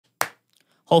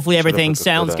Hopefully everything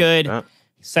sounds good. Yeah.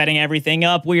 Setting everything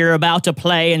up. We are about to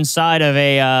play inside of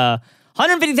a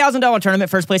 $150,000 tournament.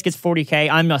 First place gets 40K.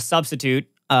 I'm a substitute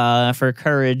for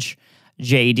Courage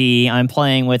JD. I'm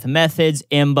playing with Methods,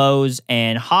 Imbos,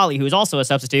 and Holly, who is also a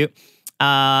substitute.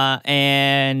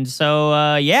 And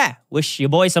so, yeah, wish you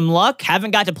boys some luck.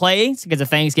 Haven't got to play because of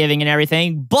Thanksgiving and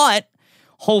everything, but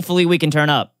hopefully we can turn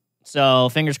up. So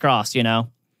fingers crossed, you know.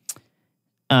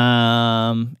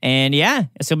 And yeah,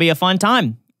 it's gonna be a fun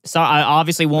time. So I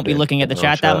obviously won't be looking at the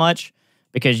chat that much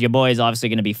because your boy is obviously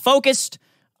going to be focused.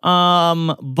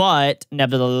 But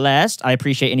nevertheless, I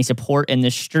appreciate any support in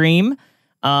this stream.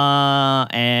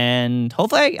 And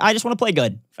hopefully I just want to play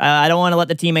good. I don't want to let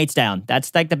the teammates down.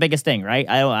 That's like the biggest thing, right?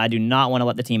 I do not want to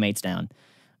let the teammates down.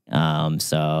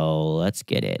 So let's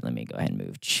get it. Let me go ahead and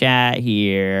move chat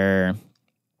here.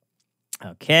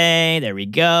 Okay, there we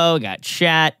go. Got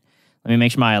chat. Let me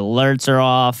make sure my alerts are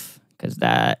off because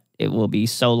it will be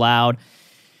so loud.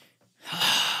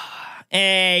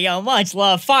 Hey, yo, much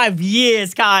love. 5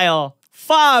 years, Kyle.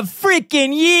 5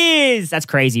 freaking years. That's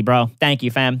crazy, bro. Thank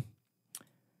you, fam.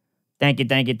 Thank you,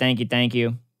 thank you, thank you, thank you.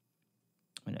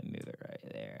 I'm going to move it right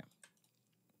there.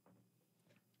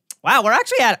 Wow, we're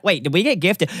actually at... Wait, did we get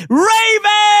gifted?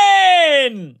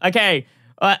 Raven! Okay,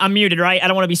 I'm muted, right? I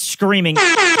don't want to be screaming.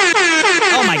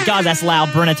 Oh, my God, that's loud.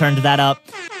 Brenna turned that up.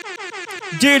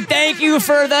 Dude, thank you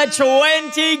for the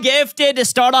 20 gifted to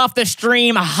start off the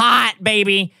stream hot,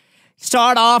 baby.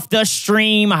 Start off the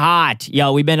stream hot.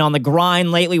 Yo, we've been on the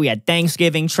grind lately. We had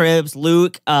Thanksgiving trips.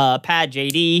 Luke, Pat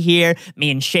JD here. Me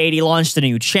and Shady launched a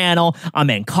new channel. I'm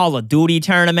in Call of Duty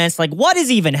tournaments. Like, what is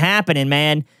even happening,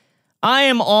 man? I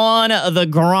am on the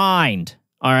grind,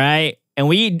 all right? And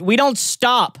we don't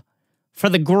stop for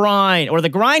the grind, or the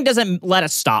grind doesn't let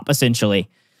us stop, essentially.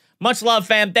 Much love,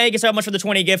 fam. Thank you so much for the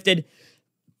 20 gifted.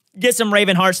 Get some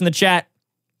Raven Hearts in the chat.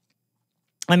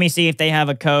 Let me see if they have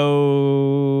a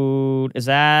code. Is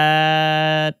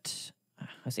that...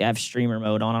 I see I have streamer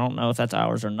mode on. I don't know if that's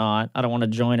ours or not. I don't want to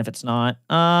join if it's not.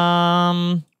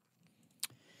 How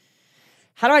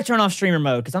do I turn off streamer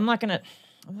mode? Because I'm not gonna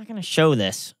show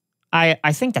this.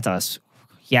 I think that's us.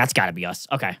 Yeah, it's gotta be us.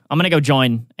 Okay. I'm gonna go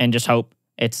join and just hope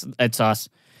it's us.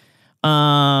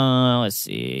 Let's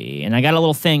see. And I got a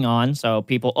little thing on, so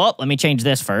people... Oh, let me change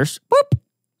this first. Boop.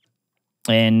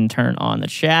 And turn on the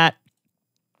chat.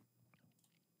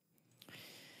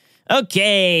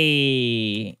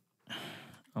 Okay.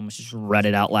 I'm just read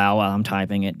it out loud while I'm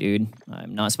typing it, dude.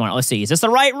 I'm not smart. Let's see. Is this the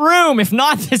right room? If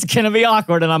not, this is going to be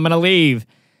awkward and I'm going to leave.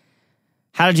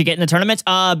 How did you get in the tournament?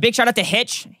 Big shout out to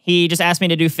Hitch. He just asked me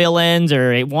to do fill-ins,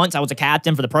 or once I was a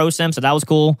captain for the pro sim, so that was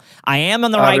cool. I am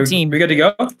on the right team. We good to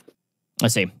go?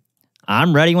 Let's see.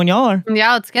 I'm ready when y'all are.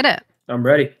 Yeah, let's get it. I'm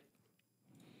ready.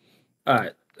 All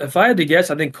right. If I had to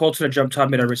guess, I think Colt's going to jump top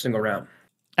mid every single round.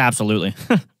 Absolutely.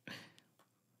 All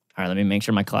right, let me make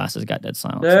sure my class has got dead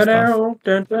silence. Let's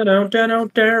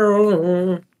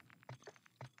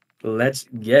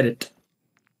get it.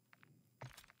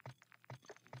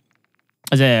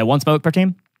 Is it one smoke per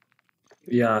team?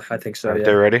 Yeah, I think so. Yeah.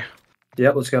 They're ready?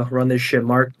 Yep, let's go. Run this shit,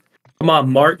 Mark. Come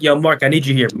on, Mark. Yo, Mark, I need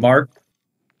you here. Mark.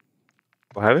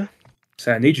 What happened?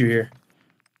 Say, I need you here.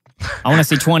 I want to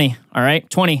see 20. All right,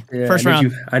 20. Yeah, first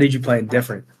round. I need you playing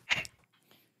different.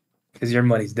 Because your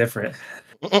money's different.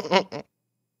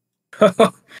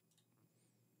 Oh,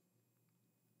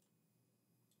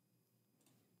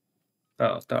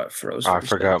 I thought it froze. Oh, I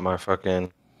forgot my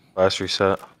fucking last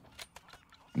reset.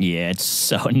 Yeah, it's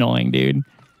so annoying, dude.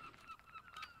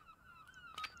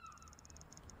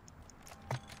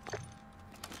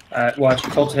 Watch.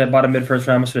 Colts hit bottom mid first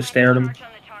round. I'm just going to stare at him.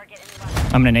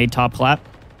 I'm going to nade top clap.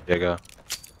 Yeah, go.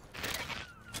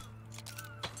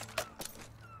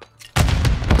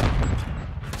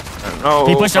 No,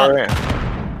 He pushed sorry. up.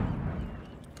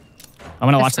 I'm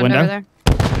going to watch the window. I'm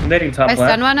nading top I left.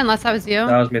 stunned one unless that was you.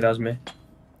 That was me. That was me.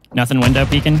 Nothing window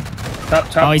peeking. Top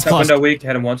he's top close. window weak.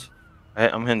 Hit him once. Hey,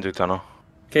 I'm hitting through tunnel.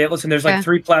 Okay, listen. There's like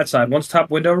 3 plat side. One's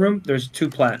top window room. There's 2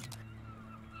 plat.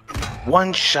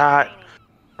 One shot.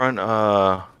 Front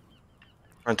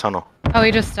tunnel. Oh,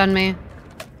 he just stunned me.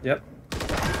 Yep.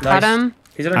 Nice. Got him.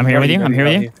 I'm here with you. I'm here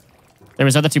with you. There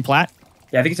was other 2 plat.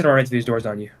 Yeah, I think he's gonna run into these doors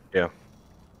on you. Yeah.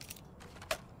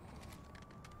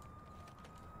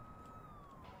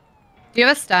 Do you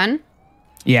have a stun?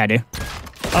 Yeah, I do.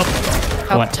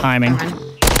 Oh, what timing.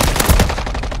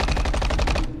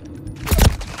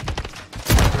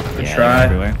 Good try.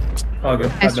 Everywhere. Oh, good.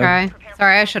 Nice try.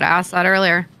 Sorry, I should have asked that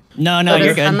earlier. No,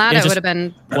 you're good. That, It's it just would have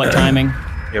been... what timing?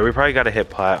 Yeah, we probably got to hit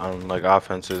plat on like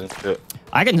offenses and shit.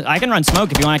 I can run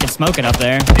smoke if you want. I can smoke it up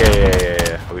there.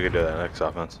 Yeah. We could do that next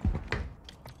offense.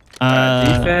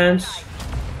 Defense.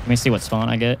 Let me see what spawn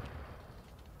I get.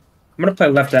 I'm gonna play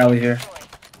left alley here.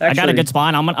 Actually, I got a good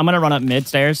spawn. I'm gonna run up mid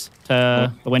stairs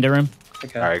to the window room.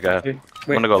 Okay. All right, go ahead. Wait,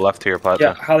 I'm gonna go left to your plat.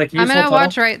 Yeah, Holly, can you I'm just gonna hold tunnel?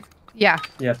 watch right. Yeah.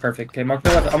 Yeah, perfect. Okay, Mark,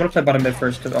 play left. I'm gonna play bottom mid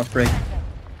first to off break.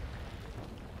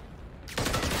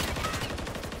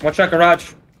 Watch out,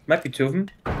 garage. Might be two of them.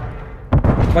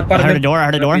 What, bottom I heard mid? a door. I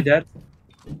heard a Might door. be dead.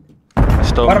 I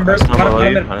still, Bottom I mid. still Bottom below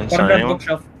you. mid. I didn't Bottom sign mid. anyone.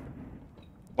 Bookshelf.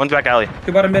 One's back alley.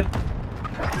 Two bottom mid.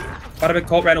 Bottom mid.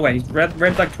 Colt ran away. He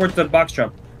ran like towards the box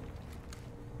jump.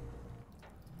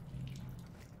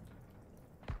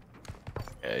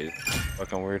 Yeah, he's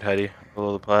fucking weird heady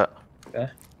below the plat. Okay.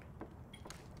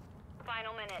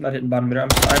 Final minute. Not hitting bottom mid. I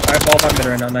ball bottom mid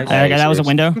right now. Nice. Okay, that was a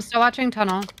window. I'm still watching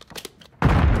tunnel.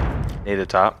 Need the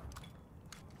top.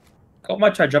 Colt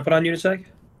might try jumping on you in a sec.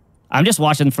 I'm just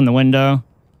watching from the window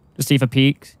to see if it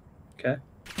peeks. Okay.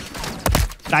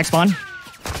 Back spawn.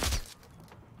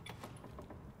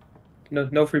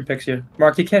 No free picks here.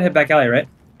 Mark, you can't hit back alley, right?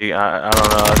 I don't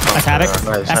know. That's havoc.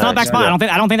 Nice, That's not back nice. spawn.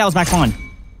 I don't think that was back spawn.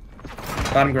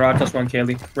 Bottom garage, that's one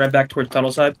Kaylee. Ran back towards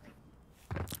tunnel side.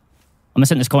 I'm gonna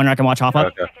sit in this corner. I can watch hop up.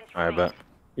 Okay. All right, bet.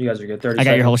 You guys are good. 30 I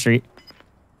got your seconds. whole street.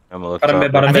 I'm gonna look Bottom top.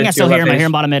 mid, bottom I think mid. I still to your hear him. left I hear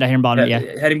him base. bottom mid. I hear him bottom mid.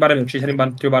 Yeah. Heading bottom mid. She's heading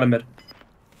bottom to bottom mid.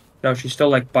 No, she's still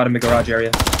like bottom mid garage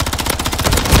area.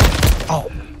 Oh,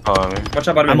 Oh, I mean, Watch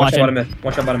out bottom mid. I'm Watch out watching. bottom mid.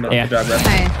 Watch out bottom mid. Yeah. Good job, bro.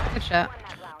 Nice. Good shot.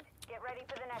 Get ready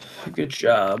for the next one. Good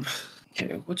job.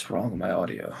 Okay, what's wrong with my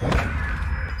audio?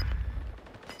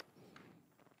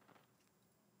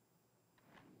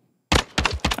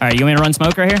 all right. You want me to run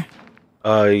smoke right here?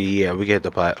 yeah, we get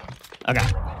the plat. Okay.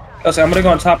 Listen, I'm gonna go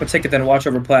on top and take it, then watch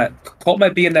over plat. Colt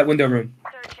might be in that window room.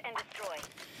 Search and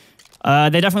destroy.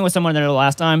 They definitely was someone there the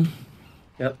last time.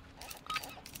 Yep.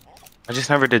 I just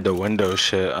never did the window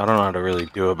shit. I don't know how to really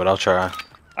do it, but I'll try.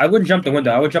 I wouldn't jump the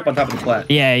window. I would jump on top of the plat.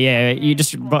 Yeah, yeah. You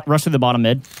just rush through the bottom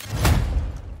mid.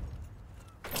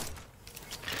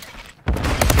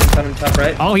 Down on top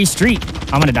right. Oh, he's street.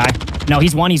 I'm gonna die. No,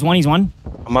 he's one. He's one. He's one.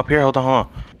 I'm up here. Hold on, hold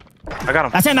on. I got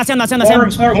him. That's him. That's him. That's him. Small room,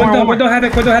 That's him. small room. Window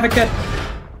havoc, kid.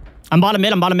 I'm bottom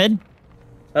mid. I'm bottom mid.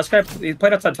 That guy, he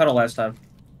played outside tunnel last time.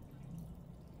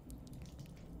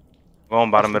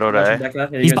 Going bottom middle to A. Back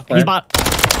left. Yeah, you He's guys play. he's bot.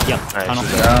 Yep. Nice. Tunnel.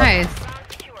 Good job. Nice.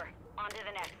 Secure. On to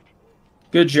the next.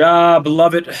 Good job.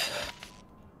 Love it.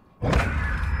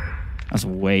 I was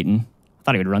waiting. I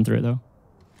thought he would run through it though.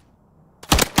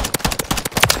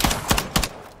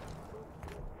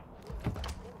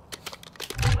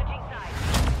 Switching sides.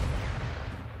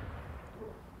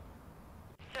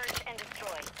 Search and destroy.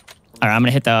 All right, I'm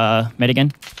gonna hit the mid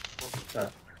again. Uh.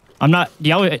 I'm not.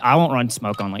 Yeah, I won't run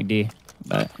smoke on like D,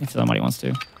 but if somebody wants to.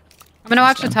 I'm gonna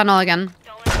watch the tunnel again.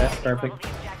 Stolen Okay, control perfect. of the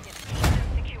objective. Keep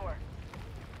them secure.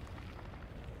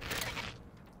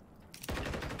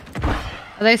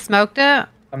 Are they smoked it?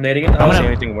 I'm nading it. I don't Oh, see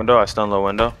anything window. I stun low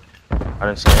window. I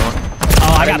didn't see anyone.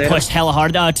 Oh, I got Nader. pushed hella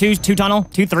hard. Two tunnel,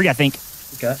 2-3, I think.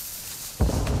 okay.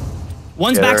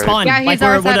 One's Yeah, back there spawn, Yeah, like he's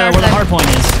our where side, the our where the side. hard point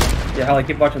is. Yeah, Holly,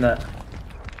 keep watching that.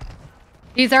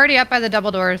 He's already up by the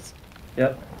double doors.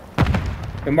 Yep.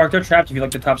 And Mark, they're trapped if you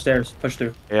like the top stairs. Push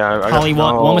through. Yeah, I Holly,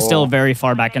 got one was still very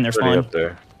far back in their pretty spawn. up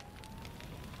there.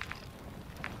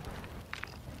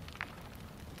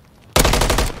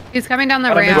 He's coming down the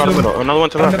Bottom mid, ramp. Bottom middle. Another one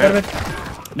to the Bottom mid, left. bottom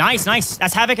man. mid. Nice, nice.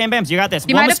 That's Havoc and Bams. You got this.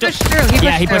 He One might was have still- pushed through.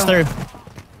 Yeah, he pushed through.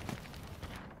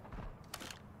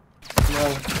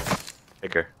 No.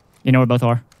 Take her. You know where both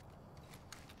are.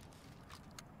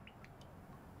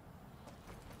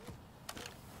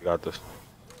 You got this.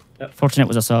 Fortunate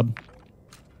was a sub.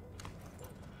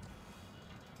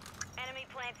 Enemy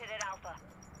planted at Alpha.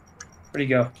 Where'd he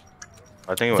go?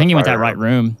 I think I think he went that fire. right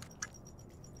room.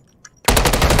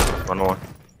 1-1.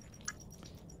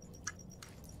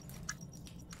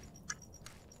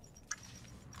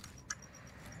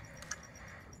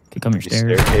 Could come your The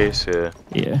stairs. staircase.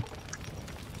 Yeah. Yeah.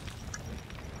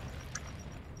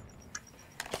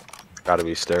 Gotta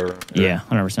be stair. Yeah,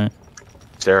 100%.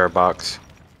 Stair box.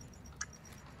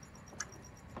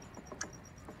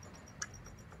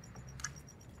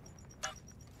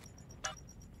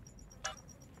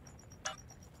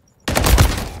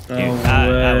 No Dude, way.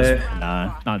 that was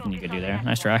nah, nothing you could do there.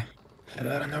 Nice try. I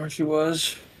don't know where she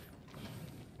was.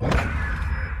 Wait,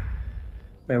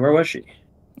 where was she?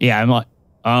 Yeah, I'm like,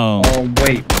 oh, Oh,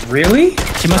 wait, really?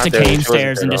 she must have Not there. came She wasn't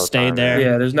stairs there and the just whole stayed time, there.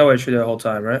 Yeah, there's no way she was there the whole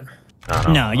time, right?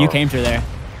 No, you Oh, came through there.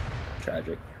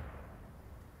 Tragic.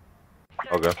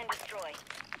 Search Okay. and destroy.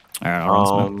 All right,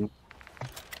 I'll run smoke.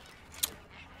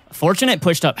 Fortunate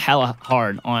pushed up hella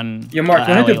hard on. Yeah, Mark,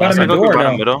 you wanna do alley last bottom time. door or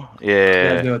bottom no? middle. Yeah,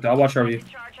 Yeah. do it. I'll watch over you.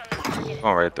 Charge on the target.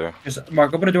 Going right there. Just,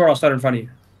 Mark, open the door. I'll start in front of you.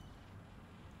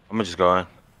 I'm gonna just go in.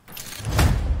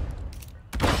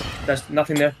 That's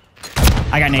nothing there.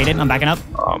 I got naded. I'm backing up.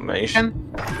 Oh man, you should-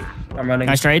 I'm running.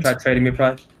 Nice trades. Try trading me,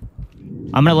 probably.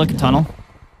 I'm gonna look at tunnel.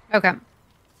 Okay.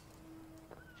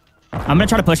 I'm gonna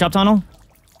try to push up tunnel.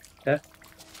 Okay.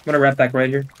 I'm gonna wrap back right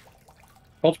here.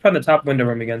 Colt's probably in the top window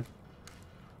room again.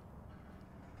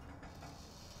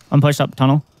 I'm pushed up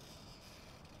tunnel.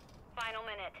 Final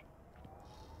minute.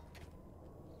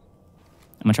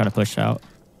 I'm gonna try to push out.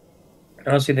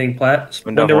 I don't see anything plat.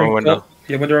 Window, room, window. Colt.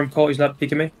 Yeah, window room, Colt. He's not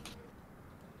peeking me.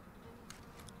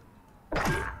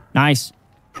 Nice.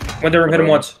 Window room, hit him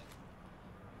once.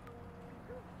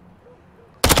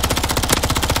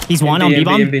 He's one on in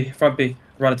B-bomb. in B. Front B.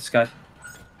 Run at this guy.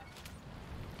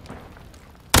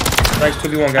 Nice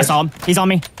 2v1, I guys. saw him. He's on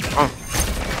me. Nice,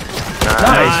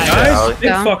 Nice. guys. Big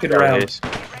Yeah. fucking There it round. is.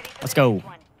 Let's go. One.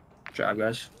 Good job,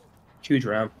 guys. Huge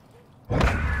round.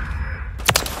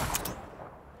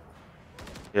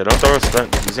 Yeah, don't throw a stun.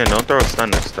 He's in. Don't throw a stun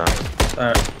next time.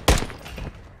 Alright.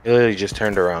 He literally just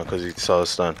turned around because he saw a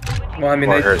stun. Well, I mean,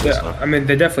 Or I heard this they, one. I mean,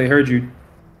 they definitely heard you.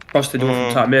 Busted one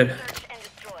from top mid. Search and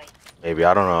destroy. Maybe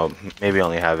I don't know. Maybe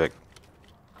only Havoc.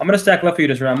 I'm gonna stack left for you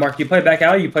this round. Mark, you play back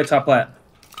alley, you play top plat.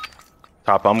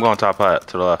 Top. I'm going top hat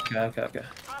to the left. Okay, okay, okay.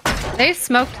 They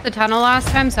smoked the tunnel last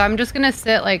time, so I'm just gonna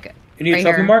sit like. You need right a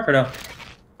trophy, here. Mark, or no?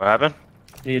 What happened?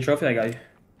 You need a trophy? I got you.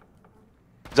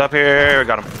 He's up here.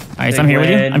 Got him. Alright, so I'm here with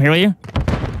you. win. I'm here with you.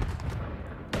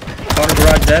 Bottom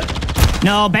garage dead.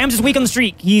 No, Bam's just weak on the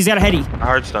street. He's got a heady. I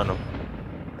hard stunned him.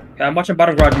 Okay, I'm watching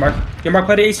bottom garage, Mark. Yeah, Mark,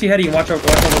 play the AC heady and watch over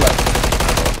the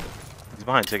left. He's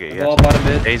behind ticket. Ball Yeah. bottom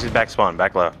mid. Daisy's back spawn.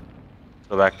 Back left.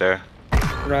 Still back there.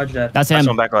 Garage dead. That's That's him.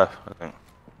 one back left. I think.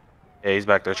 Yeah, he's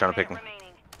back there trying to pick me. Remaining.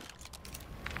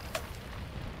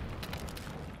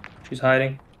 She's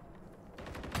hiding.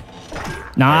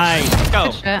 Nice. Let's go.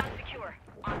 Good shit. Secure.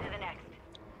 On to the next.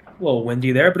 A little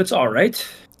windy there, but it's all right.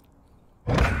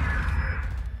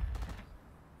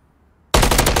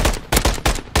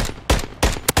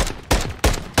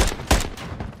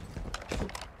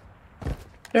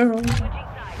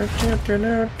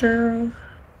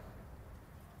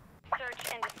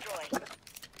 Search and destroy.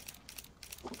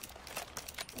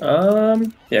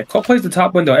 Yeah, Cole plays the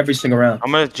top window every single round.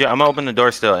 I'm gonna open the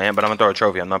door still, but I'm gonna throw a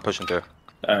trophy. I'm not pushing through.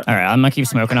 Alright, I'm gonna keep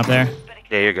smoking up there.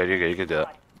 Yeah, you're good. You're good. You can do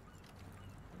that.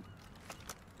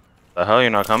 The hell,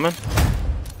 you're not coming?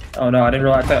 Oh no, I didn't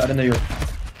realize that. I didn't know you were.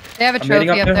 They have a I'm trophy hitting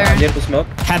up up there. there. I'm able to smoke.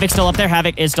 Havoc's still up there.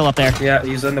 Havoc is still up there. Yeah,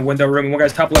 he's in the window room. One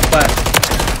guy's top left flat.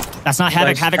 That's not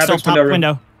Havoc. Nice. Havoc's still Havoc's top window room.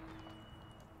 window.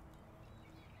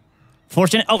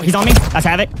 Fortunate. Oh, he's on me. That's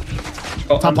Havoc.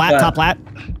 Oh, Top I'm plat. Top plat.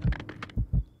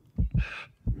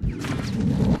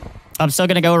 I'm still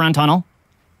gonna go around tunnel.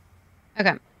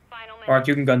 Okay. Final minute. Mark,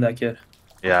 you can gun that kid.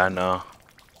 Yeah, I know.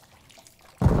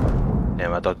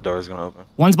 Damn, I thought the door was gonna open.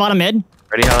 One's bottom mid.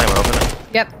 Ready, Hallie? I'm gonna open it.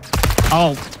 Yep. Oh,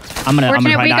 I'm gonna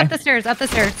Fortunate probably weak die. up the stairs. Up the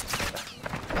stairs.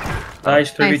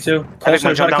 Nice, 3v2. Cole's might gonna try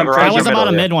to jump come down That crazy. was the middle,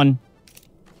 bottom yeah. mid one.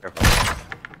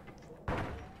 Careful.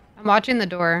 I'm watching the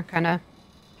door, kind of.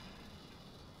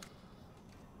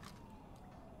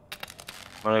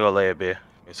 I'm gonna go lay a B. Give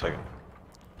me a second.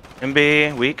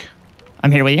 MB, weak.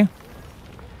 I'm here with you.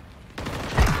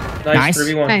 Nice, Nice.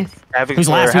 3v1. Nice. Havoc's Who's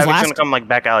last? Who's Havoc's last? gonna come like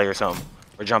back alley or something.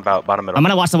 Or jump out, bottom middle. I'm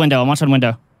gonna watch the window. I'm watching the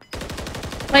window.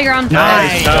 Playground.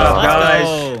 Nice. job, Let's guys.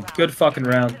 go. Good fucking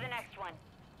round. To the next one.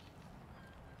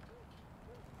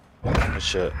 Oh,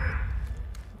 shit.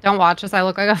 Don't watch us. I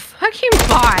look like a fucking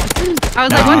bot. I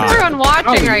was like, what's everyone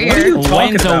watching right What are here? you talking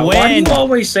Win to about? Why do win. you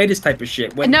always say this type of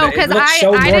shit? When No, it because looks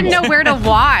so I didn't normal? know where to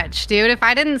watch, dude. If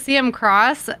I didn't see him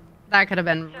cross, that could have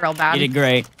been real You bad. did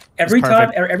great. Every That's time,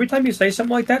 perfect. every time you say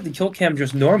something like that, the kill cam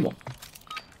just normal.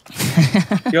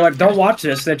 You're like, don't watch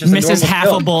this. That's just Misses a normal half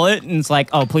kill. a bullet and it's like,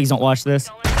 oh, please don't watch this.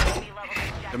 Going to enemy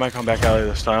level They might come back alley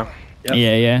this time. Yep.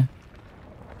 Yeah, yeah.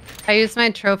 I used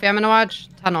my trophy. I'm gonna watch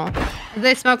tunnel. Did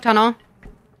they smoke tunnel?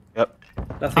 Yep.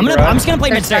 Nothing I'm garage. just gonna play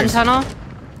There's mid stairs. tunnel.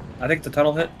 I think the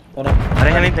tunnel hit. Hold on. I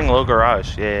didn't hit anything low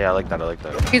garage. Yeah, I like that. I like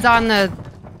that. He's on the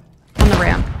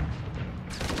ramp.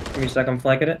 Give me a sec. I'm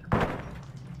flanking it.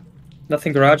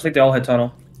 Nothing garage. I think they all hit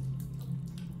tunnel.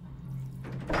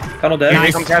 Tunnel dead. Nice.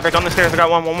 Here comes Havoc on the stairs. I got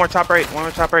one. One more top right. One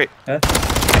more top right. Okay. On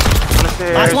the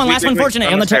stairs. Last one, Weak, last weak, one. weak. Fortunate.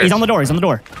 On On the stairs. he's on the door. He's on the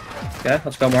door. Okay,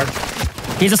 let's go, Mark.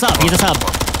 He's a sub. He's a sub.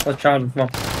 Let's challenge him. Come on.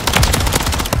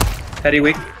 Heady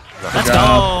weak. Let's Good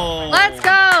go. Let's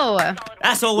go.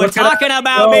 That's what we're Look at talking us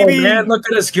about, go, baby. Man, look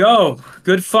at us go.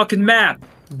 Good fucking map,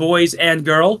 boys and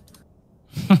girl.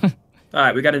 All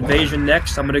right, we got invasion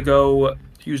next. I'm gonna go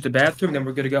use the bathroom, then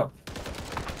we're good to go.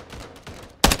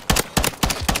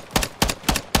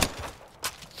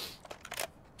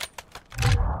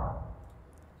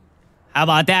 How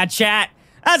about that, chat?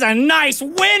 That's a nice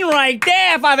win right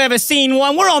there if I've ever seen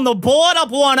one. We're on the board, up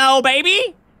 1-0,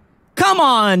 baby. Come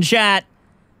on, chat.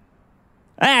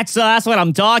 That's what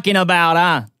I'm talking about,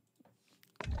 huh?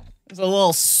 It's a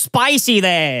little spicy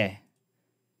there.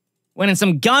 Winning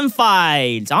some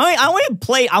gunfights. I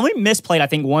only misplayed, I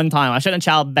think, one time. I shouldn't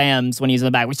have chowed Bams when he's in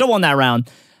the back. We still won that round,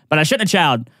 but I shouldn't have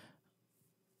chowed.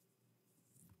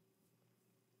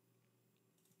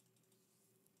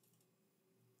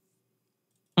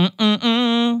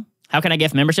 How can I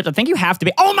gift memberships? I think you have to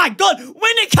be. Oh my god!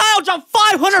 When did Kyle jump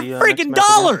 500 freaking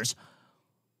dollars?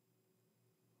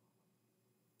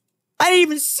 I didn't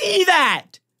even see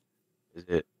that. Is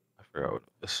it? I forgot what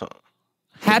this song.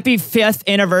 Happy 5th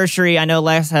anniversary. I know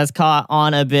Lex has caught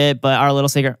on a bit, but our little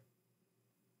secret.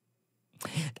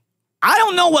 I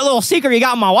don't know what little secret you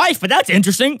got with my wife, but that's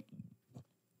interesting.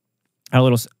 Our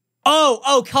little.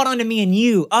 Oh, caught on to me and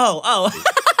you. Oh.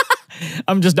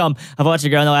 I'm just dumb. I've watched a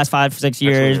girl in the last 5-6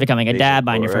 years becoming a dad,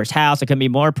 buying your first house. I couldn't be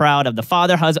more proud of the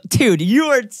father, husband. Dude, you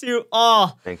are too.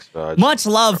 Oh, thanks, bud. Much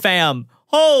love, fam.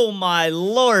 Oh my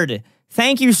lord.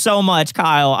 Thank you so much,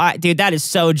 Kyle. Dude, that is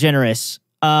so generous.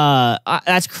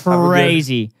 That's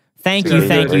crazy. Thank you,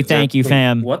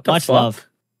 fam. What the much fuck? love.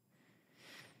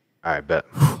 All right, bet.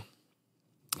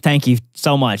 Thank you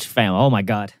so much, fam. Oh my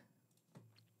god.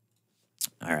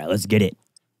 All right, let's get it.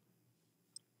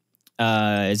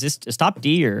 Is this top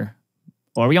D or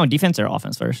are we on defense or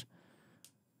offense first?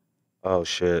 Oh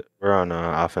shit, we're on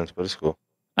offense, but it's cool.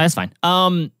 That's fine.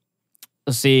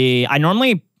 Let's see. I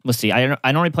normally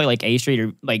play like A Street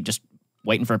or like just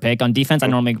waiting for a pick. On defense, I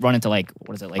normally run into like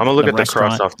what is it like? I'm gonna look at the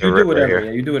cross off the You do rip right whatever. here.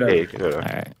 Yeah, you do whatever. Yeah, you can do it. All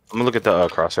right. I'm gonna look at the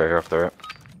cross right here off the rip.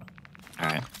 All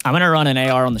right. I'm gonna run an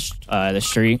AR on the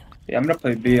street. Yeah, I'm gonna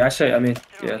play B. Yeah. So.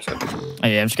 Oh,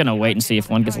 yeah, I'm just gonna wait and see if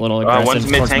one gets a little aggressive. One's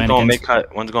mid towards tank going mannequins. mid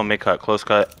cut. One's going mid cut, close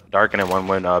cut, dark, and then one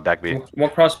went back B. One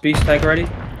cross B tank ready.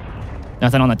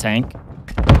 Nothing on the tank.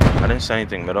 I didn't say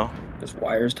anything middle. This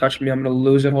wire's touching me. I'm gonna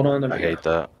lose it. Hold on. I hate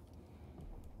that.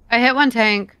 I hit one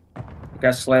tank.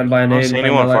 Got slammed by a I nade. don't see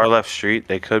anyone far left street.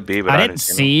 They could be, but I didn't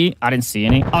see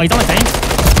any. Oh, he's on the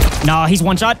tank. No, he's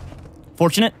one shot.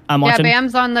 Fortunate. I'm watching. Yeah,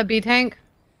 Bam's on the B tank.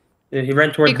 Yeah, he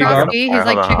ran towards He B crossed bomb. B. He's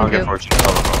like chicken coop.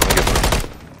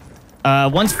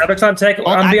 One's. Alex on tank. Oh,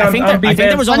 I think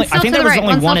there was only. One's I think there still was to the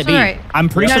only right, one one's at B. still to the right. I'm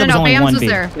pretty sure there was No, only Bams one was B.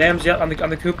 there. Dams, yeah, on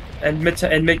the coop and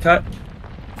mid cut.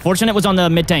 Fortunate was on the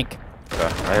mid tank.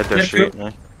 I hit their Yeah, street.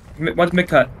 cool. One's mid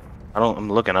cut. I'm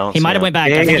looking. I don't. He see might have him. went back.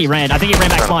 Yeah, I think he he ran. I think he ran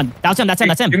back spawn. That's him. That's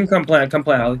him. You can come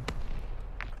play, Holly.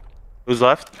 Who's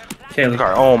left? Kaylee.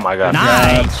 Car. Oh my god.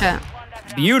 Nice. Shit.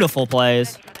 Beautiful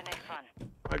plays.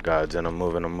 My god, Zen, I'm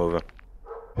moving.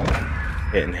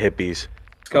 Hitting hippies.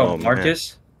 Let's go, Oh, man.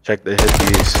 Marcus. Check the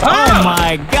hippies. Oh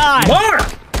my god. Mark!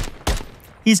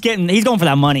 He's going for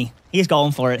that money. He's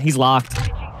going for it. He's locked.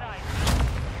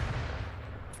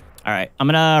 All right, I'm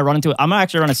gonna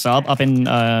actually run a sub up in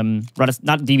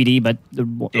not DVD but the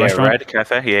Yeah, restaurant. Red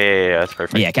Cafe. Yeah, that's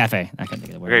perfect. Yeah, cafe. I couldn't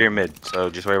think of the We're at word. your mid, so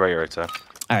just worry about your right side.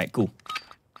 All right, cool.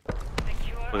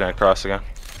 We're gonna cross again.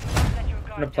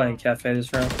 I'm gonna play in cafe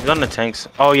this round. He's on the tanks.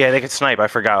 Oh yeah, they can snipe. I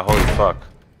forgot. Holy fuck.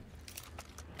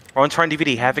 One's front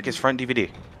DVD. Havoc is front DVD.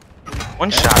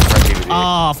 One shot front DVD.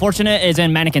 Oh, Fortunate is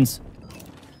in mannequins.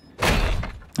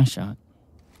 Nice shot.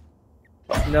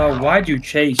 No, why'd you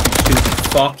chase, you stupid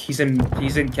fuck? He's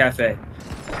in cafe.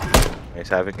 Nice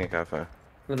Havoc in Cafe.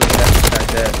 Look at that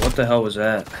guy dead. What the hell was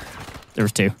that? There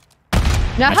was two.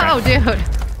 No, dude.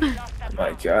 Oh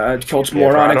my god, Colt's Yeah,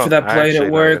 bro, moronic I for that play actually that don't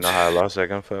even worked. know how I lost that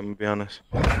gunfight, I'm gonna be honest.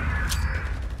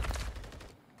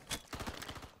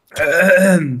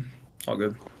 All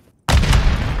good.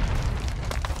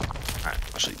 I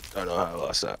actually don't know how I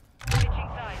lost that.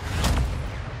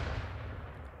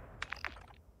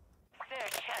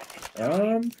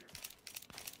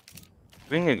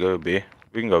 We can go B.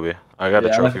 We can go B. I got a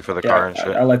trophy for the car and shit.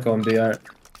 I like going B. Alright.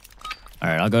 All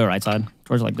right, I'll go right side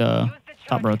towards like the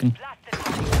top broken.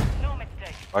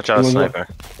 Watch out, sniper.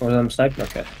 Or them sniping?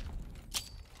 Okay.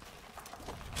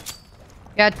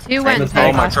 Yeah, two went Oh, Oh,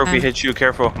 tank my last trophy time. hit you.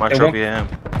 Careful. My Hey, trophy hit him.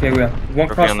 Okay, we got one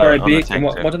Trophy cross on the- fire on B, the tank,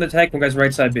 and too. one's on the tank, one guy's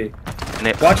right side B.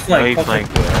 Watch Watch flank, No, he flank.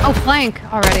 flanked. Oh, flank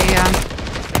already, yeah.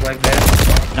 Like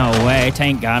that. No way,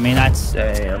 tank got me. That's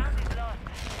Damn.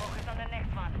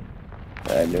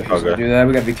 I knew he was Okay. gonna do that.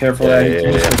 We gotta be careful Yeah, of that.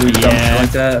 yeah, He's gonna do yeah. dumb shit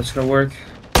like that. That's gonna work.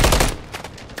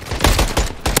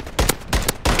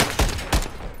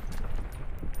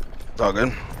 It's all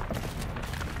good.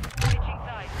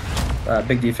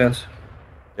 Big defense.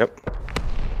 Yep.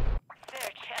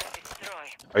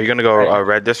 Are you gonna go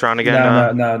red this round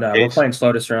again? No. We're Ace? playing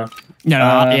slow this round. No,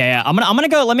 yeah. I'm gonna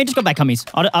go. Let me just go back hummies.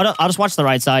 I'll just watch the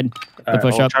right side. The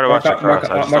push up. Try to watch the cross.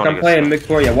 I just don't I'm wanna playing get mid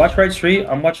court. Yeah, watch right street.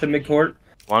 I'm watching mid court.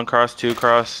 1 cross, 2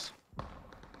 cross.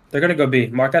 They're gonna go B.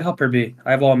 Mark that helper B.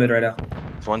 I have all mid right now.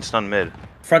 It's 1 stun mid.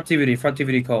 Front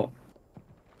DVD Colt.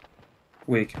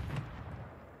 Weak.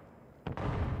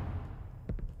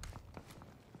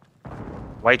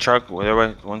 White truck.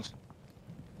 Whatever. One's.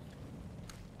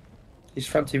 He's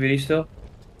front TVD still.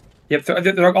 Yep,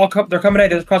 they're all they're coming A.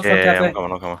 There's cross front Yeah, cafe. I'm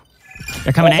coming.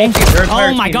 They're coming Oh, A. their entire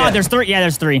Oh my team god, dead. there's 3. Yeah,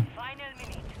 there's 3. Final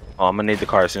minute. Oh, I'm gonna need the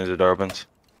car as soon as the door opens.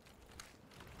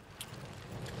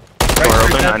 Right Door street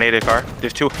open. dead. I need a car.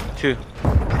 There's 2.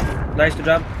 Nice, good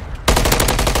job.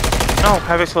 No,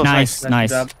 Havoc's close. Nice. Good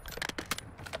job.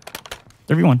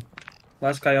 31.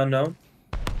 Last guy unknown.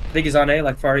 I think he's on A,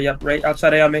 like far, yep, right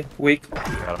outside A on me. Weak.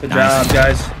 Good Nice. job,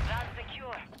 guys. That's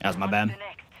secure. That was my On bad. to the next.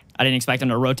 I didn't expect him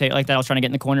to rotate like that. I was trying to get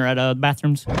in the corner at the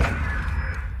bathrooms.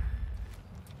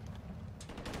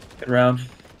 Good round.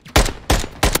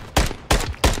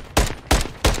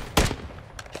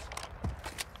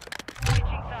 Switching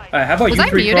sides. Alright, how about Was you I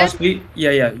 3 cross muted? B?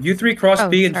 Yeah. You 3 cross Oh,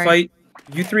 B and sorry. fight.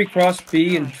 You 3 cross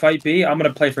B and fight B. I'm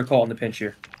gonna play for Colt in the pinch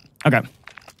here. Okay.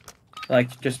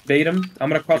 Like, just bait him. I'm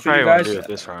gonna cross with Probably you won't guys. do it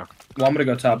this round. Well, I'm gonna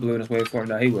go top blue and just wait for him.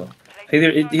 No, he will.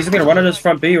 Either he's gonna run on his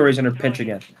front B or he's gonna pinch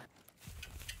again.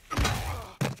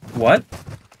 What?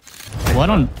 What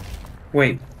on?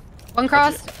 Wait. 1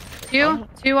 cross. 2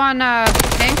 on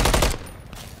tank.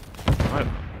 What?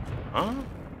 Huh?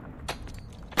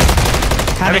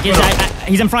 Havoc is.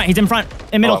 He's in front. He's in front.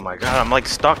 In middle. Oh my god, I'm like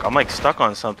stuck. I'm like stuck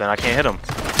on something. I can't hit him.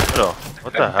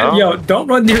 What the hell? Yo, don't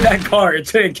run near that car.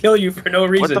 It's gonna kill you for no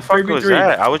reason. What the fuck was 3v3.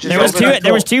 that? I was just There was over 2. there.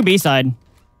 There was 2 B side.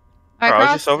 I Bro, I was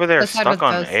crossed. just over there This side stuck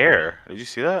was on close. air. Did you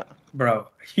see that? Bro,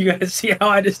 you guys see how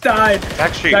I just died?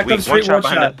 Back street, Back weak. up straight, one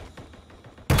shot.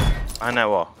 Behind that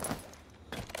wall.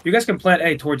 You guys can plant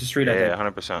A towards the street, I Yeah,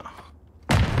 think. 100%.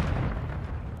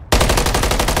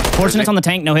 Fortunate's on the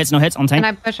tank. No hits. No hits on Can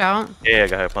tank. I push out? Yeah,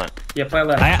 go ahead, plant. Yeah, plant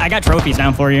left. I got trophies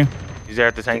down for you. He's there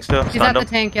at the tank still? He's Stunned at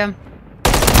the him? tank, yeah.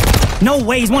 No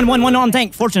way. He's one on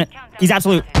tank. Fortunate. He's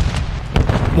absolute.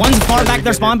 One's far back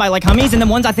their spawn by like hummies, and then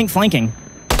one's I think flanking.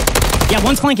 Yeah,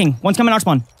 one's flanking. One's coming our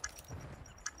spawn.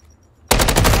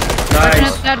 Fortunate's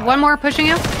Nice. dead. 1 more pushing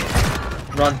you.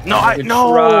 Run. No,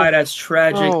 no. Try. That's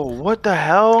tragic. Oh, what the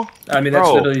hell? I mean, that's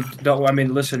Bro. literally. Don't. I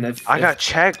mean, listen. I got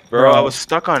checked, bro. Bro. I was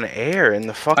stuck on air in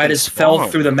the fucking I just spawn. fell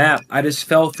through the map. A device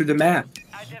was disarmed.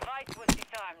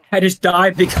 I just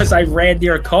died because I ran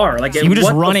near a car. Like You were just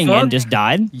what the running fuck? and just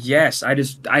died. Yes, I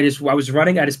was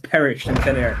running. I just perished in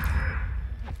thin air.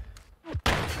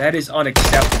 That is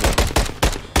unacceptable.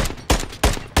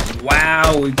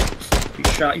 Wow, you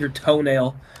shot your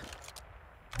toenail.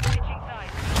 Switching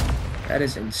sides. That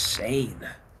is insane.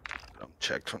 I'm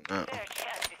checked from that. Search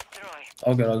and destroy.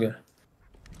 All good, all good.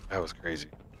 That was crazy.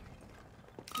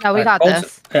 No, we got Alright,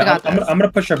 this. yeah, We got I'm this.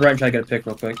 gonna push up right and try to get a pick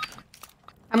real quick.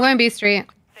 I'm going B Street.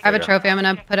 I have a Okay. trophy. I'm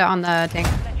gonna put it on the tank.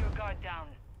 Let your guard down.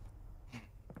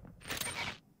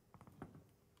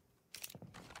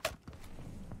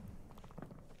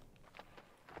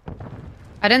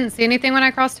 I didn't see anything when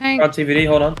I crossed tank. On TVD,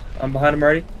 hold on. I'm behind him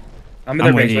already. I'm in I'm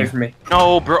their with base, you. wait for me.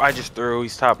 No, bro, I just threw.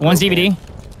 He's top. One's broken. DVD.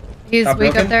 He's Top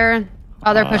weak broken? up there.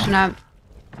 Oh, they're pushing up.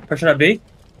 Pushing up B?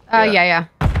 Yeah.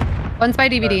 One's by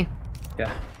DVD.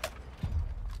 Yeah.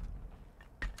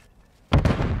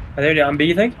 Are they on B,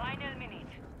 you think? Final minute.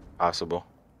 Possible.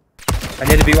 I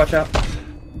need to B, watch out.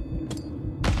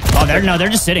 Oh, they're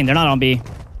just sitting. They're not on B.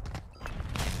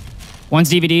 One's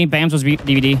DVD. Bams was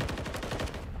DVD.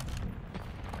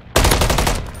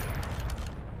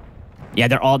 Yeah,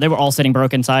 they were all sitting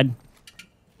broken side.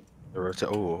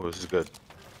 Oh, this is good.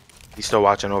 He's still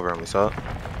watching over him. You saw it?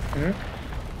 Mhm.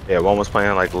 Yeah, one was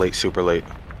playing like late, super late.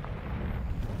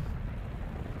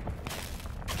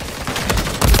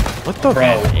 What the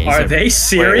Bro, are they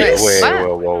serious? Wait,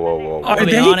 What? whoa. Are To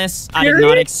be they honest, I did not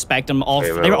serious? expect them all.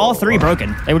 Wait, They were all wait, 3 wait.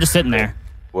 broken. They were just sitting there.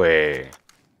 Wait.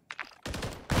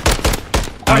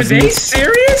 Are they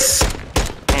serious?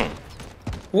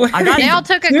 What I got- are They you all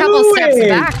took a couple steps doing?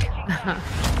 back.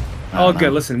 Oh,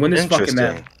 good. Listen, win this fucking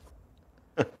map. Interesting.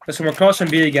 Listen, we're crossing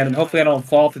B again, and hopefully I don't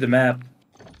fall through the map.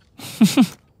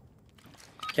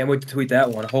 Can't wait to tweet that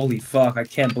one. Holy fuck, I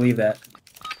can't believe that.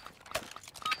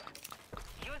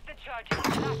 Use the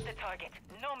charges. Blast the target.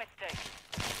 No mistake.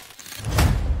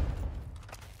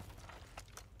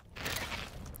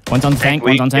 One's on tank.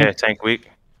 Weak. One's on Yeah, tank. tank weak.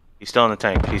 He's still in the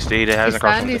tank. He He's hasn't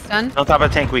crossed. stunned. He's stunned. On top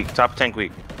of tank weak. Top of tank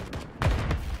weak.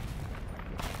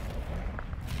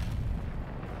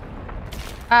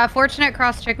 Fortunate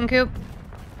cross chicken coop.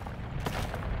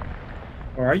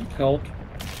 Where are you, Colt?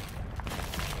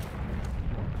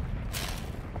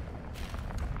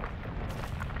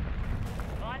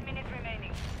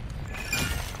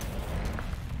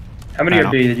 How many I are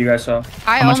don't B that you guys saw?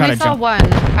 I I'm gonna try only to saw jump.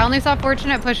 one. I only saw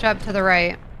Fortunate push up to the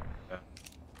right. All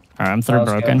right, I'm through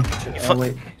Let's go. broken. Oh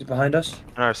wait, he's behind us.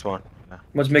 Another spawn. Yeah.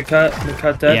 One's mid-cut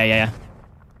dead. Yeah.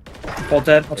 Bolt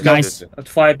dead. Let's go. Nice. Let's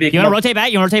fly B. You Come want to on. rotate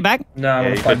back? You want to rotate back? No, I Yeah, want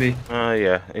you to fly could- B.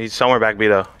 Yeah. He's somewhere back B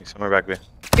though. He's somewhere back B.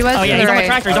 He was Oh to yeah, the he's on the right.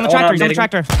 tractor. He's on the Hold on, tractor. He's on the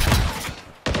meeting.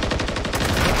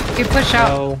 tractor. He pushed out.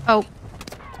 No. Oh,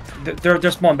 They're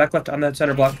small. Back left on that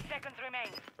center block. Seconds remain.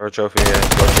 Or a trophy. Yeah.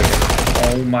 Go chicken.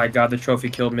 Oh my god, the trophy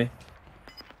killed me.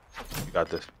 You got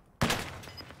this.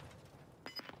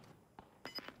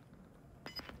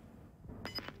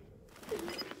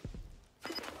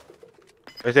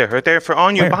 Right there, for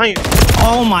on you, Where? behind you.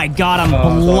 Oh my god, I'm Oh, it's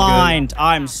all good. blind.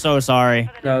 I'm so sorry.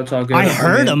 No, it's all good. I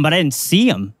heard mean, him, but I didn't see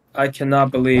him. I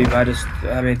cannot believe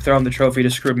throwing the trophy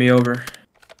just screwed me over.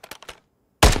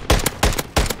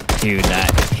 Dude, that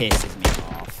pisses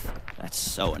me off. That's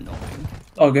so annoying.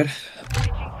 All good.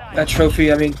 That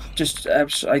trophy,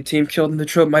 I team killed the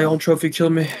trophy. My own trophy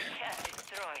killed me. Can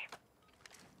destroy.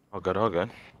 All good, all good.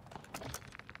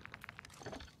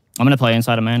 I'm gonna play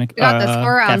inside a manic. we got this.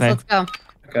 4 rounds. Cafe. Let's go.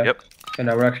 Okay. Yep. Okay,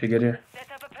 now we're actually good here. Set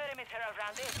up a perimeter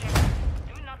around the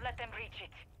objective. Do not let them reach it.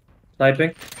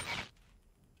 Sniping.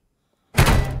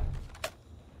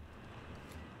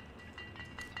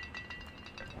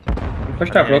 We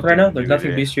pushed out broke right now. There's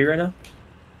nothing B Street right now.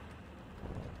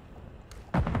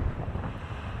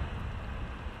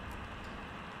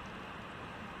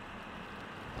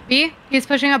 B, he's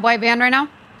pushing up white van right now.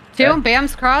 2, Okay.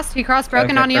 Bam's crossed. He crossed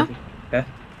broken Okay, on you. perfect. Okay.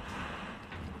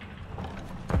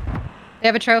 They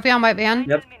have a trophy on white van.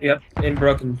 Yep. In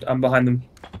broken. I'm behind them.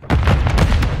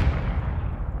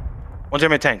 One's in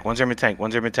mid tank, one's in mid tank,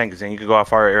 and you can go off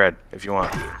far right red if you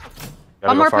want. Gotta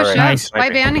One go more far push right. up. Nice.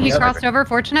 White van. He Yep. crossed over.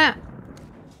 Fortunate.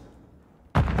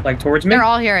 Like towards me. They're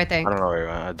all here, I think. I don't know where you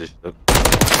went. I just look.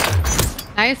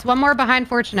 Nice. One more behind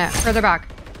Fortunate. Further back.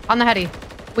 On the heady.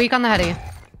 Weak on the heady.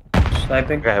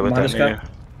 Sniping. Go ahead with Behind that. this guy. Yeah.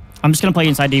 I'm just gonna play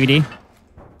inside DVD.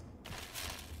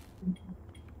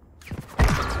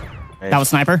 That was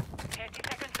sniper. 30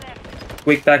 seconds left.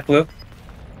 Weak back blue.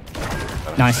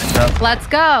 Nice. No. Let's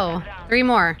go. 3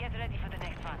 more. Get ready for the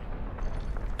next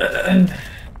one.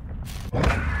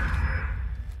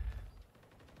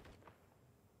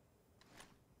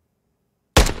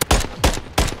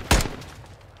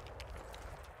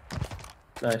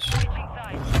 Nice. Switching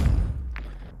sides.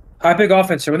 High big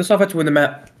offense here. Win this offense, win the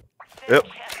map. Yep.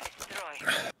 Can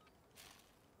destroy.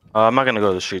 I'm not gonna go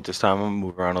to the street this time. I'm gonna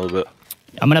move around a little bit.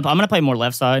 I'm gonna play more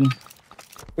left side.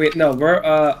 Wait, no,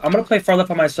 I'm gonna play far left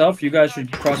by myself. You guys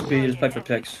should cross B and just play for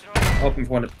picks. Hoping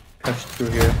for one to push through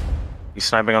here. He's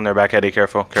sniping on their back heady.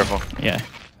 Careful, careful. Yeah.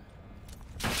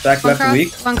 Back One left weak.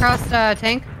 cross. One crossed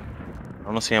tank.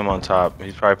 I don't see him on top.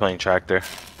 He's probably playing tractor.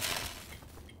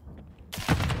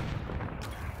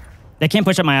 They can't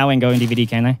push up my alley and go in DVD,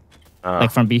 can they?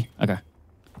 Like from B. Okay.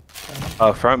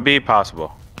 Front B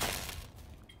possible.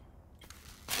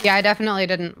 Yeah, I definitely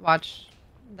didn't watch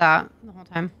that the whole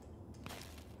time.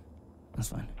 That's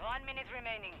fine. 1 minute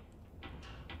remaining.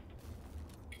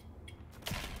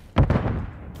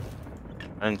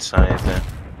 I didn't see anything.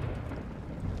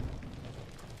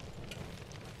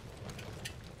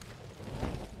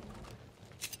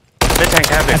 Mid tank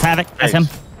havoc. That's Havoc. That's him.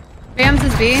 Bam's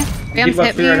is B. Bam's Keep up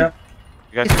hit three right me. now.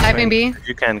 You guys He's can sniping bring- B.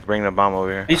 You can bring the bomb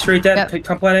over here. B Street dead. Yep.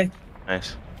 Come play.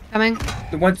 Nice. Coming.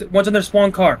 The one's in their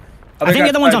spawn car. I think the guy's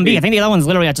other one's on B. behind I think the other one's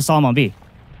literally I just saw him on B.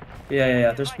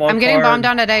 Yeah. Their spawn I'm getting car. bombed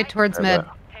down today towards Heard mid. that.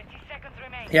 30 seconds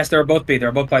remain. Yes, they were both B. They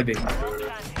were both by B. Well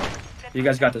done. You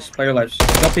guys got this. Play your lives.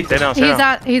 Don't peek. Stay down, stay He's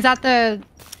down. he's at the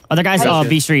Other guy's Oh, shit.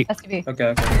 B Street. STV.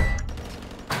 Okay.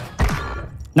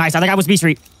 Nice. Other guy was B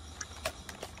Street.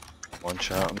 One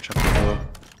shot. I'm trying to go.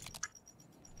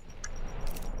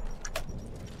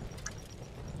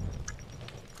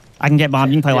 I can get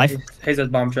bombed. You can play life. Hayes has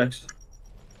bomb checks.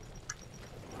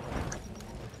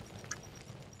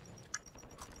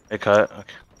 They cut.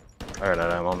 Okay. Alright,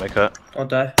 I'm on. They cut. Don't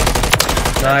die.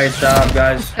 Nice job,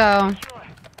 guys. Go. Sure. On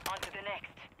to the next.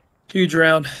 Huge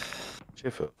round.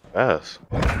 Shit feel fast.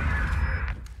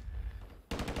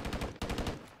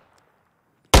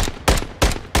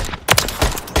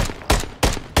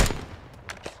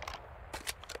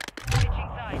 Switching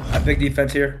sides. Big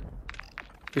defense here.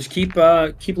 Just keep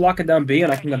locking down B,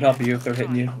 and I can come help you if they're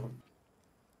hitting you.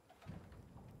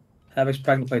 Havoc's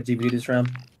probably gonna play DVD this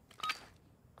round.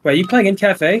 Wait, you playing in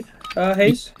cafe,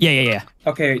 Hayes? Yeah.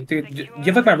 Okay, dude, do you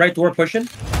have like my right door pushing?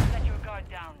 Let your guard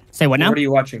down. Say what now? What are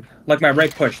you watching? Like my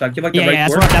right push. Like, give like the Yeah, right yeah.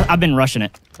 door. I've been rushing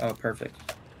it. Oh, perfect.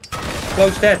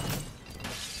 Close dead.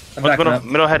 I'm One's backing up.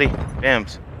 middle heady.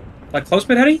 Bams. Like close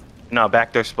mid heady? No,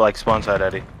 back there, like spawn side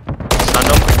heady. Stunned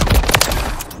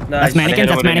him. That's Nice. mannequins.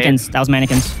 That's with a nade. mannequins. That was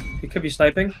mannequins. He could be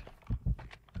sniping.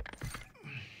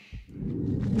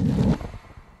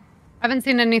 I haven't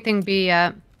seen anything B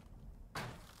yet.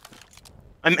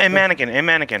 And mannequin. And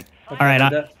mannequin. Okay, All right,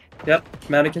 did that. Yep,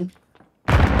 mannequin.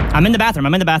 I'm in the bathroom.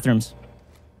 I'm in the bathrooms.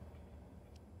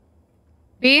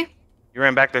 B? You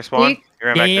ran back there, spawn. Weak. You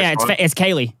ran Yeah, back yeah, there, it's spawn. it's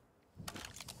Kaylee.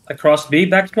 Across B,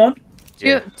 back spawn.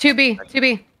 Yeah. 2B.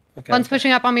 2B. Okay. One's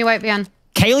pushing up on me, white van.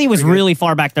 Kaylee was Pretty good. really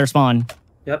far back there, spawn.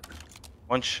 Yep.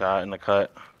 One shot in the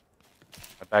cut.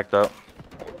 I backed up.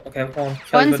 Okay, hold on. Kelly,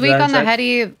 One's go to weak that on the side.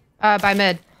 heady by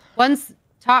mid. One's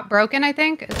top broken, I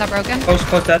think. Is that broken?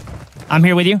 Close that. I'm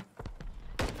here with you.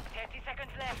 30 seconds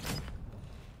left.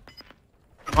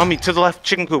 On me, to the left,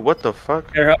 chicken coop. What the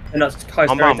fuck? Here, up. And that's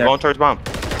Kylie's On right bomb, there. going towards bomb.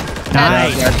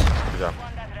 Nice. Good Good job.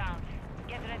 Won that round.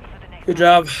 Get ready for the next. Good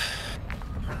job.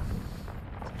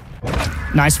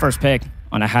 Nice first pick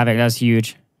on a Havoc. That's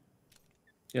huge.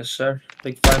 Yes, sir.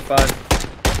 Big 5-5.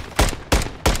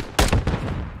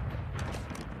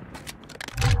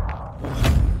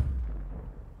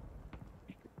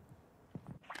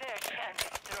 Search and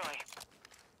destroy.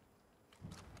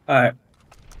 All right.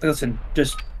 Listen,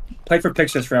 just play for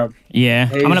picks this round. Yeah,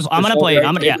 Hey, I'm gonna just play. hold right-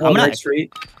 I'm gonna hold yeah. right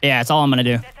street. Yeah, that's all I'm gonna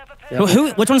do. Set up a plan.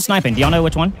 Yep. Which one's sniping? Do y'all know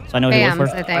which one? So I know who to look Bams,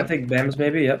 for. I think. I think Bams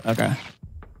maybe. Yep. Okay.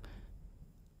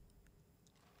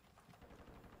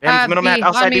 Bam's middle B, map,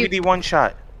 outside on me. DVD, one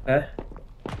shot. Okay.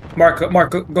 Mark,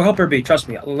 go help her B. Trust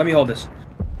me. Let me hold this.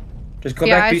 Just go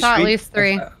Yeah, back I B saw at street. least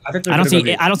 3. I think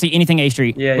I don't see anything A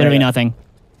Street. Yeah, yeah, Literally yeah. nothing.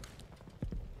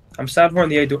 I'm standing for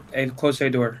the A door, close A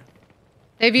door.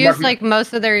 They've Mark, used like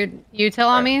most of their util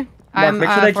on me. I'm Make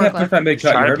sure they can't push forklift. my mid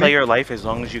cut. Try You to heard play me? your life as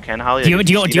long as you can, Holly. Do you Like,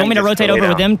 do you, see do you want me to them, just rotate lay over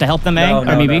with down. them to help them A No, or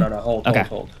no, me no, B? no, no. Hold. Okay.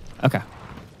 Just Okay.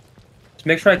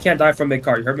 make sure I can't die from mid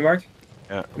car. You heard me, Mark?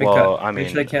 Yeah. Mid Well, cut. I Make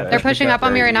mean, sure they can't They're push mid pushing cut. up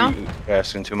on me right now. You're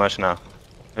asking too much now.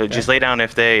 Just lay down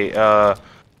if they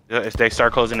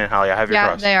start closing in, Holly. I have your Yeah,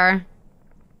 cross. they are.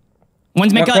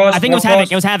 One's mid One cut. cross, I think it one was Havoc.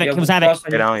 cross. It was Havoc. Yeah, It was one Havoc.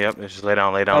 cross. Lay down. Yep. Just lay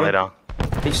down. Lay down. Lay down.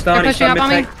 He's stunned. They're He's stunned pushing up on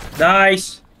mid tech.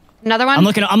 Nice. Another one.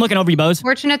 I'm looking over you, Bows.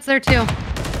 Fortunate's there too.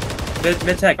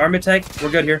 Mid tech. Our mid tech. We're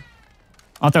good here.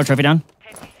 I'll throw a trophy down.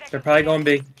 10 seconds. They're probably going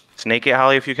B. Snake it,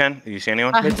 Holly, if you can. Do you see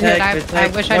anyone? Mid Dude, tech, I mid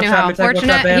tech. wish I One knew shot, how. mid tech, one shot,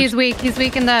 Fortunate, Bams. he's weak. He's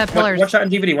weak in the pillars. One shot in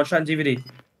DVD. One shot in DVD.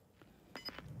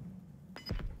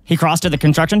 He crossed to the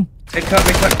construction. Mid cut.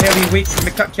 Kelly weak.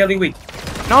 Mid cut. Kelly weak.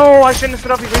 No, I shouldn't have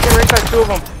stood up. He's right there, right side. Two of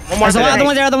them. One more. There's today. another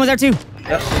one there. Other one's there too. Yep.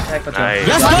 Mid tech. Let's go. Nice.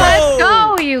 Let's Let's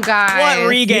go. go, you guys. What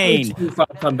regain?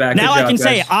 Come back. Now Good I job, can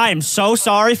say guys. I am so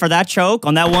sorry for that choke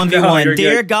on that 1v1. No, you're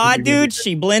Dear good. God, You're good. dude,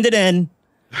 she blended in.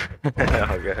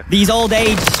 Okay. These old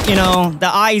age, the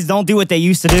eyes don't do what they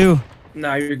used to do.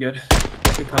 No, you're good.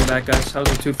 Good comeback, guys. That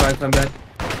was a 2-5 comeback.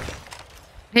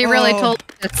 He really Oh. told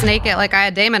me to snake it like I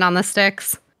had Damon on the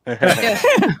sticks.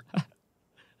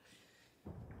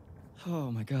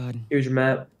 Oh my God. Here's your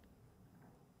map.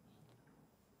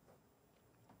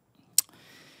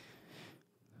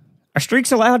 Are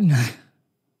streaks allowed?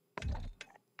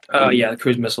 Oh, yeah, the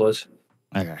cruise missile is.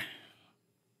 Okay.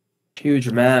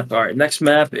 Huge map. All right, next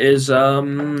map is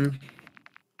high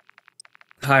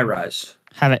rise.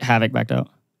 Havoc backed out.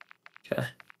 Okay.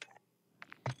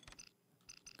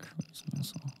 Cruise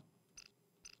missile.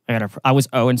 I was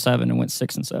 0-7 and went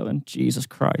 6-7. Jesus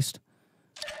Christ.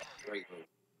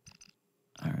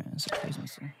 All right, that's a cruise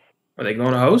missile. Are they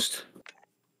going to host?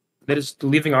 They're just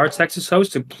leaving our Texas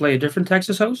host to play a different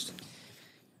Texas host?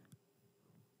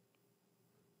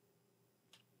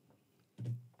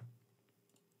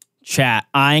 Chat,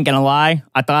 I ain't gonna lie.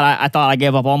 I thought I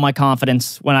gave up all my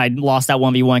confidence when I lost that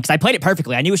 1v1 because I played it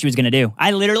perfectly. I knew what she was gonna do.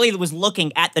 I literally was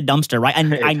looking at the dumpster, right?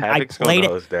 And I Havoc's going played to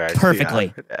it host there, I see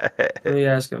perfectly. Let me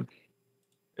ask him.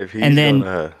 If he's And then-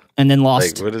 gonna, and then like,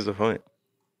 lost. what is the point?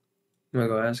 I'm going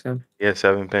to go ask him. He has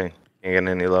 7 ping. Can't get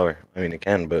any lower. I mean, it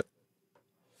can, but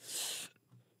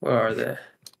Where are they?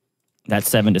 That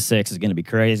 7-6 is gonna be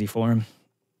crazy for him.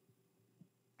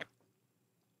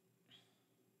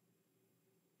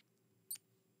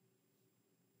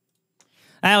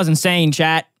 That was insane,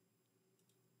 chat.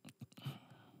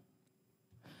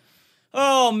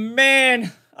 Oh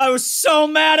man, I was so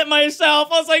mad at myself.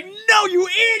 I was like, "No, you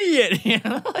idiot!" You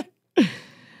know, like-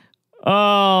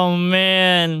 oh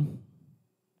man.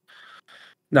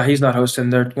 No, he's not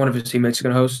hosting. One of his teammates is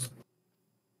going to host.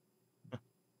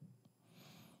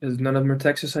 Because none of them are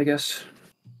Texas, I guess.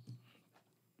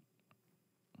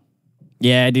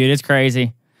 Yeah, dude, it's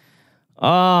crazy.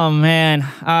 Oh man,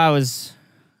 I was.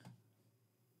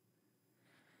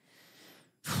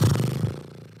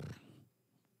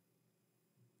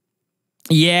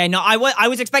 Yeah, no, I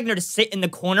was expecting her to sit in the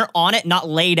corner on it, not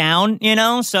lay down,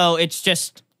 So it's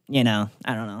just, I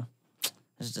don't know.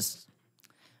 It's just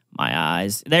my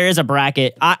eyes. There is a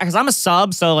bracket. Because I'm a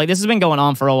sub, so like this has been going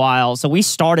on for a while. So we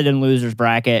started in losers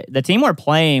bracket. The team we're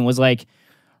playing was like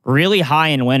really high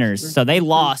in winners. So they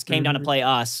lost, came down to play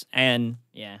us, and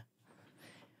yeah.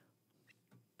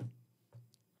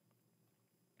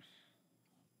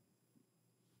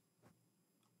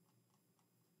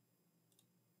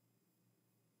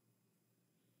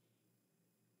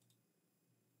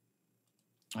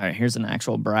 All right, here's an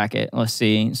actual bracket. Let's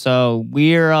see. So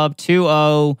we're up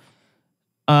 2-0.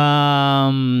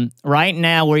 Right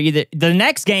now we're either the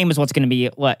next game is what's going to be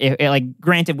what like.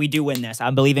 Granted, we do win this.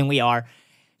 I'm believing we are.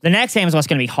 The next game is what's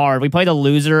going to be hard. We play the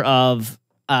loser of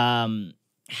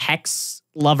Hex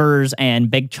Lovers and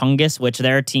Big Chungus, which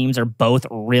their teams are both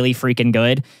really freaking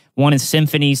good. One is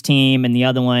Symphony's team, and the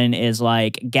other one is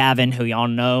like Gavin, who y'all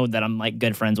know that I'm like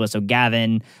good friends with. So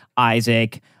Gavin,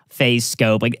 Isaac, Phase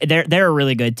Scope, like they're a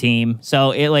really good team.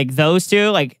 So it like those two,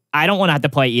 like I don't want to have to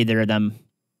play either of them,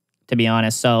 to be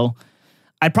honest. So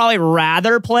I'd probably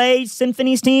rather play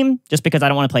Symphony's team just because I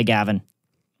don't want to play Gavin.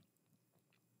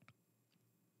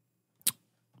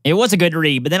 It was a good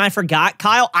read, but then I forgot,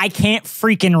 Kyle, I can't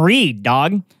freaking read,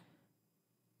 dog.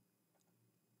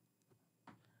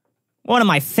 What am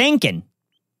I thinking?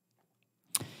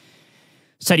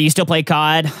 So do you still play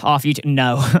COD off YouTube?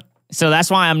 No. So that's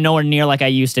why I'm nowhere near like I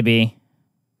used to be.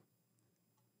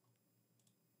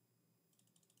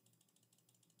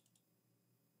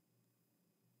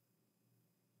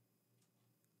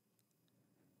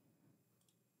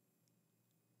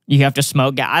 You have to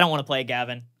smoke. I don't want to play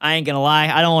Gavin. I ain't going to lie.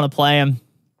 I don't want to play him.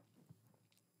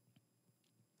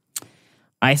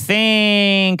 I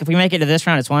think if we make it to this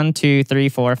round, it's 1, 2, 3,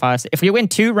 4, 5, 6. If we win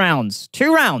 2 rounds,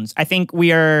 I think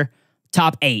we are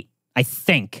top 8. I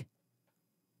think.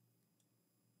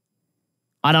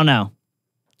 I don't know.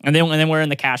 And then we're in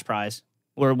the cash prize.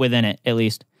 We're within it, at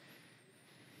least.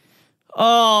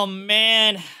 Oh,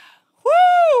 man.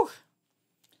 Woo!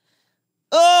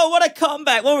 Oh, what a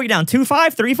comeback. What were we down?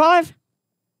 2-5? 3-5?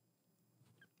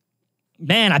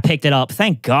 Man, I picked it up.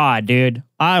 Thank God, dude.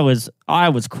 I was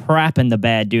crapping the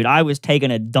bed, dude. I was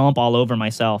taking a dump all over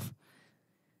myself.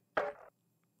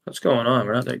 What's going on?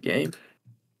 We're not their game.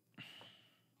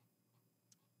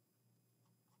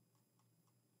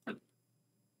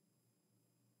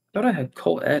 Thought I had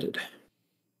Cole added.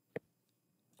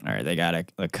 All right, they got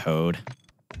a code.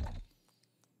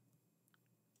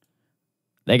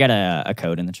 They got a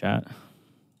code in the chat.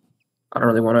 I don't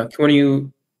really want to. When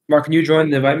you, Mark, can you join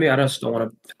and invite me? I just don't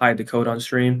want to hide the code on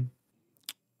stream.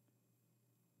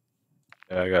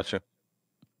 Yeah, I got you.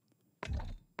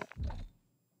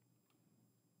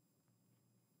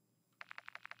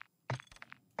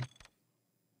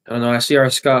 I don't know. I see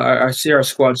our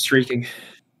squad streaking.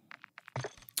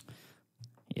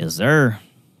 Yes, sir.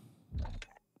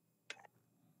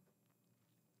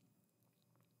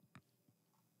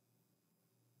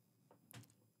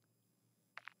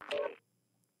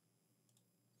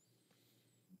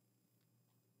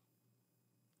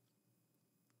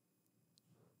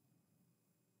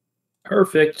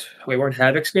 Perfect. Wait, we're in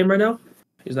Havoc's game right now?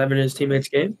 He's not even in his teammate's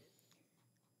game?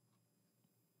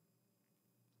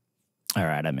 All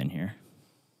right, I'm in here.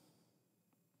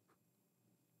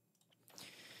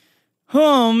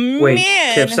 Oh, Wait,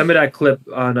 man. Tiff, send me that clip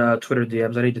on Twitter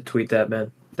DMs. I need to tweet that, man.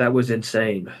 That was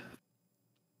insane.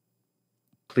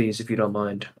 Please, if you don't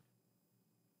mind.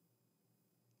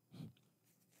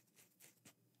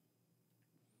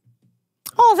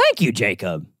 Oh, thank you,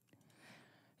 Jacob.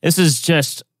 This is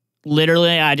just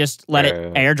literally, I just let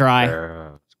it air dry.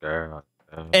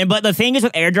 But the thing is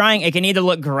with air drying, it can either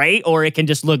look great or it can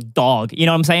just look dog. You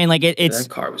know what I'm saying? Like it's that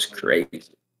car was great.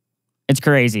 It's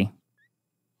crazy.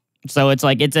 So it's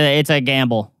like it's a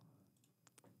gamble.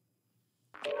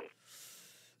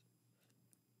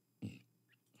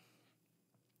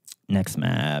 Next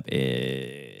map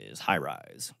is High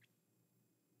Rise.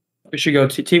 We should go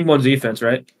team 1's defense,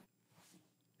 right?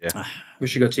 Yeah. We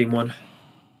should go team 1.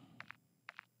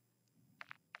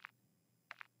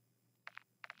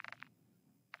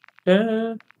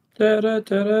 Da, da, da,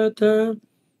 da, da.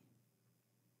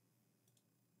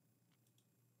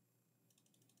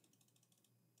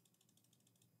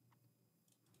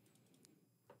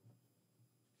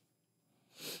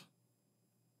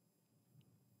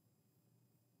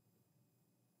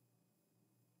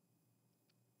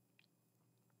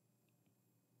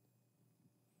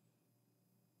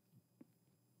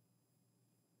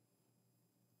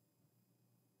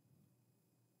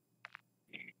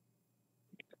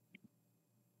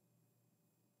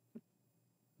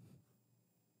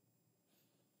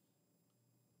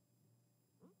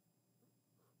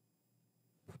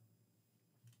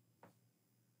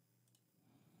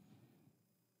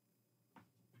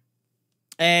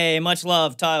 Hey, much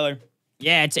love, Tyler.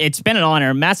 Yeah, it's been an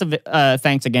honor. Massive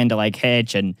thanks again to like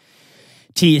Hitch and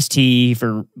TST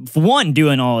for one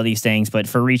doing all of these things, but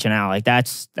for reaching out. Like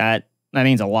that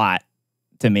means a lot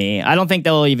to me. I don't think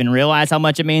they'll even realize how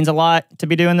much it means a lot to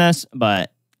be doing this,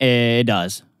 but it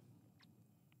does.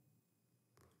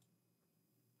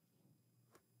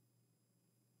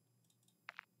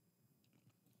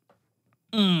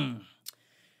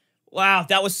 Wow,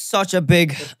 that was such a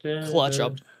big clutch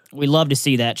up. We love to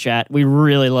see that, chat. We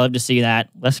really love to see that.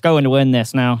 Let's go and win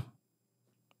this now.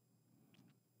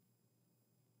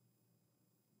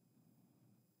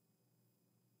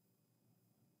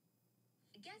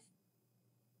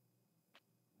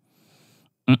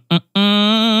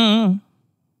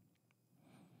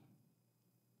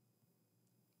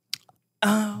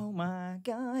 Oh my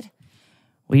God.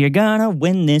 We are gonna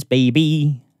win this,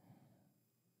 baby.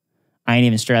 I ain't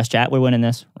even stressed, chat. We're winning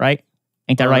this, right?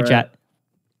 Ain't that right, chat?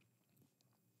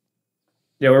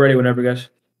 Yeah, we're ready whenever, guys.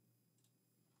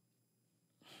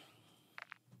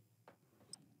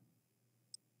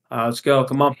 Let's go.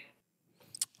 Come on.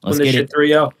 Let's Win this get shit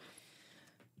 3-0.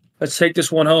 Let's take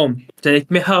this one home.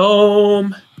 Take me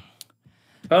home.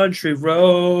 Country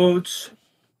roads.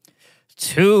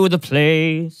 to the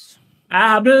place.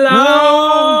 I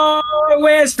belong.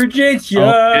 West Virginia.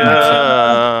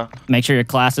 Yeah. Make sure your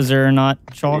classes are not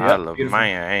chalk. I love beautiful.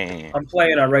 my I'm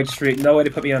playing on Right Street. No way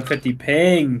to put me on 50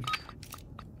 ping.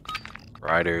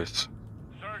 riders.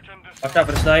 Watch out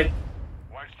for the snipe.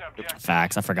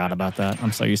 Facts. I forgot about that.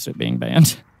 I'm so used to it being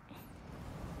banned.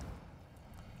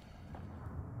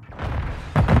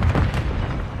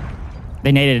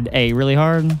 They naded A really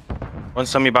hard. One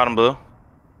semi bottom blue.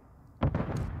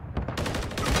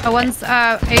 Oh, one's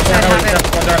A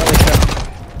side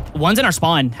Havoc. One's in our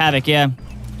spawn. Havoc, yeah.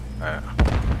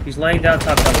 He's laying down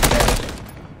top of the stairs.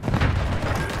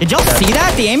 Did y'all see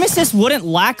that? The aim assist wouldn't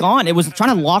lock on. It was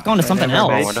trying to lock onto something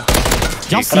else.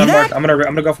 Did y'all see that? I'm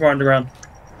gonna go from underground.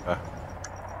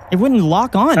 It wouldn't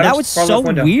lock on. That was so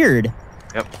weird.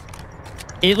 Yep.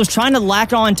 It was trying to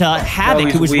lock on to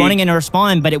Havoc, who was running into her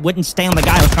spawn, but it wouldn't stay on the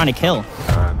guy I was trying to kill.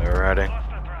 They're riding.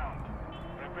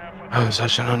 I was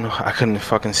such an I couldn't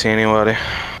fucking see anybody.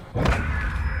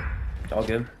 It's all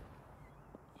good.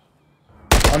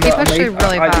 He's actually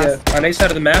really fast. On A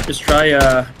side of the map, just try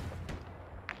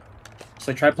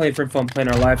try playing for phone, playing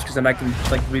our lives, because then I can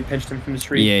like repinch them from the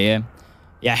street.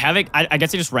 Yeah, Havoc. I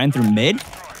guess he just ran through mid.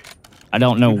 I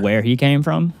don't know where he came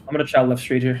from. I'm gonna try left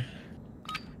street here.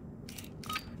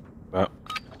 Well,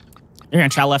 you're gonna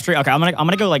try left street. Okay, I'm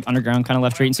gonna go like underground kind of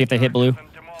left street and see if they hit blue.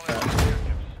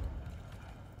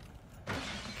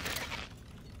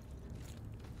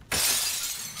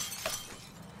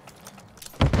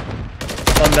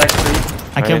 One back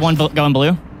street. I killed one going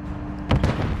blue.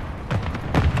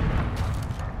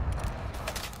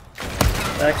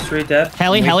 Back street dead.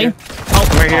 Heli. Here. Oh,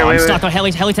 right here, I'm stuck on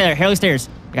Heli stairs.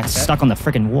 I got stuck on the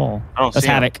freaking wall. I don't It was see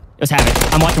him. Havoc. It was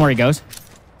Havoc. I'm watching where he goes.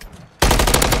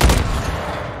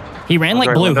 He ran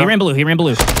like blue. He ran blue. Havoc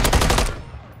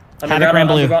ran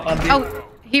blue. Oh,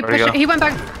 he pushed. He went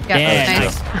back. Yeah, that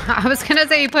was nice. I was gonna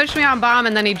say he pushed me on bomb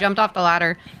and then he jumped off the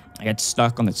ladder. I got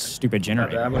stuck on the stupid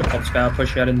generator. I'm gonna call Sky. I'll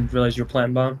push you. I didn't realize you were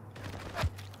planting bomb.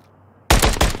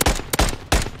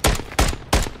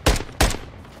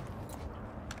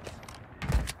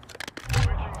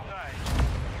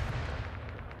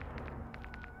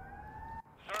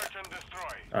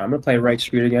 I'm gonna play right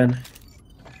street again.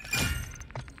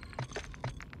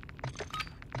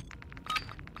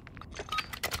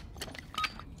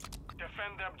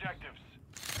 Defend the objectives.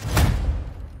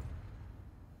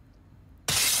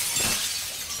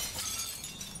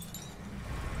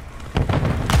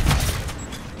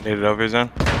 Need it over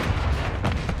zone. I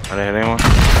didn't hit anyone.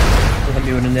 Let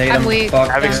me with a nade. I'm weak.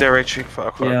 Havoc's there, right street.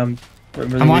 Fuck. Yeah, I'm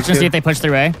watching to see if they push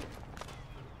through A.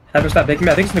 Havoc's not taking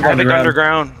me. I think it's gonna go Havoc underground.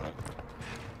 underground.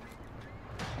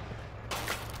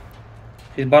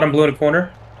 He's bottom blue in a corner.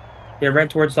 Yeah, ran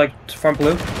towards like front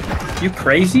blue. You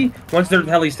crazy? Once they're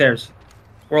heli stairs,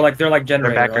 or like they're like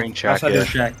generator. back like, range shack, outside yeah. their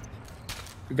shack.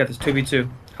 We got this 2v2.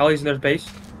 Holly's in their base.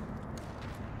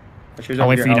 I'll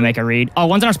wait for you to make a read. Oh,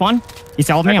 one's in our spawn. He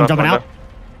followed me. I'm jumping out.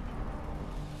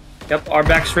 Yep, our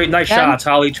back straight. Nice shots,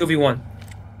 Holly. 2v1.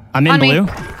 I'm in On me. blue.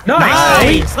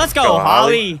 Nice. Let's go,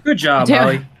 Holly. Good job, Dude.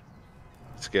 Holly.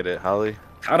 Let's get it, Holly.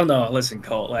 I don't know. Listen,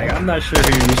 Colt. Like, I'm not sure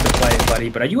who you're used to playing, buddy,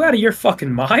 but are you out of your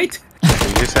fucking mind? You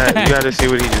had to see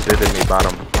what he just did to me,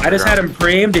 bottom. I just had him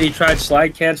preamed and he tried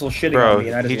slide cancel shitting Bro, on me,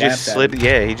 and I just he just laughed slid. at him.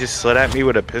 Yeah, he just slid at me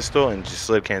with a pistol and just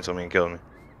slid cancel me and killed me.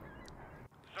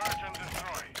 Search and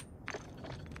destroy.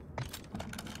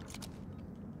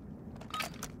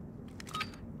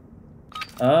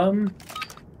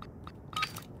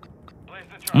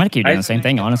 I'm gonna keep doing the same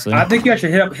thing, honestly. I think you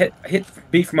actually hit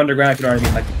B from underground, if you know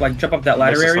what I mean. Like jump up that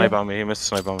ladder He missed a area. snipe on me. He missed a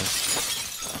snipe on me.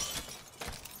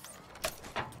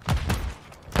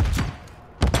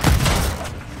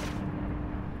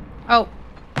 Oh,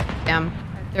 damn!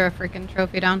 I threw a freaking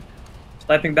trophy down.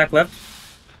 Sniping back left.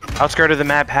 Outskirt of the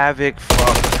map, Havoc.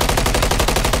 Fuck.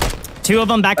 2 of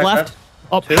them back left.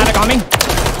 Oh, Two? Havoc on me.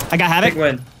 I got Havoc. Big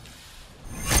win.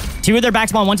 2 of their back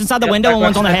spawn. One's inside the Yep, window back and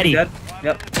one's on left, the heady. dead.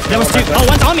 Yep. There was 2. Oh,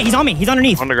 one's on me. He's on me. He's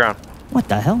underneath. Underground. What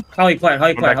the hell? How you playing? How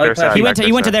you playing? back How you their playing? side. He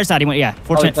Back went to their their side. He went. Yeah.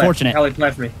 Fortunate. How you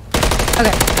playing for me?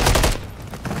 Okay.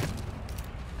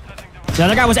 The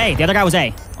other guy was A. The other guy was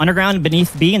A. Underground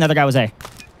beneath B, and the other guy was A.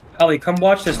 Ellie, come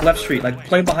watch this left street. Like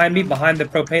play behind me, behind the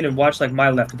propane, and watch like my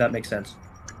left. If that makes sense.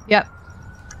 Yep.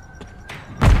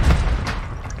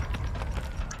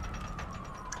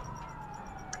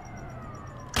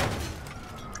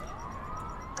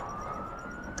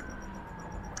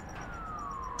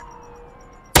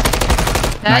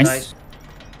 Dead. Nice.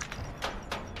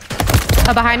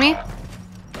 Oh, behind me?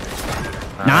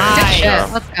 Nice.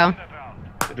 Shit, let's go.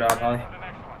 Good job, Holly.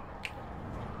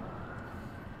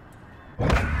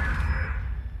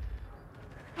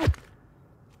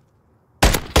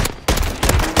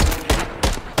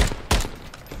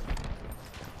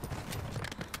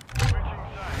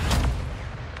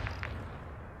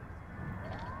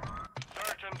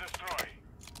 Search and destroy.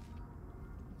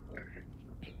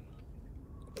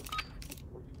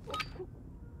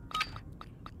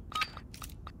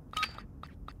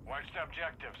 Watch the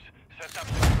objectives. Set up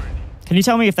security. Can you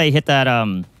tell me if they hit that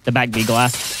the back B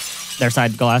glass, their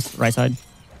side glass, right side?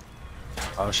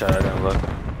 Oh shit! I didn't look.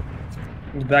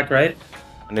 He's back right.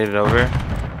 I need it over.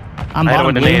 I'm I hit him bottom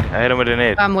with a blue. nade. I hit him with a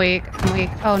nade. I'm weak. I'm weak.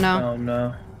 Oh no. Oh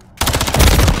no.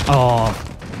 Oh,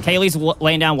 Kaylee's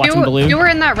laying down watching blue. You were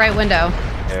in that right window.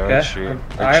 Yeah, right Okay. street.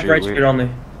 I have right street only.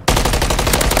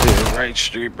 Dude, right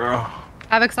street, bro.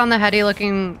 Havoc's on the heady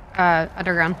looking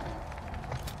underground.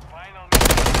 Final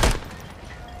minute.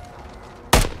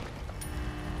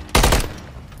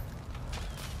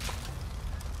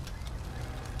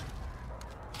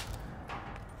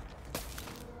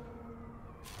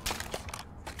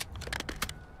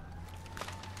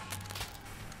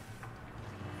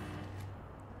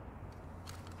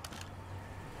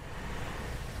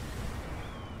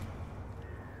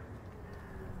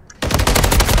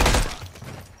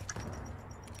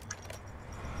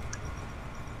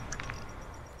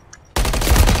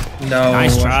 No,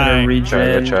 Nice I should try. have regen.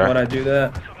 Good try. Why'd I do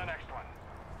that? To the next one.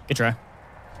 Good try.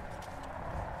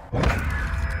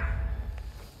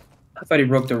 I thought he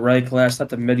broke the right glass, not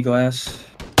the mid glass.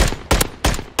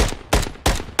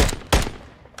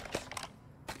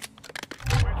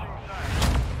 Switching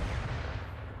sides.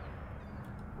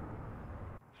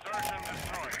 Search and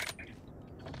destroy.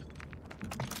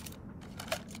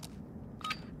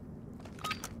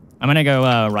 I'm gonna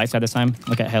go right side this time.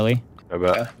 Look at heli. I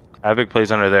bet. Havoc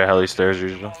plays under there. Heli stairs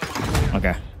usually.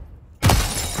 Okay.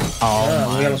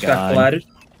 Oh we my almost got god. flatted.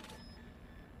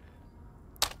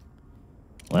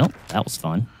 Well, that was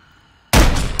fun.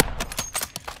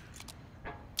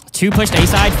 2 pushed A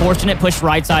side. Fortunate pushed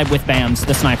right side with Bams,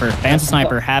 the sniper. Bams the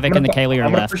sniper. Havoc and the Kaylee are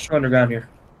I'm gonna left. push you underground here.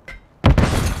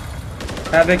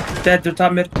 Havoc, dead to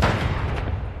top mid.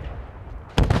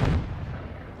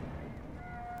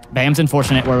 Bams and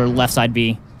Fortunate were left side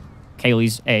B.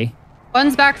 Kaylee's A.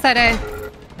 One's backside A.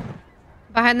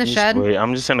 Behind the shed. Wait,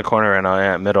 I'm just in the corner right now.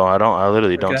 Yeah, middle. I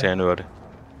literally don't Okay. see anybody.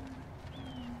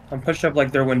 I'm pushed up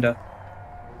like their window.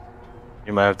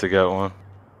 You might have to get one.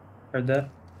 Heard that?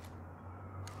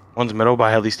 One's middle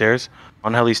by heli stairs.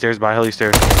 On heli stairs by heli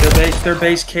stairs. Their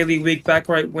base, Kaylee weak, back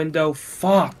right window.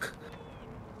 Fuck.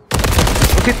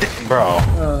 Look at this, bro.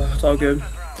 It's all good.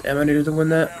 Damn, I needed to win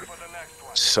that. For the next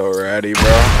one. So ratty, bro.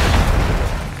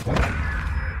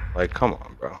 Like, come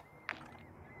on, bro.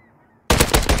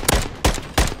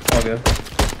 All good.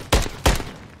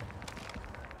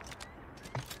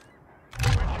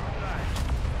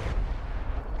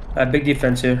 Big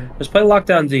defense here. Just play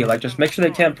lockdown D. Like, just make sure they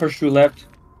can't push through left.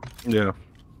 Yeah.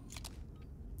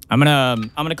 I'm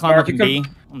gonna climb Mark, up in you B.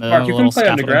 can- on the Mark, you little can play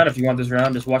scaffolding. underground if you want this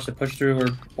round. Just watch the push through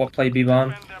or play B bomb.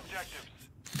 Defend the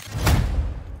objectives.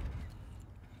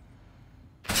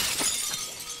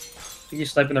 You can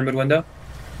snipe in their mid window.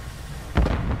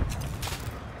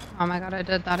 Oh my god, I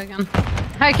did that again.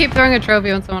 I keep throwing a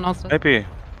trophy when someone else does. Might be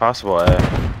possible.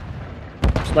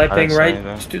 Sniping see right.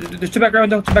 anything. There's 2 back right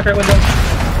window. 2 back right window.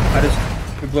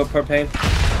 We blew up propane.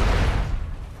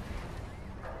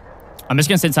 I'm just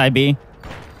gonna sit side B,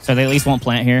 so they at least won't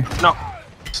plant here. No.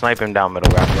 Snipe him down middle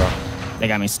rack, bro. They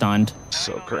got me stunned.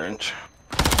 So cringe.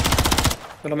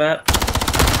 Little Matt.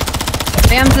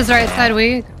 Bams is right side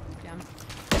weak.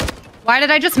 Why did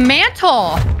I just mantle?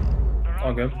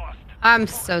 All good. I'm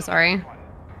so sorry.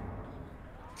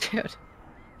 Dude.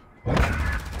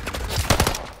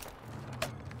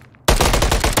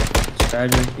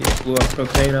 Tragic. He just blew up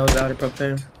propane. I was out of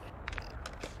propane.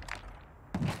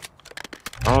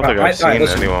 I don't think I've seen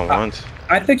listen, anyone once.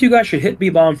 I think you guys should hit B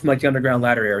bomb from like the underground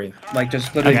ladder area. Like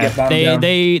just literally get bombed down.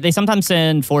 They sometimes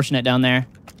send Fortunate down there.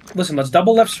 Listen, let's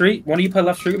double left street. One of you play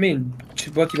left street with me, and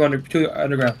both you go two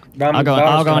underground. I'll go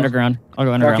underground. I'll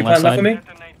go Mark, underground you left playing left side. with me?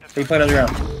 Or you playing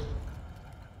underground?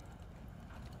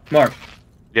 Mark,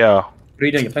 Yeah. what are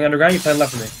you doing? You playing underground? You playing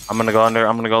left with me? I'm gonna go under.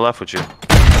 I'm gonna go left with you.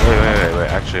 Wait.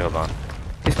 Actually, hold on.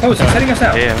 He's close. He's heading us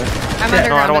out. Yeah. I'm No,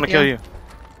 underground I don't want with to kill you.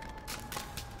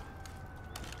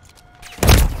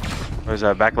 Where's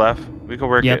that? Back left. We can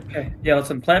work it. Okay. Yeah,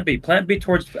 listen. Plant B. Plant B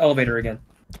towards elevator again.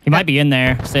 He might be in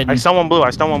there sitting. I stun one blue.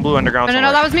 Underground.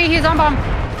 No, that was me. He's on bomb.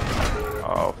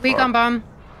 Oh, Weak fuck. on bomb.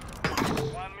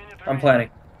 I'm planning.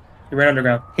 He ran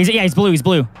underground. He's blue. He's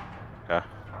blue. Okay.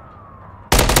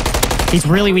 He's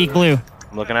really weak blue.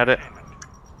 I'm looking at it.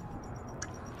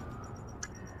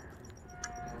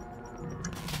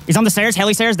 He's on the stairs.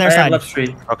 Heli stairs. Their I am side. left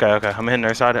street. Okay. I'm hitting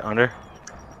their side under.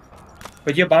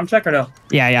 Wait, do you have bomb check or no?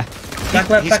 Yeah. Back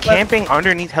left. He's Back left. camping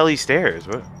underneath heli stairs.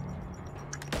 What?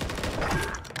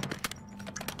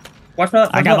 Watch my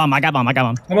left. I got bomb.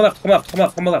 Come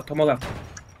on left.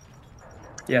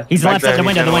 Yeah. He's Right left there, at the he's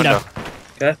window. in The window.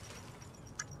 Okay.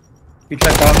 You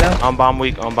check bomb now? I'm bomb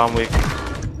weak.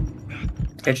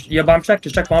 Okay, you have bomb check?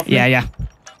 Just check bomb for me. Yeah.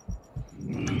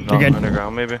 No, You're good.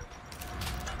 Underground maybe.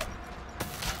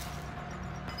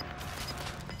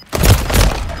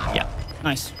 Yeah.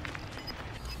 Nice.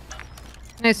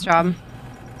 Nice job.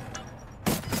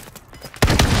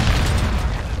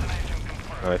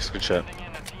 Nice. Good shot.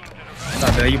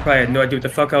 Oh, man, you probably had no idea what the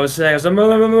fuck I was saying. I was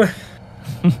like,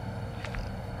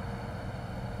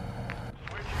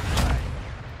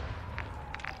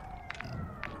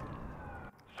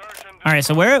 All right.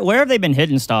 So where have they been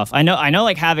hitting stuff? I know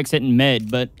like Havoc's hitting mid,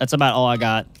 but that's about all I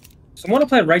got. So I want to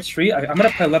play right street. I'm gonna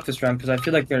play left this round because I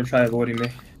feel like they're gonna try avoiding me.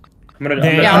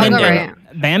 Yeah, I'll go right.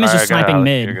 Bam is Alright, just I got sniping Alex.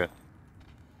 mid. You're good.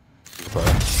 You can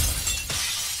play.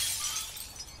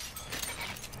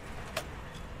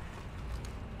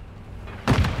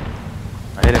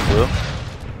 I hit him blue.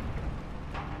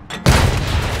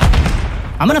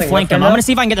 I'm gonna Nothing flank left him. right I'm now? gonna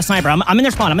see if I can get the sniper. I'm in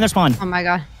their spawn. Oh my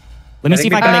god. Let me see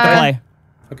if I can make a play.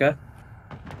 Okay.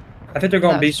 I think they're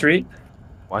going B street.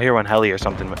 Well, I hear one heli or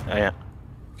something. Yeah.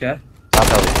 Okay. Top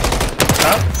heli.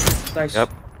 Top. Nice. Yep.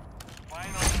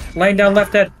 Laying down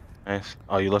left head. Nice.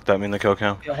 Oh, you looked at me in the kill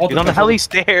cam. Yeah, hold He's the on the pistol. heli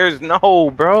stairs.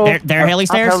 No, bro. They're heli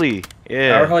Top stairs. heli.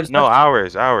 Yeah. Our heli's No,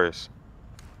 left. ours.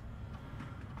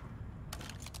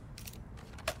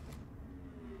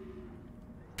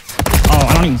 Oh,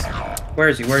 I don't even. Where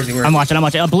is he? I'm watching.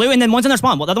 Blue, and then one's in their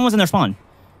spawn. Well, the other one's in their spawn.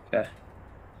 Okay.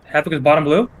 Havoc is bottom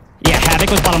blue. Yeah, Havoc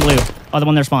was bottom blue. Other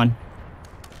one in their spawn.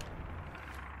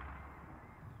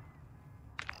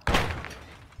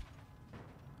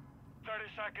 30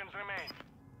 seconds remain.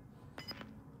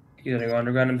 He's gonna go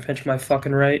underground and pinch my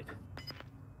fucking right.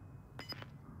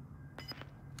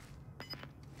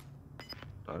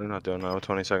 Oh, they're not doing that with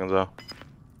 20 seconds though.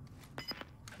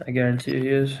 I guarantee he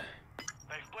is.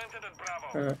 They splintered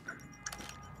at Bravo.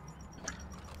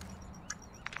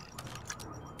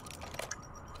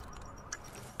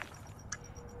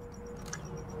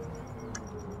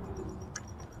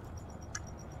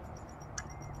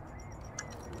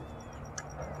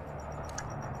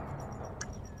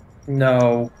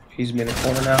 No, he's in the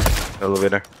corner now.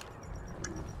 Elevator.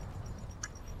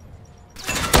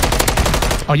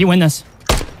 Oh, you win this.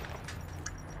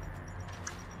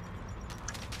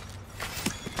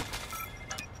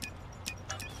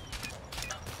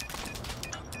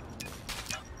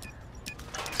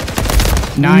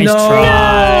 Nice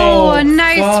try. Oh, a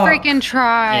nice fuck. freaking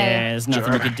try. Yeah, there's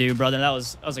nothing we could do, brother. That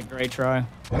was a great try.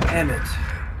 Damn it.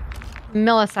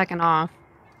 Millisecond off.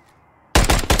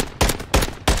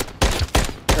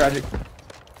 Tragic.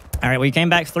 All right, we came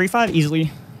back 3-5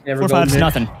 easily. Yeah, we're 4-5's going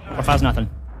nothing. 4-5's nothing.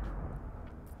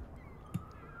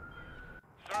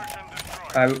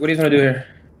 Alright, what do you want to do here?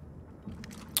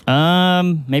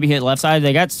 Maybe hit left side.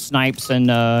 They got snipes and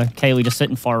Kaylee just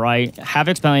sitting far right.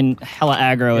 Havoc's playing hella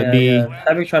aggro at B.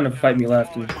 Havoc's trying to fight me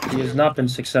left, and he has not been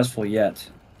successful yet.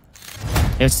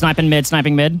 It's sniping mid. Got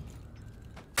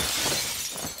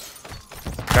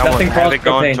Nothing one Havoc cross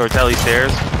going propane. towards heli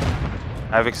stairs.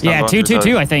 Havoc's still Yeah, going 2, towards 2, 2,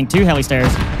 heli. I think. 2 heli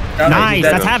stairs. Got it, Nice, he's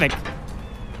dead. that's Havoc.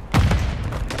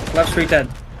 Left street dead.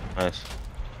 Nice.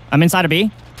 I'm inside of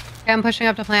B. Okay, I'm pushing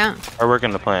up to plant. We're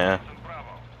working the plan, yeah.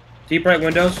 Deep right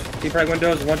windows. Deep right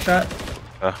windows. One shot.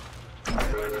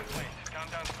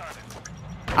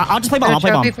 I'll just play bomb. I'll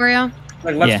play bomb. Trophy for you.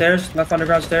 Like left Yeah. stairs. Left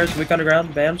underground stairs. Weak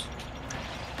underground. Bams.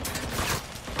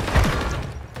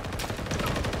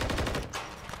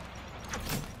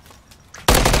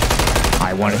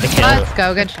 I wanted the kill. Let's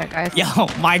go. Good shit, guys. Yo,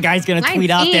 my guy's gonna tweet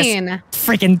out this 19.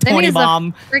 freaking 20 He's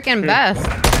bomb. the freaking best.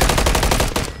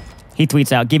 He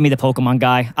tweets out, give me the Pokemon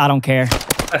guy. I don't care.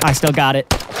 I still got it.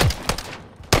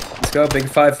 Let's go. Big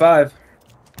 5-5.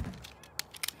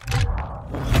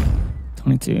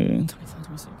 22, 25,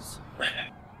 26.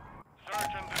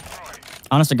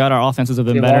 Honest to God, our offenses have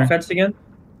been You better. offense again?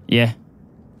 Yeah.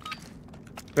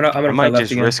 I'm I gonna might play left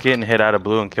just again. risk it and hit out of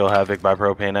blue and kill Havoc by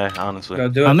propane A, honestly. Go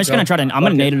do it. I'm just Go. gonna try to. I'm gonna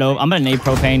Fuck nade it. it over. I'm gonna nade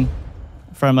propane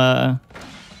from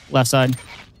left side.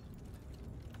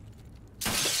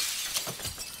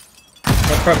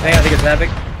 What's propane? I think it's Havoc.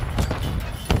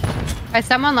 I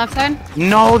someone left side.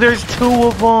 No, there's two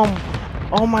of them.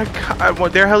 Oh my god. Well,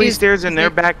 they're heli He's- stairs and they're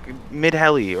he's- back mid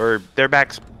heli, or they're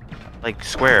back like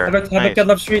square. Havoc Nice. got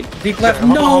left street. Deep left.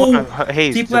 Hold on, hold No! on.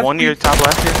 Hey, Deep the left, one to your deep- top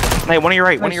left here. Hey, one to your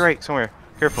right, one to Nice. your right, somewhere.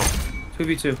 Careful.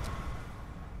 2v2. You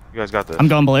guys got this. I'm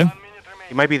going blue.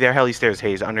 You might be there, heli stairs,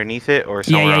 Hayes, underneath it or Yeah,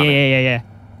 somewhere yeah, on yeah, it. yeah, yeah,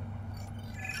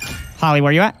 yeah. Holly,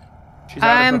 where you at? She's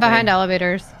out of I'm propane. behind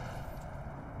elevators.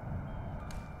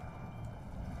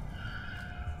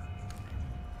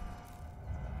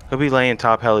 He'll be laying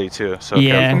top heli too, so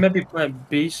Yeah. careful. We might be playing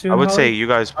B soon. I would Holly? say you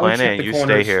guys I would plan check it and the you stay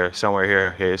corners. here, somewhere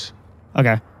here, Hayes.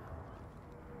 Okay.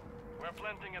 We're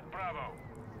planting at Bravo.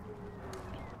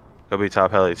 He'll be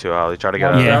top heli too, Holly. Try to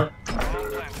get Holly, out. Yeah. down.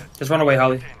 Bomb planted. Just run away,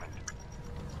 Holly.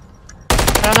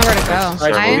 I don't know where to go. Alright,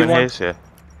 Start I- moving, one. Hayes. Yeah.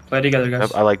 Play together, guys.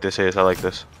 Yep, I like this, Hayes. I like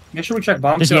this. Make sure we check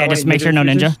bombs. Just too. I yeah, want just make sure no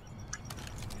fuses. ninja.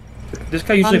 This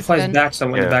guy usually Bomb's plays good. back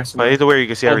somewhere in the Yeah. back But somewhere. either way, you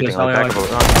can see Hold everything. this, Like Holly, back I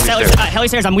of like heli stairs. Heli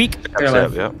stairs, I'm weak. Here,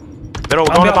 left. Yep.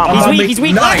 Middle, I'm go to go- bomb. He's I'm weak, weak. he's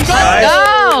weak. Nice,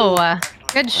 Let's go! Go!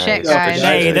 Good shit, Nice. guys. Good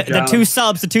Hey, Good the job. 2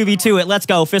 subs, the 2v2 it. Let's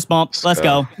go. Fist bump. Let's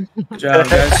go. Good job,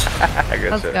 guys.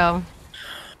 Good Let's shit. go.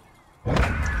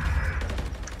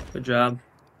 Good job.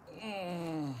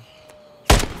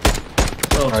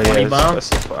 Little Oh, 20 yeah, bomb. that's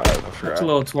the 5. I That's forgot. a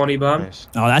little 20 bomb. Nice.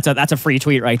 Oh, that's a free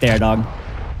tweet right there, dog.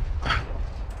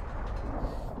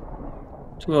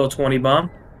 It's a little 20 bomb.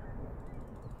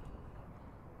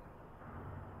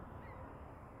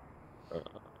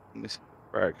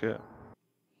 Right, good.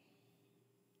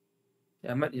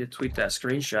 Yeah, I might need to tweet that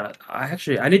screenshot.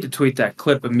 I need to tweet that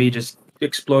clip of me just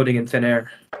exploding in thin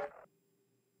air.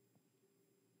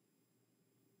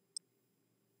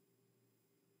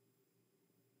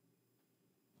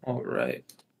 All right.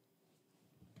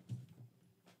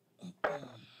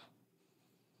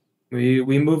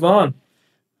 We move on.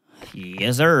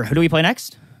 Yes, sir. Who do we play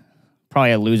next?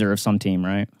 Probably a loser of some team,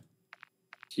 right?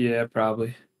 Yeah,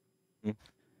 probably. Hmm.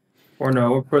 Or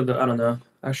no, we'll put the I don't know.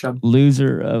 Actually,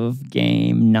 Loser of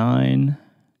game 9.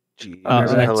 Gee, Oh,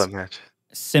 that's a right. hell of a match.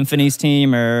 Symphony's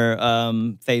team or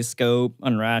Phase Scope,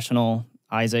 Unrational,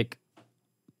 Isaac.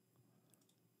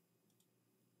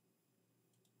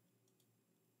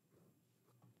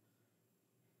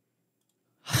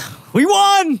 We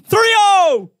won!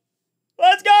 3-0!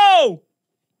 Let's go!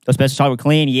 Those special shot were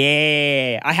clean.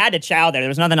 Yeah. I had to chow there. There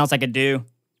was nothing else I could do.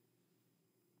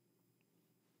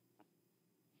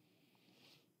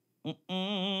 Let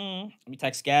me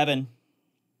text Gavin.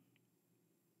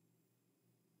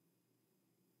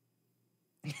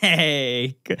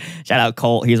 Hey. Shout out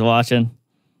Colt. He's watching.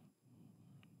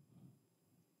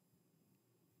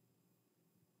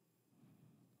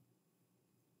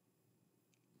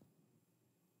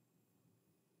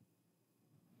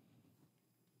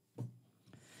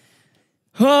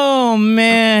 Oh,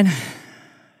 man.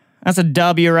 That's a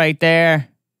W right there.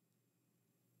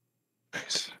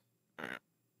 Nice.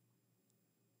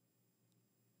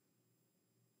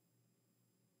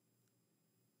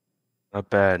 Not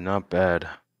bad, not bad.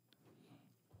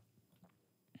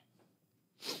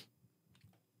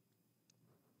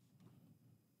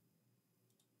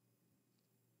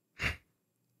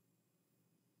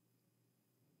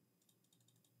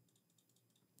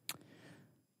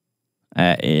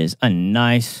 That is a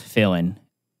nice feeling.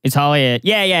 It's Holly.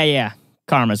 Yeah.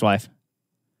 Karma's wife.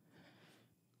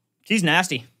 She's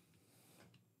nasty.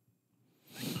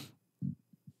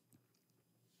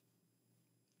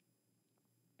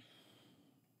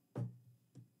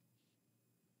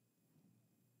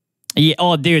 Yeah.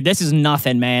 Oh, dude, this is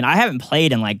nothing, man. I haven't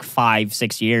played in like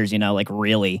 5-6 years. You know, like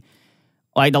really.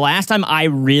 Like the last time I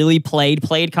really played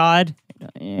COD.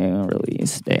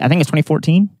 Release date. I think it's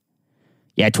 2014.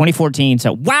 Yeah, 2014.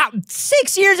 So, wow,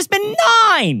 6 years. It's been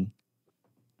 9.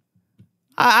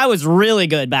 I was really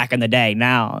good back in the day.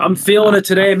 Now I'm feeling it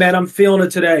today, man. I'm feeling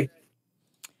it today.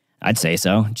 I'd say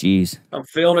so. Jeez. I'm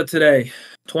feeling it today.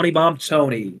 20 bomb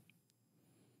Tony.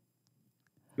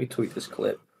 Let me tweet this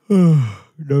clip.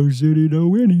 No city, no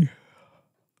winning.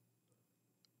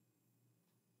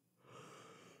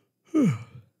 Nothing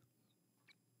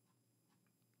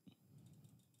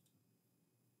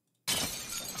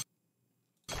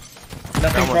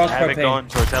Someone cross Havoc propane. going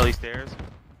towards Ellie stairs.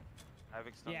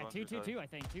 Havoc's not Yeah, going 2, towards 2, 2, Ellie. I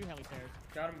think. 2 heli stairs.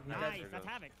 Got him. He's Nice, dead. that's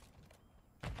Havoc.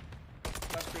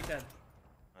 Left street dead.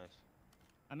 Nice.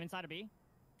 I'm inside of B.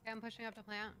 Yeah, I'm pushing up to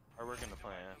plant. Are working the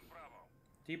plan, yeah.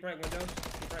 Deep right windows.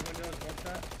 Deep right windows. One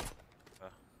shot.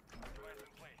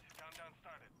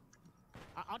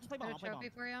 I'll just play Is there ball. a I'll play ball. trophy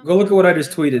for you? Go look at what I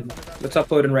just tweeted. It's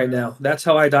uploading right now. That's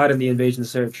how I died in the invasion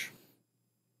search.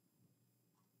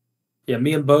 Yeah,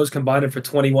 me and Bose combined it for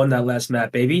 21 that last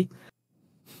map, baby.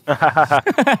 Go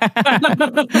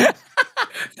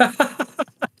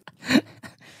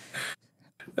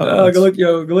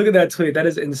look at that tweet. That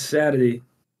is insanity.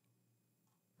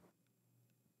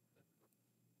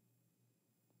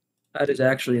 That is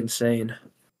actually insane.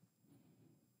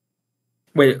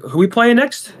 Wait, who we playing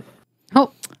next?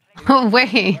 Oh, oh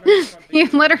wait. You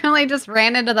literally just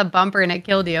ran into the bumper and it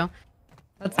killed you.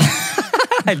 That's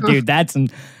Dude, that's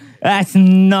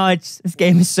nuts. This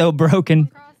game is so broken.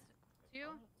 Cross.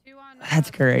 Two on. That's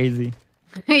crazy.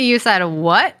 You said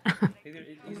what? Either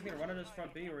he's gonna run on his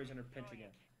front B or he's gonna pinch again.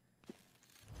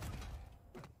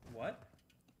 What?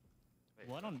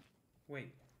 What on? Wait.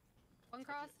 One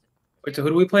cross. Wait, so who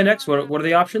do we play next? What are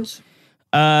the options?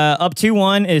 Up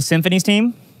 2-1 is Symphony's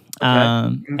team. Okay.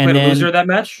 And Play the then loser of that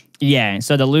match? yeah,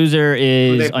 so the loser Who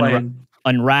is they playing?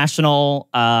 Unrational,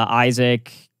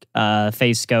 Isaac,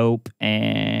 Face Scope,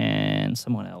 and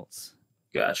someone else.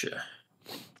 Gotcha.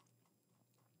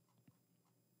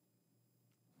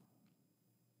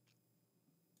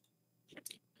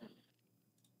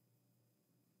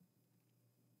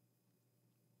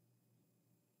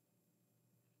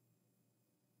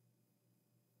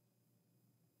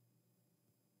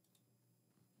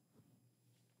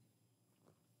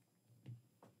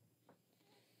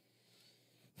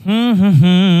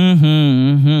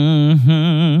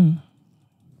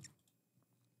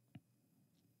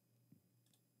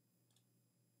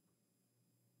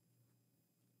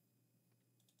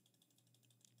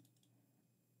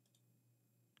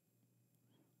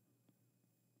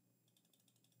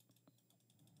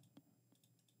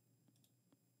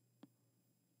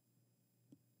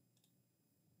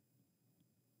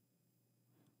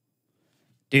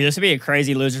 Dude, this would be a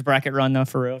crazy losers bracket run though,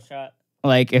 for real shot.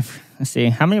 Like if let's see,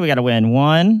 how many we gotta win?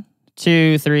 1,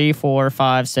 2, 3, 4,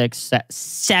 5, 6,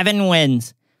 7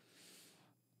 wins.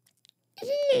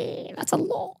 Yeah, that's a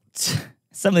lot.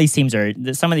 Some of these teams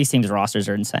rosters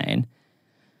are insane.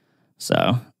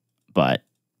 So, but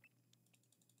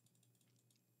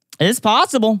it's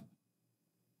possible.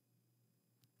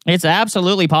 It's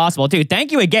absolutely possible. Dude,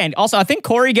 thank you again. Also, I think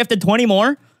Corey gifted 20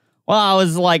 more while I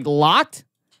was like locked.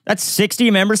 That's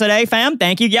 60 members today, fam.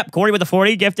 Thank you. Yep, Corey with the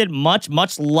 40 gifted. Much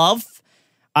love.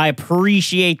 I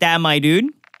appreciate that, my dude.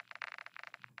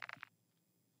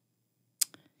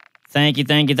 Thank you.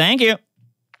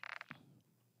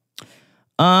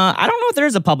 I don't know if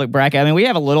there's a public bracket. I mean, we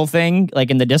have a little thing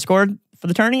like in the Discord for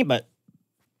the tourney, but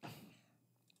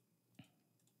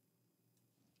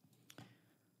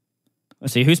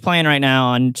let's see who's playing right now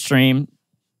on stream.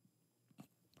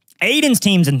 Aiden's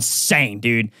team's insane,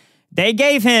 dude. They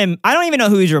gave him, I don't even know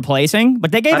who he's replacing,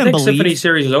 but they gave him I think Believe. Symphony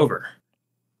series is over.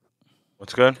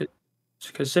 What's good?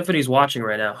 Because Symphony's watching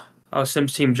right now. Oh,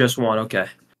 Sim's team just won. Okay.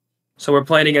 So we're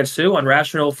playing against Sue on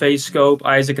Rational, Phase Scope,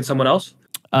 Isaac, and someone else?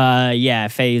 Yeah,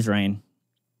 FaZe Rain.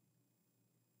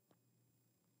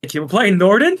 You were playing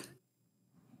Norden?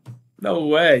 No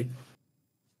way.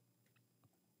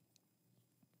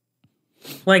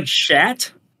 Playing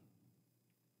Shat?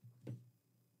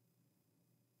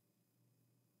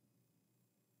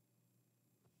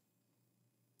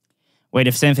 Wait,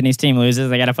 if Symphony's team loses,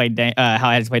 they gotta play how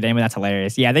I had to play Damon. That's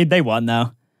hilarious. Yeah, they won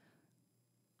though.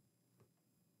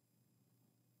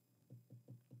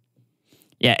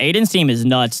 Yeah, Aiden's team is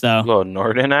nuts though. A little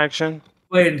Norden action.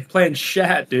 Playing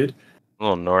Shat, dude. A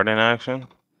little Norden action.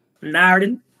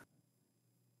 Norden.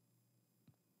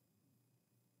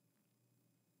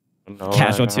 No,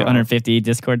 Casual 250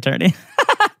 Discord tourney.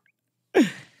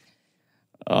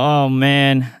 Oh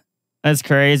man, that's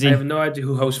crazy. I have no idea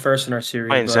who hosts first in our series.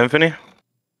 Playing but Symphony.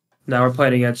 now we're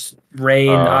playing against Rain,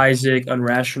 Isaac,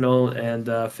 Unrational,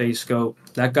 and Phase Scope.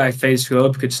 That guy, Phase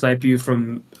Scope, could snipe you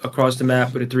from across the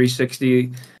map with a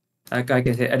 360. That guy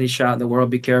can hit any shot in the world.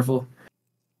 Be careful.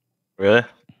 Really?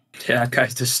 Yeah, that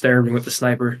guy's disturbing with the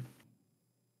sniper.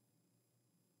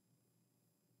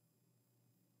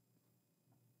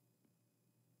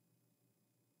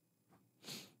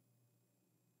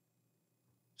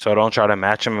 So don't try to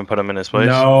match him and put him in his place.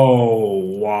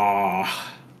 No. Wow.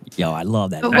 Yo, I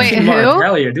love that. Oh, dude. wait, Actually, who? Mark,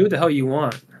 hell yeah, do what the hell you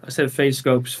want. I said face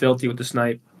scope's filthy with the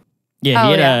snipe. Yeah,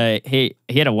 Oh, he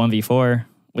had a 1v4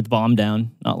 with bomb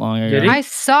down not long ago. Did he? I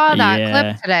saw that Yeah.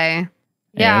 clip today.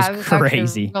 Yeah, Yeah, it it was was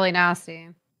crazy. actually really nasty.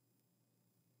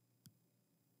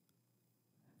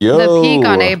 Yo, The peak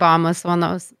on A-bomb was the one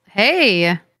that was.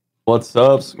 Hey, what's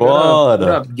up, squad? What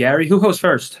up, Gary? Who hosts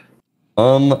first?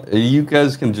 You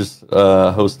guys can just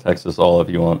host Texas all if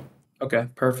you want. Okay,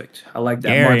 perfect. I like that.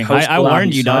 Gary, Mark, host I the warned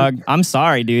lobby, you, son. dog. I'm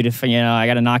sorry, dude. If I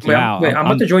gotta knock you Wait, out. I'm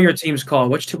about to join your team's call.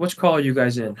 Which call are you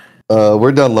guys in?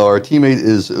 We're down low. Our teammate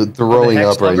is throwing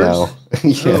Hex up right lovers? now.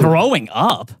 yeah, throwing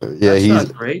up. yeah, That's he's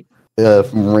not great.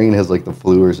 Rain has like the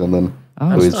flu or something.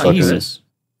 Oh, he's not Jesus.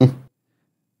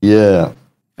 Yeah.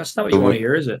 That's not what you want to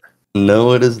hear, is it?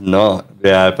 No, it is not.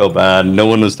 Yeah, I felt bad. No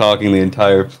one was talking the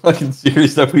entire fucking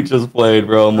series that we just played,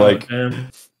 bro. I'm like,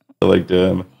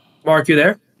 damn. Mark, you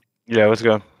there? Yeah, let's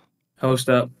go. Host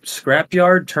up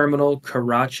Scrapyard, Terminal,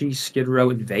 Karachi, Skid Row,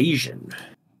 Invasion.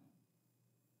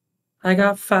 I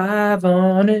got 5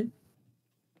 on it.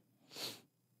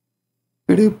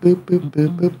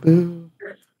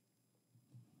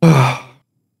 All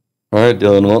right,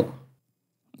 Dylan. Well,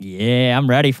 Yeah, I'm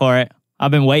ready for it.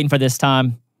 I've been waiting for this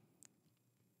time.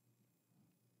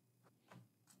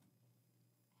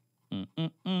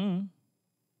 Mm-mm-mm.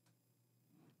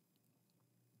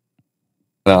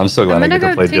 no, I'm so glad I'm I gonna get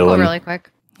to go play tinkle Dylan. really quick.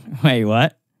 Wait,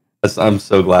 what? I'm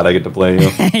so glad I get to play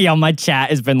you. Yo, my chat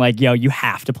has been like, yo, you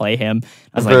have to play him.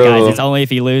 I was like, Bro. guys, it's only if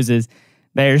he loses.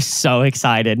 They're so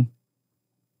excited.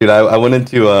 Dude, I went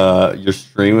into your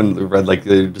stream and read like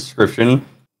the description,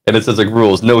 and it says like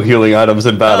rules: no healing items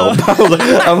in battle.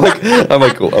 Oh. I'm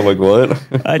like,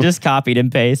 what? I just copied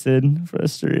and pasted for a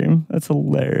stream. That's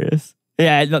hilarious.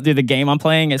 Yeah, no, dude, the game I'm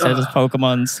playing, it says it's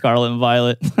Pokemon Scarlet and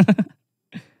Violet.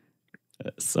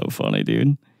 That's so funny,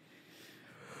 dude.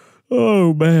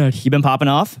 Oh, man. You been popping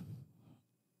off?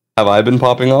 Have I been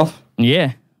popping off?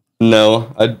 Yeah.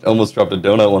 No, I almost dropped a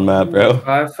donut one map, bro.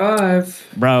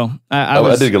 5-5. Bro,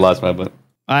 I did good last map, but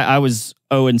I was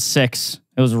 0-6.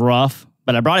 It was rough,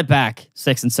 but I brought it back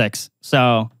 6-6.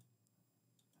 So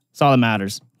that's all that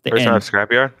matters. The First end. round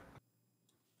scrapyard.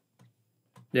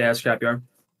 Yeah, Scrapyard.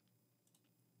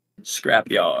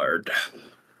 Scrapyard.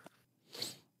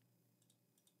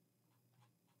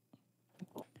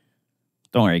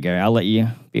 Don't worry, Gary. I'll let you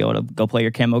be able to go play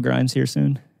your camo grinds here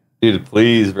soon. dude,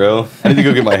 please, bro. I need to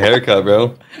go get my hair cut,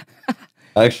 bro.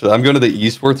 Actually, I'm going to the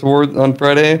esports award on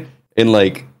Friday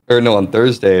on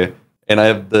Thursday, and I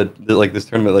have the this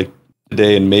tournament like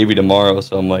today and maybe tomorrow.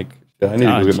 So I'm like, I need to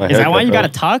go get my hair cut. Is that why you bro. got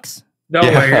a tux? Don't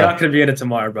Yeah. worry, you're not going to be in it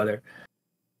tomorrow, brother.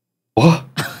 What?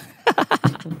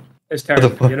 It's terrible.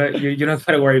 fuck? You don't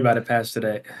got to worry about it past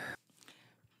today.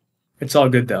 It's all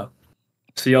good, though.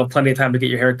 So you'll have plenty of time to get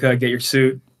your hair cut, get your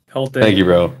suit, whole thing. Thank you,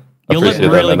 bro. I You look appreciate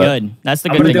that, really man. good. That's the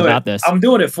I'm good gonna thing do about it. this. I'm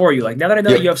doing it for you. Like, now that I know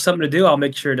Yeah. that you have something to do, I'll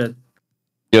make sure to...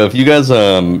 Yo, if you guys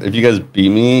beat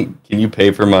me, can you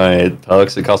pay for my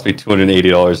tux? It cost me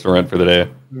 $280 to rent for the day.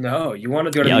 No, you want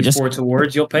to go to Yeah, these just- sports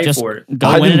awards, you'll pay Just for it. go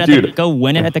I win it didn't- go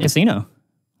win it at the casino,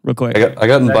 real quick. I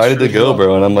got invited to true, go, as well.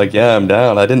 bro, and I'm like, yeah, I'm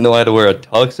down. I didn't know I had to wear a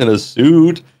tux and a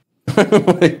suit.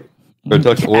 Like, or a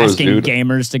tux or a Asking suit.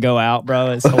 gamers to go out,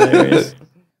 bro, is hilarious.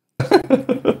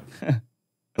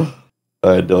 All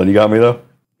right, Dylan, you got me though.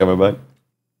 Got my back.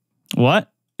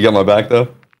 What? You got my back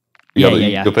though. You Yeah,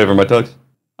 yeah. You'll pay for my tux.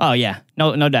 Oh yeah,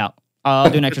 no doubt. I'll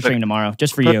do an extra stream tomorrow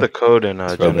just for Put you. the code in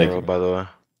That's right, thank general, you. by the way.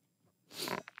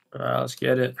 All right, let's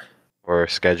get it. Or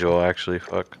schedule, actually.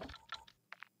 Fuck.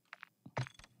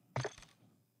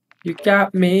 You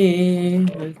got me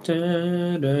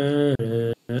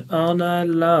all night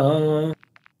long.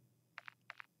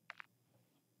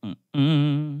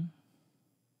 Mm.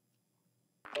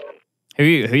 Who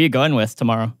you going with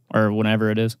tomorrow or whenever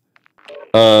it is?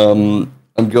 I'm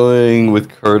going with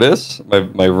Curtis,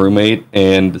 my roommate,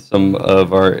 and some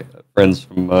of our friends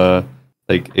from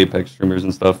like Apex streamers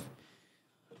and stuff.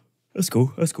 That's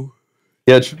cool. That's cool.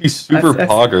 Yeah, it should be super I-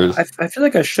 poggers. I feel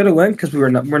like I should have went because we're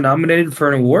nominated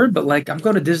for an award, but like I'm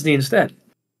going to Disney instead.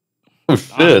 Oh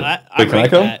shit! Wait, can I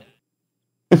come?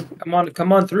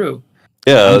 Come on through.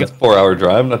 Yeah, I'm it's a 4-hour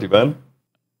drive. Not too bad.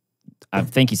 I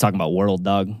think he's talking about World,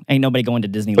 dog. Ain't nobody going to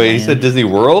Disneyland. Wait, he said Disney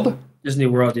World? Disney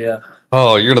World, yeah.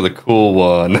 Oh, you're to the cool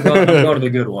one. I'm going to the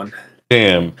good one.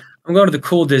 Damn. I'm going to the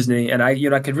cool Disney, and I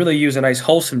could really use a nice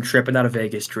wholesome trip and not a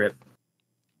Vegas trip.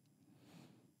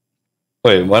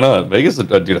 Wait, why not? Vegas,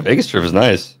 dude, a Vegas trip is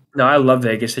nice. No, I love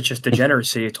Vegas. It's just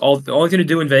degeneracy. It's all the only thing to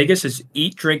do in Vegas is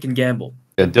eat, drink, and gamble.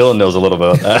 Yeah, Dylan knows a little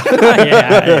about that.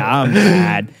 yeah, I'm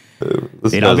mad.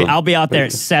 This Dude, guy's I'll be out there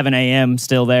at 7 a.m.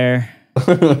 still there.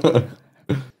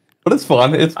 But it's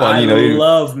fun. It's fun. I You know.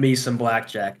 love me some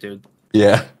blackjack, dude.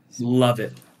 Yeah. Love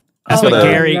it. That's Oh, what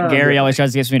yeah. Gary always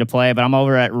tries to get me to play, but I'm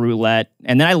over at roulette,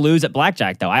 and then I lose at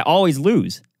blackjack. Though I always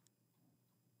lose.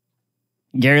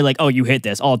 Gary like, oh, you hit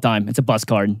this all the time. It's a bus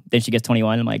card. Then she gets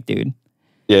 21. I'm like, dude.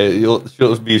 Yeah,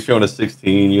 she'll be showing a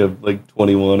 16. You have like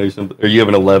 21 or something, or you have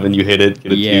an 11. You hit it,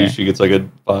 get a 2. She gets like a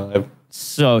 5.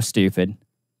 So stupid.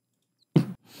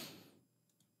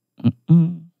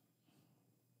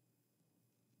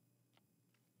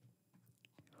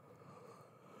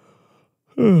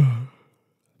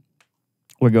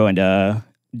 We're going to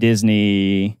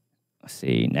Disney, let's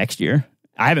see, next year.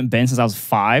 I haven't been since I was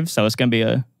 5, so it's going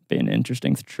to be an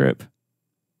interesting trip.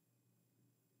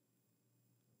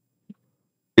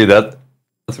 Dude, that's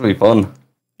gonna be fun.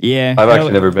 Yeah. I've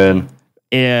actually never been.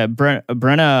 Yeah,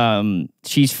 Brenna,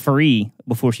 she's free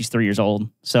before she's 3 years old.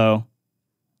 So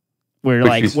we're But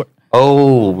like, she's-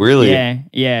 Oh, really?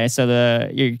 yeah. So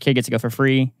your kid gets to go for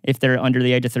free if they're under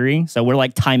the age of 3. So we're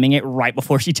like timing it right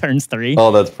before she turns 3.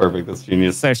 Oh, that's perfect. That's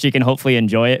genius. So she can hopefully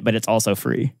enjoy it, but it's also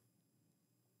free.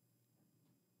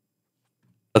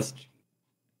 That's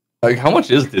like, how much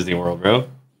is Disney World, bro?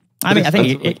 I mean, I think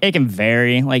Expensive. it can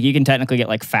vary. Like you can technically get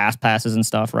like fast passes and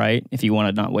stuff, right? If you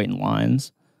want to not wait in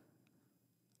lines.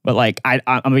 But like, I'm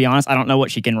gonna be honest, I don't know what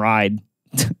she can ride.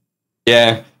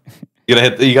 Yeah, you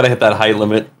gotta hit that height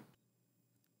limit.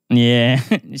 Yeah,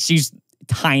 she's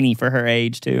tiny for her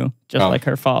age too, just like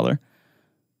her father.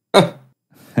 Yeah,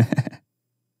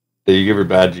 you give her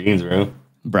bad genes, bro.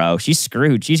 Bro, she's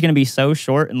screwed. She's gonna be so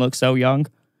short and look so young.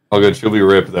 Oh, good. She'll be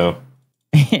ripped though.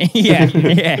 yeah.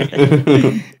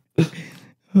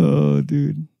 Oh,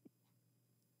 dude.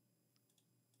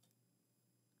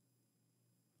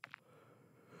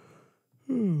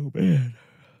 Oh man.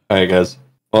 All right, guys.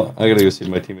 Well, I gotta go see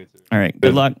my teammates. All right.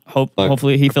 Good luck.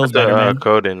 Hopefully he feels better, man.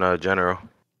 Code in general.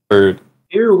 Bird.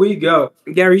 Here we go.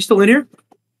 Gary, you still in here?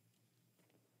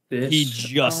 He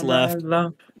just left.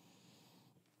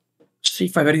 See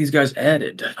if I have any of these guys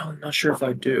added. I'm not sure if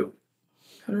I do.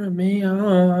 Turn me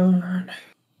on.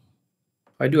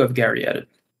 I do have Gary added.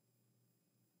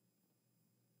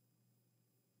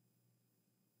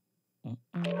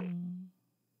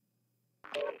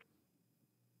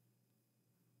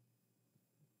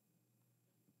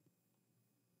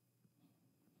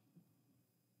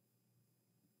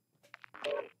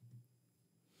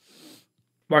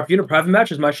 Mark, you in a private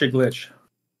match? Or is my shit glitch?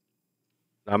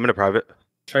 I'm in a private.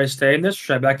 Should I stay in this? Or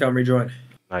should I back out and rejoin?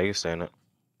 Nah, you can stay in it.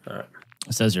 All right.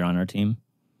 It says you're on our team.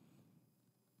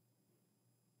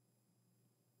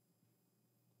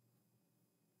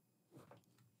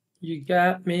 You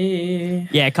got me.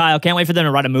 Yeah, Kyle, can't wait for them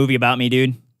to write a movie about me,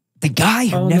 dude. The guy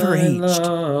who never aged.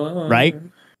 Right?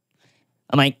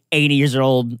 I'm like 80 years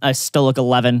old. I still look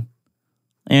 11.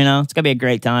 You know, it's going to be a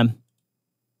great time.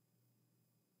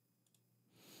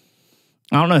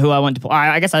 I don't know who I want to play.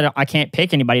 I guess I can't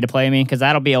pick anybody to play me because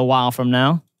that'll be a while from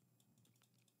now.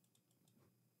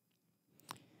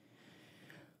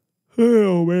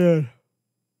 Oh, man.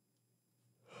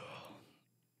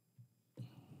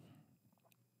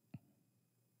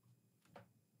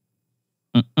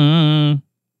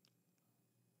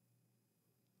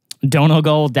 Dono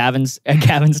goal, Gavin's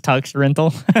tux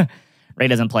rental. Ray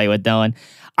doesn't play with Dylan.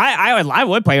 I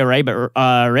would play with Ray,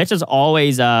 but Rich is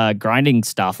always grinding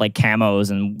stuff like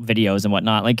camos and videos and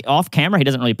whatnot. Like off camera, he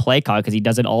doesn't really play COD because he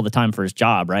does it all the time for his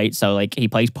job, right? So like he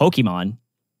plays Pokemon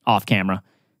off camera.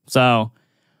 So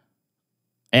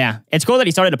yeah, it's cool that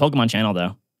he started a Pokemon channel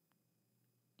though.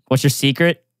 What's your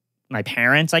secret? My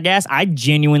parents, I guess. I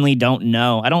genuinely don't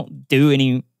know. I don't do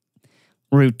any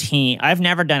routine. I've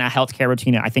never done a healthcare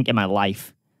routine, I think, in my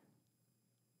life.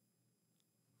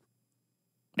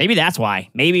 Maybe that's why.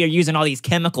 Maybe you're using all these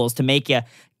chemicals to make you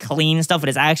clean and stuff, but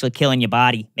it's actually killing your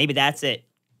body. Maybe that's it.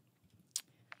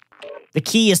 The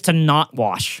key is to not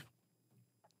wash.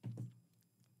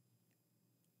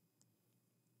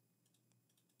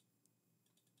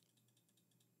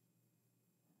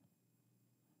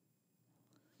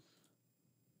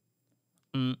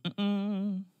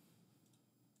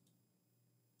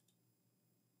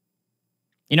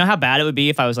 You know how bad it would be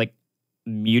if I was like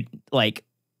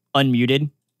unmuted, and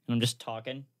I'm just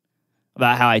talking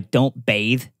about how I don't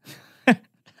bathe.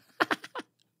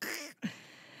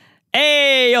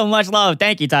 Hey, yo, much love.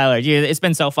 Thank you, Tyler. Dude, it's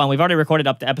been so fun. We've already recorded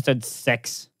up to episode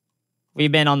 6. We've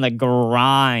been on the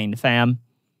grind, fam.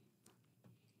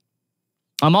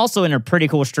 I'm also in a pretty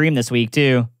cool stream this week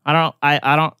too. I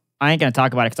ain't gonna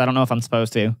talk about it because I don't know if I'm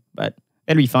supposed to, but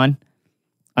it'll be fun.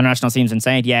 International team's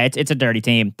insane. Yeah, it's a dirty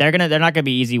team. They're not gonna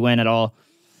be easy win at all.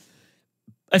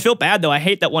 I feel bad though. I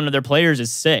hate that one of their players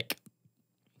is sick.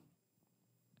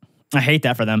 I hate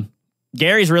that for them.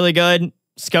 Gary's really good.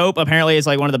 Scope apparently is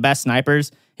like one of the best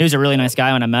snipers. He was a really nice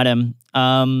guy when I met him.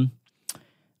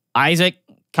 Isaac,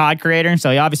 COD creator,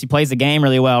 so he obviously plays the game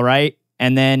really well, right?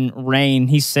 And then Rain,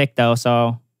 he's sick though,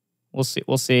 so we'll see.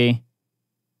 We'll see.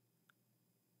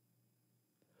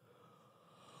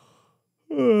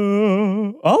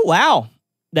 Oh wow,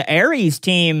 the Aries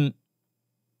team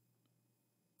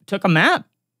took a map.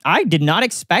 I did not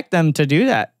expect them to do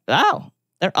that. Wow,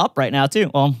 they're up right now too.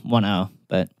 Well, 1-0,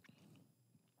 but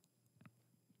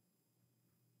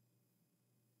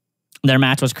their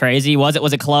match was crazy. Was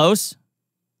it close?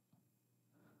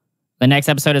 The next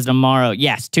episode is tomorrow.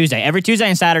 Yes, Tuesday. Every Tuesday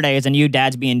and Saturday is a new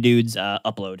Dads Being Dudes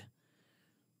upload.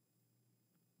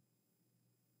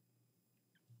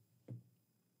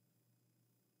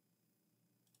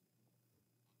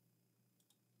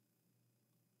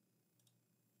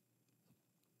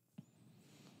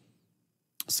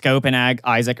 Scope and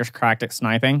Isaac are cracked at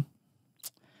sniping.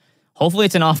 Hopefully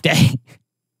it's an off day.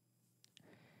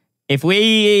 If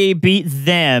we beat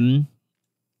them,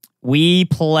 we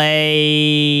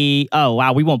play... Oh,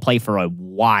 wow. We won't play for a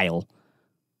while.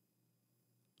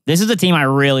 This is a team I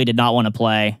really did not want to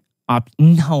play.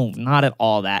 No, not at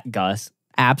all that, Gus.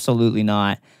 Absolutely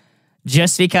not.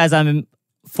 Just because I'm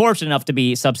fortunate enough to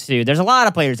be substitute. There's a lot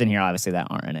of players in here, obviously, that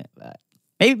aren't in it. But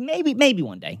maybe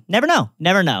one day. Never know.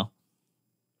 Never know.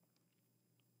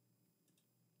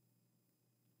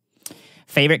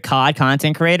 Favorite COD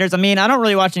content creators? I mean, I don't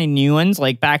really watch any new ones.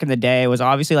 Like back in the day, it was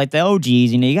obviously like the OGs.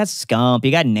 You know, you got Scump,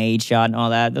 you got Nade Shot, and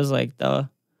all that. That was like that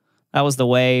was the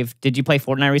wave. Did you play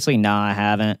Fortnite recently? No, I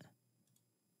haven't.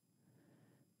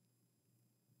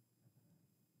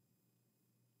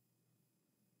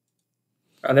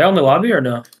 Are they on the lobby or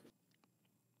no?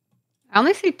 I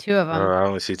only see 2 of them. I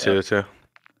only see two too.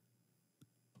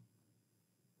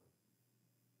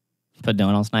 Put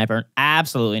Dylan on sniper?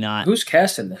 Absolutely not. Who's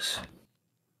casting this?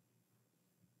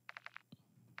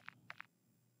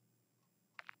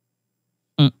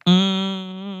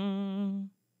 Mm-mm.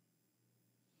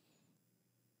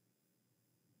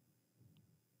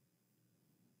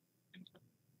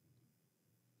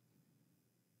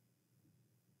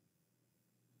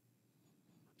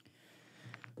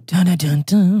 Dun, dun, dun,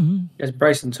 dun. It's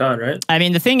Bryson's son, right? I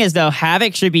mean, the thing is, though,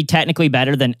 Havoc should be technically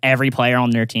better than every player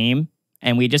on their team,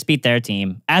 and we just beat their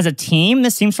team. As a team,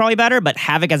 this team's probably better, but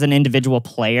Havoc as an individual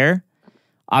player,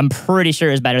 I'm pretty sure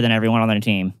is better than everyone on their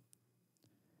team.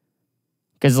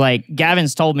 Because, like,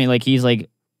 Gavin's told me, like, he's been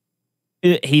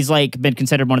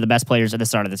considered one of the best players at the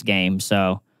start of this game.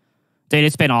 So, dude,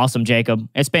 it's been awesome, Jacob.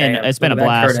 It's been a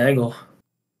blast. Kurt Angle.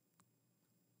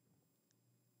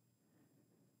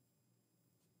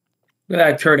 Look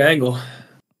at that Kurt Angle.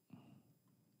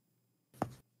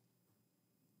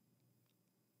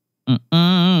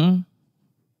 Mm-mm.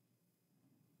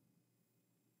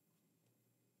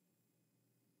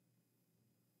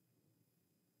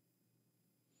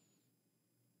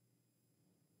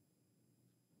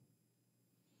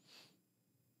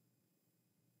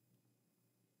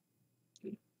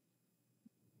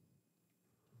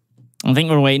 I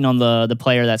think we're waiting on the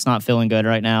player that's not feeling good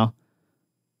right now.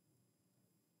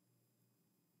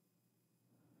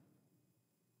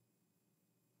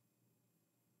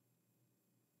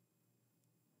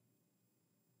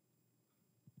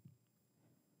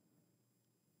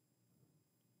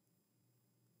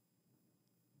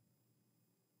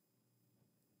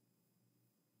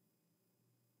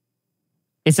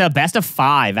 It's a best of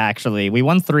 5, actually. We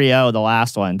won 3-0 the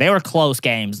last one. They were close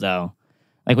games, though.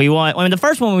 Like, we won... I mean, the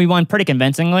first one we won pretty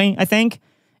convincingly, I think.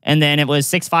 And then it was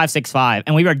 6-5, 6-5.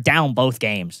 And we were down both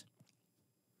games.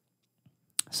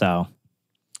 So...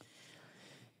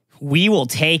 we will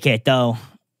take it, though.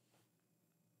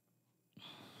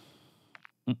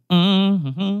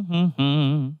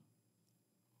 Mm-hmm.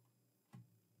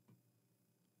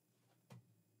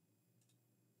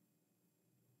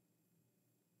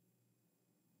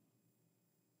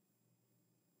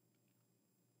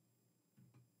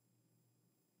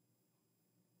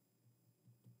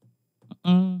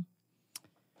 Mm.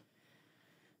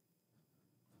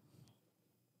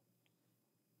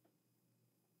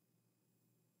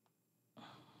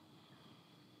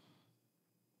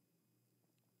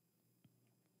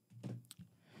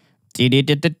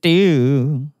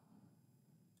 Do.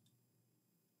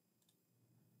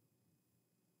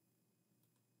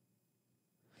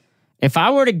 If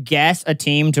I were to guess a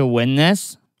team to win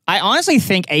this, I honestly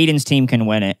think Aiden's team can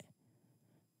win it.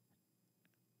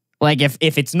 Like, if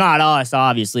it's not us,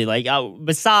 obviously. Like,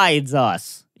 besides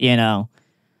us, you know.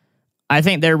 I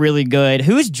think they're really good.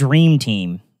 Who's Dream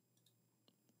Team?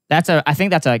 I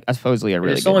think that's supposedly a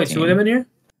really good There's only team. 2 of them in here?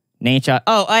 Nature.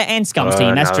 Oh, and Scum's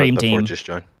team. That's Dream Team. Just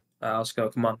joined. Let's go.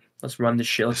 Come on. Let's run this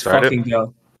shit. Let's Start fucking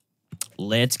go.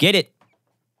 Let's get it.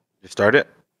 You start it?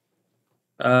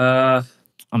 Uh,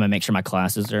 I'm going to make sure my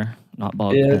classes are not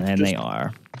bugged, Yeah, and they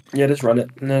are. yeah, just run it.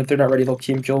 And then if they're not ready, they'll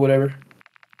team kill, whatever.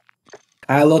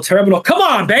 Little terminal. Come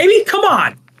on, baby. Come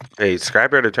on. Hey,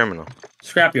 scrapyard or terminal?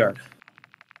 Scrapyard.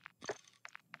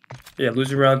 Yeah,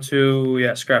 losing round 2.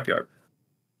 Yeah, scrapyard.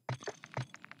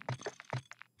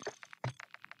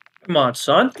 Come on,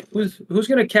 son. Who's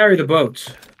gonna carry the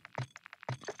boats?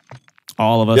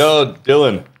 All of us. Yo,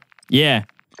 Dylan. Yeah.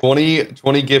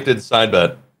 20 gifted side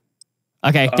bet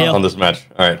Okay, deal. on this match.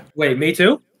 All right. Wait, me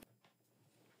too?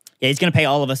 Yeah, he's going to pay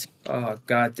all of us. Oh,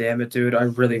 god damn it, dude. I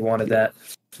really wanted that.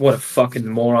 What a fucking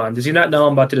moron. Does he not know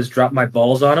I'm about to just drop my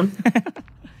balls on him?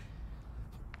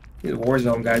 These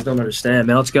Warzone guys don't understand,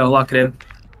 man. Let's go. Lock it in.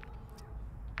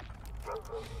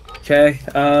 Okay.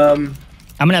 I'm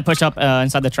going to push up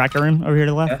inside the tractor room over here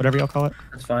to the left, Yeah. whatever y'all call it.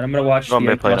 That's fine. I'm gonna watch Go on,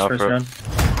 the mid plane, first Alfred. round.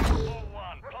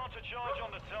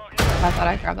 I thought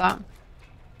I grabbed that.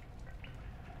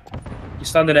 You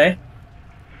stunned an A?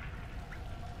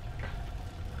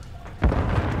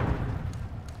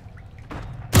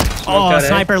 Oh, that A.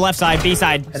 sniper left side, B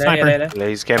side, An A, sniper. an A, an A. Yeah,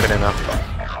 he's camping in now.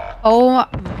 Oh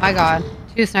my god.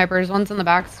 2 snipers. One's in the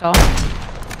back still.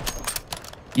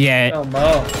 Yeah, Oh,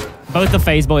 Mo. both the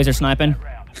phase boys are sniping.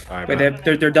 All right, Wait, man.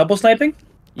 they're double sniping?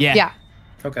 Yeah. Yeah.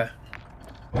 Okay.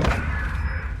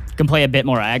 Can play a bit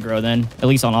more aggro then, at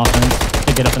least on offense,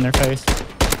 to get up in their face.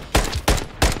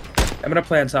 I'm gonna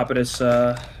play on top of this,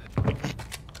 I'm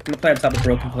gonna play on top of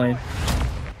Broken Plane.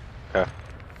 Okay.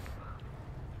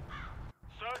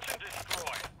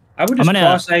 I would just I'm gonna-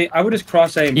 cross A. I would just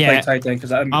cross A and Yeah. play tight then,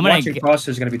 because I'm gonna watching get- cross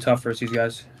is gonna be tough for these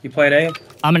guys. You play at A? You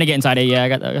I'm going to get inside A. Yeah, I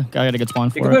got a good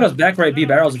spawn can for play it. those back right B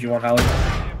barrels if you want, Holly.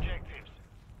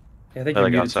 Yeah, I think I you're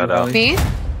like muted outside too, out. Holly. Me?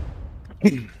 I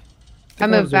one's in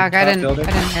moved back. I top didn't building.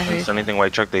 hear Is you. anything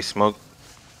white truck? They smoke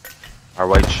our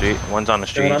white street. One's on the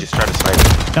street. Going on. Just try to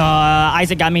snipe.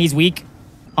 Isaac got me. He's weak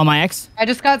on my X. I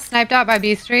just got sniped out by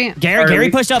B Street. Gary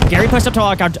Alright. pushed up. Gary pushed up to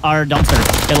like our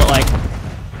dumpster. It looked like.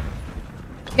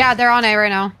 Yeah, they're on A right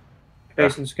now.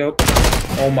 Facing scope.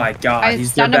 Oh my god, I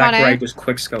he's their stunned him back on A. right just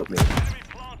quick scope me.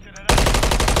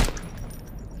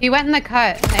 He went in the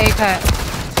cut. A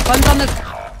cut. One's on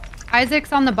the...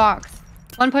 Isaac's on the box.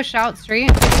 One pushed out street.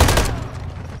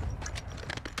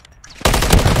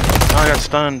 Oh, I got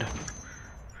stunned.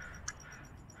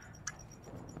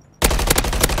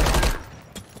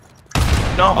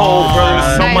 No, bro,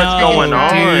 there's so nice. much going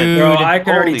on. Dude. Bro, I could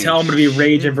already Holy tell I'm gonna be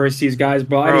raging versus these guys,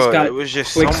 bro. I just Bro, got it was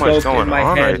just so quick much scope in going my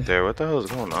on head. right there. What the hell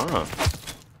is going on?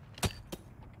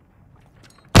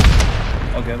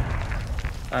 All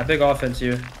good. Big offense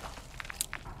here.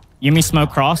 You mean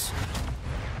smoke cross?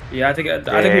 Yeah, I think we should.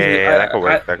 Yeah, that could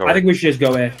work, that could I think we should just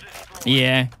go A.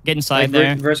 Yeah, get inside Like,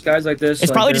 there. versus guys like this. It's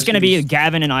like, probably there's just going to be these-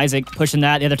 Gavin and Isaac pushing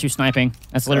that, the other two sniping.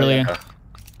 That's literally... Yeah.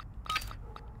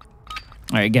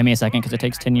 All right, give me a second because it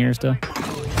takes 10 years to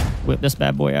whip this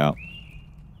bad boy out.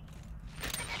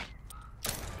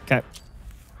 Okay.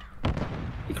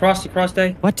 He crossed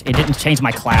A. What? It didn't change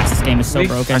my class. This game is so Weak.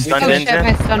 broken. I stunned Oh, in, shit, Zen.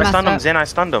 my stun I stunned him, messed up. Zen. I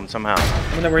stunned him somehow.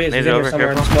 I don't know where he is. He's Laser in here over, somewhere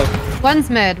in the careful. smoke. One's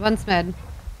mid. One's mid. Thing.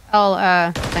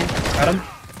 Got him?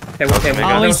 Okay, okay, Okay, we Oh,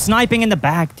 got he's him. sniping in the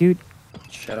back, dude.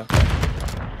 Shut up.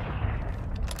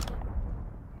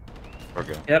 We're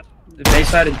good. Yep. The A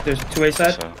side, there's 2 A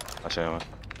side. So, I see him.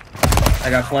 I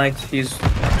got flanked. He's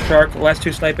shark. Last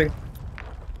 2 sniping.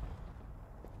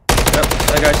 Yep,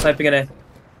 other guy sniping in A.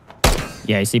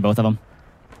 Yeah, you see both of them.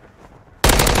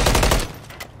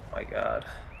 Oh my god.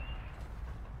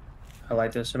 I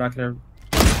like this. They're not gonna.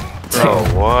 Bro,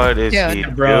 what is Dude. he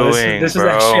Bro, doing, this is bro?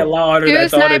 actually a lot harder than I Two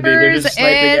thought it'd be. They're snipers just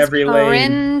sniping is every lane.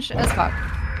 cringe as fuck.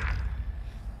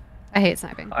 I hate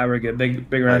sniping. Alright, we're good.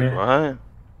 Big round Like, here. what?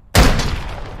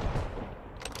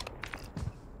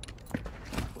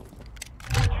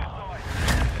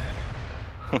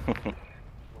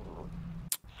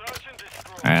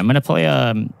 All right, I'm going to play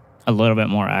a little bit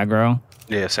more aggro.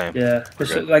 Yeah, same. Yeah, We're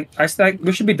good.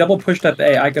 we should be double pushed up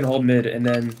A. I can hold mid, and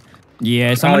then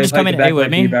Yeah, someone Probably just like come the in back A with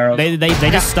right me. B barrels. They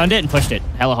just stunned it and pushed it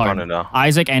hella hard. Running now.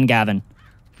 Isaac and Gavin.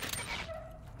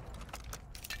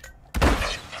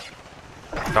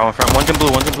 Down in front. One's in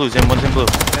blue. One's in blue. Zen. One's in blue.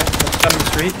 okay, let's cut in the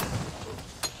street.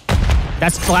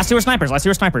 That's the last 2 were snipers. Last 2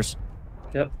 were snipers.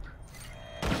 Yep.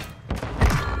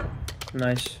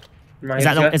 Nice.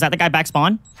 Is that the guy back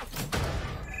spawn?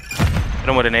 Hit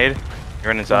him with an nade.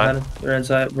 You're inside. You're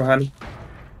inside. Behind him.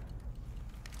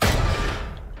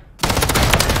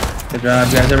 Good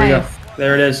job, guys. There we go.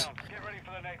 There it is.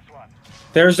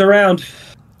 There's the round.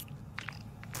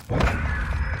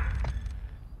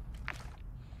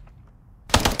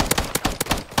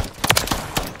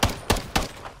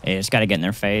 You just gotta get in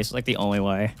their face. Like the only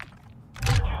way.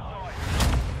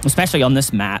 Especially on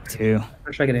this map too.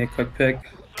 I'm trying to get a quick pick.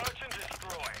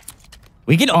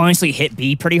 We could honestly hit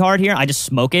B pretty hard here. I just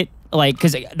smoke it, like,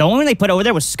 because the only one they put over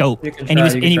there was scope, and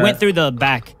he went through the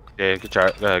back. Yeah, good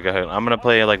try. Go ahead. I'm gonna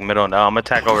play like middle now. I'm gonna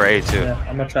attack over A too. Yeah,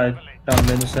 I'm gonna try down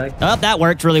mid in a sec. Oh, that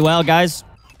worked really well, guys.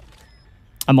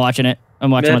 I'm watching it. I'm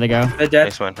watching where they go. Mid dead.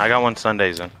 Nice one. I got one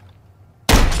Sundays in.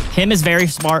 Him is very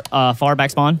smart. Far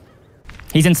back spawn.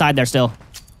 He's inside there still.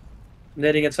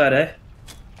 Knitting inside A.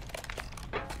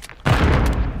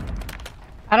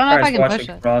 I don't know if I can push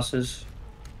it. Crosses.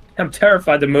 I'm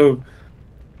terrified to move.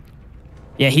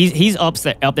 Yeah, he's up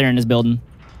there in his building.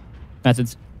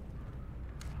 Methods.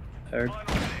 Third.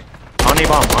 On A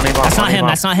bomb. That's not him.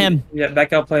 That's not him. Yeah,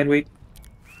 back out playing weak.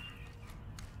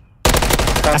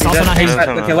 That's also not him.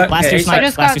 Okay, Last two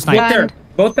snipers. Last two snipers.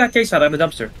 Both back A side. I'm the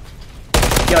dumpster.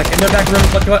 Yeah, like in their back room.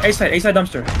 Look, A side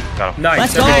dumpster. Got him.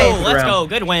 Nice. Let's go.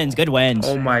 Good wins. Good wins.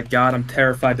 Oh my god, I'm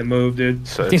terrified to move, dude.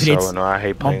 So Dude, it's so annoying. I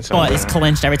hate playing so But it's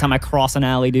clinched every time I cross an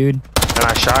alley, dude. And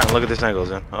I shot and look at this angle,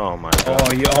 in. Oh my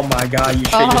god. Oh my god, you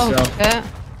shit yourself. Shit.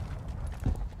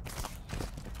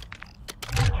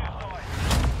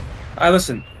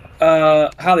 Listen.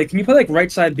 Holly, can you play like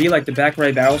right side B, like the back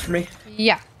right barrels for me?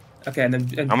 Yeah. Okay, and then.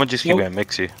 I'm gonna just keep it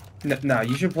mixy. No,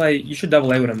 you should play. You should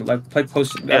double A with him. Like play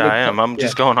close. Yeah, I am. I'm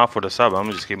just going off with a sub. I'm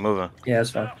gonna just keep moving. Yeah,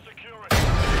 that's fine.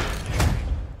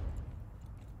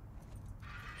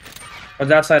 Was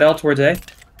outside L towards A?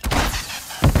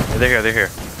 Yeah, they're here.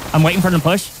 I'm waiting for them to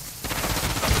push.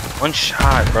 One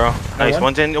shot, bro. Nice.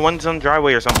 One's on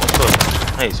driveway or something.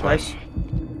 Nice. Nice.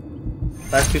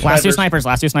 Last two snipers.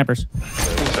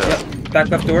 Yep. Back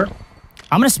left door.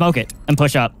 I'm gonna smoke it and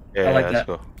push up. Yeah, I like that's that.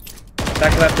 cool.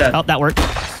 Back left dead. Oh, that worked.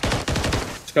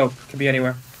 Let's go. Could be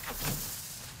anywhere.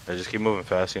 Yeah, just keep moving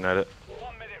fast, United.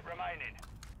 1 minute remaining.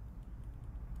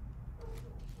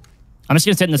 I'm just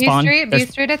gonna sit in the spawn. B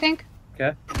Street, I think.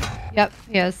 Okay. Yep,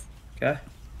 he is. Okay.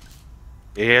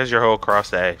 Yeah, he has your whole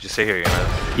cross to A. Just sit here,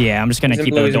 United. Yeah, I'm just gonna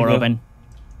keep the door open.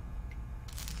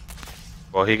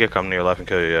 Well, he could come to your left and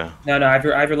kill you, yeah. No, I have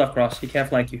your left cross. He can't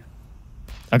flank you.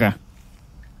 Okay.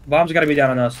 Bomb's gotta be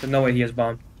down on us. There's no way he has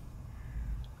bomb.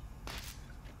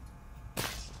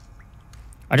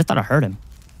 I just thought I heard him.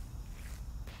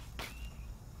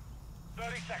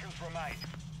 30 seconds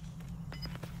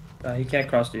remain. He can't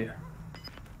cross to you.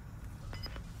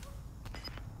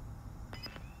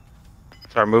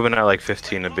 Start moving at like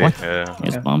 15 a bit. What? Yeah.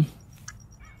 Yes, bomb.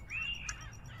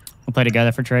 We'll play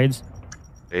together for trades.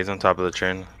 He's on top of the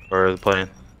train or the plane.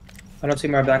 I don't see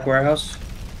my back warehouse.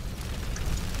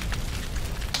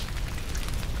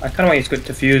 I kind of want you to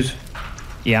defuse.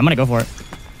 Yeah, I'm gonna go for it.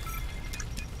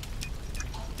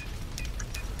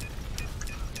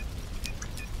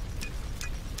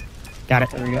 Got it.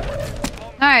 There we go.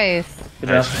 Nice. Good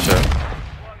Nice job. shot.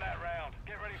 Won that round.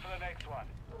 Get ready for the next one.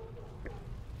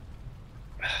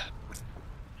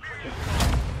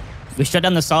 We shut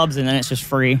down the subs and then it's just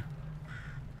free.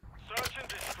 Search and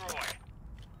destroy.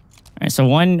 Alright, so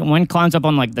one climbs up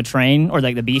on like the train or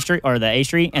like the B street or the A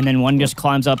street, and then one just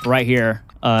climbs up right here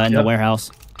in the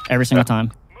warehouse every single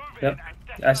time. Yep.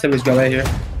 I said we just go A here.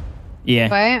 Yeah.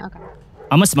 Wait, okay.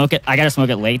 I'm gonna smoke it. I gotta smoke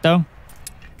it late though.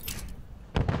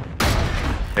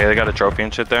 Yeah, they got a trophy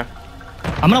and shit there.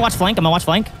 I'm gonna watch flank.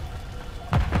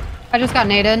 I just got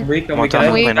naded. Rico, I'm on we top got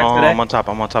of the Wait. plane. back Oh, today. I'm on top.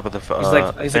 I'm on top of the.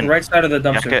 He's like right side of the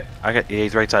dumpster. Yeah,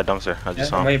 he's right side dumpster. I just Yeah,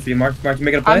 saw I'm him. waiting for you, Mark. Mark, you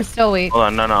making a play? I'm still weak. Hold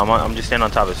on, no, I'm just standing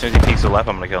on top. As soon as he peeks to the left,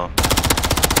 I'm gonna kill him.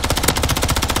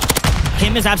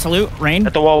 Him is absolute. Rain.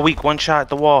 At the wall, weak. One shot at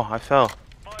the wall. I fell.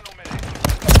 Final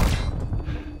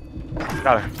minute.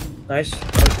 Got her. Nice.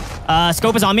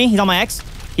 Scope is on me. He's on my X.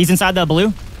 He's inside the blue.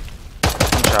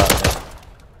 One shot.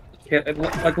 Yeah,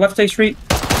 like left A street.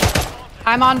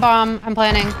 I'm on bomb. I'm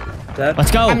planning. Dead.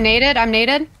 Let's go. I'm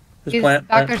naded. Just He's plant.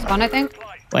 Dr. Spawn, I think.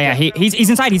 Oh yeah, he's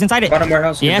inside. He's inside it. Bottom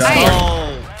warehouse. Good Yes. job.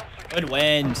 Oh, good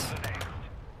wins.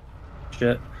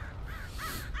 Shit.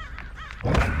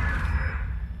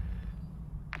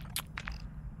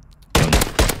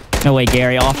 No way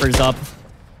Gary offers up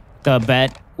the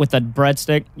bet with the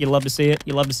breadstick. You love to see it.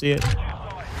 You love to see it.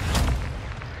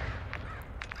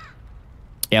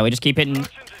 Yeah, we just keep hitting.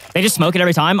 They just smoke it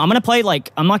every time. I'm gonna play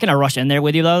like I'm not gonna rush in there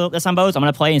with you though this time, Bows. I'm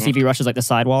gonna play and see if he rushes like the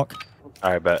sidewalk.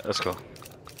 All right, bet. Let's go.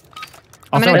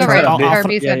 I'm throw gonna a go right. trophy. Or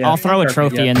B side. I'll throw a Perfect,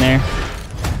 trophy yeah. in there.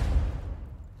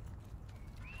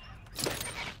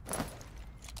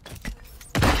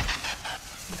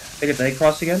 Think it's A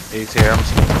cross again. He's here.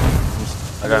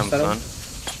 I got him Settle.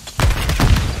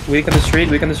 stunned. Weak on the street.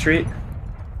 Weak on the street.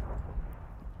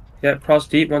 Yeah, cross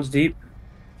deep. One's deep.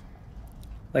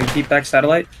 Like deep back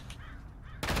satellite.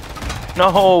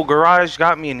 No, garage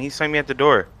got me and he sent me at the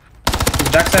door. He's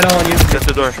backside on you. He's at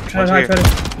the door. Try One's to hide. here.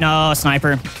 Try to No,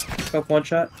 sniper. scope one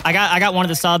shot. I got one of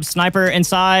the subs. Sniper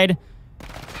inside.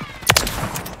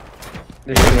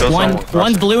 There you go.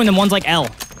 One's blue and then one's like L.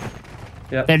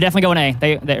 Yep. They're definitely going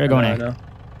A. They're going I A. know.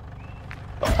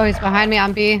 Oh, he's behind me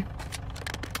on B. To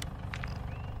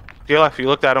your left, you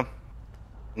looked at him.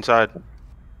 Inside.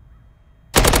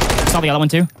 Saw the other one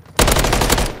too.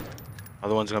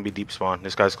 Other one's gonna be deep spawn.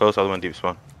 This guy's close, other one deep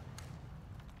spawn.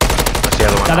 That's the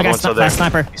other one. The other Other guy's one's still there.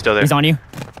 sniper. He's still there. He's on you.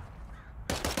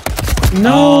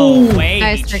 No. Oh, wait.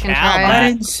 Nice freaking chow try. I that.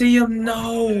 didn't see him.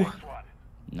 No.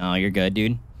 No, you're good,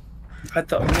 dude. I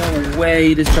thought, no way,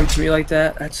 he just jumped to me like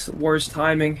that. That's the worst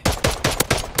timing. Good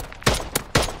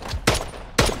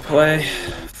play.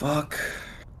 Fuck.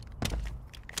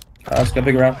 Let's go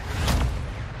big round.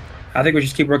 I think we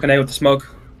just keep working A with the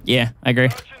smoke. Yeah, I agree.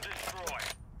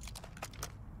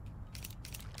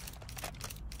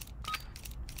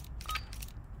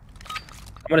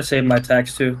 I'm gonna save my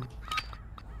attacks too.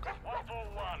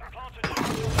 141. Plant a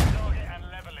defensive target and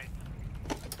level it.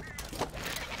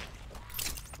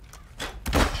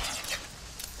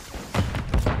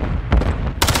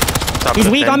 Top He's of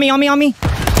the weak. thing. On me.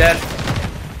 Dead.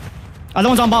 Other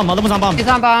one's on bomb. He's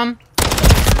on bomb.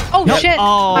 Oh Nope. shit!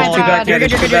 Oh, My Too bad, bad. yeah. You're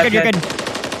good. You're good.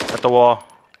 At the wall.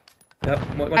 Yep.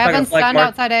 One I haven't flank stunned mark.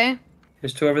 outside A.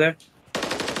 There's two over there.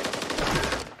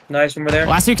 Nice, one over there.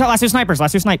 Last two snipers.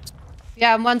 Last two snipes.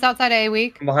 Yeah, one's outside A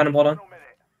weak. I'm behind him, hold on.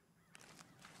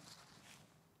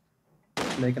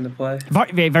 Making the play.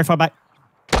 Very far back.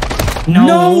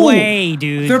 No way,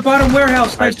 dude. Their bottom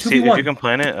warehouse, Alright, nice see if you 2v1. can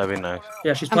plant it, that'd be nice.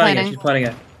 Yeah, she's I'm planning it, planning. she's planning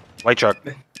it. White truck.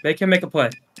 Make him make a play.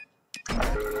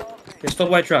 It's still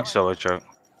white truck. Still white truck.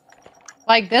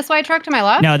 Like this white truck to my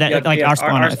left? No, that like our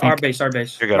spawn. I think. Our base, our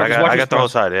base. You're good. Or I just got watch I his got the whole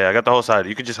cross. side. Yeah, I got the whole side.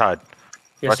 You can just hide.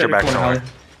 Yeah, Watch set your back corner, somewhere.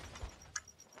 Holly.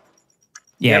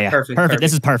 Yeah, Yeah, yeah. perfect.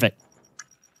 This is perfect.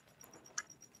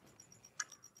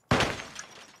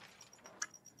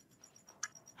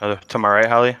 To my right,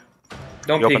 Holly.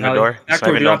 Don't You peek, open the Holly. door? Back Sniper,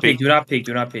 door, do don't not peek, peek. do not peek,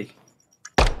 do not peek.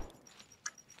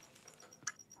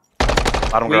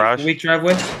 Bottom garage. Weak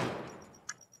driveway.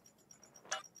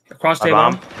 Across A the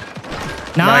bomb. bomb.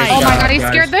 Nice. Oh my job, god, he guys.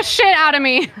 scared the shit out of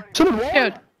me.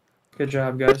 Dude. Good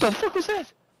job, guys. What the fuck was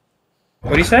that?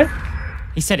 What'd he say?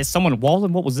 He said, "Is someone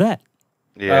walling? What was that?"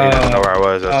 Yeah, he didn't know where I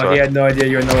was. That's Oh, why. he had no idea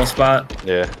you were in the little spot.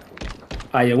 Yeah.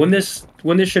 Yeah, when this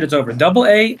shit is over. Double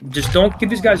A, just don't give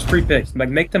these guys free picks. Like,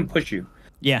 make them push you.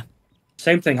 Yeah.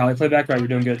 Same thing, Holly. Play back right, you're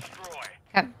doing good.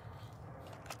 Okay.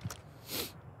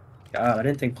 God, I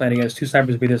didn't think planning against two snipers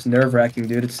would be this nerve-wracking,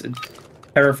 dude. It's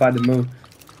terrified to move.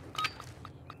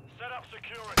 Set up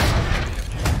security.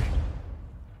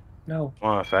 No. Come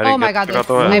on, fatty. Oh my god, Get they out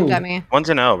the way. sniped at me. One's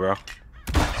in L, bro.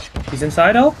 He's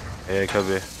inside, oh? Yeah, it could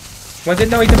be. One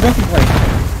didn't know he's in broken plane.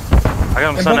 I got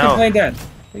him In stunned broken L. plane dead.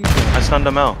 I stunned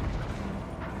him L.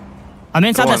 I'm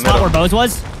inside Go that on, spot middle. where Bose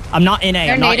was. I'm not in A.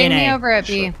 They're I'm not nading in me A. over at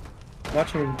B.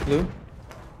 Watching blue.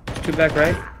 Two back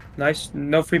right. Nice.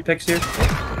 No free picks here.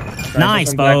 Nice,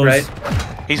 one back Bose.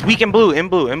 right. He's weak in blue, in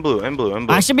blue, in blue, in blue, in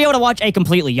blue. I should be able to watch A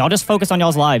completely. Y'all just focus on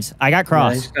y'all's lives. I got Yeah,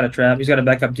 cross. he's got a trap. He's got to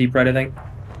back up deep right, I think.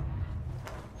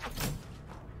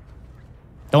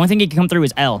 The only thing he can come through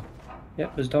is L.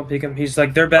 Yep, just don't peek him. He's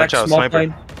like, they're back Watch out, small sniper.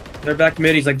 plane. They're back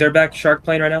mid. He's like, they're back shark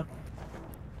plane right now.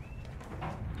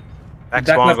 Back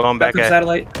spawn, going back up at.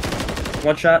 satellite.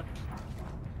 One shot.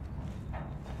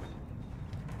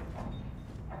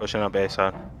 Pushing up A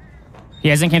side. He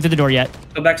hasn't came through the door yet.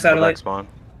 Go back Back satellite. spawn.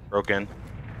 Broke in.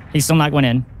 He's still not going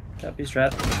in. Trap, he's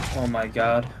trapped. Oh my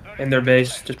god. In their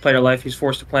base. Just play their life. He's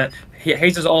forced to plant. He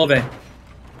hates us all of it.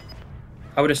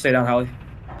 I would have stayed down, Holly.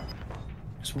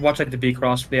 Just watch like the B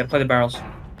cross. Yeah, play the barrels.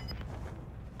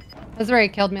 That's where he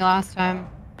killed me last time.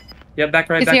 Yep, back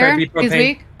right, He's back here. right. B propane. He's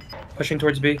weak. Pushing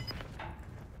towards B.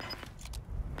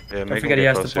 Yeah, Don't make him forget he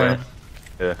get has to closer. plant.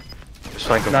 Yeah. Just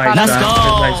flank him. Nice Let's job.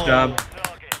 go. Nice job.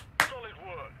 Target. Solid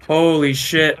work. Holy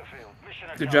shit. Mission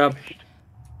Good job.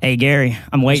 Hey, Gary.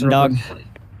 I'm waiting, dog.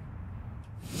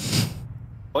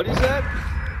 What you said?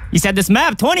 You said this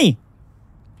map 20.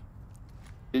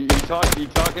 You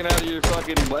talking out of your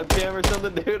fucking webcam or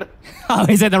something, dude? Oh,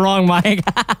 he said the wrong mic.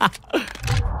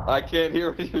 I can't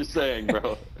hear what you're saying,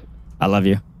 bro. I love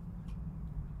you.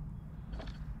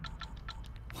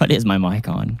 What What is my mic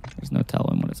on? There's no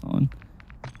telling what it's on.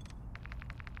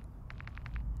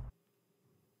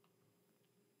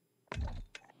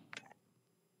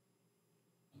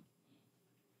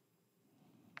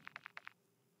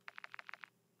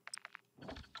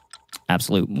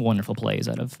 Absolute wonderful plays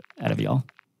out of y'all.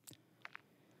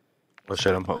 What's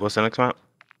the next map?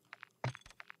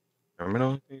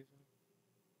 Terminal?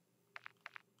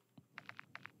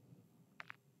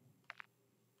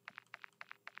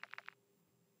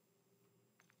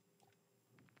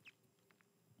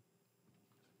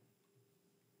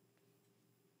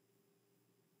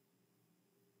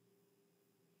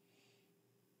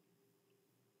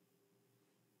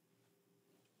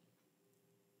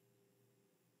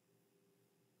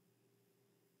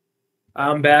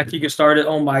 I'm back. You can start it.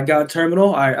 Oh my god, terminal.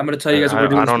 All right, I'm gonna tell you guys what we're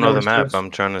doing. I don't know the map. First. I'm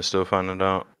trying to still find it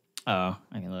out. Oh,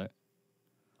 I can look.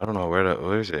 I don't know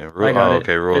where is it? I got it.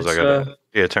 Okay, rules. It's, I got it.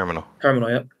 Yeah, terminal. Terminal,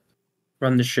 yep.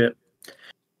 Run the ship.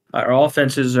 Our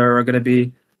offenses are gonna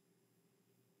be.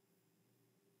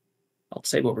 I'll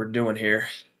say what we're doing here.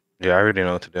 Yeah, I already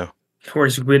know what to do.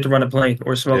 We have to run a plane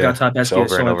or smoke out top It's SQ.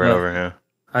 over and over and over. Yeah.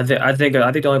 I think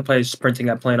the only play is sprinting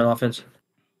that plane on offense.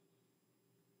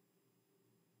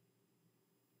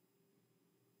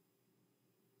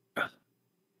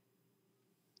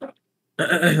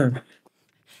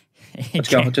 Let's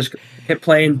go. Just hit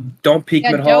plane. Don't peek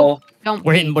mid hall. Don't.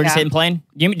 We're just hitting plane.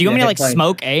 Do you want me to like plane.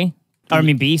 smoke A? Or I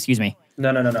mean B, excuse me.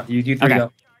 No. You three Okay.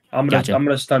 go. I'm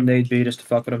gonna stun nade B just to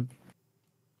fuck with him.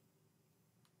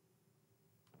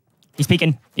 He's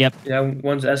peeking. Yep. Yeah,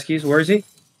 one's Eskies. Where is he?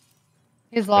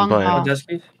 He's long playing. haul. One's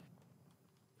Eskies.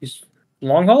 He's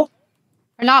long haul?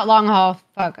 Or not long haul.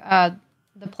 Fuck.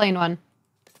 The plane one.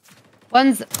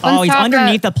 One's Oh, he's top,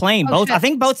 underneath the plane. oh, Both. shit. I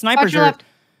think both snipers Watch your are. left.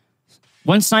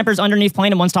 One sniper's underneath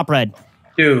plane and one's top red.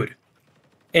 Dude.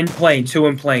 In plane, two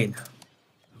in plane.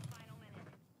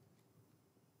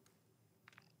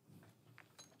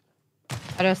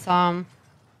 I just saw him.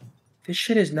 This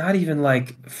shit is not even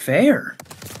like fair.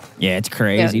 Yeah, it's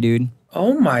crazy, Yeah. dude.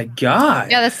 Oh my god.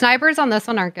 Yeah, the snipers on this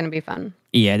one aren't going to be fun.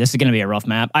 Yeah, this is gonna be a rough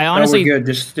map. I No, honestly, we're good.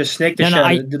 Just snake the No, shit. no,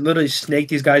 out of it. Literally snake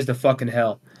these guys to fucking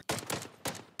hell.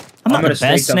 I'm not gonna the best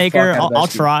snake the snaker. fuck out of I'll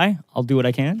SQ. try. I'll do what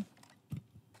I can.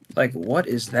 Like, what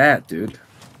is that, dude?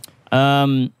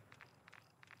 Do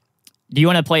you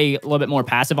want to play a little bit more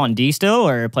passive on D still,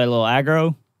 or play a little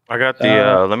aggro? I got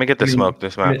the. Let me get the I mean- smoke.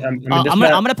 This map. I'm I'm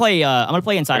gonna play. I'm gonna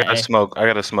play I inside. got a A. smoke. I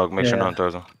got a smoke. Make sure Yeah. no one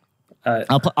throws them.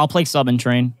 I'll play sub and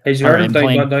train. Hey, you Or heard him? in Don't,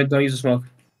 plane. don't use the smoke.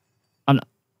 I'm not.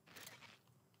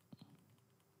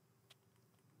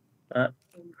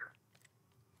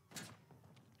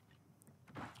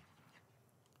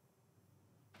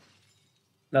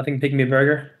 Nothing pick me a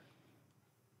burger.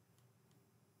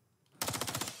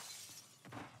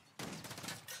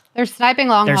 They're sniping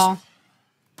long There's- haul.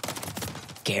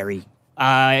 Gary.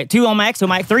 2 on my X, 2 on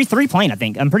my 3 plane. I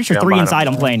think. I'm pretty sure Yeah, I'm 3 behind inside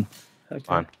him. on plane. Okay.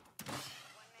 Fine.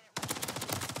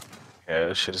 Yeah,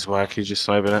 this shit is whack. He's just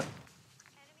sniping it.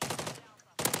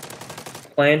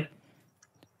 Plane.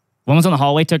 One was on the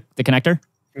hallway. Took the connector.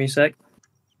 Give me a sec.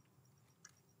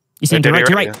 You see him to your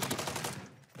right.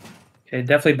 Okay,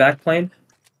 definitely back plane.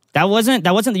 That wasn't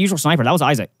the usual sniper. That was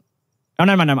Isaac. Oh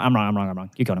no, I'm wrong.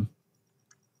 You killed him.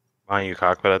 Behind you,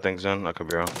 cockpit. I think Zen. I could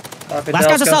be wrong. Okay, Last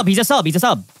guy's a let's go. sub. He's a sub.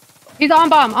 He's on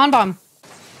bomb.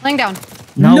 Laying down.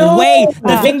 No, No! way.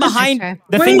 The Oh, thing behind okay.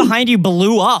 the thing Wait. behind you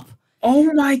blew up.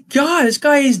 Oh my god, this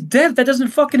guy is dead. That doesn't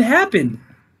fucking happen.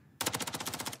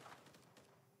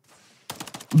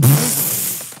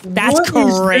 That's What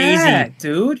is crazy. that,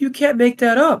 dude? You can't make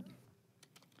that up.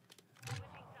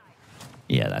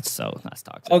 Yeah, that's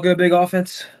toxic. All good, big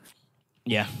offense.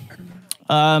 Yeah.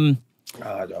 Oh,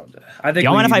 I think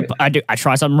Y'all mind we, if I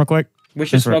try something real quick? we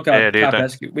should smoke out Yeah, dude, top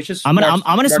that- SQ. We should. I'm gonna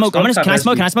Mark smoke. top Can I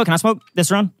smoke? SQ. Can I smoke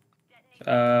this run?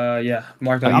 Yeah,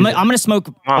 Mark. I'm gonna smoke.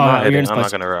 I'm not you're hitting. gonna I'm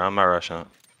smoke. not rushing it.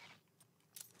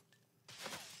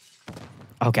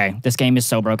 Okay, this game is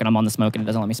so broken. I'm on the smoke and it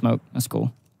doesn't let me smoke. That's cool.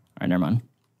 All right, never mind.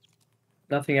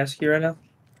 Nothing SQ right now.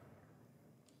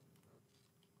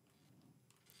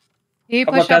 He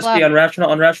How pushed about up SQ left.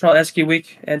 on rational SQ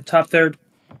week and top third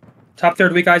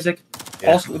week, Isaac.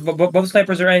 Yeah. Also, both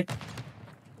snipers are A.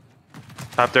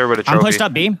 Top there with a I'm trophy. pushed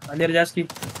up B. I needed SQ.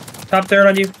 Top third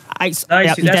on you. Nice. Nice.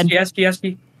 Yeah, He's he's dead. SQ.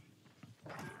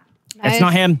 Nice. It's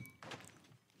not him.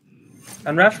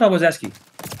 And rational was SQ.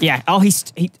 Yeah. Oh, he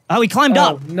climbed Oh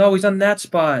up. no, he's on that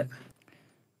spot.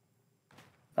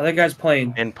 Other guy's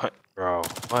playing Input, bro.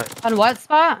 What? On what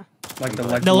spot? like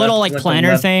the little, like, the planner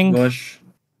left thing. Bush.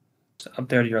 It's up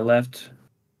there to your left.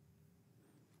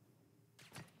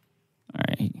 All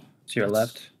right. To your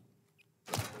left.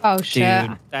 Oh shit!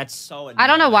 Dude, that's so annoying. I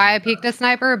don't know why I peeked a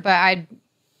sniper, but I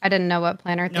didn't know what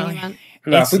planner thing No, you meant.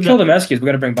 No, if It's we the- kill the Meskies, we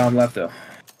gotta bring bomb left though.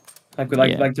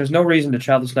 Yeah. Like, there's no reason to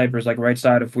chow the snipers like right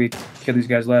side if we kill these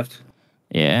guys left.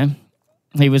 Yeah.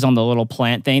 He was on the little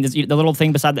plant thing. The little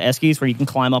thing beside the Eskies where you can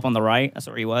climb up on the right. That's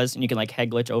where he was. And you can like head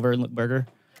glitch over Burger.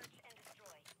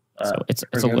 So it's a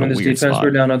little this weird defense. spot.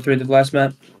 We're down on 3 the last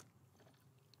map.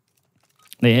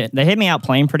 They hit me out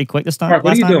playing pretty quick this time. Mark,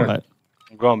 what are you doing? But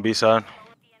I'm going B side.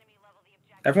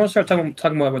 Everyone start talking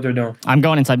about what they're doing. I'm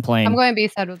going inside playing. I'm going B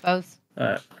side with both.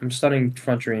 Alright, I'm stunning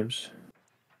front dreams.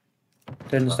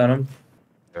 Didn't stun him.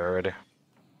 They're already.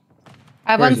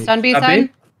 I have Where one is he? stun B Up side.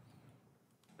 B?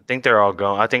 I think they're all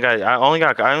going. I think I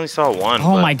only saw one.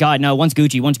 Oh but my god, no. One's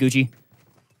Gucci. One's Gucci.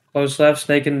 Close left,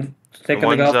 snake on the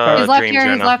one's, golf cart. He's left Dreams here. right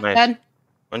He's now. left Nice. dead.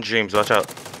 One dreams. Watch out.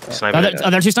 The Sniper.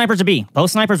 other two snipers are B.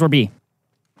 Both snipers were B.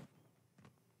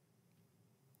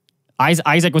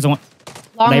 Isaac was the one.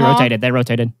 Long They haul. rotated. They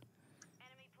rotated.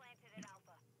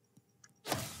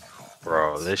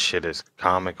 Bro, this shit is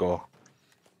comical.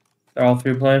 They're all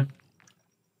 3 playing.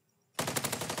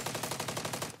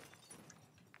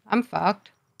 I'm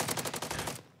fucked.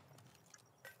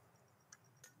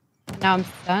 Now I'm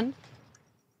stunned.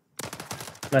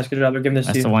 Nice, good job. They're giving this to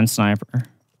That's you. the one sniper.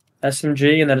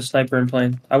 SMG and then a sniper in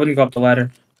plane. I wouldn't go up the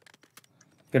ladder.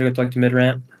 Gotta go to like the mid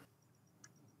ramp.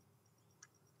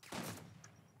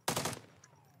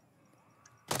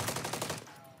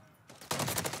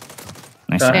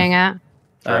 Nice. Sorry. Dang it.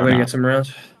 Alright, we gotta get some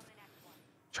rounds.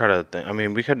 Try to think. I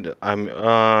mean, we could.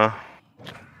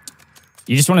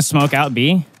 You just want to smoke out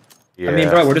B? Yeah. I mean,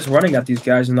 bro, we're just running at these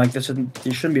guys, and like this isn't.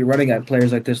 You shouldn't be running at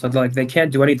players like this. Like they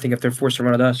can't do anything if they're forced to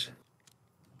run at us.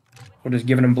 We're just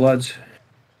giving them bloods.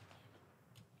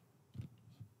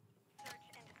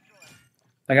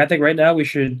 Like I think right now we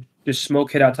should just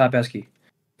smoke hit out top Esky,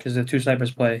 because the 2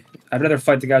 snipers play. I'd rather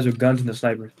fight the guys with guns than the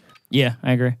snipers. Yeah,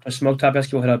 I agree. A smoke top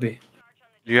Esky will hit up B.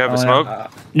 Do you have Oh, a yeah,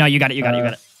 smoke? No, you got it. You got it. You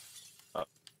got it.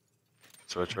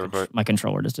 Switch real quick. My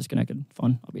controller just disconnected.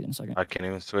 Fun. I'll be there in a second. I can't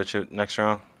even switch it next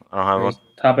round. I don't have one.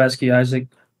 Top Esky, Isaac.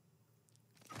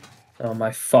 Oh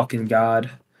my fucking god.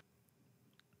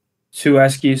 2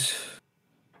 Eskies.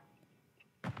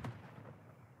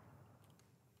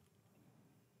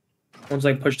 One's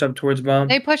like pushed up towards bomb.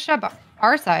 They pushed up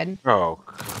our side. Bro,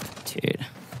 Dude.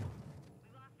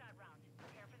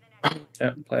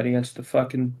 Yeah, played against the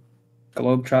fucking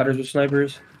Globetrotters with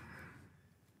snipers.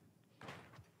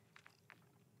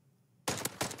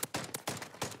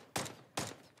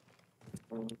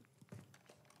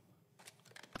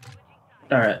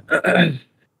 Alright.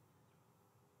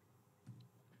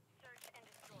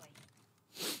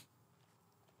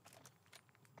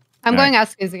 I'm All going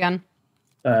Eskies again.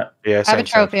 Alright. yeah. I have a same,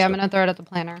 trophy. same, I'm gonna throw it at the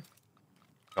planner.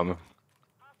 Coming.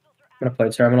 I'm gonna play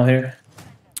terminal here.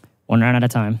 One round at a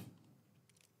time.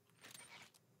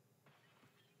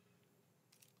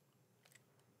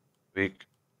 Weak.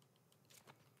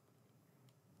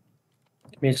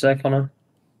 Give me a sec, hold on.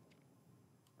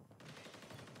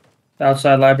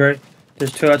 Outside library.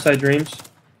 There's 2 outside dreams.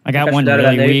 I got Catch one that at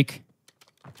really that nade. weak.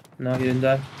 No, he didn't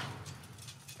die.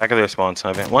 Back of their spawn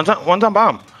sniping. One's on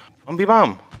bomb. One B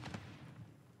bomb.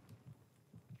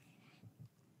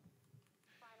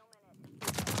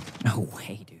 No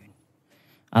way, dude.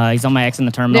 He's on my X in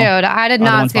the terminal. Dude, I did Other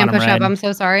not one's see him bottom push up. red. I'm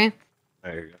so sorry.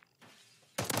 There you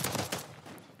go.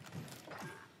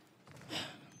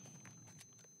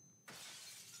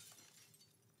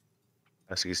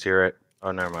 I see he's here, right?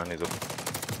 Oh, never mind. He's up.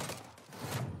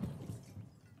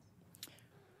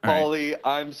 All right. Paulie,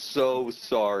 I'm so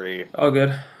sorry. Oh,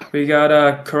 good. We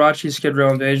got Karachi Skid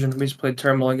Row Invasion. We just played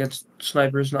terminal against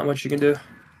snipers. Not much you can do.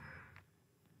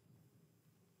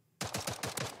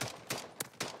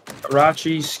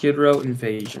 Karachi Skid Row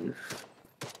Invasion.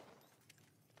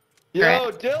 Yo,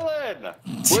 Alright.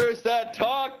 Dylan! Where's that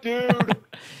talk, dude?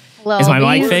 Is my mic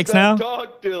Lil B. Where's fixed that now?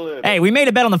 talk, Dylan? Hey, we made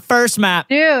a bet on the first map.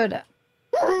 Dude.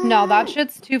 No, that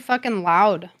shit's too fucking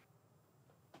loud.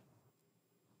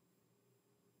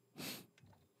 It's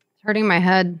hurting my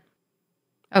head.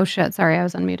 Oh shit, sorry, I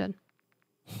was unmuted.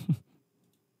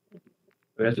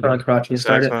 Let's put on Karachi and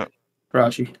start it.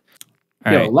 Karachi.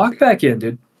 All Yo, right. lock back in,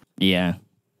 dude. Yeah.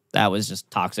 That was just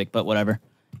toxic, but whatever.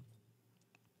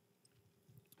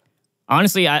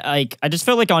 Honestly, I just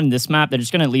feel like on this map, they're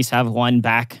just going to at least have one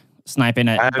back sniping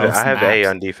at both I have A maps.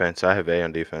 on defense. I have A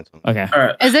on defense. Okay. All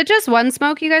right. Is it just one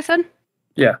smoke you guys said?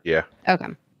 Yeah. Yeah. Okay.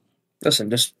 Listen,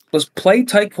 just let's play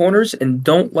tight corners and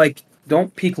don't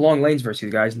peek long lanes versus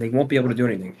these guys, and they won't be able to do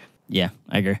anything. Yeah,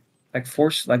 I agree.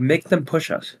 Make them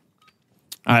push us.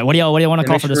 All right, what do y'all want to And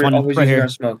call make for sure this we're one always right using here? our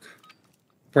smoke.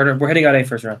 We're hitting out A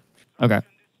first round. Okay.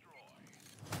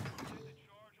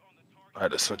 I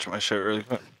had to switch my shit really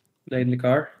quick. They in the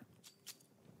car.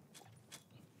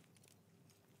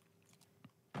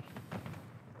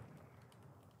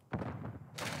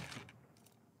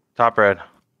 Top red.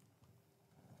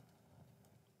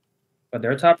 But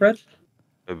they're top red.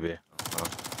 Could be.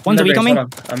 One's a weak on me.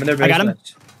 Hold on. I'm in their base. I got him.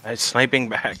 next. Nice sniping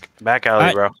back alley,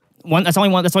 Alright. bro. One. That's only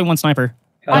one. That's only one sniper.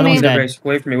 I'm I mean- in their dead. base.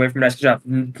 Wait for me. Wait for me. Nice job.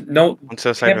 No. One still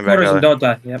Camp sniping back corners and alley. don't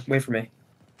die. Yep. Wait for me.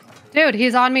 Dude,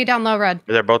 he's on me down low red.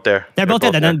 They're both there. They're both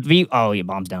dead. Then V. Oh, yeah,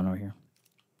 bombs down over here.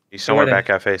 He's somewhere Where are back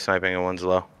cafe sniping and one's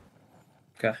low.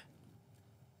 Okay.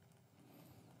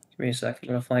 Give me a sec. I'm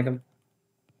gonna flank him.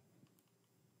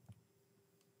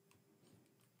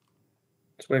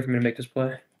 Just wait for me to make this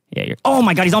play. Yeah. You're, oh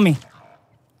my god, he's on me.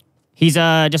 He's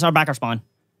just our back our spawn.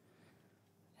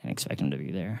 I didn't expect him to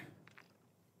be there.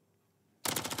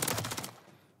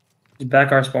 He's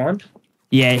back our spawn.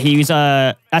 Yeah, he was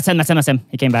that's him. That's him. That's him.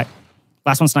 He came back.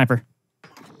 Last one, sniper.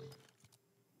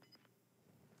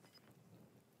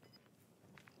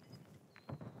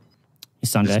 He's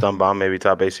Sunday. Stun bomb, maybe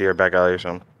top AC or back alley or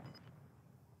something.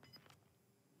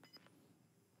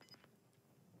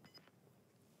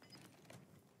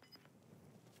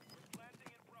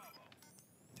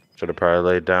 Should have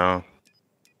probably laid down.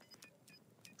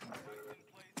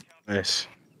 Nice.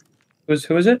 Who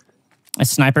is it? A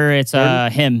sniper. It's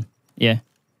Jordan? him. Yeah.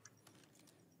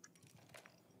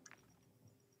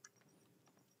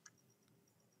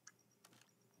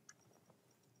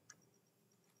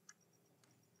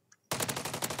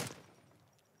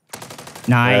 Nice.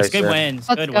 Nice, Good yeah. wins.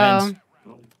 Let's Good go. wins.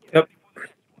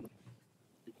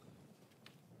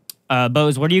 Yep.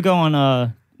 Bose, where do you go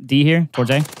on D here? Towards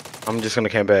A? I'm just gonna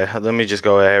camp A. Let me just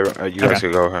go A. You guys Okay.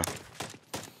 could go here.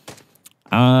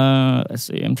 Let's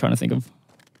see. I'm trying to think of.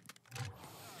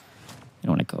 I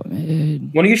don't want to go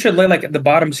mid. One of you should lay like at the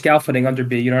bottom scaffolding under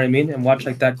B. You know what I mean? And watch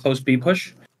like that close B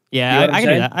push. Yeah, You know what I I'm can do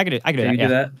saying? that. I can do You that.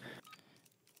 do Yeah.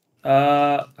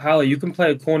 that. Holly, you can play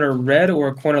a corner red or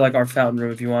a corner like our fountain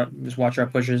room if you want. Just watch our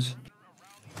pushes.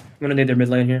 I'm gonna need their mid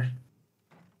lane here.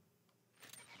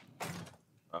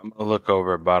 I'm gonna look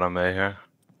over at bottom A here.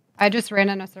 I just ran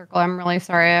in a circle. I'm really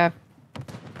sorry. I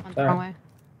went the wrong way.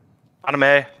 Bottom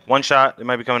A. One shot. They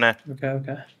might be coming in.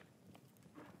 Okay.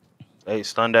 Hey,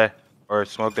 stunned A. Or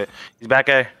smoked it. He's back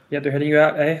A. Yep, they're hitting you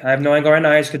out. Hey, I have no angle right now.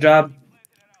 Nice, good job.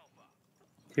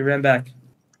 He ran back.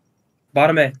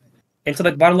 Bottom A. Into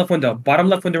the bottom left window. Bottom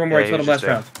left window where Yeah, I he told him was last just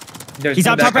round. There's He's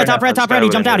two out back top red, right top now. red, top red. He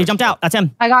jumped out. He jumped out. That's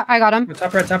him. I got him.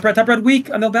 Top red,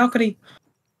 weak on the balcony.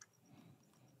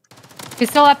 He's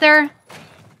still up there.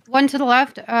 One to the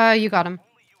left. You got him.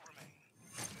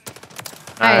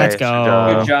 Let's Nice,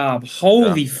 go. Good job.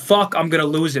 Holy fuck, I'm gonna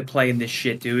lose it playing this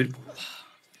shit, dude.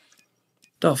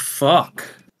 The fuck?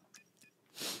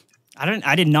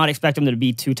 I did not expect him to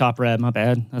be two top red. My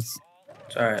bad. That's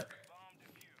It's alright.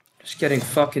 Just getting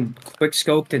fucking quick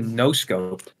scoped and no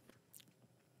scoped.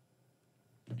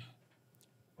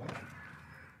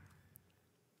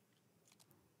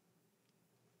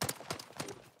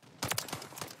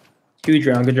 Huge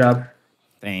round, good job.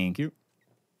 thank you.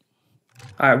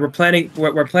 Alright, we're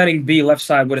planning B left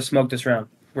side with a smoke this round.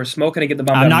 We're smoking to get the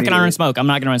bomb. I'm down not gonna immediately. run smoke. I'm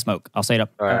not gonna run smoke. I'll say it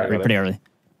up Alright, pretty early.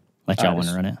 Let y'all Alright, want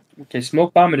to run it. Okay,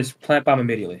 smoke bomb and just plant bomb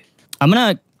immediately. I'm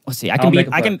gonna let's see. I'll make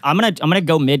a play. I'm gonna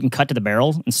go mid and cut to the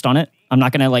barrel and stun it. I'm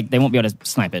not gonna like they won't be able to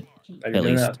snipe it. Are you At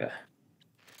doing least. that? Okay.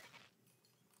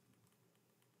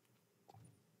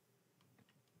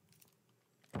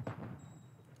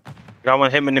 Got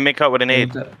one hit in the mid cut with an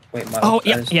aid. Wait, my Oh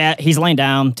yeah, yeah. He's laying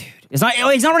down, dude. It's not. Oh,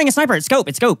 he's not running a sniper. It's scope.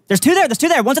 It's scope. There's two there. There's two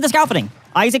there. One's at the scaffolding.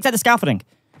 Isaac's at the scaffolding.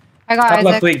 I got Top left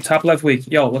Isaac. weak, top left weak.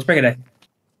 Yo, let's bring it in.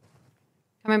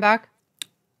 Coming back.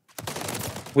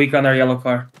 Weak on their yellow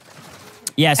car.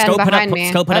 Yeah, scope put up. behind me.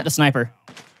 Scope put up the sniper.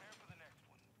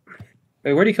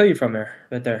 Wait, where'd he kill you from there?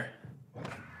 Right there.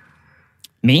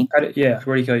 Me? Yeah,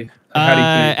 where'd he kill you? How did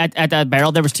he kill you? At that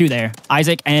barrel, there was two there.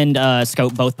 Isaac and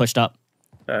Scope both pushed up.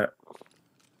 Alright.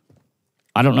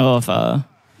 I don't know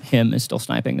if him is still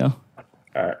sniping though.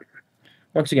 Alright.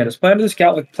 Once again, just play under the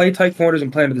scout, like play tight corners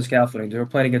and play under the scaffolding. We're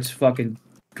playing against fucking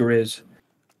Grizz.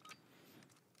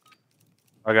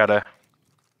 I got a.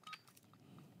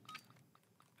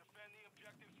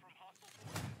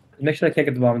 Make sure I can't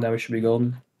get the bomb down, we should be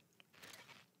golden.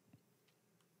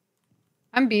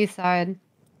 I'm B side.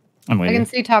 I'm I waiting. can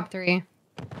see top three.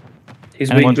 He's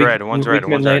And weak. one's weak- red, one's weak red,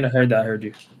 mid one's lane. red. I heard that, I heard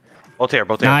you. Both here,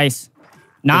 both here. Nice. job,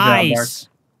 Nice.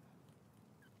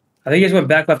 I think he just went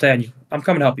back left hand you. I'm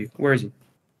coming to help you. Where is he?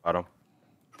 Bottom.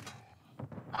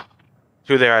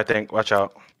 Two there, I think. Watch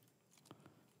out.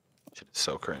 Shit is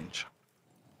so cringe.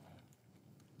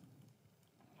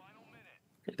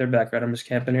 They're back, right? I'm just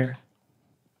camping here.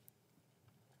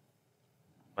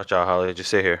 Watch out, Holly.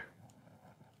 Just sit here.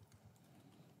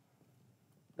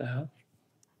 The hell?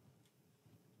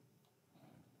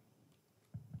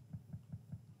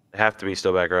 They have to be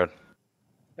still back red.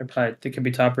 They're probably, they could be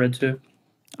top red too.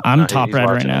 I'm Nah, top he's red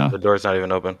right watching. now. The door's not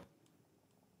even open.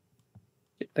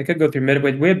 They could go through mid.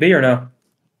 Wait, we have B or no?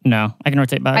 No, I can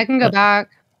rotate back. I can go but- back.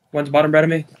 One's bottom red of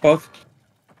me. Both.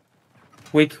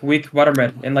 Weak bottom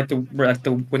red. In like the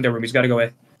window room. He's got to go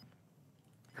A.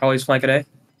 Holly's flanking A.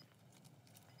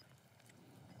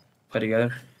 Play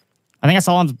together. I think I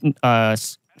saw him.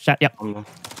 Shot. Yep.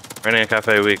 Running a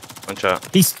cafe weak. One shot.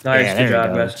 He's Nice, yeah, good there you job,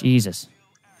 go. guys. Jesus,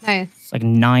 Nice. it's like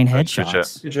 9 Good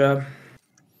headshots. Good job.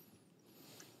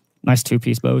 Nice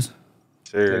 2-piece bows.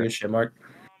 Yeah, Serious. good shit, Mark.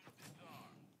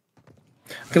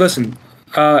 Okay, listen.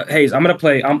 Hayes, I'm gonna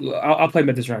play. I'll play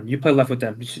mid this round. You play left with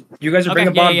them. You guys are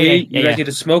bringing Okay, bomb yeah, B. yeah, You yeah, guys yeah. need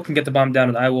to smoke and get the bomb down,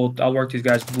 and I'll work these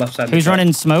guys left side. Who's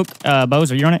running smoke?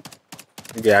 Bows, are you on it?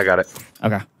 Yeah, I got it.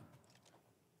 Okay.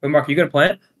 Wait, Mark, you gonna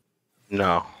plant?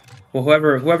 No. Well,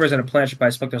 whoever's in a plant should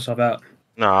probably smoke themselves out.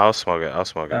 No, I'll smoke it. I'll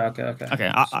smoke it. Okay.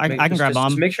 Okay, I Make- can grab bomb.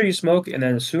 Just make sure you smoke, and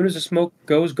then as soon as the smoke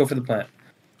goes, go for the plant.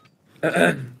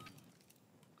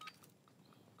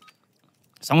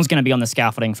 Someone's gonna be on the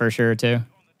scaffolding for sure too.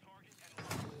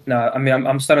 No, I mean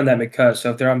I'm stunned on that because so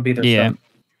if they're on B, they're Yeah. stunned.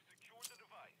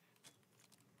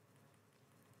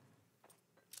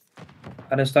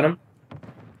 I didn't stun him.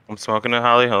 I'm smoking it,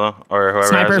 Holly. Hold on. Or whoever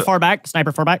Sniper has it. far back.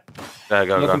 Sniper far back. Yeah,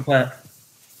 go, Looking go. plant.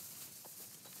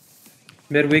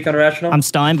 Midweek on rational. I'm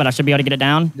stunned, but I should be able to get it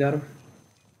down. Got him.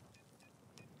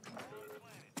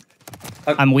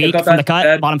 I'm weak got from the that. cut.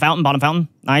 Dead. Bottom fountain.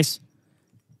 Nice.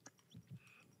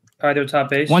 All right, they're top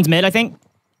base. One's mid, I think.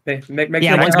 Make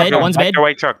Yeah, sure one's they mid, help. one's Back mid. door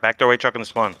white truck. Back door white truck in the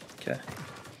spawn. Okay.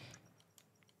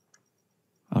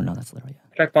 Oh no, that's literally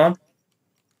it. Check bomb.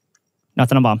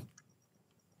 Nothing on bomb.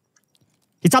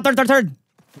 He's top third.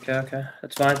 Okay,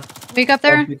 that's fine. Weak up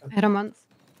there. Weak. Hit him once.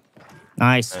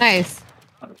 Nice. Nice.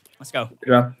 Let's go. Good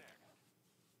job.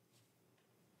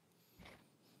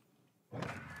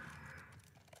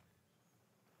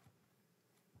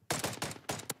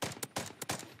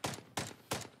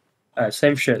 All right,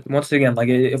 same shit. Once again, like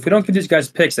if we don't give these guys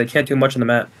picks, they can't do much on the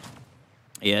map.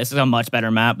 Yeah, this is a much better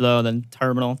map though than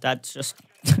Terminal. That's just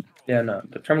Yeah, no,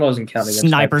 the terminal doesn't count against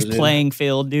snipers snipers, dude. playing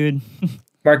field, dude.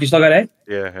 Mark, you still got A?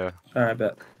 Yeah. All right,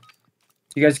 bet.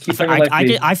 You guys keep on your life.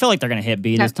 B. I feel like they're gonna hit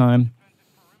B this time.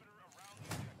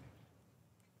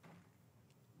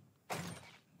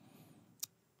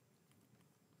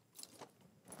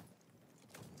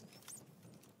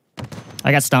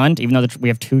 I got stunned, even though we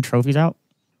have 2 trophies out.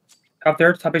 Top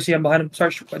there, top AC, I'm behind him.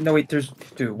 Sorry, no wait, there's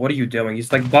dude. What are you doing?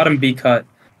 He's like bottom B cut.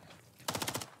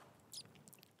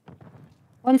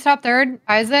 One stop third.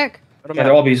 Isaac. Yeah,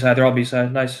 they're all B side. They're all B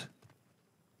side. Nice.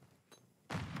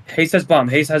 Hayes has bomb.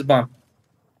 Hayes has bomb.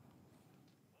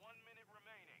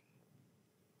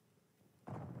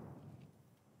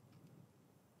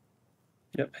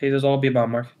 Yep, Hayes is all B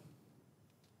bomb, Mark.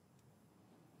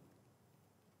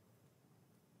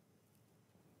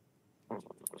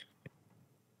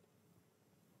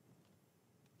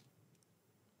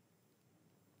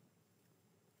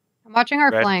 I'm watching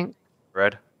our Red. flank.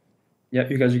 Red.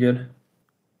 Yep, you guys are good.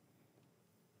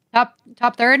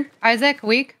 Top third. Isaac.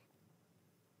 Weak.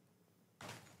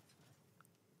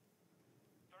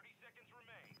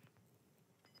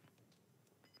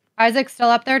 Isaac still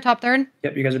up there. Top third.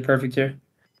 Yep, you guys are perfect here.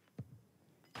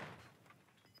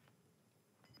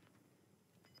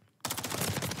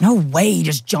 No way he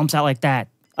just jumps out like that.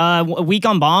 Weak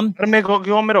on bomb. Bottom middle.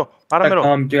 Go middle. Bottom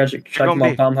middle. You guys check Go them out,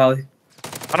 B. bomb, Holly.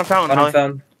 Bottom fountain, Bottom Holly.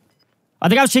 fountain. I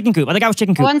think I was chicken coop.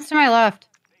 One's to my left.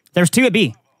 There's 2 at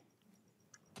B.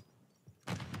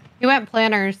 He went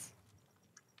planners.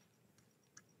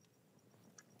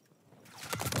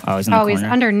 Oh, he's in the Oh, corner. he's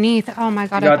underneath. Oh my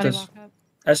god, You I got thought he this. walked up.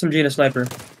 SMG and a sniper.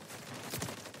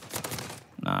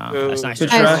 No, that's nice. Good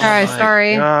Nice try. try,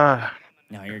 sorry. Ah.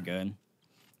 No, you're good.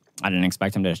 I didn't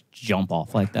expect him to just jump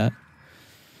off like that.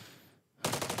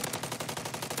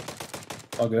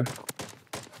 All good.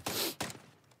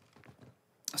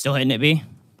 Still hitting it, B.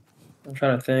 I'm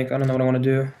trying to think. I don't know what I want to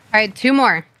do. All right, 2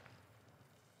 more.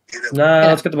 Nah,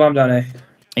 let's get the bomb down, A.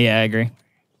 Yeah, I agree.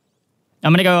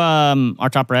 I'm gonna go our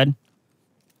top red.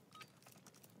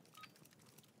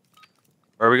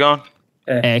 Where are we going?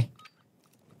 A.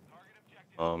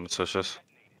 It's just.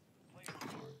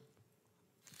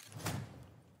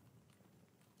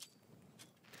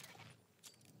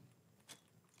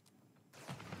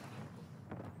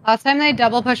 Last time they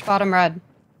double pushed bottom red.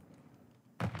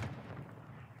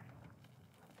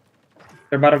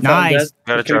 They're bottom Nice. fountain dead.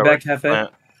 Gotta Just give me try back cafe.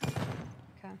 plant.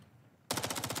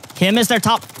 Okay. Him is their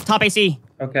top AC.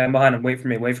 Okay, I'm behind him. Wait for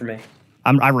me. Wait for me.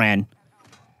 I ran.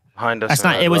 Behind us. That's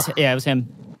not. It was. Yeah, it was him.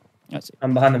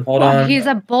 I'm behind him. Hold Oh, on. he's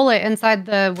a bullet inside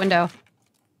the window.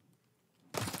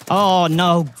 Oh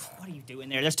no! What are you doing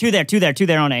there? There's two there. Two there. Two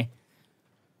there on A.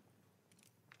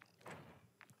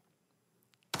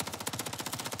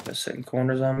 They're sitting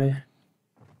corners on me.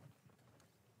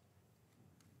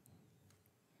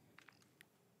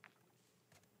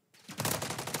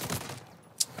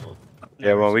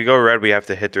 Yeah, when we go red, we have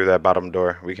to hit through that bottom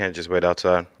door. We can't just wait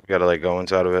outside. We gotta like go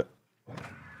inside of it.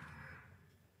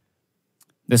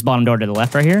 This bottom door to the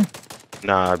left, right here.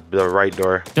 Nah, the right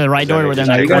door. To the right door, where they're in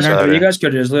Nah, that you guys, corner. you guys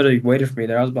could have just literally waited for me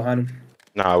there. I was behind him.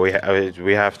 Nah, we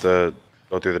have to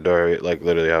go through the door. We, like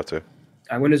literally have to.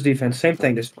 I win his defense. Same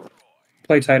thing. Just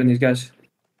play tight on these guys.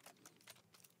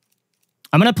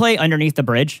 I'm gonna play underneath the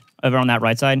bridge over on that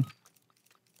right side.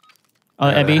 Oh,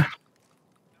 Ebby.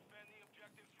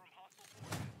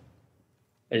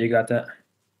 Yeah, you got that.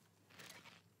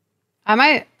 I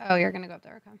might. Oh, you're gonna go up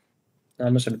there. Okay.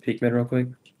 I'm just gonna peek mid real quick.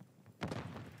 I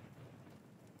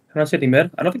don't see anything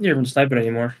mid. I don't think you're even sniping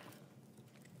anymore.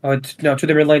 Oh, no, to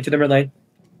the mid lane. To the mid lane.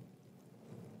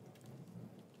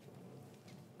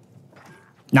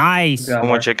 Nice. Yeah. One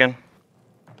more chicken.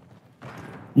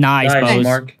 Nice, Nice, Bose.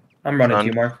 Mark. I'm running to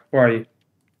you, Run. Mark. Where are you?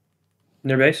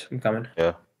 Near base? I'm coming.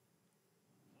 Yeah.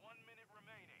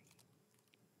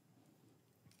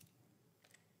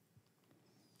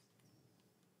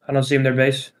 I don't see him near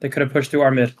base. They could have pushed through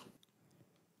our mid.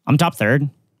 I'm top third.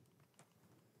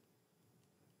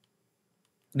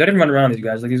 They didn't run around these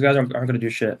guys. Like these guys aren't gonna do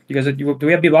shit. You guys, do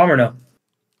we have B bomb or no?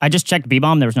 I just checked B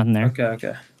bomb. There was nothing there. Okay,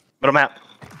 okay. Middle map.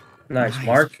 Nice,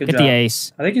 Mark. Good Hit job. the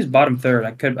ace. I think he's bottom third.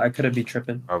 I could have be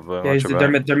tripping. Probably. Yeah, Watch your back. they're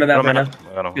mid that Middle right map.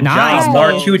 now. I got him. Good Nice, job,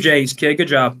 Mark. Bose. 2Js, kid. Good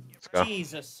job. Let's go.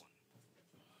 Jesus.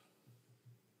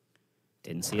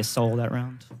 Didn't see a soul that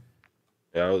round.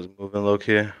 Yeah, I was moving low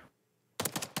key. All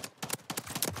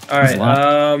right.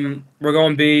 There's We're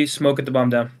going B. Smoke at the bomb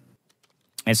down.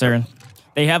 Yes, sir.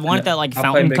 They have one at that like I'll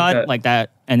play fountain big cut, cut. like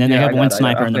that, and then Yeah, they I have got one it,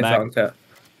 sniper I'll in the play back. fountain cut.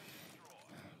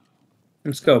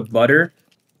 Let's go, Butter.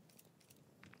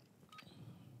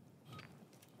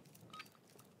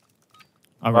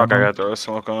 I'll Fuck, rub I him. got the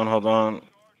smoke on. Hold on.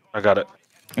 I got it.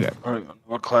 Okay. I don't know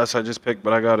what class I just picked,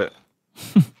 but I got it.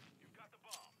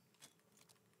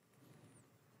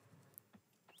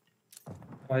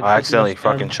 I accidentally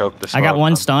fucking choked the smoke. I got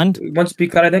one stunned. Once B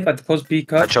cut, I think. Like the close B I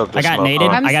cut. choked the I got smoke naded.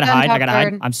 on. I'm I gotta stunned hide. I top gotta hide.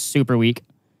 third. I'm super weak.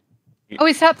 Oh,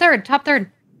 he's top third. Top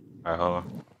third. Alright, hold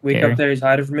on. Weak Here. up there. He's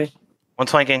hiding from me.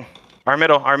 One's flanking. Our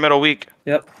middle weak.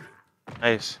 Yep.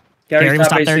 Nice. Gary's Gary was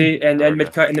top top AC and Okay.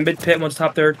 mid cut. In the mid pit, one's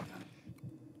top third.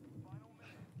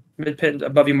 Mid pit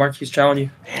above you, Mark. He's challenging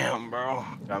you. Damn, bro.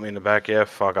 Got me in the back. Yeah,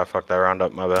 fuck. I fucked that round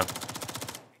up. My bad.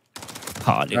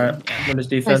 Oh, dude. All right. Win his Nice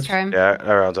defense. try. Yeah, that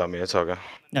round's on me. It's okay.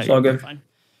 No, It's all you're good. fine.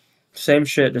 Same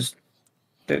shit. Just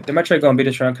they might try to go and beat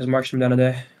us round because Mark's him down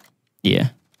today. Yeah.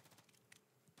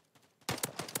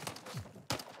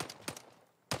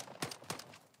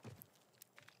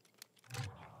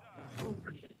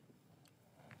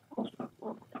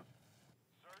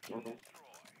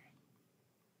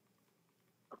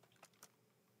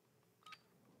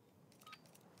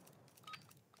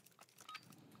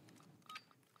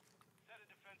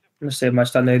 I'm gonna save my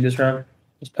stun nade this round.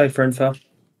 Let's play for info.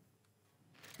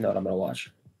 No, I'm gonna watch.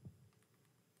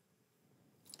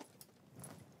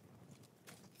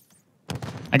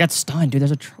 I got stunned, dude.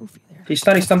 There's a trophy there. He's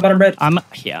stunned bottom red I'm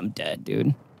dead,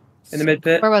 dude. in the mid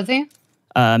pit. Where was he?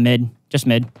 Mid. Just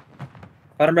mid.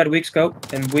 Bottom red weak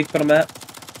scope and weak middle map.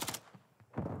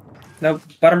 No,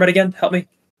 bottom red again. Help me.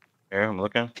 Here, I'm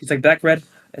looking. He's like back red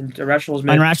and irrational's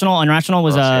mid. Unrational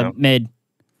was Oh, see him. mid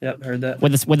Yep, heard that.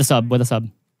 with a sub.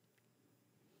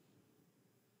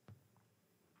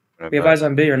 We have eyes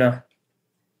on B or no?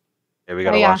 Yeah, we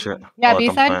gotta yeah. watch it. Yeah, I'll let them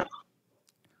B-side. plant.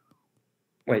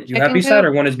 Wait, you Chicken have B side coop,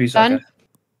 or one is B side? done. Okay.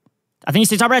 I think you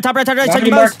see top right. Mark Check me,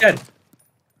 your Mark bows. dead.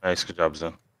 Nice, good job,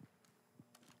 Zen.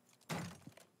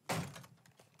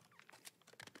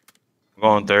 I'm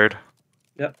going third.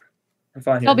 Yep. I'm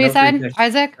fine here. Still No free B-side. picks.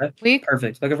 Isaac. Right. Weak.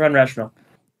 Perfect. Looking for unrational.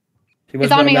 He was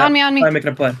He's on middle me, map. on me, on me. I'm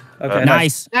making a play. Okay,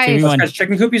 Nice. Nice. 2v1. Guys,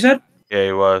 chicken coop, you said? Yeah,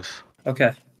 he was.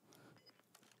 Okay.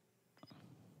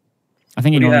 I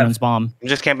think he What do you normally have? runs bomb. I'm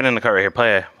just camping in the cut right here.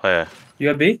 Play A. Play A. You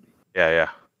have B? Yeah, yeah.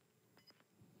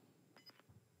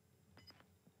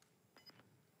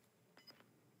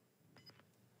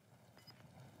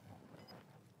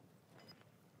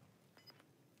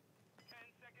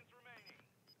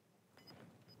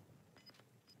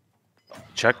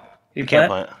 Check. You He can't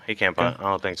plant? plant. He can't plant. I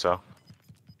don't think so.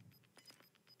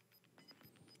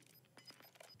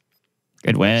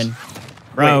 Good win.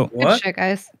 Bro, Wait, what? Good shit,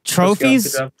 guys.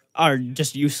 trophies Good job. are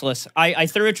just useless. I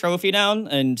threw a trophy down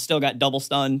and still got double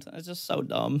stunned. That's just so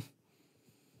dumb.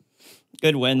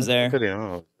 Good wins there. Good,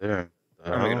 oh, there.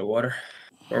 I'm gonna get water.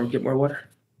 Or get more water.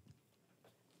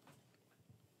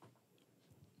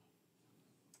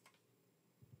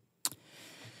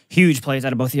 Huge plays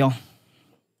out of both of y'all.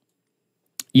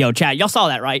 Yo, chat, y'all saw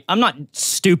that, right? I'm not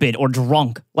stupid or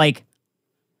drunk. Like,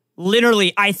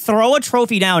 literally, I throw a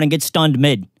trophy down and get stunned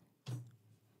mid.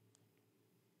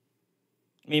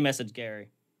 Me message Gary.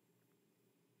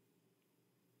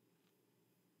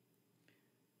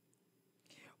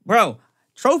 Bro,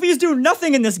 trophies do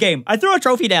nothing in this game. I throw a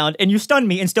trophy down and you stun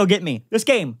me and still get me. This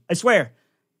game, I swear.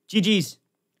 GG's.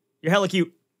 You're hella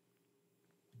cute.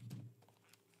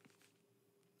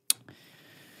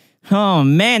 Oh,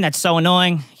 man, that's so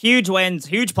annoying. Huge wins,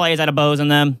 huge plays out of bows in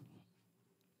them.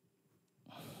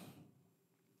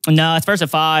 No, it's first at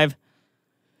 5.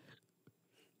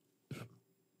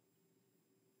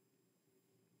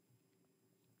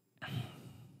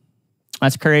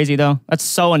 That's crazy, though. That's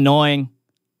so annoying.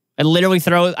 I literally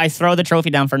throw the trophy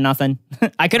down for nothing.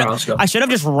 I should have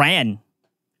just ran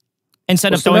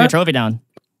instead of throwing a trophy down.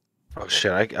 Oh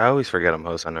shit! I always forget I'm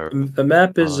host. I never. The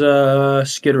map is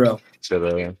Skid Row.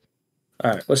 So,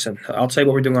 All right, listen. I'll tell you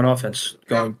what we're doing on offense.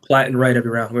 Going plat and right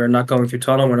every round. We're not going through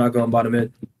tunnel. We're not going bottom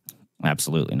mid.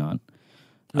 Absolutely not.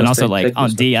 And also, like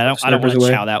on D, I don't want to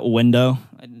chow that window.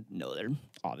 I know they're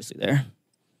obviously there.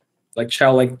 Like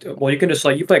chow, like you can just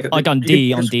you play like on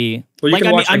D. Well, you like,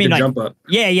 can watch I mean, the like, jump up.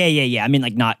 Yeah. I mean,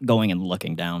 like not going and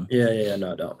looking down. Yeah.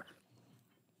 No, don't.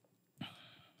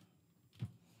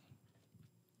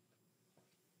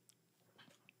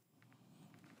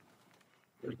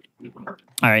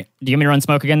 All right. Do you want me to run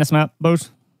smoke again this map,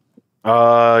 Bose?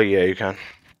 yeah, you can.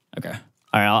 Okay.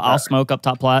 All right. I'll smoke up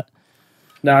top plat.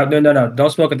 No. Don't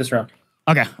smoke it this round.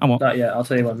 Okay. I won't. Not yet. I'll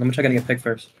tell you what. Let me check and get picked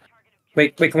first.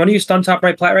 Wait. Can one of you stun top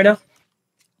right plat right now?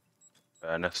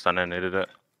 No stun. I needed it.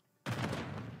 I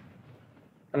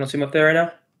don't see him up there right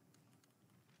now.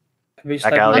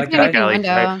 Back alley. Back alley.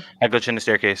 I go in the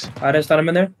staircase. I just stun him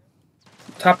in there.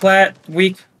 Top plat.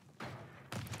 Weak.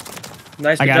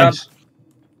 Nice. I Good got job. him.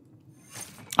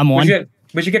 I'm one.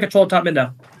 We should get control of top mid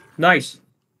now. Nice.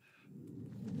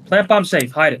 Plant bomb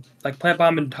safe. Hide it. Like plant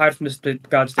bomb and hide from this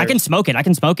god stairs. I can smoke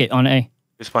it on A.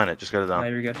 Just find it. Just get it down. No,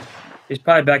 you're good. He's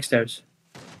probably backstairs.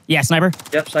 Yeah, sniper.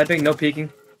 Yep, sniping. No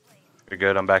peeking. You're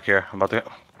good. I'm back here. I'm about to.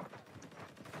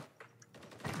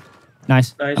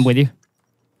 Nice. I'm with you.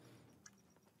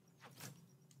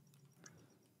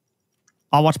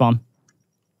 I'll watch bomb.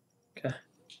 Okay.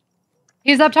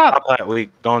 He's up top. We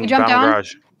going jump bottom down?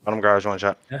 garage. Bottom garage, one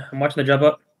shot. Yeah, I'm watching the jump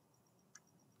up.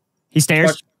 He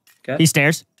stairs. Okay. He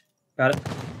stairs. Got it.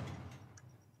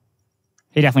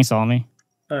 He definitely saw me.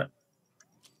 All right.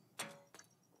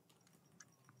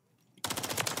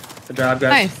 Good job,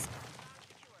 guys. Nice.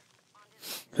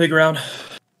 Big round.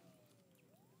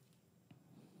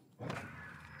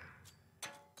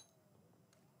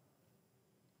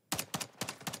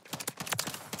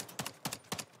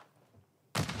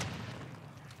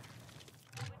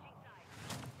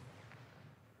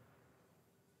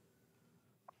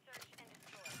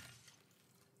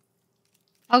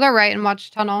 I'll go right and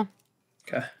watch tunnel.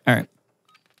 Okay. All right.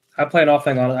 I play an off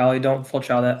thing on it, Ali. Don't full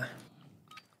chow that.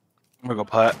 I'm gonna go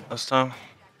plat this time.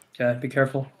 Okay, be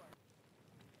careful.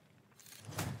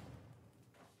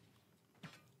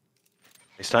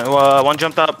 He's time. One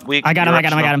jumped up. Weak. I got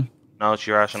him. No, it's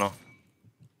irrational.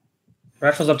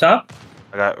 Rational's up top.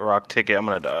 I got rock ticket. I'm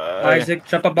gonna die. Isaac,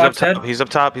 jump up box head. He's up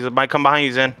top. He might come behind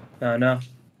you, Zen. No.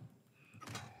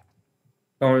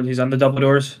 Oh, he's on the double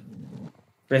doors.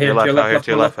 Right here, To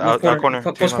your left, out corner.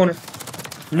 Close corner.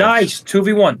 Nice.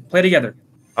 2v1. Play together.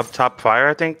 Up top fire,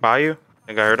 I think, by you. I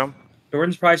think I heard him.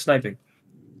 Jordan's probably sniping.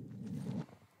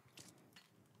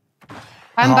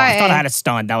 I'm by I thought A. I had a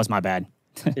stun. That was my bad.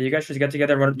 Yeah, you guys should get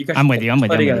together. And run. You guys I'm should with you. I'm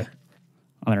play together.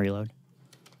 I'm gonna reload.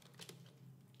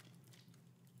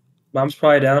 Mom's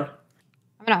probably down.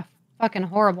 I'm in a fucking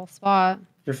horrible spot.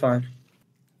 You're fine. Did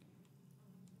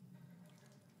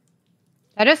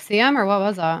I just see him or what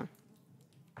was that?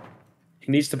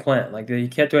 He needs to plant. Like you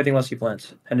can't do anything unless he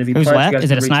plants. And if he Who's plants, left? you guys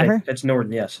Is it can a sniper? retake. It's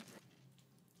Norden, yes.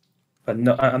 But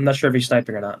no, I'm not sure if he's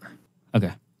sniping or not.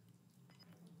 Okay.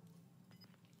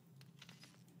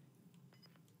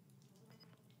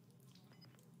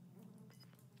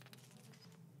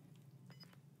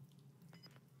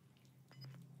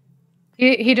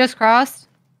 He just crossed.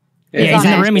 Yeah, he's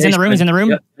in the room. He's in the room. He's in the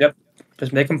room. Yep.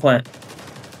 Just make him plant.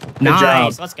 Nice.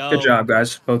 job. Let's go. Good job,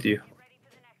 guys. Both of you.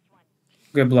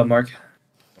 Good blood, Mark.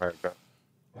 All right, go.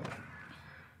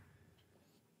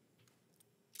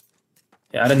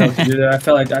 Yeah, I didn't know what to do there. I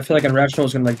feel like Irrational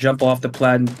was gonna like jump off the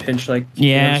plat and pinch like.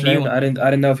 Yeah, you know what I'm saying? I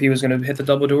didn't know if he was gonna hit the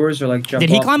double doors or like jump. Did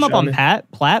he off climb and up on shot me.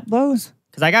 plat bows?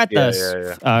 Because I got Yeah,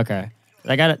 the. yeah. Oh, okay.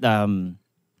 I got it. Let's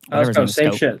whatever's go. in the Same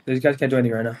scope. shit. These guys can't do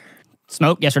anything right now.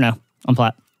 Smoke? Yes or no? On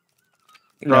plat.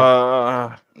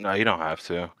 No, No, you don't have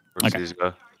to. Where's Okay. these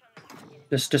go?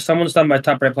 just someone's done my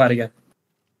top right plat again.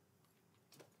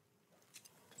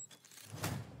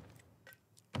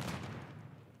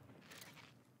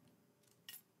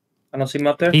 I don't see him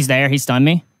up there. He's there. He stunned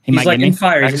me. He He's might like get in me.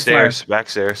 fire. He's in fire.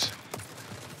 Backstairs.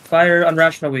 Fire on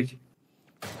Rational weak.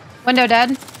 Window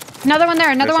dead. Another one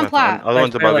there. Another There's one plat. Other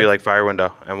one's Like, above you, like- like fire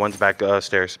window, and one's back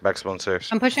stairs, back spawn stairs.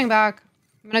 I'm pushing back.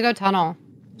 I'm gonna go tunnel.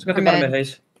 Let's go to Or the bottom mid. mid,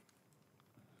 Hayes.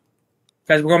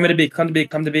 Guys, we're going mid to B. Come to B.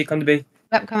 Come to B. Come to B.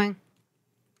 Yep, coming.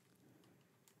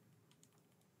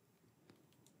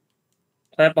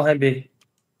 Plant behind B.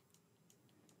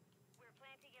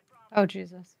 Oh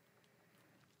Jesus.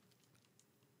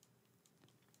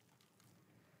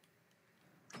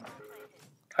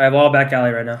 I have all back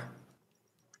alley right now.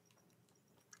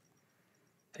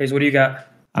 Hayes, what do you got?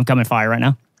 I'm coming fire right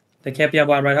now. They can't be on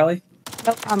blind, right, Holly?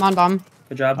 Nope, I'm on bomb.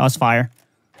 Good job. Oh, it's fire.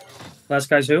 Last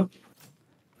guy's who?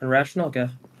 Irrational? Okay.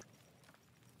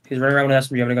 He's running around with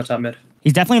SMG. I'm gonna go top mid.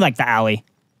 He's definitely like the alley,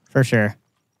 for sure.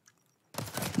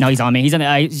 No, he's on me. He's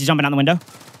he's jumping out the window.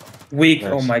 Weak.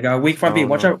 Nice. Oh my god. Weak front B. Oh,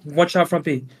 Watch no. out. Watch out front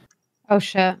B. Oh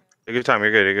shit. Take your time.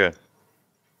 You're good. You're good.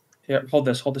 Here, hold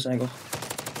this. Hold this angle.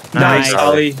 Nice. Nice,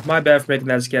 Holly. My bad for making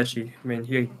that sketchy. I mean,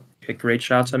 he hit great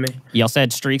shots on me. Y'all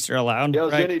said streaks are allowed, Yo,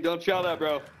 right? Zinni, don't shout that,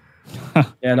 bro.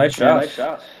 Yeah, nice Yeah, shot. nice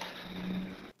shot.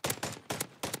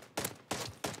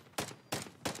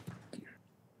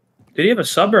 Did he have a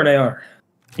sub or an AR?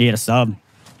 He had a sub.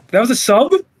 That was a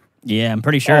sub? Yeah, I'm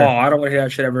pretty sure. Oh, I don't want to hear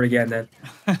that shit ever again. Then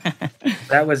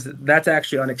that's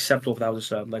actually unacceptable. If that was a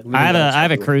sub, like I have literally a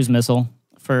unacceptable. cruise missile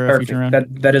for a future round.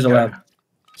 That is allowed.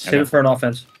 Save Okay. it for an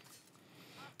offense.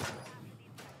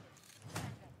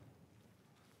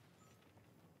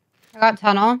 I got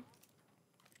tunnel.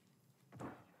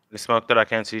 You smoked it. I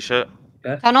can't see shit.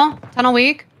 Tunnel. Tunnel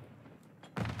weak.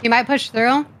 He might push through.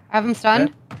 I have him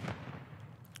stunned.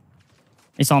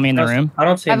 He saw me in the room. I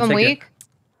don't see I him. have him Take it. weak.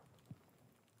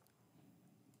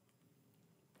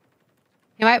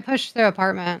 He might push through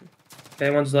apartment.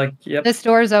 Okay, one's like, yep. This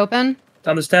door's open.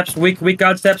 Down the steps. Weak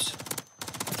God steps.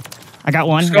 I got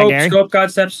one. I got Scope, Gary. scope,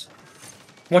 God steps.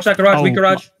 Watch that garage. Oh, Weak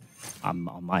garage. I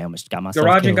almost got myself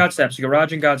Garage and killed. God steps.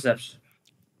 Garage and God steps.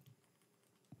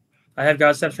 I have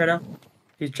God steps right now.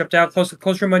 He's tripped out.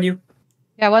 Close room on you.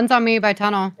 Yeah, one's on me by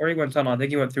tunnel. Or he went tunnel. I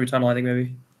think he went through tunnel. I think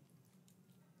maybe.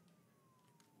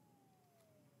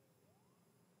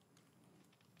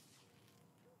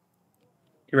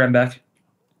 He ran back.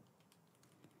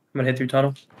 I'm gonna hit through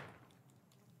tunnel.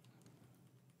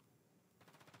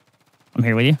 I'm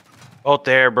here with you. Both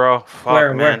there, bro. Fuck,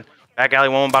 Where? man. Back alley,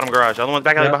 one bottom garage. The other one's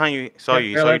back alley Yeah. behind you. Saw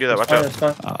you. Saw you do that. Watch out.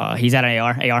 That's fine. He's at an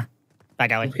AR.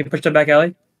 Back alley. He pushed it back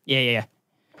alley. Yeah.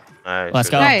 Nice. Let's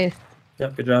good go. job. Nice.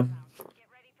 Yep, good job.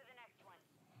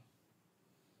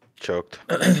 Choked.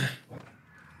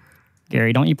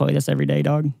 Gary, don't you play this every day,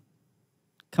 dog?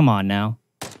 Come on now.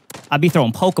 I'd be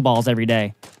throwing Pokeballs every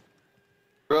day.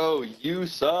 Bro, you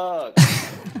suck.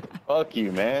 Fuck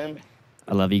you, man.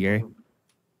 I love you, Gary.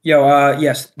 Yo,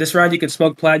 yes. This round you can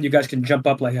smoke plaid. You guys can jump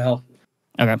up like hell.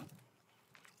 Okay.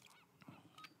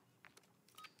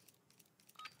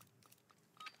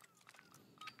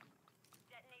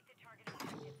 Detonate the target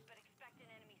objectives, but expect an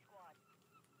enemy squad.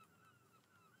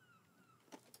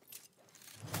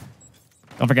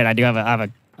 Don't forget, I have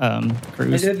a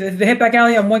cruise. They hit back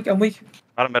alley. I'm weak.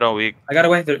 Bottom middle weak. I got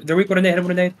away. They're weak with a nade. Hit him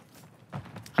with a nade.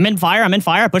 I'm in fire.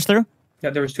 I push through. Yeah,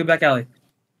 there was two back alley.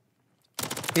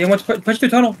 Yeah, once push through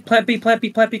tunnel. Plant B.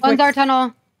 Quick. One's our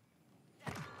tunnel.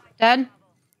 Dead.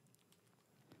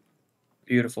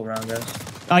 Beautiful round, guys.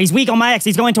 Oh, he's weak on my X.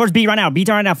 He's going towards B right now. B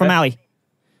right now from Okay. alley.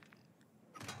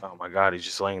 Oh my god, he's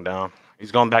just laying down.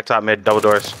 He's going back top mid, double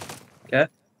doors. Okay.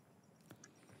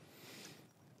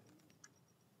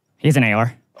 He's an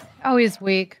AR. Oh, he's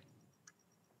weak.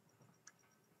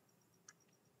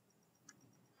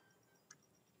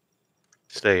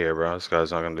 Stay here, bro. This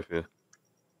guy's not gonna defeat.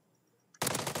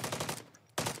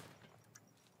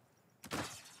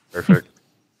 Perfect.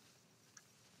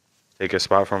 Take a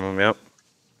spot from him, yep.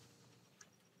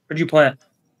 Where'd you plant?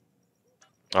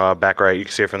 Back right. You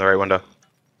can see it from the right window.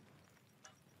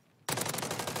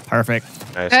 Perfect.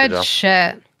 Nice, Good job.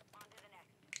 shit.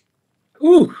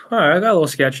 Ooh, all right. I got a little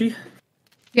sketchy.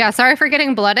 Yeah, sorry for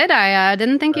getting blooded. I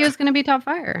didn't think he was going to be top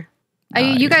fire. Nah,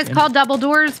 You you're guys good. called double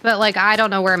doors, but like I don't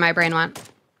know where my brain went.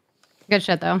 Good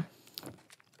shit though.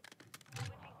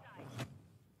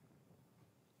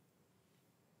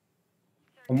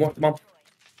 One more. Come on.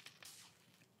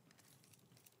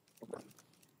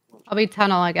 I'll be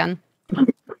tunnel again.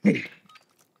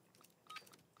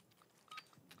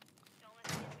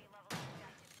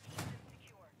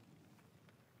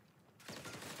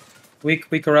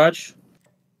 Weak garage.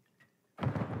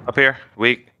 Up here,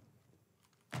 weak.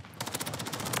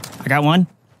 I got one.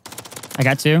 I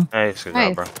got two. Nice, good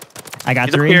Nice. job, bro. I got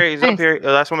He's up three. here. He's Nice. up here.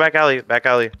 The last one, back alley. Back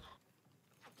alley.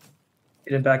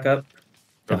 He didn't back up.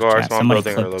 Oh, Go our chat, small somebody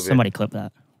building or clip, lobby. somebody clip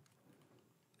that.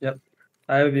 Yep.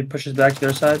 I would be pushes back to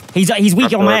their side. He's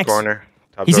weak Top on door max. corner.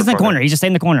 Top He's door just in the corner. He just stayed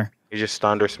in the corner. He just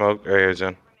stunned or smoked. Right here,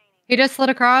 Zen. He just slid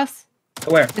across.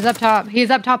 Where? He's up top. He's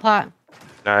up top plot.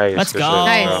 Nice. Let's good go. shit,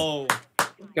 Nice. bro.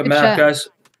 Good Good map, shot. guys.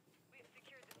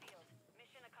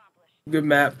 Good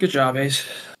map. Good job, Ace.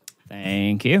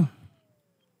 Thank you.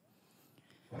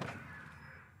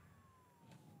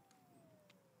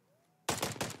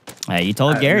 Hey, you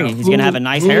told Gary he's gonna have a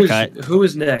nice haircut. Who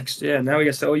is next? Yeah, now we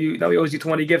got to owe you. Now we owes you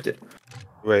 20 gifted.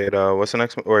 Wait, what's the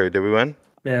next one? Wait, did we win?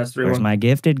 Yeah, that's 3-1. Where's my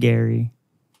gifted Gary?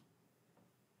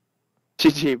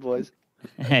 GG, boys.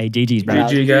 Hey, GG's, bro.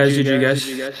 GG, guys.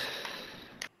 GG,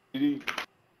 guys.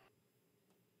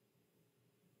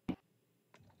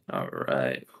 All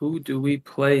right. Who do we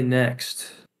play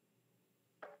next?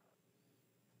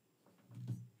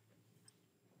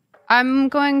 I'm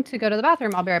going to go to the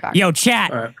bathroom. I'll be right back. Yo,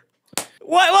 chat. All right.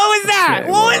 What was that?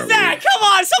 Okay, what where was are that? Come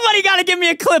on, somebody got to give me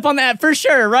a clip on that for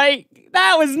sure, right?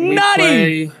 That was We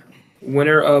nutty. play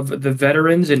winner of the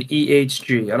Veterans and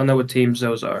EHG. I don't know what teams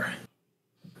those are.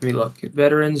 Let me look.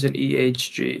 Veterans and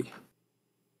EHG.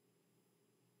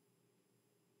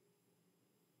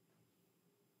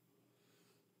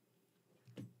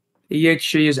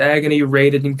 EHG is Agony,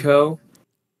 Rated, and Co.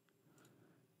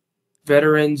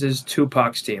 Veterans is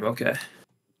Tupac's team. Okay.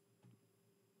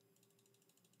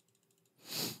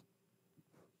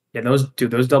 Yeah, those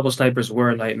double snipers were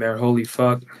a nightmare. Holy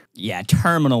fuck. Yeah,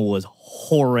 terminal was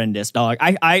horrendous, dog.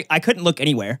 I couldn't look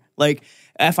anywhere. Like,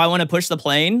 if I want to push the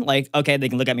plane, like, okay, they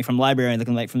can look at me from the library, they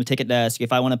can look from the ticket desk.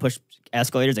 If I want to push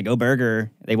escalators, they go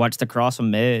burger. They watch the cross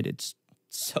from mid. It's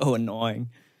so annoying.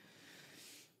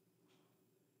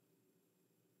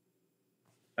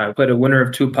 I played a winner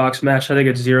of Tupac's match. I think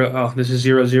it's 0. Oh, this is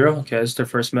 0-0. Okay, it's their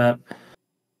first map.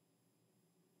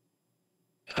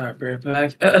 All right, bring it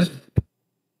back.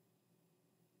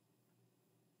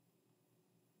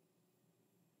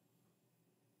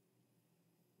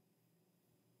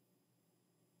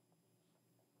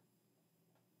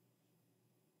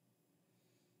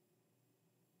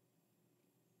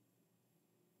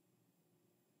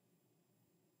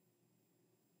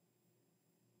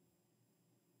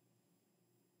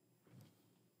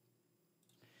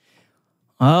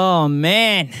 Oh,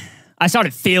 man. I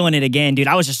started feeling it again, dude.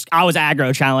 I was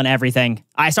aggro channeling everything.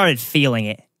 I started feeling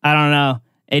it. I don't know.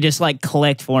 It just, like,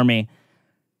 clicked for me.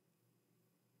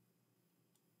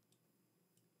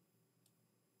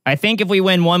 I think if we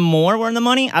win one more, we're in the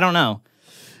money. I don't know.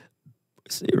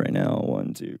 Let's see right now.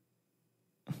 1, 2.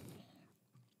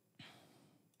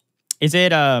 Is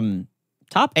it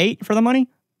top 8 for the money?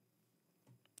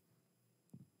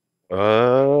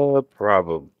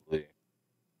 Probably.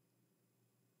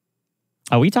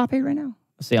 Are we top 8 right now?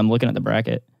 Let's see. I'm looking at the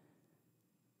bracket.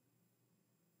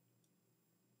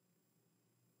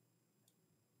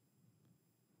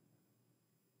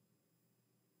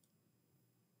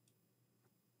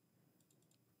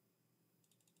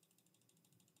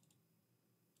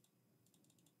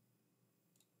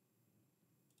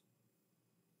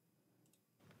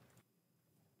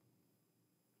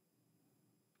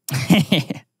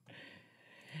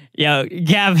 Yo,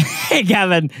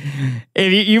 Gavin,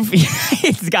 if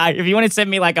this guy, if you want to send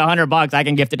me like $100, I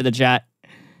can gift it to the chat.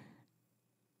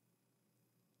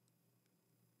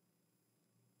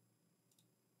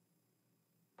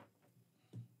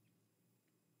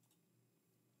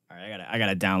 All right, I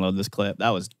gotta download this clip. That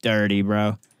was dirty,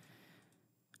 bro.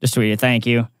 Just tweet it. Thank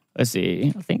you. Let's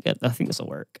see. I think this will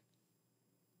work.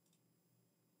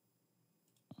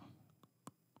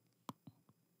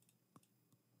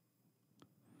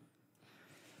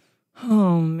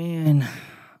 Oh man.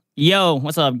 Yo,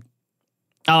 what's up?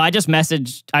 Oh, I just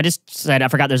said I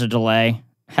forgot there's a delay.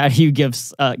 How do you give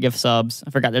subs?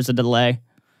 I forgot there's a delay.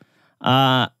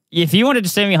 If you wanted to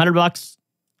send me $100,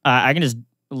 I can just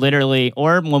literally,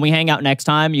 or when we hang out next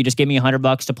time, you just give me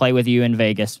 $100 to play with you in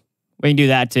Vegas. We can do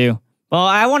that too. Well,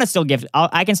 I want to still gift.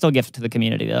 I can still gift it to the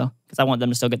community though, because I want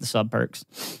them to still get the sub perks.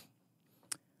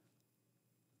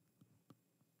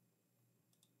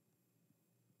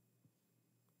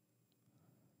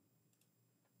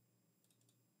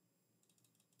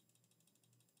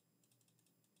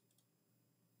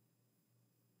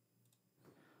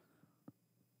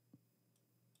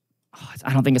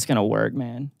 I don't think it's gonna work,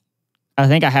 man. I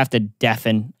think I have to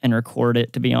deafen and record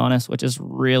it, to be honest, which is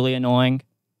really annoying.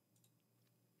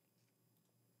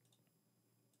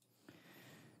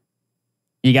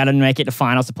 You got to make it to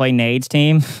finals to play Nade's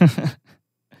team.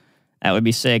 That would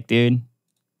be sick, dude.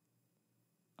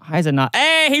 Why is it not?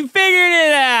 Hey, he figured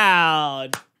it out.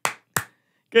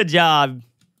 Good job.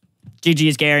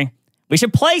 GG's, Gary. We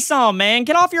should play some, man.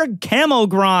 Get off your camo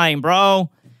grind,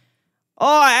 bro.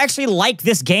 Oh, I actually like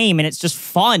this game, and it's just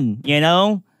fun, you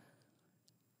know?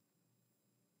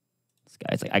 This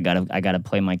guy's like, I gotta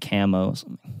play my camos.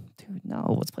 Dude,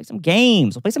 no, let's play some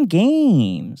games. Let's play some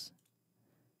games.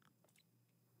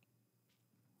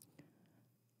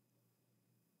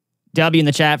 W in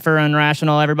the chat for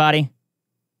Unrational, everybody.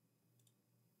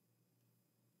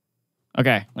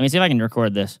 Okay, let me see if I can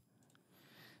record this.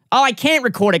 Oh, I can't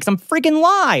record it because I'm freaking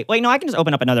live. Wait, no, I can just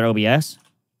open up another OBS.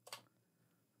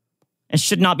 It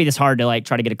should not be this hard to, like,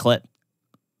 try to get a clip.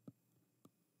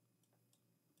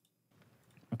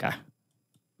 Okay.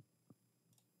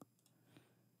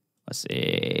 Let's see.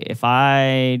 If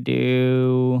I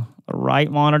do a right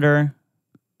monitor.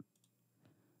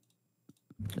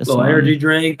 Little energy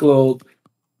drink, little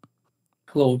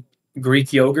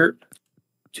Greek yogurt.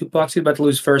 Tupac about to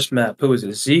lose first map. Who is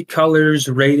it? Z Colors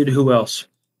rated. Who else?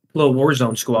 Little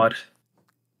Warzone squad.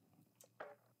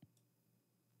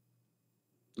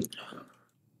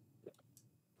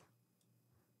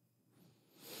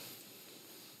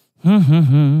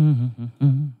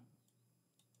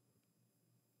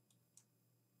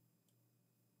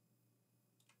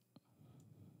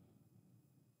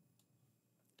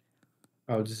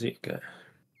 Oh, Z. Okay.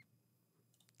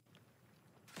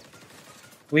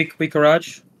 Weak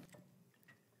garage.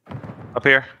 Up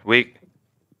here, weak.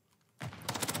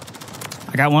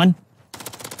 I got one.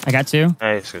 I got two.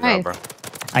 Nice, good Nice. job, bro.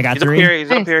 I got He's three. up here.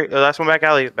 He's up here. Last one, back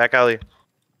alley. Back alley.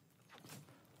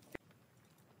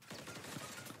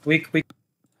 Weak. All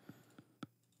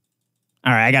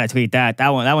right, I gotta tweet that. That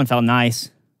one felt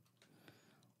nice.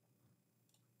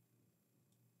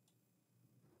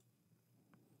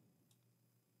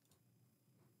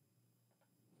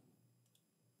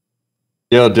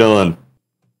 Yo, Dylan.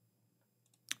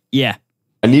 Yeah.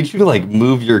 I need you to like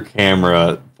move your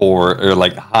camera or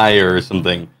like higher or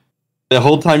something. The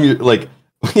whole time you're like,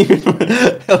 like you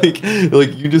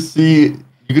can just see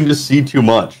too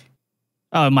much.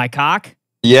 Oh, my cock?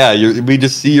 Yeah, we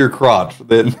just see your crotch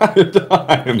the entire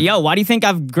time. Yo, why do you think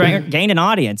I've gained an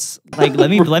audience? Like, let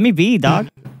me be, dog.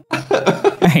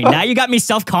 Hey, now you got me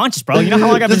self-conscious, bro. You know how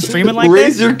long I've been streaming like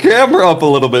Raise this? your camera up a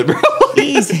little bit, bro.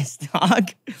 Jesus,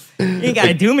 dog. You ain't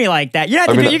gotta do me like that. You're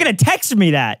gonna text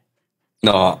me that.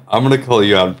 No, I'm gonna call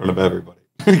you out in front of everybody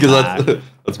because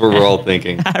that's what we're all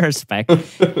thinking. I respect.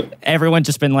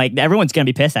 Everyone's gonna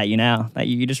be pissed at you now that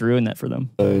you just ruined that for them.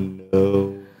 I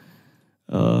know.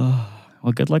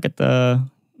 Well, good luck at the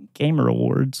gamer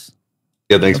awards.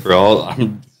 Yeah, thanks for all.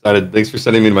 I'm excited. Thanks for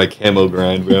sending me my camo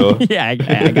grind, bro. Yeah, I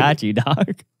got you,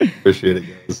 dog. Appreciate it,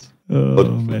 guys. Oh,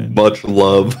 man. Much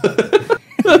love.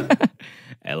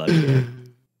 I love you.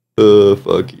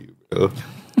 Fuck you, bro.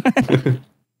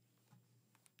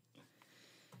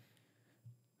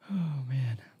 Oh,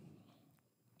 man.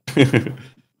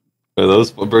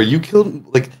 Bro, you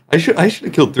killed like I should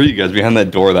have killed 3 of you guys behind that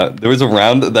door. That there was a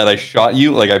round that I shot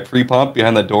you, like I pre-pumped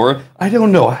behind that door. I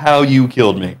don't know how you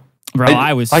killed me. Bro,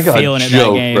 I was got feeling it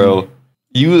joked, that game. Bro.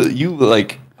 You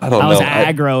like I don't know. I was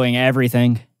aggroing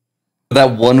everything.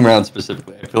 That one round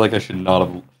specifically, I feel like I should not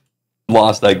have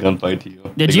lost that gunfight to you.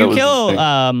 Did Like, you that was kill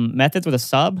insane. Methods with a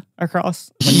sub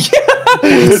across?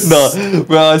 No,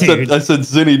 bro. I Dude. said,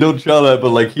 Zinni, don't try that,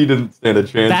 but like he didn't stand a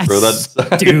chance, bro. That's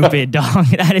stupid, dog.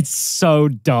 That is so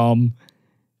dumb.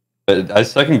 I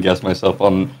second guessed myself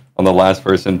on the last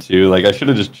person too. Like I should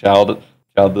have just chowed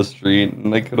the street,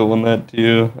 and I could have won that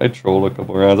too. I trolled a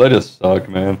couple rounds. I just suck,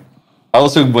 man. I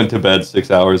also went to bed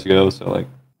 6 hours ago, so like.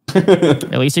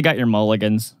 At least you got your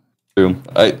mulligans. True.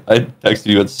 I texted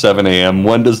you at 7 a.m.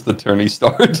 When does the tourney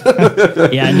start?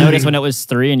 Yeah, I noticed when it was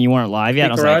 3 and you weren't live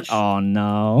yet. I was like, oh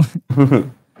no.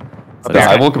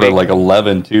 I woke up at like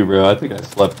 11 too, bro. I think I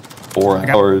slept 4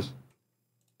 hours.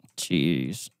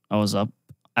 Jeez. I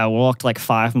walked like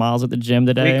 5 miles at the gym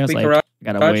today. I was like, I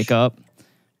gotta wake up.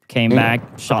 Came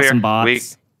back, shot some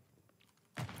bots.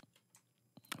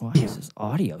 Why is this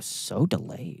audio so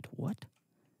delayed? What?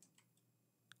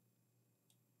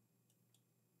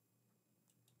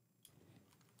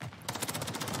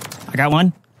 I got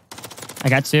one. I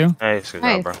got two. Nice, good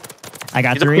Nice. job, bro. I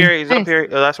got He's three. up here. He's Nice. up here.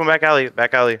 Last one, back alley.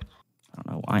 Back alley. I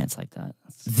don't know why it's like that.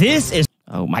 This is.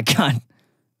 Oh my god.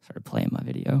 Started playing my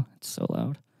video. It's so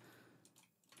loud.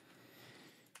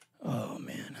 Oh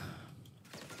man.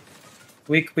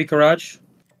 Weak garage.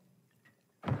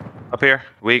 Up here.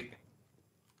 Weak.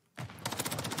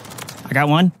 I got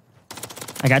one.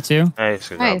 I got two. Nice.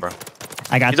 Good Nice. job, bro.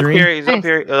 I got He's up three. here. He's up Nice.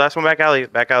 here. Last one back alley.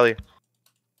 Back alley.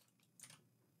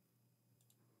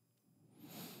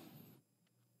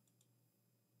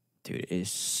 Dude, it is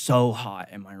so hot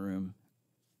in my room.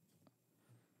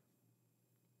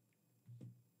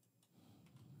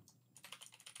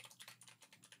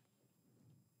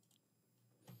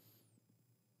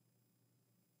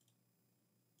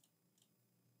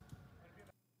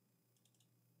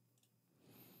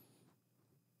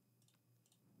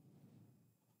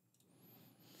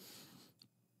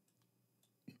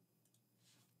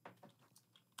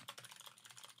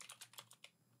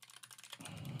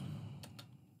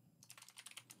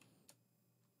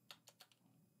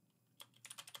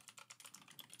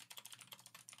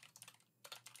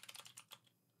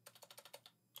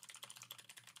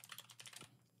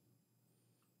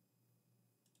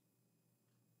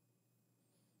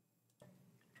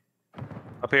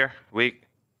 Up here. Weak.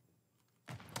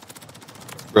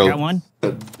 Bro, Got one.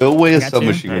 no way a Got two.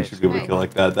 submachine gun should be able to Nice. kill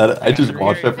like that. That I just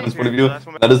watched that from this point of view. Last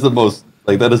one back- That is the most,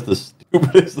 like, that is the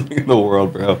stupidest thing in the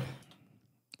world, bro.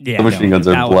 Yeah, Submachine guns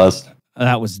are that blessed.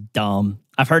 That was dumb.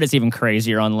 I've heard it's even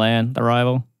crazier on land, the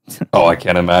rival. Oh, I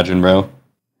can't imagine, bro.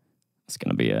 It's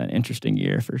going to be an interesting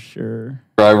year for sure.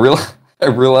 Bro, I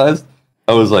realized,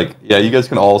 I was like, yeah, you guys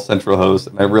can all central host,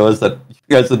 and I realized that you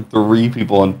guys had 3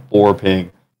 people on 4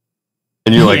 ping.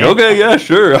 And you're like, Yeah. okay, yeah,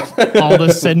 sure. All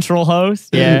the central hosts.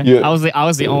 Yeah, Yeah. I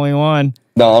was the only one.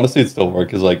 No, honestly, it still worked,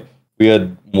 because, like, we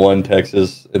had 1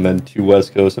 Texas, and then 2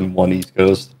 West Coast, and 1 East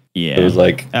Coast. Yeah, It was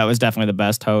like, that was definitely the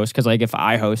best host because like if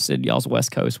I hosted, y'all's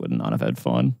West Coast would not have had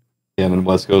fun. yeah, and then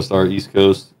West Coast, our East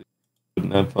Coast,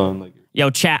 wouldn't have fun. Like, Yo,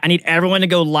 chat, I need everyone to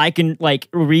go like and like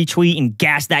retweet and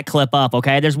gas that clip up,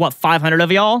 okay? There's what, 500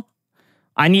 of y'all?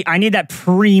 I need that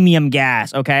premium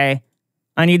gas, okay?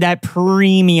 I need that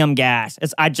premium gas.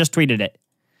 I just tweeted it.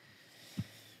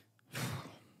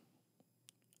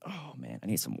 Oh man, I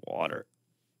need some water.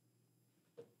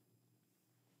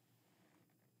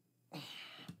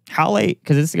 How late?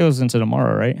 Because this goes into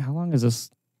tomorrow, right? How long is this?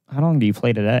 How long do you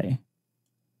play today?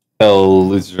 hell,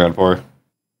 losers round 4.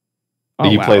 Oh,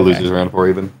 you wow, play okay. losers round 4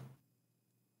 even.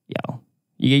 Yo,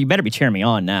 you better be cheering me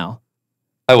on now.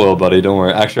 I will, buddy. Don't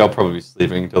worry. Actually, I'll probably be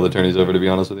sleeping until the tourney's over, to be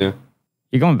honest with you.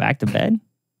 You're going back to bed?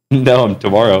 No,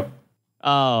 tomorrow.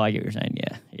 Oh, I get what you're saying.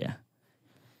 Yeah.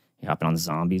 You hopping on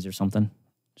zombies or something?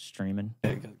 Streaming.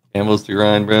 Yeah, got camels to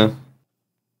grind, bro.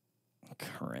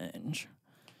 Cringe.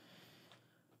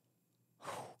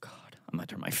 Oh, God. I'm going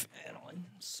to turn my fan on.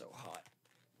 It's so hot.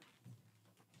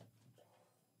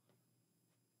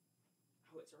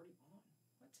 Oh, it's already on.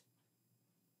 What?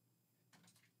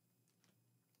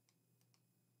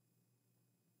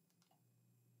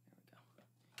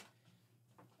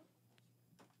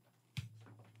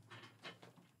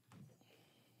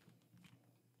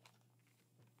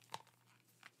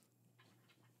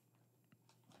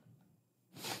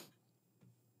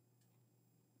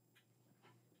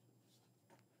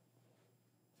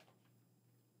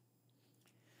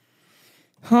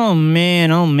 Oh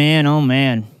man, oh man, oh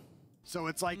man. So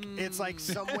it's like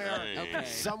somewhere Okay.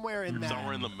 somewhere in that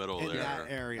Somewhere in the middle in there. that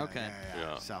area. Okay. Yeah.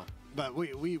 Yeah. So, but we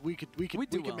could We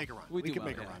do well. make a run. We We do can well,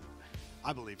 make a yeah. run.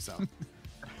 I believe so.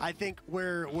 I think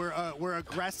we're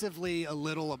aggressively a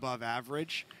little above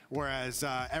average, whereas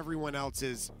everyone else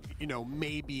is,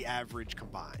 maybe average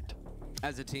combined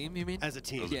As a team, you mean? as a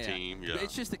team. As a team, yeah.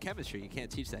 It's just the chemistry. You can't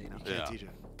teach that, you know. Yeah. TJ.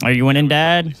 Are you winning,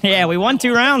 Dad? Yeah, we won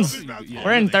 2 rounds.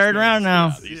 We're in 3rd round now.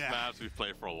 Yeah, these Yeah. maps we've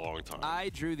played for a long time. I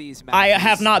drew these I matches,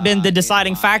 have not been the in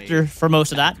deciding my factor for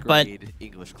most of that, but grade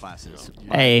English classes.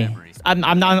 by hey, memory.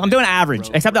 I'm doing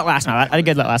average, except that last map. I did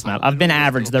good that last map. I've been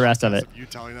average the rest of it. You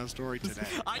telling that story today?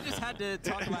 I just had to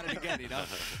talk about it again, you know?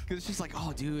 Because it's just like,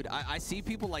 oh, dude, I see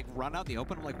people, like, run out in the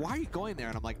open. I'm like, why are you going there?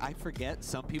 And I'm like, I forget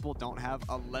some people don't have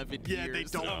 11 Yeah, years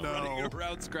they don't of know. running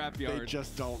around Scrapyard. They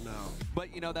just don't know.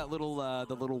 But, you know, that little,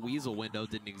 the little weasel window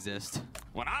didn't exist.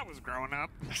 When I was growing up.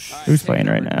 All right, Who's take playing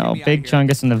it right over. Get now? me out Big here.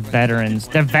 Chungus and the veterans.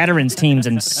 The veterans team's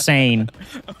insane.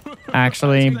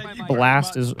 Actually,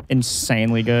 Blast is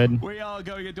insanely good. We are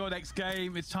going into our next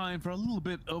game. It's time for a little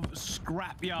bit of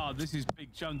Scrapyard. This is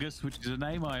Big Chungus, which is a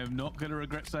name I am not going to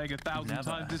regret saying 1,000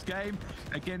 times this game.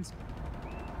 Against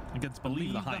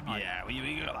Believe the Hype. Yeah,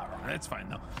 we got that wrong. That's fine,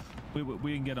 though.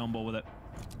 We can get on board with it.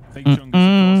 Big Chungus,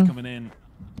 of course, coming in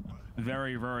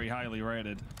very, very highly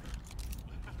rated.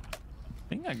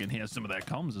 I think I can hear some of their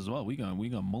comms as well. We got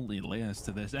multi-layers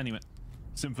to this. Anyway,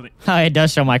 Symphony. Oh, it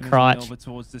does show my Moving crotch. over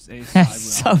towards this ace.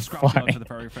 That's I will so Scrapyard funny. for the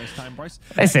very first time, Bryce.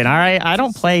 Listen, all right, I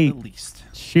don't To say play the least.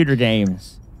 shooter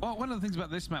games. Well, one of the things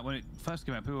about this map, when it first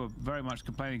came out, people were very much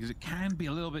complaining because it can be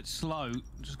a little bit slow,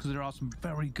 just because there are some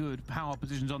very good power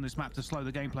positions on this map to slow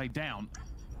the gameplay down.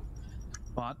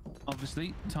 But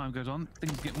obviously, time goes on,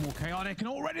 things get more chaotic, and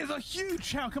already there's a huge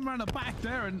shout coming around the back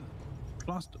there, and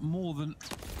plus more than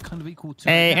kind of equal to.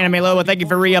 Hey, Anime Lobo, thank you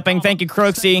for re-upping. Thank you,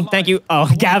 Crooksy. Thank you. Oh,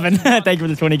 Gavin, thank you for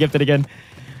the 20 gifted again.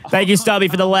 Thank you, Stubby,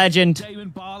 for the legend. Damon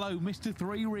Barlow, Mr.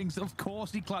 3 Rings, of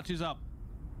course he clutches up.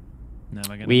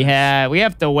 We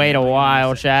have to wait a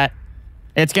while, chat.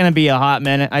 It's gonna be a hot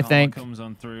minute, I think. Comes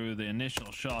on through the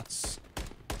initial shots.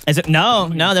 Is it? No.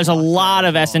 There's a lot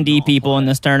of S&D people in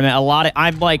this tournament. A lot of.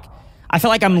 I feel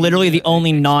like I'm literally the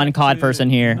only non-COD person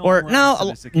here, or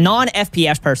no,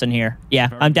 non-FPS person here. Yeah,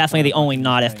 I'm definitely the only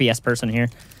non-FPS person here.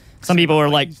 Some people are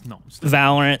like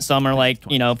Valorant, some are like,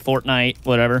 you know, Fortnite,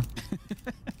 whatever.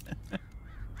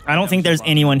 I don't think there's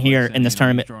anyone here in this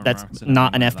tournament that's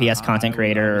not an FPS content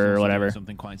creator or whatever.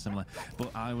 Something quite similar.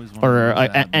 But I was or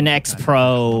an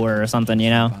ex-pro or something,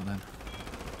 you know?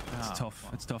 It's tough.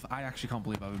 It's tough. I actually can't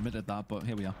believe I've admitted that, but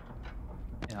here we are.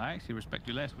 Yeah, I actually respect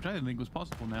you less, which I didn't think was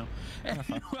possible now.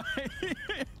 Anyway,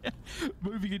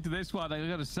 moving into this one, I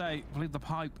gotta say, I believe the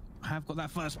pipe have got that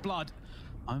first blood.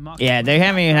 Yeah, they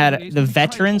haven't even had the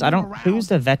veterans. Who's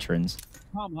the veterans?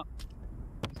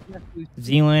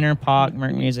 Z-Liner, Pock,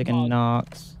 Merc Music, and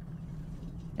Nox.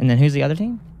 And then who's the other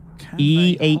team?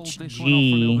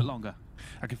 EHG.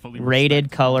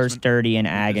 Rated, Colors, Dirty, and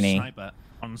Agony.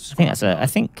 I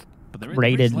think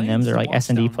Rated and them, they're like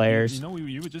S&D players. You know,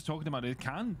 you were just talking about it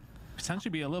can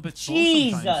potentially be a little bit.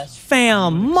 Jesus,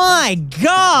 fam! My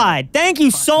God! Thank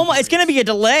you so much. It's gonna be a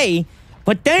delay,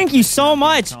 but thank you so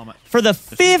much for the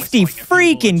 50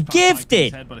 freaking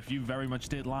gifted.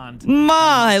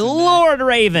 My Lord,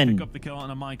 Raven.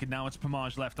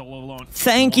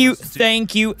 Thank you,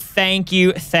 thank you, thank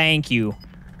you, thank you.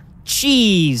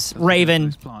 Jeez,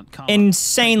 Raven.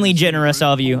 Insanely generous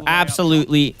of you.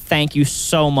 Absolutely. Thank you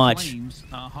so much.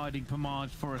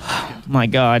 My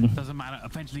God. Doesn't matter.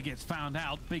 Eventually gets found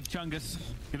out. Big Chungus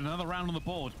get another round on the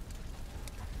board.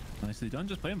 Nicely done.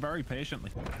 Just playing very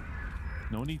patiently.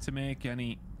 No need to make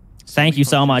any. Thank you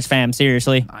so much, fam.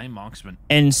 Seriously. I'm Marksman.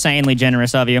 Insanely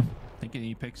generous of you. Thinking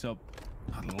he picks up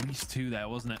at least 2 there,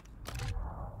 wasn't it?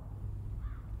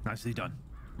 Nicely done.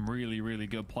 Really, really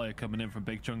good player coming in from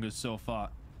Big Chungus so far.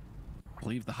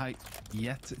 Believe the height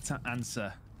yet to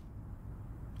answer.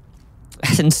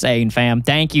 That's insane, fam.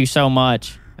 Thank you so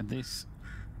much. And this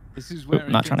is where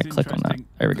I'm not trying to click on that.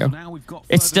 There we go.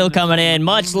 It's still coming in.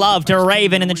 Much love to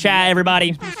Raven in the chat,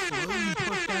 everybody.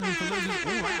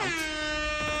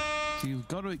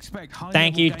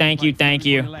 Thank you, thank you, thank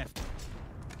you.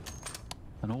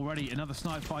 And already another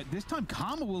snipe fight. This time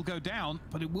Karma will go down,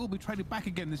 but it will be traded back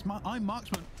again. This I'm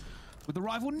Marksman with the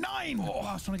rifle 9. Oh,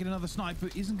 I was trying to get another snipe,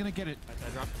 but isn't going to get it.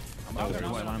 I'm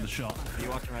gonna land the shot. Are you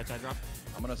watching right side drop?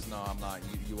 I'm gonna. No, I'm not.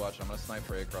 You watch. I'm gonna snipe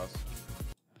right across.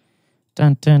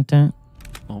 Dun dun dun.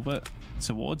 A little bit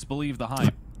towards believe the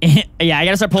hype. Yeah, I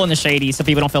gotta start pulling the shady so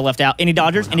people don't feel left out. Any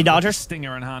Dodgers? Any Dodgers?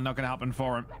 Stinger in hand, not gonna happen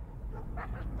for him.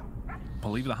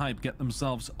 Believe the hype get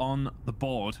themselves on the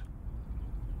board.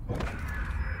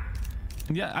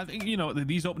 Yeah, I think, you know,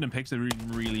 these opening picks are really,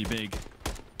 really big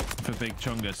for Big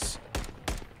Chungus.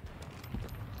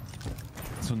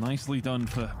 So nicely done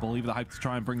for Believe the Hype to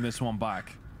try and bring this one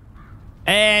back.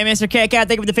 Hey, Mr. K-Cat,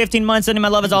 thank you for the 15 months. Sending my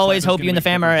love as always. Hope you and the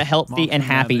fam are healthy and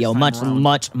happy, yo. Much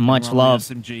love.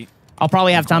 I'll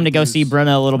probably have time to go see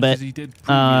Bruna a little bit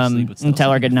and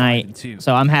tell her good night.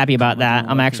 So I'm happy about that.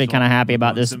 I'm actually kind of happy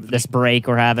about this break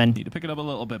we're having. Need to pick it up a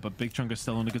little bit, but Big Chungus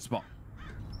still in a good spot.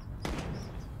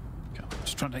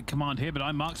 Just trying to take command here, but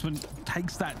Marksman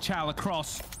takes that chow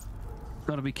across.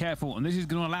 Got to be careful, and this is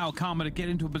going to allow Karma to get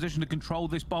into a position to control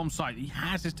this bomb site. He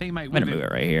has his teammate with him. I'm gonna move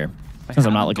it right here since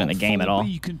I'm not looking at the game at all.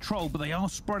 Control, but they are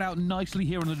spread out nicely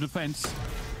here on the defense.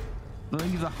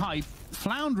 Believe the Hype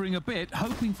floundering a bit,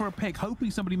 hoping for a pick, hoping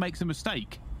somebody makes a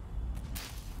mistake.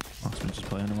 Marksman just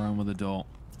playing around with the door.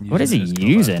 What is he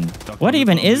using? What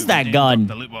even is that gun?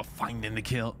 Finding the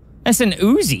kill. That's an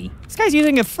Uzi. This guy's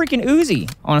using a freaking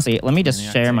Uzi. Honestly, let me just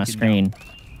share my screen.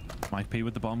 Mike P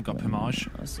with the bomb, got Pimage.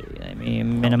 Let's see, let me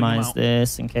minimize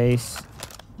this in case.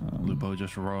 Lupo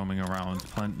just roaming around.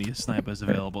 Plenty of snipers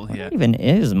available here. What even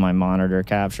is my monitor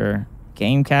capture?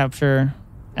 Game capture,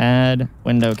 add,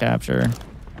 window capture.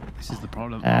 This is the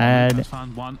problem. Add.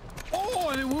 Found one. Oh,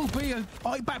 and it will be a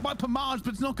fight back by Pimage,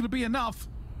 but it's not going to be enough.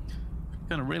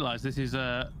 Gonna realize this is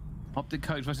Optic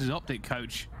Coach versus Optic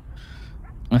Coach.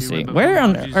 Let's see. Where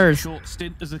on earth? Short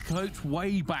stint as a coach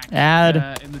way back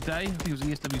Add. in the day. I think it was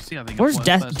ESWC. I think. Where's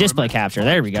display capture?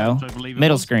 There we go.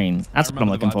 Middle screen. That's what I'm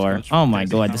looking for. Oh my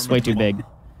god, this is way too big.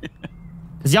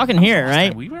 Because y'all can hear it,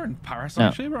 right? We were in Paris, No.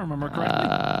 actually, if I remember correctly.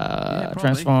 Yeah, probably.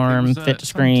 Transform, It was, fit to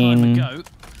some time screen. ago.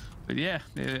 But yeah,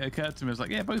 it occurred to me, I was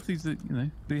like, yeah, both these, you know,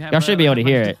 they have. Y'all should be able to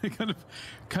hear it. Kind of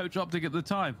coach optic at the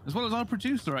time, as well as our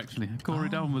producer actually. Corey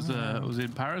Dunn was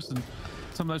in Paris, and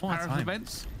some of those Paris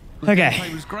events. The Okay.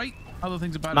 gameplay was great. Other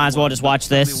things about Might it as well weren't, just but watch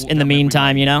certainly this walked in the out every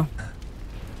meantime, night. you know?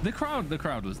 The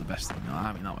crowd was the best thing.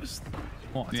 I mean, that was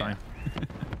what a time.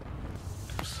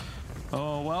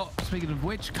 Oh, well, speaking of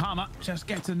which, Karma just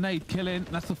gets a nade kill in.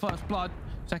 That's the first blood.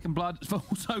 Second blood is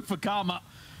also for Karma.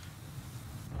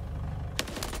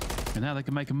 And now they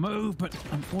can make a move, but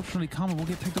unfortunately Karma will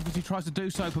get picked up as he tries to do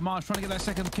so. Pamage trying to get that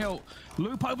second kill.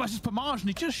 Lupo versus Pamage, and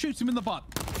he just shoots him in the butt.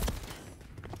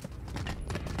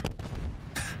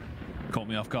 Caught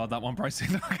me off guard, that one,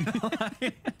 Pricing.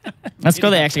 That's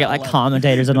cool they actually got like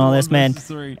commentators and all this, man.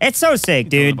 It's so sick,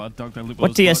 dude. What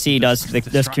TSC does to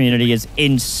this community is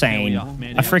insane.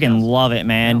 I freaking love it,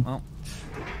 man.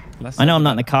 I know I'm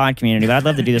not in the COD community, but I'd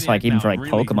love to do this like even for like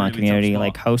Pokemon community,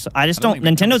 like host. I just don't.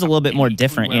 Nintendo's a little bit more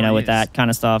different, you know, with that kind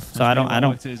of stuff. So I don't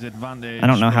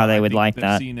know how they would like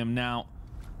that. Seen him now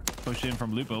push in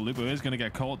from Lupo. Lupo is going to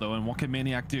get caught though, and what can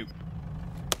Maniac do?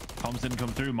 Comms didn't come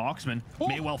through. Marksman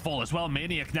may well fall as well.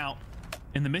 Maniac now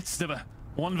in the midst of a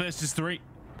 1 versus 3.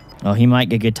 Oh, he might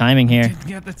get good timing here. Didn't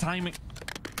get the timing.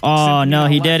 Oh no,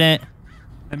 he didn't.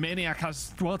 And Maniac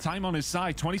has, well, time on his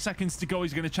side. 20 seconds to go.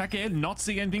 He's going to check it in, not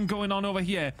see anything going on over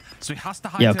here. So he has to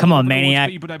hide. Yo, come on, Maniac.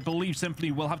 Speed, but I believe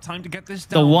simply we'll have time to get this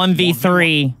The down.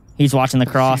 1v3. He's watching the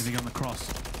cross.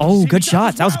 Oh, good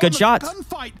shots. That was good shots.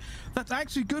 Gunfight. That's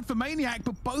actually good for Maniac,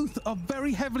 but both are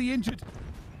very heavily injured.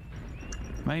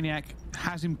 Maniac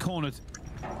has him cornered.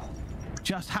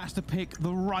 Just has to pick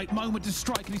the right moment to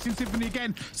strike, and he's in Symphony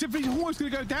again. Symphony's almost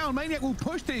going to go down. Maniac will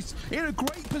push this in a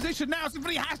great position now.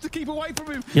 Symphony has to keep away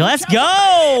from him. Yeah, let's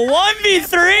go!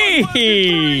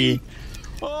 1v3!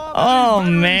 Oh,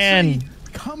 man.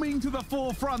 Coming to the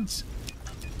forefront.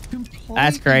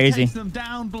 That's crazy. Takes them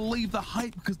down. Believe the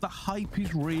hype, because the hype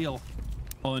is real.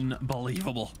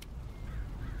 Unbelievable.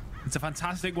 It's a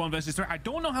fantastic 1 versus 3. I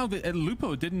don't know how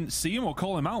Lupo didn't see him or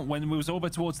call him out when we was over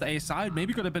towards the A side.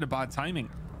 Maybe got a bit of bad timing.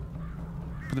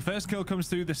 But the first kill comes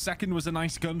through. The second was a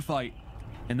nice gunfight.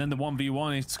 And then the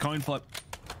 1v1, it's coin flip.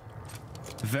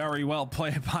 Very well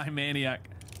played by Maniac.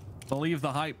 Believe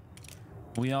the hype.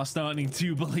 We are starting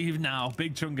to believe now.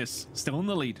 Big Chungus still in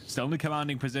the lead. Still in the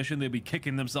commanding position. They'll be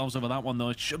kicking themselves over that one, though.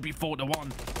 It should be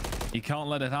 4-1. You can't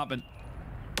let it happen.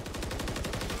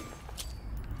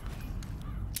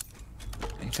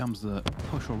 Comes the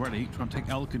push already, trying to take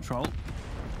L control.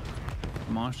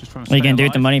 Marsh just trying to What are you gonna do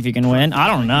with the money if you can win? I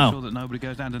don't know. That nobody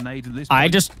goes down to nades at this I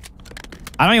don't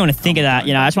even want to think of that.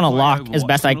 You know, I just want to lock as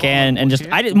best I can and just.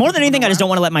 More than anything, I just don't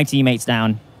want to let my teammates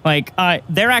down. Like,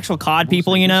 they're actual COD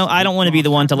people. You know, I don't want to be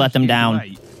the one to let them down.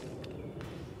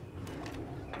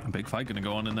 A big fight gonna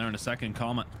go on in there in a second.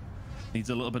 Karma needs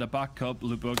a little bit of backup.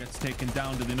 Lupo gets taken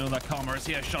down. Do they know that Karma is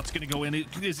here? Shot's gonna go in.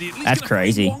 Is he at least That's gonna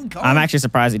crazy. find one? I'm actually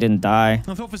surprised he didn't die.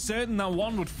 I thought for certain that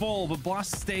one would fall, but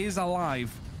Blast stays alive.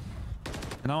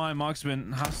 And now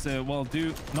Marksman has to, well,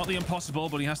 do not the impossible,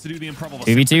 but he has to do the improbable.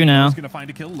 2v2 now. He's gonna find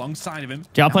a kill alongside of him.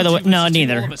 Do y'all play the? No,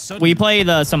 neither. We play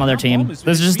some other team. This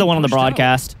is just the one on the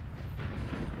broadcast.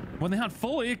 When they had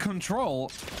full air control,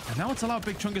 and now it's allowed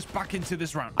Big Chungus back into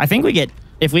this round. I think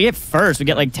if we get first, we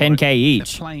get like 10K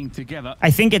each. Playing together.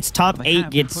 I think it's top 8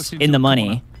 gets in the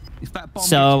money.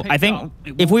 So I think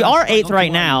if we are 8th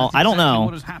right now, I don't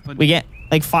know, we get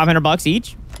like $500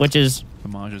 each, which is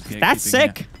that's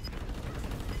sick.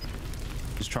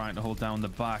 Just trying to hold down the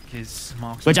back.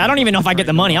 Which I don't even know if I get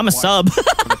the money. I'm a sub.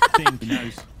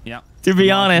 Yeah. To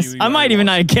be honest, I might even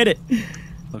not get it.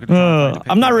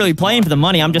 I'm not really playing for the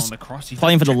money. I'm just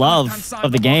playing for the love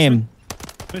of the game.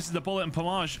 Misses the bullet and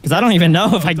Pamage. Because I don't even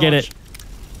know if I get it.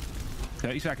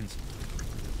 30 seconds.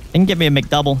 They can get me a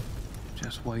McDouble.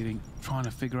 Just waiting, trying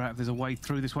to figure out if there's a way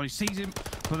through this one. He sees him,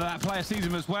 but that player sees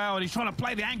him as well, and he's trying to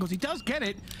play the angles. He does get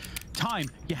it. Time.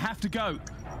 You have to go.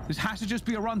 This has to just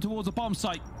be a run towards a bomb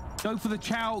site. Go for the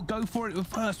chow. Go for it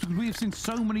first, because we have seen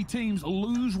so many teams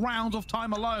lose rounds of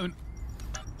time alone.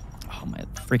 Oh, my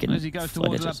freaking As he goes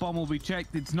towards that bomb will be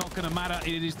checked. It's not going to matter.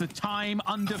 It is the time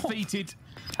undefeated.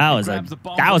 That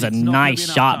was a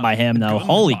nice shot by him, though.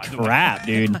 Holy crap,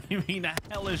 dude. I mean, a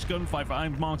hellish gunfight for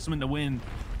Iron Marksman to win,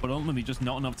 but ultimately just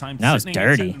not enough time. That was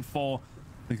dirty.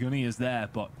 The gunny is there,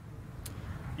 but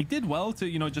he did well to,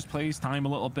 you know, just play his time a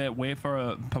little bit, wait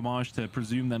for Pamage to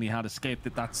presume that he had escaped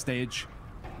at that stage.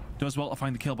 Does well to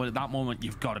find the kill, but at that moment,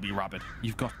 you've got to be rapid.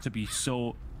 You've got to be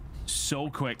so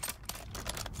quick.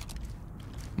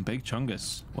 Big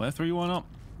Chungus. We're 3-1 up.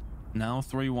 Now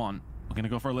 3-1. We're going to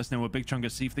go for a listen with Big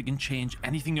Chungus, see if they can change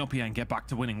anything up here and get back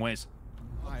to winning ways.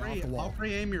 I'll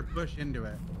pre-aim your push into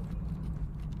it.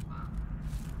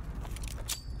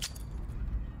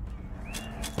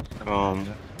 Nothing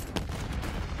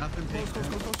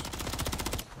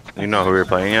You know who we're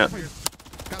playing yet?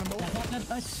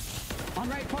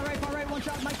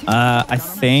 I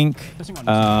think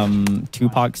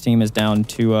Tupac's team is down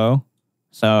 2-0.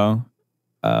 So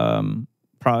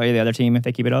probably the other team if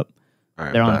they keep it up.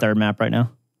 Right, they're on the third map right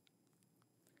now.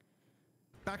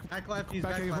 Back left, he's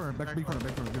back corner. Back corner.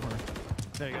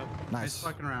 There you go. Nice. Nice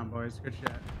fucking around, boys. Good shit.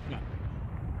 Yeah.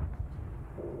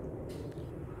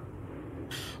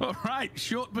 All right,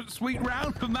 short but sweet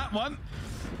round from that one.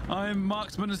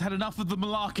 Marksman has had enough of the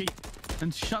malarkey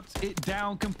and shuts it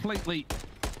down completely.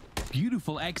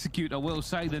 Beautiful execute, I will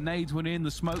say. The nades went in,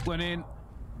 the smoke went in.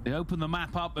 They opened the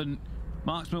map up and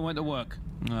Marksman went to work.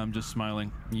 I'm just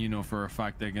smiling. You know for a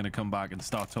fact they're going to come back and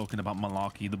start talking about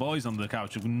malarkey. The boys on the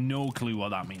couch have no clue what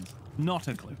that means. Not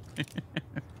a clue.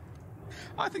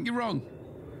 I think you're wrong.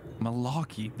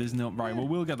 Malarkey? There's no... Right, well,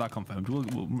 we'll get that confirmed.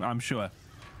 I'm sure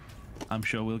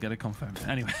we'll get it confirmed.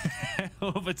 Anyway,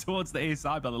 over towards the A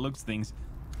side by the looks of things.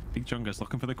 Big Chungus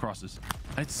looking for the crosses.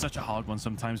 It's such a hard one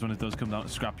sometimes when it does come down to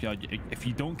scrapyard. If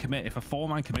you don't commit, if a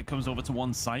 4-man commit comes over to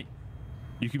one site,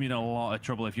 you can be in a lot of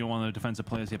trouble if you're one of the defensive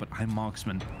players here. But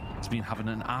Marksman has been having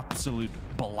an absolute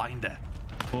blinder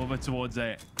over towards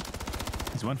A.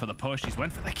 He's went for the push. He's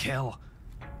went for the kill.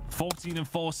 14 and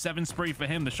 4, 7 spree for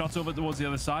him. The shots over towards the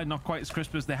other side, not quite as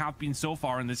crisp as they have been so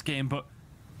far in this game, but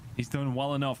he's done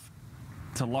well enough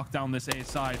to lock down this A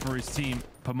side for his team.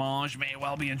 Pomage may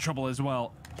well be in trouble as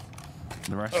well.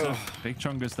 The rest of Big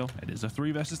Chungus, though, it is a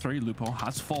 3 versus 3. Lupo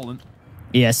has fallen.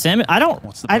 Yeah, Sim.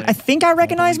 I think I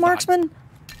recognize Marksman.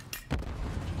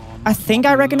 I think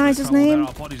I recognize his name. There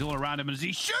are bodies all around him, and as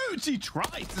he shoots, he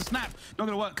tries to snap. Not going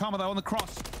to work. Karma, though, on the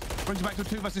cross. Brings it back to a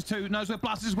 2 versus 2. Knows where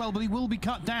Blast as well, but he will be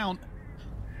cut down.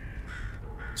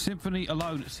 Symphony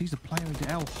alone sees the player into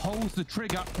L, holds the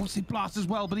trigger. Wants to Blast as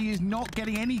well, but he is not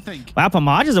getting anything. Wow,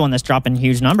 Pomage is the one that's dropping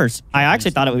huge numbers. I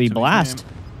actually thought it would be Blast.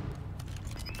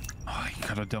 Oh, he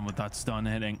could have done with that stun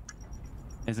hitting.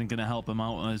 Isn't going to help him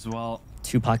out as well.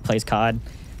 Tupac plays COD.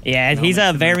 Yeah, he's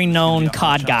a very known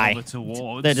COD guy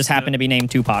that just happened to be named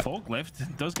Tupac.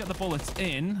 Forklift does get the bullets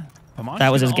in.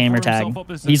 That was his gamer tag.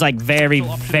 He's like very,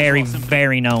 very,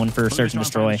 very known for Search and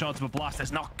Destroy. Shots, but Blast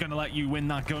is not going to let you win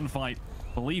that gunfight.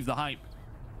 Believe the hype.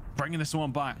 Bringing this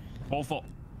one back. All for.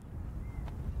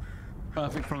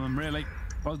 Perfect from them, really.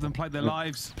 Both of them played their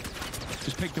lives.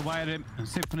 Just picked away at him. And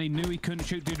Symphony knew he couldn't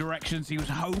shoot 2 directions. He was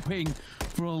hoping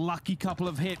for a lucky couple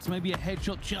of hits, maybe a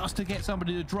headshot just to get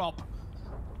somebody to drop.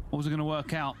 What was it going to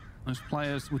work out? Those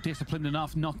players were disciplined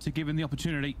enough not to give him the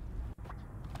opportunity.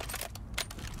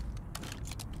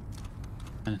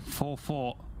 And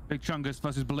 4-4. Big Chungus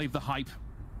versus Believe the Hype.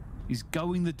 He's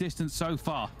going the distance so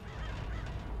far.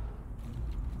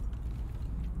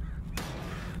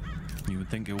 You would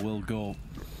think it will go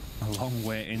a long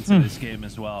way into this game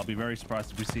as well. I'll be very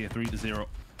surprised if we see a 3-0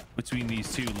 between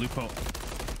these two. Lupo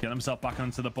get himself back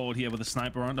onto the board here with a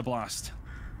sniper on the Blast.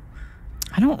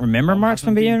 I don't remember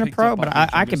Marksman being a pro, but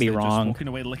I could be wrong.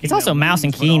 He's also mouse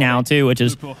and key now too, which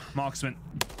is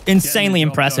insanely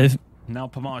impressive. Now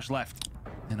Pomage left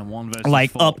in a 1 versus 4.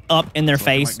 Like up in their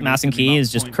face, mouse and key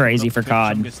is just crazy for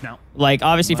COD. Like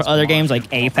obviously for other games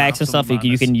like Apex and stuff,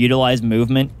 you can utilize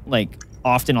movement like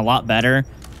often a lot better.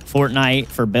 Fortnite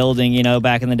for building, you know,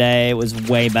 back in the day, it was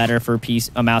way better for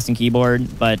a mouse and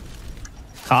keyboard, but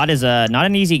COD is not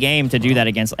an easy game to do that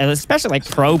against, especially like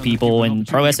pro people and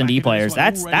pro S&D players.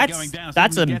 That's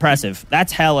impressive.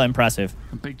 That's hella impressive.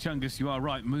 Big Chungus, you are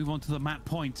right. Move on to the map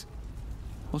point.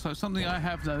 Also, something I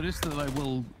have noticed that I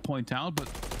will point out, but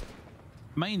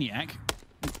Maniac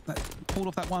that pulled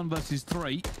off that 1 versus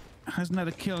 3 hasn't had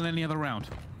a kill in any other round.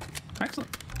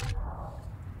 Excellent.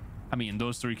 I mean,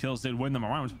 those 3 kills did win them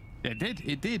around. It did.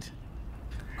 It did.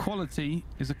 Quality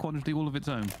is a quantity all of its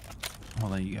own. Well,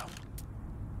 there you go.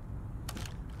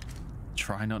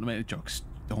 Try not to make the jokes.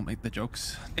 Don't make the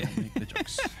jokes. Don't make the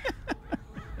jokes.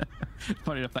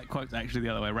 Funny enough, that quote's actually the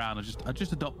other way around. I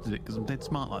just adopted it because I'm dead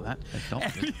smart like that.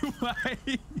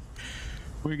 Anyway,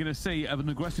 we're going to see an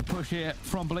aggressive push here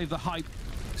from Believe the Hype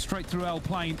straight through L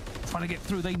plane, trying to get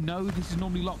through. They know this is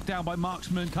normally locked down by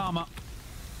Marksman and Karma.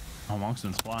 Oh,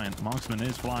 Marksman's flying. Marksman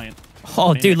is flying.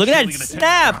 Oh, dude, look at that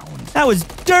snap. That was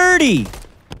dirty.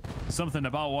 Something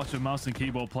about watching mouse and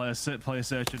keyboard play Search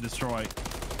and Destroy.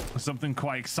 Something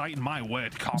quite exciting. My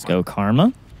word, Karma. Let's go,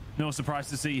 Karma. No surprise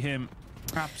to see him.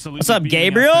 Absolutely. What's up,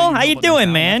 Gabriel? How you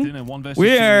doing, man?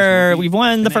 We've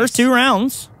won the first 2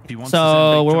 rounds,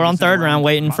 so we're on 3rd round,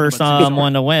 waiting for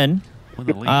someone to win.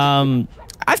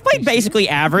 I've played basically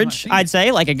average, I'd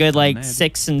say, like a good like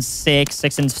 6 and 6,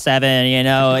 6 and 7, you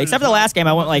know. Except for the last game,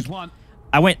 I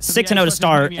went 6-0 to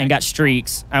start and got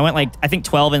streaks. I went like I think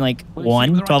 12 and like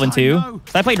 1, 12 and 2.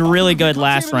 So I played really good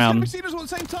last round.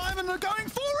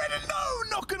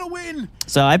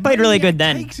 So I played really good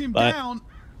then. But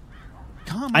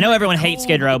I know everyone hates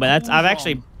Skid Row, but I'm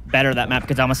actually better at that map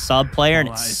because I'm a sub player and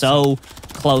it's so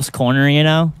close corner, you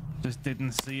know. Just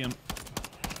didn't see him.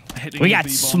 We got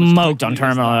smoked on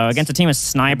Terminal against a team of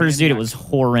snipers, dude. It was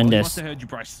horrendous. Must have heard you,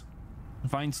 Bryce.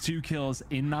 Finds 2 kills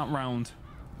in that round.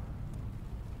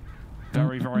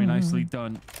 Very, very nicely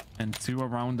done. And to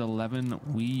around 11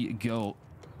 we go.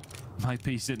 My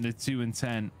piece sitting at 2 and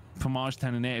 10. Pomage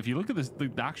 10 and 8. If you look at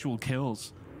the actual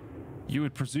kills, you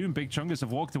would presume Big Chungus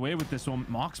have walked away with this one.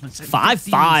 Marksman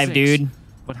 5-5, dude.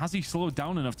 But has he slowed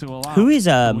down enough to allow? Who is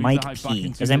Mike P?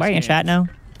 Does anybody in chat know?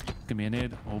 Give me a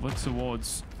nade over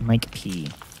towards Mike P.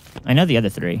 I know the other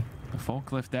 3. the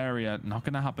forklift area. Not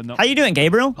gonna happen. No. How you doing,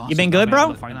 Gabriel? You been good,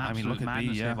 bro? I mean, look at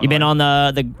me. Yeah. You been on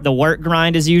the work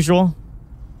grind as usual?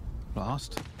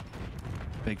 Blast.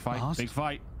 Big fight. Big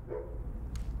fight.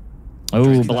 Oh,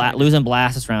 losing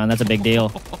blast this round. That's a big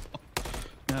deal.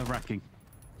 Nerve-wracking.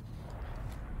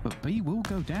 But B will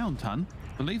go down, Ton.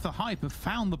 Believe the hype have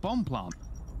found the bomb plant.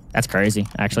 That's crazy,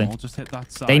 actually. We'll just hit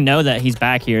that side. They know that he's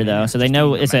back here, though, so they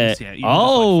know it's a...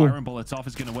 Oh!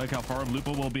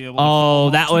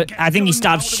 That was... I think he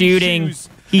stopped shooting.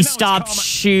 He stopped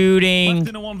shooting.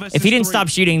 If he didn't stop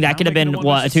shooting, that could have been,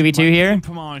 what, a 2v2 here?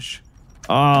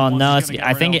 Oh, no.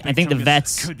 I think the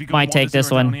vets might take this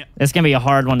one. It's going to be a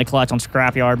hard one to clutch on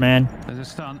Scrapyard, man. There's a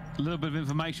stunt. A little bit of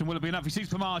information. Will it be enough? He sees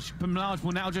Pomage. Pomage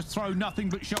will now just throw nothing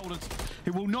but shoulders.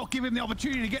 It will not give him the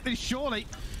opportunity to get this, surely.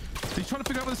 He's trying to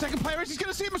figure out where the second player is. He's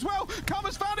going to see him as well.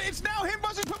 Karma's found it. It's now him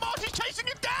versus Pomage. He's chasing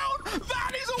him down.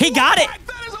 That is a He got it.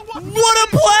 What a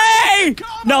play.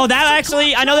 No, that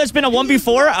actually, I know there's been a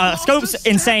 1v4. Scope's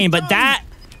insane, but that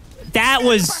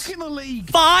was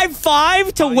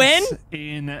 5-5 to win.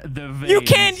 You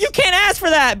can't ask for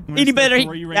that any better.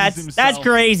 That's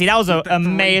crazy. That was an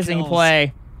amazing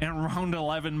play. In round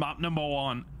 11, map number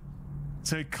 1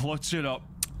 to clutch it up.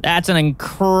 That's an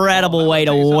incredible way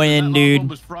to win,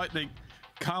 dude.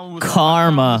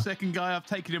 Karma. Second guy, I've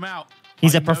taken him out.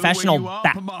 He's a professional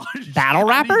battle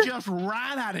rapper? He just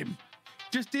ran at him.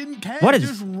 Just didn't care. What is...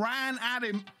 Just ran at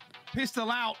him. Pistol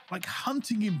out, like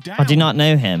hunting him down. I do not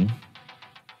know him.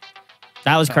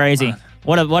 That was crazy.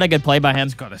 What a good play by him.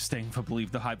 That's got a sting for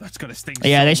Believe the Hype. That's got a sting.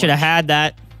 Yeah, they should have had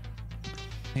that.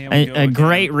 A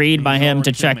great read by him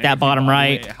to check that bottom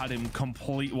right. Had him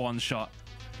complete one shot.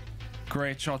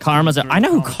 Great shot. Karma's I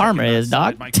know who Karma is,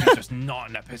 dog. Just not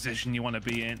in a position you want to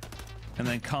be in. And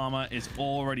then Karma is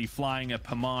already flying a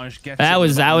Pomage. That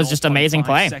was just amazing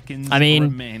play. I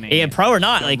mean, pro or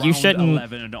not, like you shouldn't.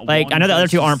 Like I know the other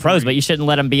two aren't pros, but you shouldn't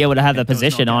let them be able to have the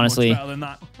position. Honestly,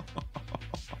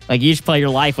 like you should play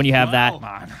your life when you have that.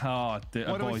 What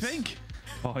do we think,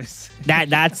 boys?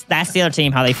 That's the other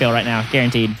team how they feel right now,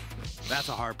 guaranteed. That's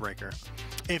a heartbreaker.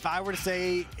 If I were to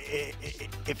say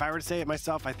it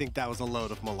myself, I think that was a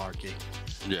load of malarkey.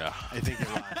 Yeah. I think it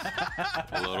was.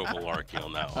 A little malarkey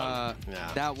on that one.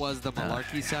 Yeah. That was the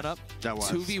malarkey setup. That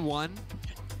was. 2v1.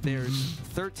 There's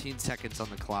 13 seconds on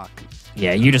the clock.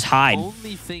 Yeah, you just hide. The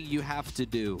only thing you have to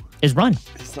do is run.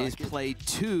 Is play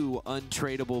 2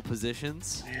 untradeable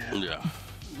positions. Yeah.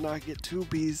 Not get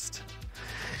 2-beast.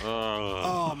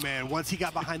 Oh man! Once he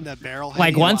got behind the barrel,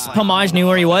 like once Pomage knew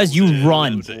where he was, you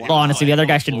run. Honestly, the other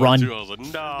guy should run.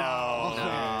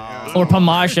 Or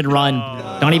Pomage should run.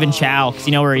 Don't even chow, because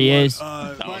you know where he is.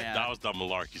 That was the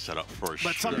malarkey setup for sure.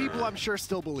 But some people, I'm sure,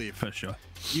 still believe. For sure.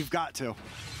 You've got to.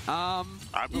 I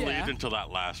believed until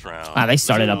that last round. Wow, they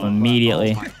started up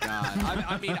immediately. Oh my god!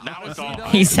 I mean,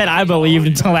 he said, "I believed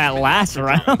until that last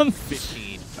round." 15.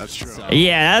 That's true.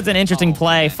 Yeah, that's an interesting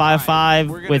play.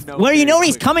 5-5 with where you know where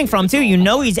he's coming from too. You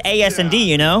know he's AS&D.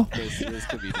 You know.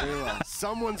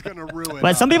 Someone's gonna ruin.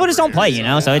 But some people just don't play. You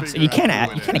know, so it's you can't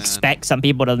expect some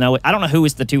people to know it. I don't know who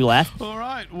is the 2 left.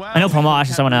 I know Pomage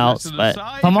is someone else, but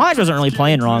Pomage wasn't really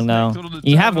playing wrong though.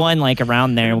 You have one like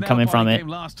around there coming from it.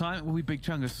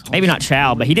 Maybe not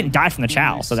Chow, but he didn't die from the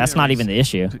Chow, so that's not even the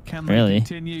issue, really.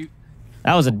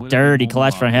 That was a dirty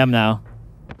clutch for him though.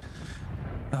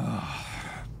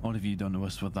 What have you done to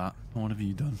us with that? What have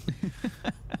you done?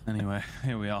 Anyway,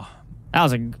 here we are. That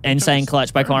was an insane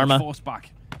clutch by Karma. Forced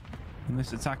back in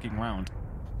this attacking round.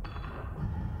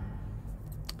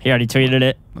 He already tweeted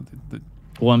it.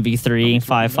 1v3,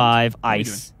 5-5,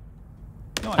 ice.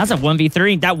 That's a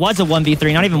 1v3. That was a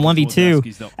 1v3, not even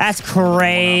 1v2. That's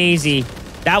crazy.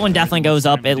 That one definitely goes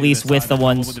up at least with the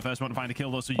ones.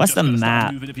 What's the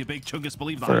map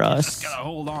for us?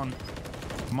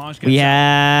 We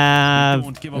have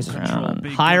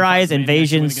High Rise,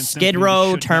 Invasion, Skid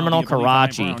Row, Terminal,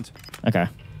 Karachi. Okay.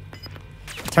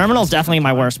 Terminal's definitely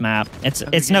my worst map.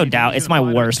 It's no doubt. It's my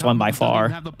worst one by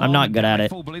far. I'm not good at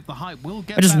it.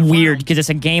 It's just weird because it's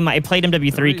a game. I played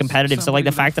MW3 competitive, so like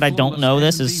the fact that I don't know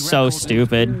this is so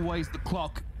stupid.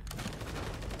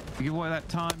 You give away that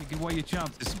time, you give away your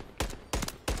chances.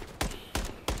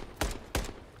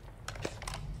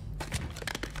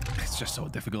 It's just so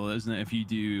difficult, isn't it? If you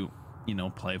do, you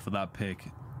know, play for that pick.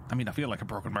 I mean, I feel like a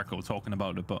broken record talking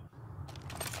about it, but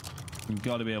you've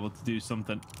got to be able to do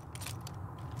something.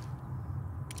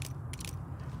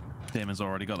 Damon's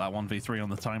already got that 1v3 on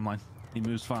the timeline. He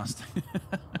moves fast.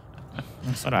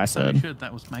 That's what I said.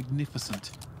 That was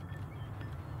magnificent.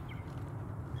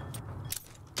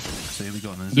 So here we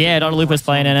go. Yeah, Dr. Luke was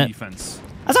playing in it. Defense.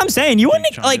 That's what I'm saying. You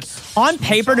wouldn't, like, on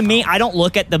paper to me, I don't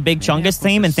look at the Big Chungus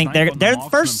team and think they're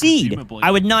first seed.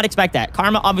 I would not expect that.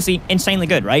 Karma, obviously, insanely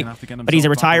good, right? But he's a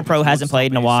retired pro, hasn't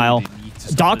played in a while.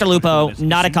 Dr. Lupo,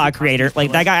 not a COD creator.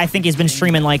 Like, that guy, I think he's been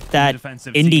streaming, like, that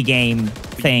indie game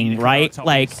thing, right?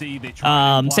 Like,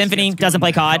 Symphony doesn't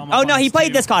play COD. Oh, no, he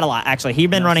played this COD a lot, actually. He's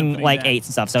been running, like, 8s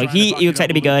and stuff. So you expect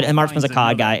to be good, and Marksman's a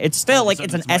COD guy. It's still, like,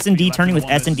 it's an S&D tourney with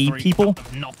S&D people.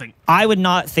 I would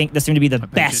not think this team to be the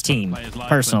best team,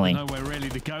 personally.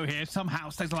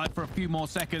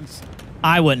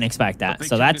 I wouldn't expect that.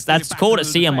 So that's cool to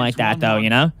see him like that, though, you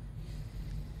know?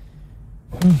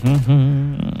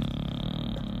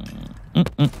 I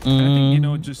think, you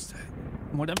know, just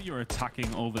whatever you're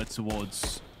attacking over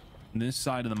towards this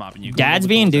side of the map, and you Dad's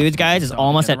being dudes, guys, is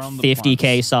almost at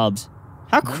 50k subs.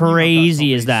 How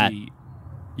crazy is that?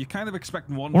 You kind of expect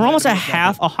one. We're almost at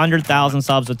half 100,000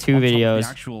 subs with 2 videos. The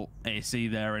actual AC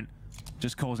there and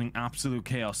just causing absolute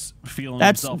chaos. Feeling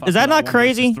Is that not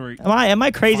crazy? Am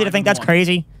I crazy to think that's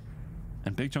crazy?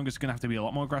 And Big Chunk is gonna have to be a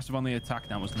lot more aggressive on the attack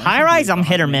now. High Rise, I'm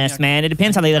hit or miss, man. It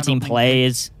depends how the other team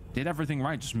plays. Did everything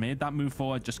right, just made that move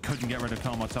forward, just couldn't get rid of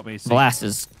Karma top AC. Blast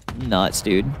is nuts,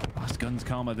 dude. Blast guns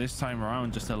Karma this time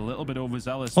around, just a little bit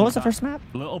overzealous. What was the first map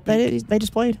they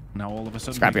just played? Now all of a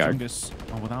sudden, Scrapyard.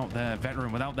 Without their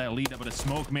veteran, without their leader, but a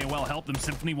smoke may well help them.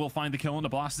 Symphony will find the kill and the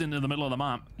blast into the middle of the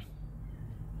map.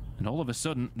 And all of a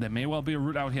sudden, there may well be a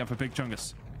route out here for Big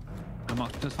Chungus. I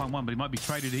might just find one, but he might be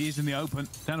traded. He is in the open.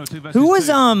 Down to 2 versus Who was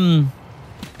 2.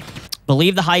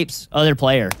 Believe the Hype's other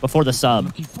player before the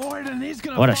sub?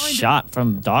 What a shot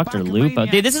from Dr. Lupo.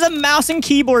 Dude, this is a mouse and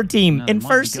keyboard team in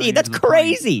first seed. That's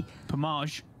crazy.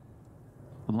 Pomage.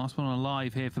 The last one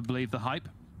alive here for Believe the Hype.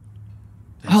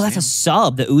 Oh, that's a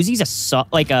sub. The Uzi's a sub,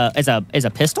 like is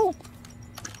a pistol?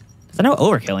 Because I know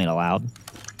overkilling allowed.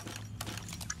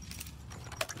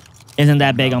 Isn't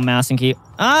that big on mouse and key?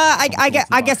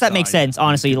 I guess that makes sense,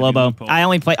 honestly, Lobo. I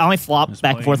only flop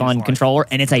back and forth on controller,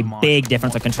 and it's a big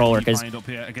difference of controller because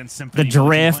the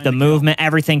drift, the movement,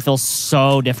 everything feels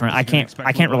so different. I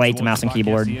can't relate to mouse and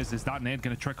keyboard. Is that nade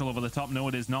going to trickle over the top? No,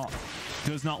 it is not.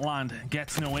 Does not land.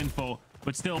 Gets no info,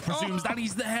 but still presumes that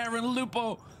he's there, and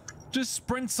Lupo just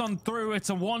sprints on through. It's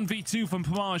a 1v2 from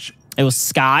Pomage. It was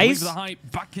Skies?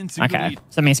 Okay.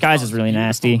 So, I mean, Skies is really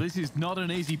nasty. This is not an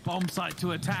easy bomb site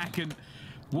to attack, and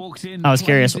walks in. I was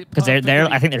curious because they're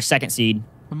I think they're second seed,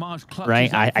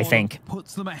 right? I think.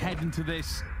 Puts them ahead into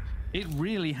this. It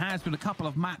really has been a couple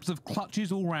of maps of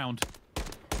clutches all round.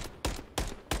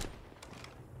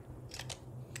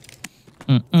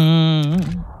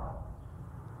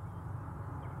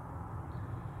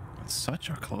 It's such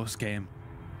a close game.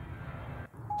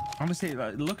 Honestly,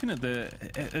 like, looking at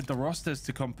the rosters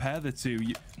to compare the two,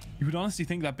 you would honestly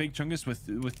think that Big Chungus with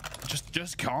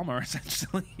just Karma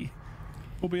essentially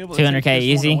will be able to 200k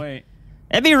easy.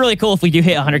 It'd be really cool if we do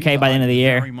hit 100k by the end of the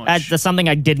year. That's something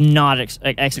I did not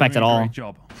expect at all. Great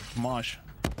job, Marsh.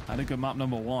 Had a good map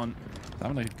number 1.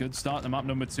 Having a good start to map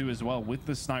number 2 as well with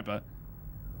the sniper.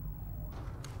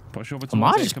 Push over to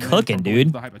Marsh is cooking,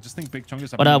 dude. I just think Big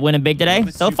Chungus. What up, winning big today?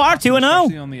 So far,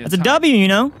 2-0. That's a W, you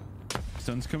know.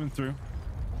 Sun's coming through.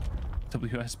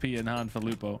 WSP in hand for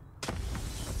Lupo.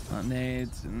 That nade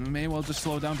may well just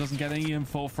slow down. Doesn't get any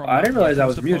info from. I didn't realize I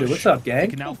was muted. What's up,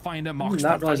 gang? Can now find a I did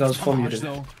not realize I was full muted.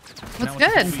 That's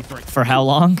good. For how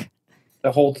long?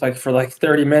 The whole for like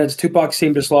 30 minutes. Tupac's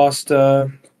team just lost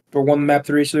for one map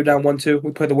 3, so they're down 1-2.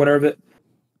 We played the winner of it.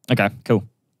 Okay, cool.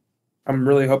 I'm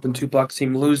really hoping Tupac's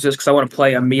team loses because I want to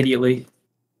play immediately.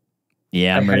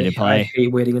 Yeah, I'm ready to play. I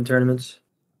hate waiting in tournaments.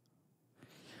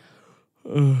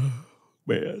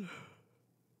 Man.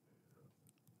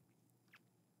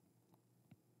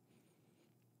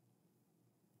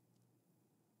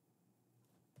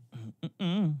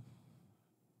 Mm-mm.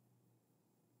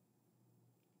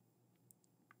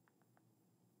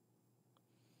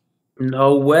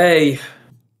 No way.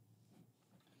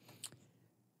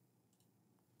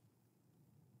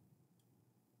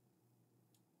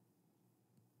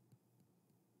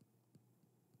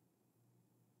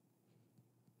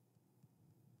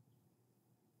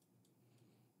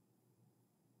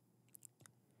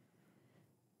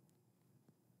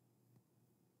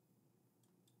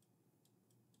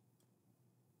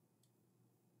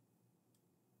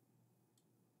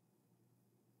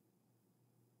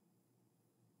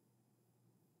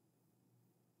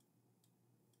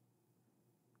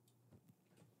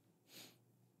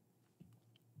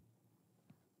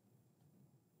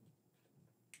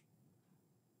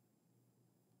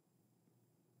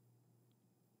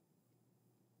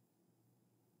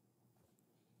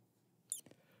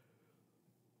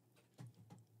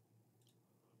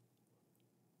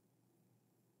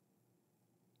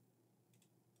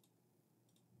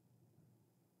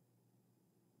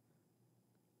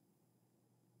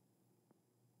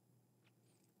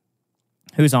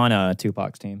 Who's on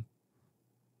Tupac's team?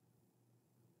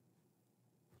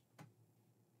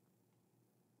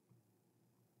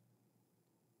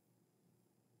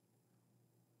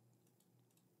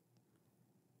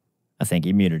 I think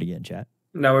he muted again, chat.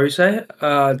 Now, what do you say?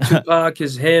 Tupac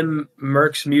is him,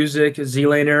 Merc's Music,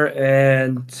 Z-Laner,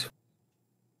 and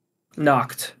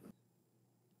Knocked.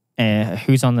 And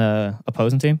who's on the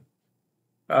opposing team?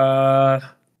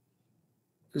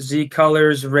 Z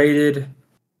Colors, Rated,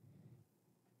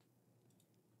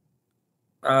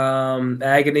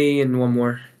 Agony, and one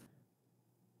more.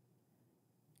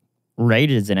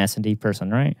 Rated is an S&D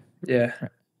person, right? Yeah.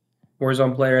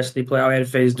 Warzone player, SD player. Oh, and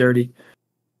FaZe Dirty.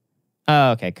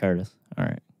 Oh, okay, Curtis. All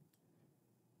right.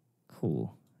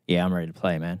 Cool. Yeah, I'm ready to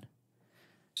play, man.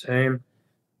 Same.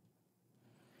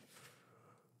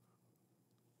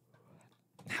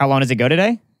 How long does it go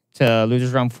today? To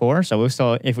losers round 4? So we'll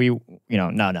still, if we,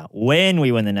 when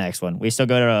we win the next one, we still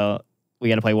go to, we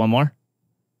got to play one more?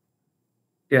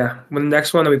 Yeah. When the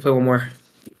next one, then we play one more.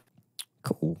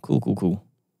 Cool.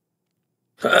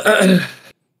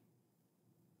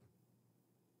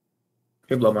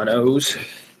 You blow my nose.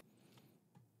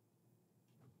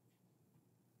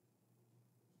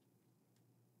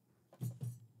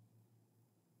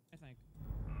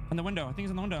 In the window. I think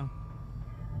it's in the window.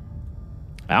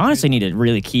 I honestly need to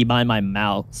really keybind my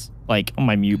mouse, like on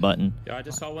my mute button. Yo, I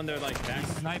just saw one there, like back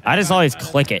snipe. I just always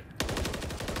click it.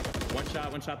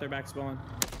 One shot, they're back spawn.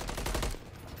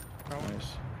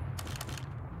 Nice.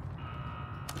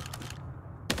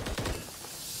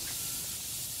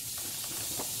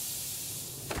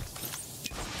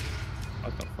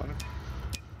 What the fuck?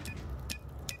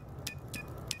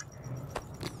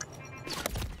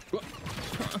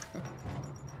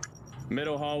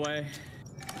 Middle hallway.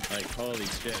 Like, holy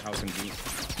shit, how convenient.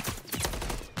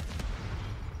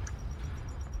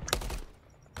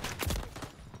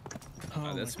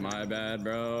 Oh, that's my bad,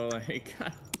 bro. Like,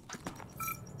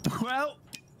 well,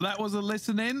 that was a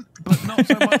listen-in, but not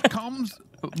so much comms,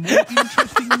 but more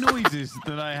interesting noises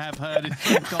that I have heard in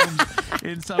some comms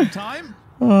in some time.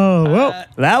 Oh, well,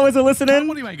 that was a listen-in.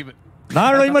 What do you make of it?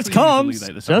 Not really much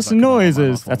comms, just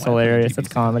noises. That's hilarious. That's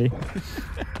comedy.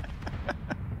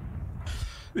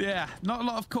 Yeah, not a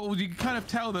lot of calls. You can kind of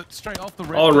tell that straight off the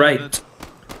rip. All right.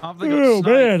 Oh,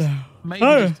 man.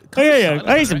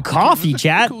 I need some coffee,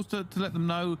 chat. To let them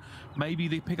know, maybe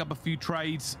they pick up a few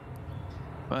trades,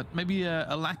 but maybe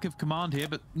a lack of command here.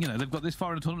 But, they've got this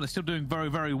far in the tournament. They're still doing very,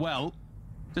 very well.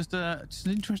 Just an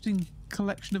interesting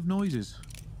collection of noises.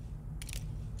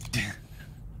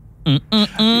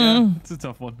 yeah, it's a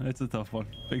tough one. It's a tough one.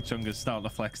 Big Chunga's starting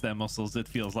to flex their muscles. It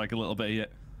feels like a little bit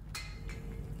yet.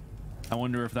 I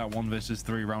wonder if that 1 versus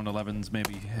 3 round 11's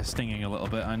maybe stinging a little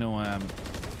bit. I know.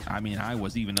 I mean, I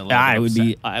was even a little. I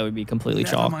would be completely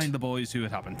Never shocked. mind the boys who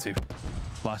it happened to.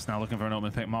 Blast now looking for an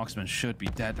open pick. Marksman should be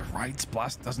dead. Right,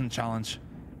 Blast doesn't challenge.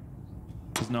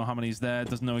 Doesn't know how many he's there.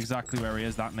 Doesn't know exactly where he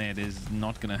is. That nade is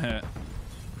not gonna hurt.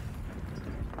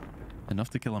 Enough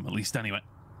to kill him at least, anyway.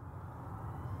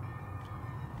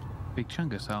 Big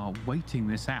Chungus are waiting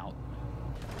this out.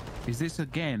 Is this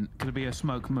again going to be a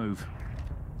smoke move?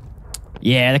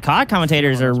 Yeah, the CoD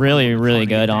commentators are really, really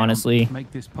good, honestly.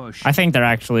 Make this push. I think they're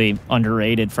actually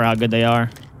underrated for how good they are.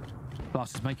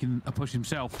 Blast is making a push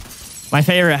himself. My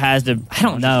favorite has to, I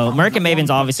don't know. Merc and Maven's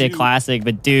obviously a classic,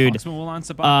 but dude,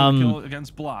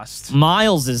 Against Blast.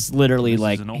 Miles is literally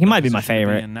like, he might be my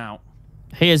favorite.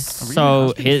 He is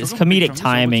so, his comedic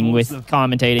timing with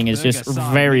commentating is just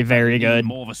very, very good.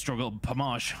 More of a struggle,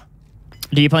 Pamage.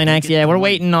 Do you play next? Yeah, we're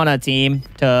waiting on a team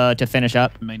to finish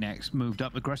up. Maniac's moved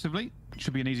up aggressively.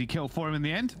 Should be an easy kill for him in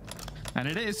the end. And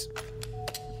it is.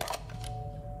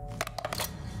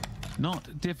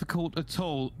 Not difficult at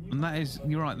all. And that is,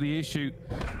 you're right, the issue.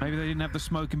 Maybe they didn't have the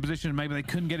smoke in position. Maybe they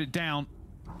couldn't get it down.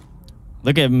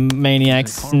 Look at Maniac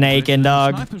snaking,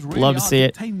 dog. Love to see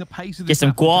it. Get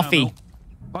some coffee.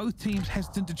 Both teams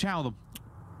hesitant to chow them.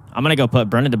 I'm going to go put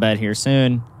Brennan to bed here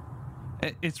soon.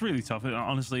 It's really tough.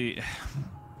 Honestly,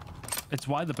 it's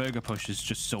why the burger push is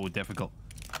just so difficult.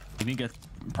 You need to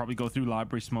probably go through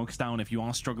library smokes down if you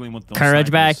are struggling with those Courage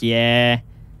snipers. back? Yeah.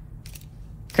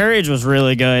 Courage was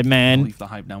really good, man. Leave the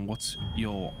hype down. What's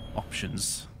your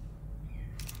options?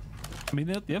 I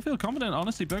mean, they feel confident.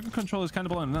 Honestly, burger control is kind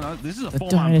of blind. No, this is a The four-man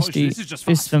push. dynasty This is just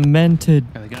is fast.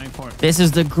 cemented. They're going for it. This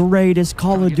is the greatest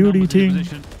Call of Duty team.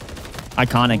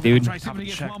 Iconic, dude. Try to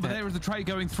get one, but there is the trade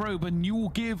going through. But you will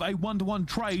give a one-to-one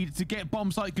trade to get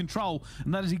bomb site control,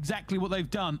 and that is exactly what they've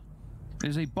done. It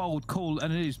is a bold call,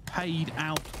 and it is paid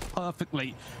out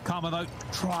perfectly. Karma, though,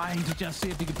 trying to just see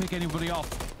if he can pick anybody off.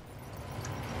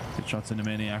 Good shots in the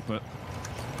Maniac, but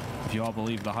if you all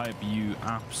believe the hype, you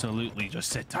absolutely just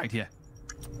sit tight here.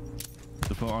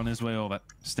 To put on his way over.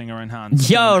 Stinger in hand.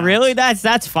 Yo, really?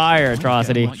 That's fire,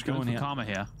 Atrocity. Going for Karma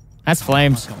here. That's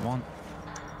flames. Got one.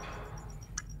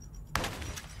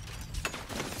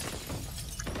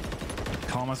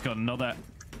 Karma's got another.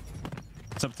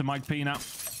 It's up to Mike P now.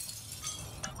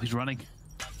 He's running.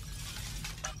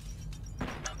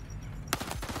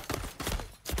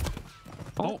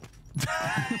 Oh.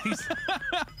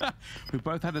 We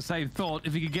both had the same thought.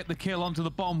 If he could get the kill onto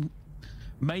the bomb,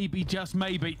 maybe, just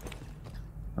maybe.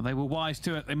 And they were wise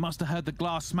to it. They must have heard the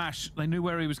glass smash. They knew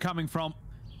where he was coming from.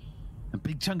 And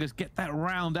Big Chungus get that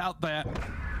round out there.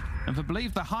 And for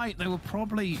Believe the Height, they were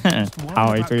probably just worried How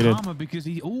I about treated. Karma because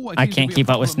he always I seems to can't be a keep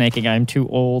up with problem. snaking. I'm too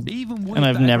old, Even with and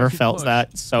I've that never aggressive felt push,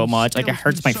 that so much. Like, it still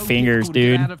hurts my been so fingers, difficult to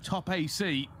get dude. out of top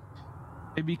AC,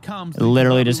 it becomes It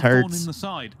literally the just thorn hurts. in the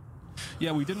side.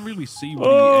 Yeah, we didn't really see what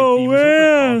Oh, he was up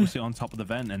man. obviously on top of the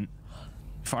vent and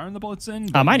firing the bullets in.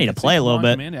 I might need to play a little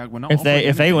bit.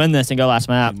 If they win this and go last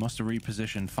map, They must have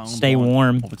repositioned, found stay one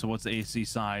warm. over towards the AC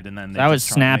side, and then they I was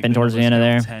just try and make snapping towards the end of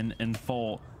numbers there. count. 10 and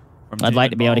 4. From I'd like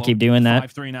David to be able to Barlow. keep doing that.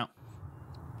 5-3 now.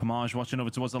 Pomage watching over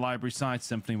towards the library side.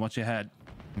 Symphony, watch your head.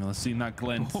 You'll have seen that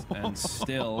glint, and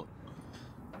still.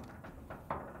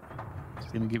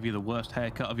 It's going to give you the worst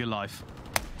haircut of your life.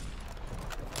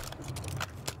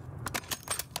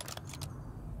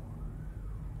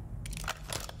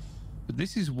 But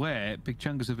this is where Big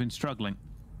Chungus have been struggling.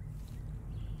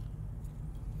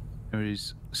 There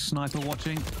is sniper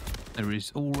watching. There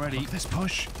is already this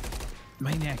push.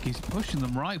 Maniac is pushing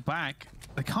them right back.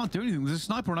 They can't do anything. There's a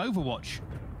sniper on Overwatch.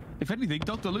 If anything,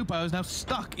 Dr. Lupo is now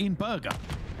stuck in Burger.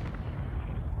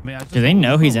 I mean, I just Do they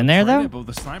know he's in there, though? But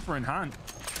the sniper in hand.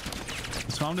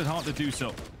 It's found it hard to do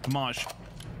so. Pomage.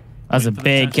 That was a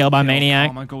big kill by Maniac.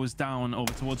 Karma goes down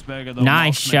over towards Berger. Though.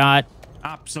 Nice Marksman shot.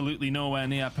 Absolutely nowhere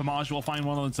near. Pomage will find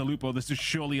one on Lupo. This is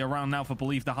surely a round now for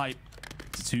Believe the Hype.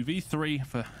 It's a 2v3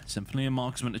 for Symphony and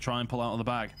Marksman to try and pull out of the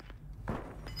bag.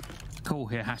 Call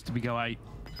here has to be go 8.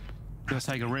 Let's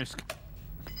take a risk.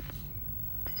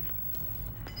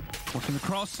 Watching the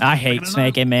cross. I hate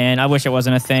snaking, man. I wish it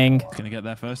wasn't a thing. Gonna get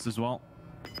there first as well.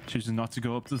 Choosing not to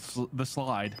go up the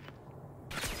slide.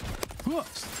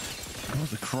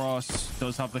 Goes the cross.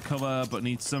 Does have the cover, but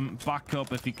needs some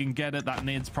backup. If he can get it, that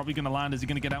nade's probably going to land. Is he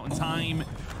going to get out in time?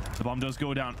 The bomb does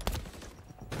go down.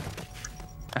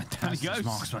 And down he goes.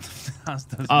 Marksman. As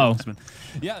does Oh. Marksman.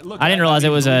 Yeah, look, I didn't realize it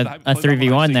was a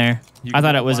 3v1 there. I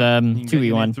thought it was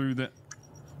 2v1. Through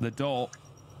the door.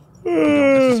 You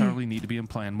don't necessarily need to be in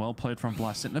playing. Well played from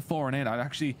Blast. Sitting at 4 and 8. I'd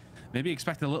actually maybe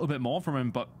expect a little bit more from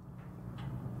him, but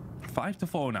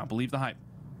 5-4 now. Believe the Hype.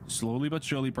 Slowly but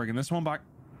surely bringing this one back.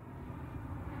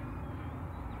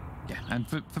 Yeah, and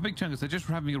for Big Chungus, they're just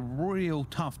having a real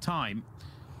tough time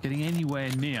getting anywhere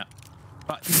near.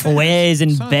 Fwiz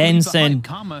and Benson.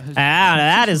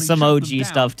 That is some OG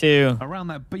stuff too. Around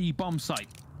that B bomb site.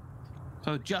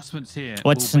 So adjustments here.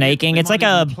 What's snaking? It's like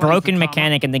a broken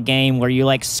mechanic in the game where you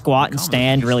like squat and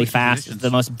stand really fast. It's the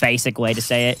most basic way to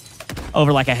say it.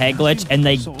 Over like a head glitch, and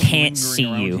they can't see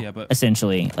you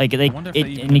essentially. Like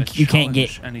and you can't get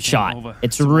shot.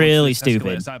 It's really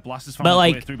stupid. But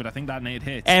like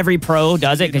every pro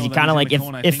does it because you kind of like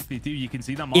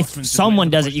if someone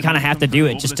does it, you kind of have to do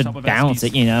it just to balance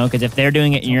it, you know? Because if they're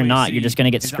doing it and you're not, you're just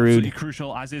gonna get screwed.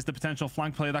 Crucial, as is the potential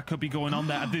flank play that could be going on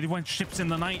there. They went ships in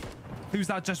the night. Who's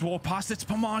that just walked past? It's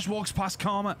Pomage walks past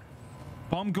Karma.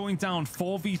 Bomb going down.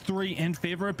 4v3 in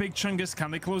favor of Big Chungus.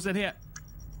 Can they close it here?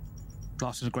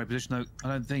 Glass is in a great position though.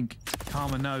 I don't think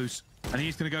Karma knows And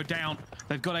he's going to go down.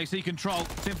 They've got AC control.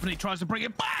 Symphony tries to bring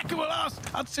it back. Alas,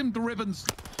 that's him the ribbons.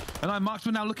 And I'm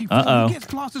Marksman now looking for him. He gets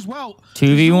class as well.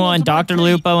 2v1, Dr.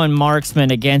 Lupo and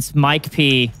Marksman against Mike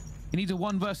P. He needs a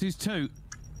 1 versus 2.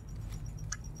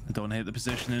 I don't hate the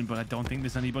positioning, but I don't think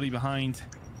there's anybody behind.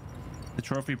 The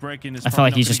trophy breaking is. I feel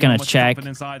like he's just going to check.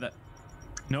 Either.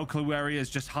 No clue where he is,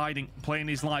 just hiding, playing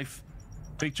his life.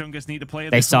 Big Chungus need to play.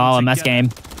 They saw him. That's game.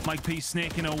 Mike P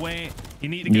snaking away. You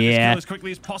need to get this kill as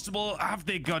quickly as possible. Have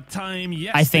they got time?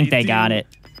 Yes, I think they got it.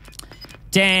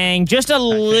 Dang, just a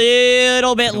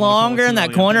little bit longer in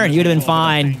that corner and you'd have been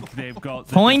fine.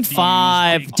 0.5.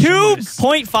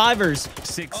 2.5ers.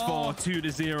 6-4,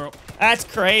 2-0. That's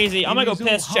crazy. I'm going to go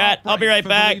piss, chat. I'll be right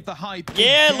back.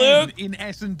 Yeah, Luke.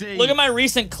 Look at my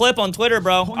recent clip on Twitter,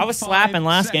 bro. I was slapping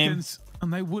last game.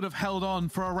 And they would have held on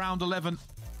for around 11.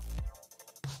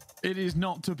 It is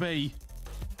not to be.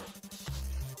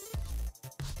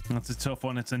 That's a tough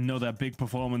one. It's another big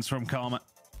performance from Karma.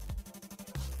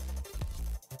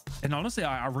 And honestly,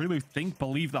 I really think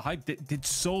Believe the Hype did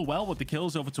so well with the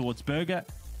kills over towards Burger.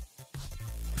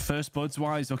 First Bloods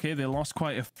wise, okay, they lost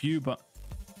quite a few, but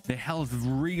they held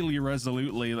really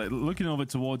resolutely. Like, looking over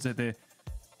towards it,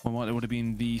 what it would have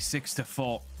been the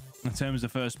 6-4 in terms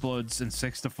of First Bloods and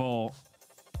 6-4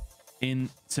 in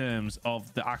terms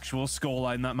of the actual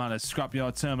scoreline that matters.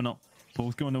 Scrapyard Terminal,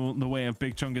 both going the way of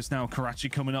Big Chungus now. Karachi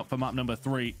coming up for map number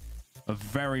 3. Are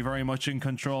very, very much in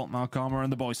control. Malkarma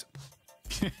and the boys.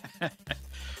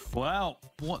 Well,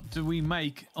 what do we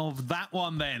make of that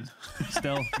one then?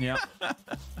 Still, yeah.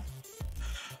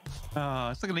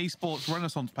 It's like an esports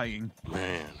renaissance painting.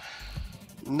 Man.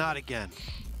 Not again.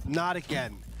 Not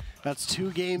again. That's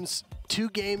 2 games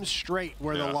straight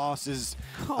where the loss is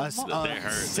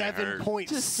 7.6.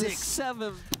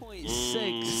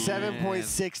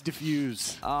 7.6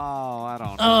 diffuse. Oh, I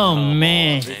don't know. Oh,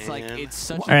 man. It's like, it's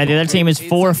such All right, the other team is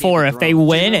 4-4. If they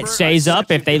win, it stays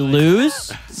up. If they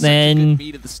lose, then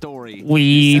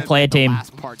we play a team.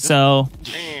 So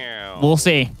we'll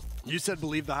see. You said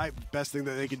Believe the Hype. Best thing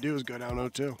that they can do is go down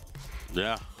 0-2.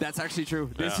 Yeah. That's actually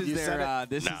true. This is their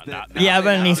Yeah, I'm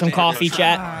gonna need some coffee,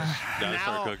 chat.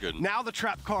 Now the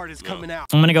trap card is coming out.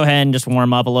 I'm gonna go ahead and just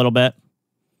warm up a little bit.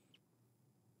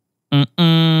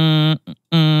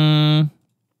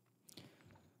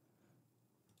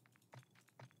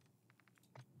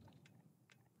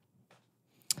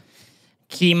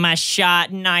 Keep my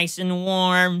shot nice and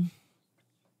warm.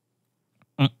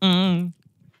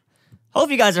 Hope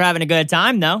you guys are having a good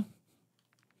time, though.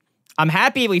 I'm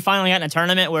happy we finally got in a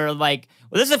tournament where, like,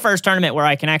 well, this is the first tournament where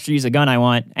I can actually use a gun I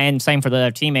want, and same for the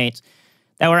other teammates,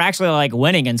 that we're actually, like,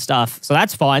 winning and stuff. So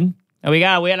that's fun. And we've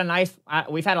had a nice,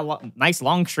 nice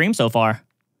long stream so far.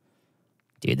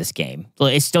 Dude, this game,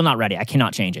 it's still not ready. I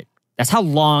cannot change it. That's how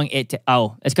long it,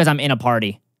 oh, it's because I'm in a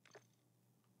party.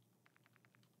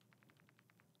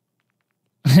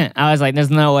 I was like, there's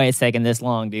no way it's taking this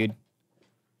long, dude.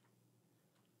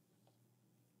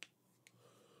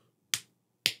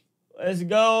 Let's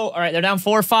go. All right, they're down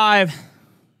 4-5.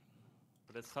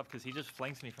 But it's tough because he just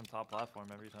flanks me from top platform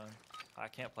every time. I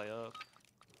can't play up.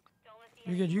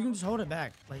 You're good. You can just hold it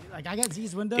back. Like I got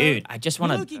Z's window. Dude, I just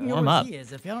want to warm up.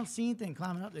 If you don't see anything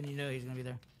climbing up, then you know he's gonna be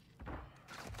there.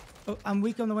 Oh, I'm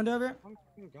weak on the window over here. I'm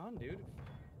gone, dude.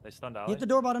 They stunned alley. Hit the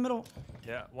door bottom middle.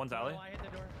 Yeah, one's alley. I hit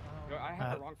the door. Yo, I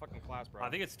had the wrong fucking class, bro. I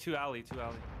think it's 2 alley, 2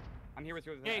 alley. I'm here with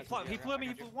you. Yeah, he flew at me.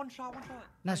 He flew one shot.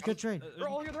 Nice, good trade. They're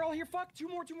all here. They're all here. Fuck. Two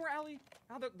more alley.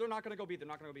 Now they're not gonna go B. They're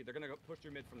not gonna go B. They're gonna go push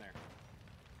through mid from there.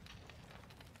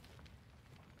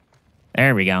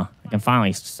 There we go. I can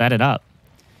finally set it up.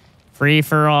 Free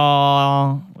for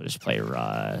all. We'll just play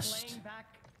Rust.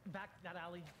 Back that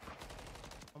alley.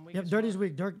 Yep, Dirty's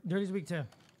weak. Dirty's weak too.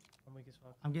 I'm weak as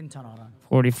fuck. I'm getting tunneled on.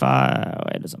 45. Oh,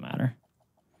 it doesn't matter.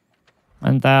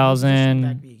 1,000.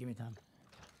 Back B. Give me time.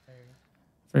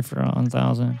 Free for all.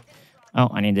 1,000. Oh,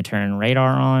 I need to turn radar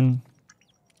on.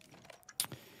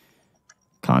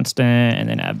 Constant, and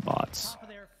then add bots. Top of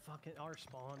there. Fuck it. Our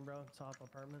spawn, bro. Top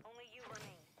apartment.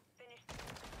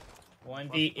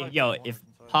 1v. Yo, if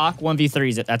Pac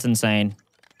 1v3s it, that's insane.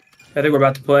 I think we're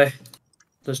about to play.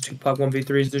 Those 2 Pac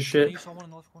 1v3s, this shit.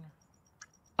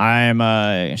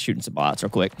 I'm shooting some bots real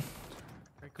quick.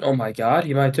 Oh my god,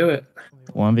 he might do it.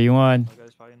 1v1.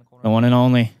 The one and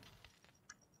only.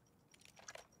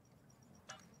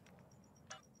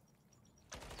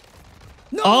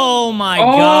 No! Oh my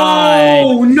god.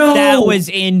 Oh no! That was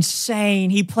insane.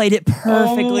 He played it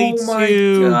perfectly oh my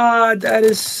too. God, that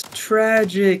is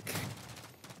tragic.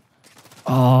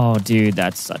 Oh, dude,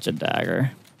 that's such a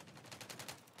dagger.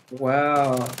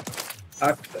 Wow.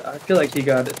 I feel like he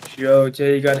got joked.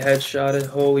 Yeah, he got headshotted.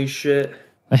 Holy shit.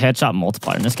 The headshot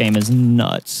multiplier in this game is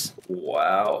nuts.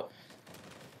 Wow.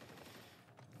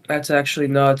 That's actually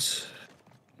nuts.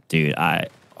 Dude, I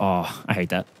hate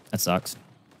that. That sucks.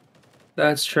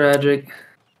 That's tragic.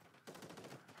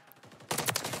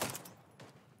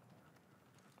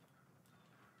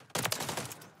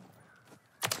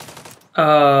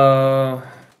 Oh.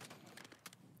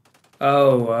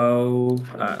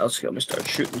 Alright, let's go. I'm gonna start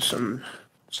shooting some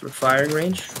firing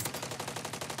range.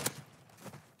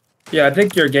 Yeah, I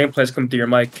think your gameplay's come through your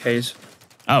mic, Hayes.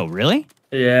 Oh, really?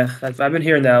 Yeah, I've been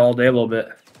hearing that all day a little bit.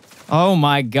 Oh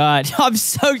my god. I'm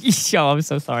so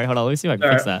sorry. Hold on, let me see if I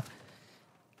can fix that.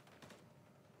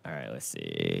 Alright, let's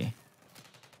see.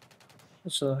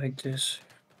 Let's like this.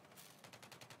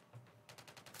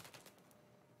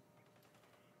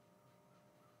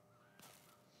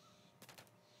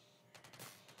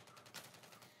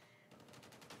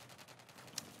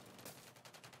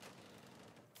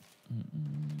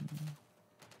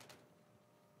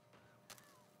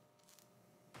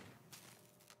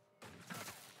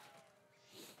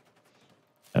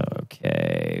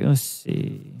 Okay, let's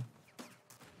see.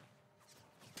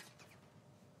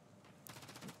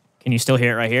 Can you still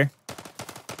hear it right here?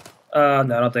 No, I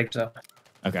don't think so.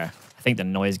 Okay. I think the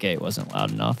noise gate wasn't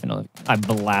loud enough. You know, I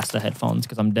blast the headphones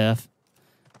because I'm deaf.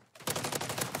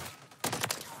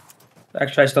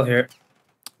 Actually, I still hear it.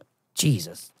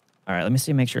 Jesus. All right, let me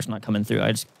see. Make sure it's not coming through.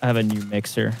 I have a new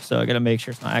mixer, so I gotta make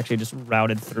sure it's not actually just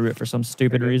routed through it for some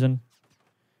stupid reason.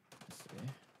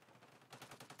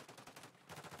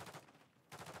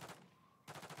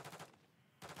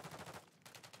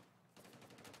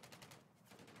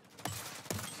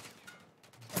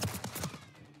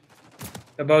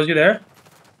 Bose, you there?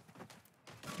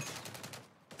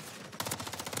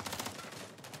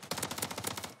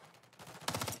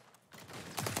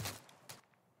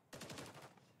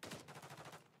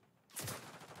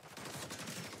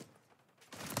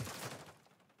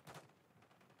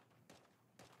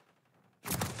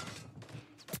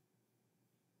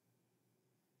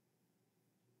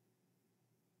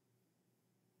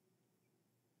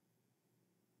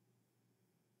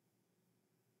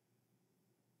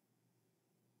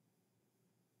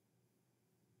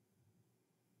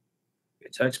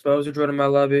 Text Bose or joining my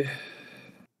lobby.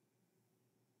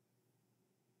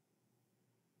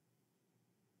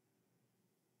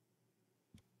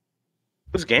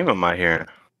 Whose game am I hearing?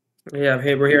 Yeah,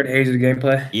 we're here at Hayes'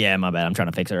 gameplay. Yeah, my bad. I'm trying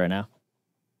to fix it right now.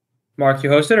 Mark, you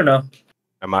hosted or no?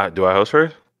 Do I host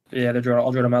first? Yeah,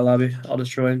 I'll join my lobby. I'll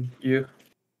just join you.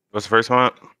 What's the first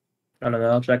one? I don't know.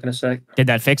 I'll check in a sec. Did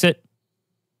that fix it?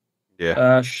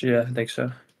 Yeah. Yeah, I think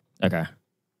so. Okay.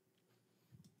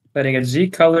 Letting it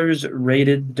Z colors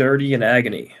rated dirty and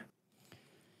agony.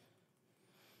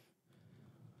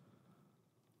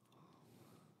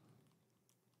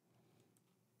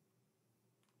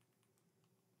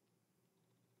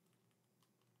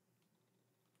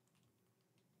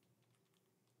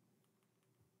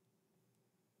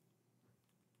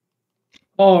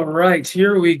 All right,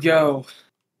 here we go.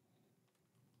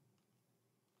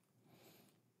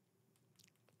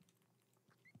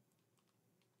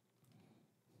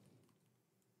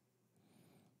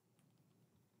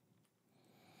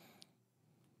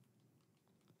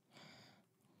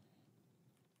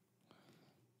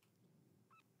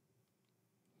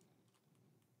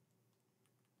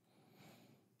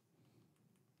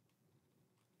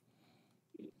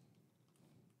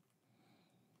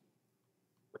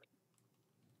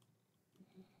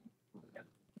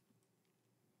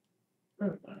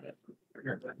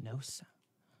 No sound.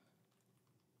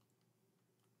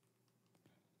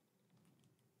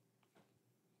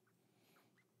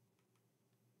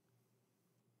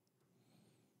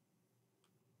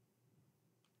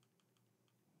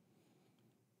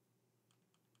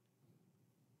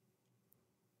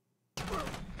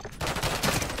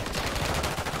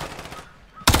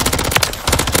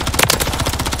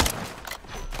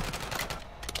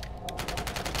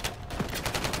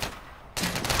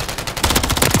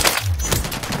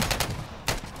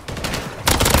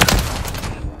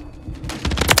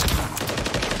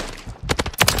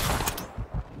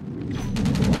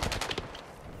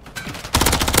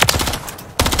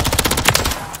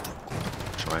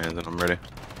 My hands and I'm ready.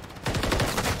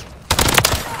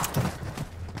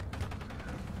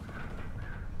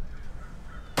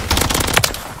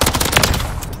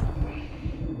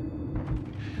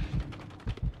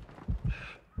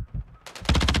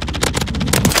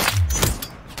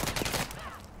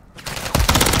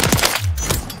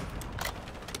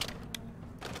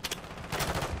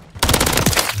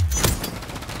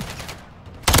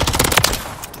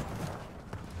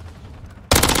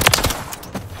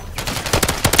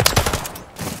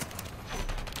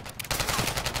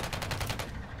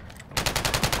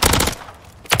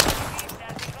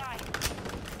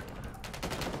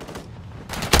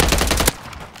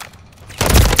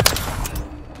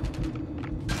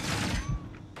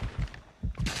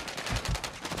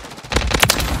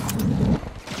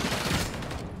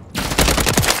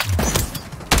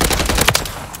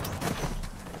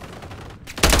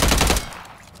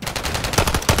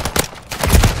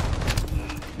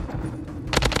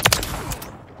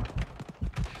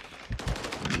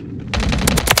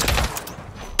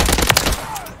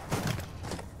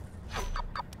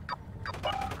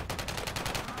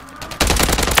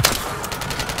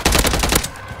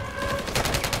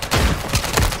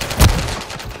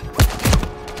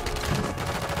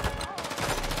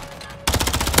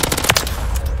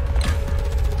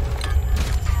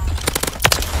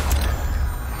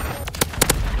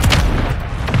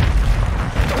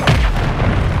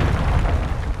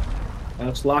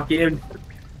 Let's lock in.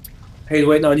 Hey, he's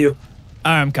waiting on you.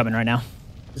 I'm coming right now.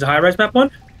 Is it high-rise map one?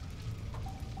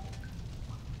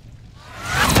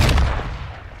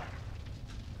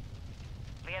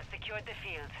 We have secured the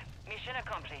field. Mission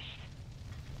accomplished.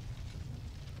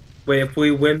 Wait, if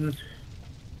we win...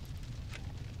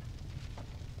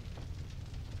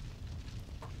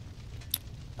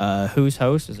 Who's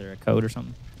host? Is there a code or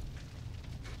something?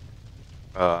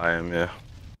 I am, yeah.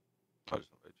 All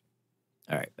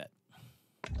right, bet.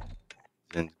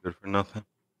 Zin's good for nothing.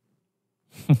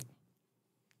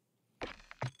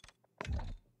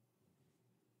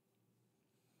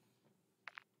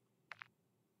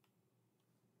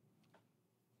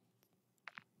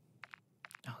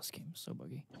 Oh, this game is so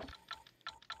buggy.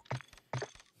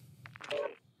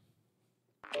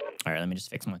 All right, let me just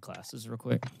fix my classes real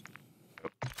quick.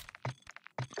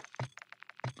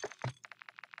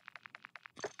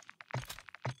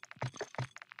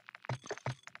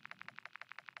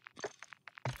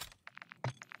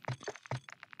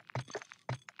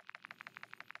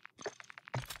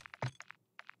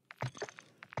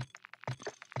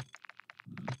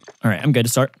 All right, I'm good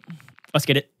to start. Let's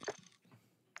get it.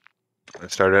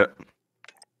 Let's start it.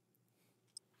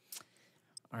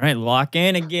 All right, lock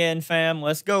in again, fam.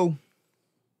 Let's go.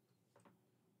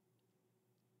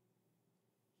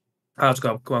 Let's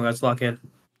go. Come on, let's lock in.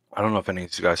 I don't know if any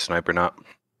of you guys snipe or not.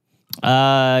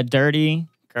 Dirty.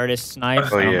 Curtis snipes.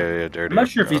 Oh, yeah, Dirty. I'm not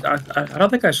sure if he's... I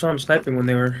don't think I saw him sniping when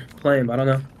they were playing, but I don't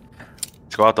know.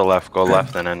 Just go out the left. Go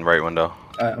left and then right window.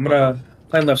 I'm going to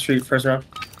play left street first round.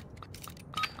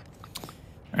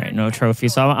 All right, no trophy.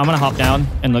 So I'm going to hop down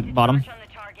and look bottom.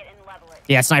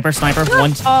 Yeah, sniper.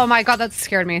 One. Oh my god, that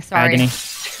scared me. Sorry. Agony.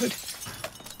 Dude.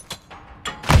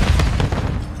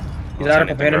 He's out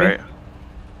of pain me.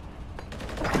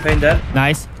 Pain dead.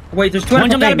 Nice. Wait, there's two One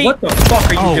jumped out of me. What the fuck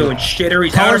are you doing, shitter?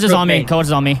 He's Colors is on me. Colors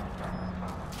is on me.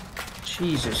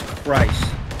 Jesus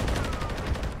Christ.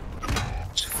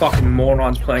 This fucking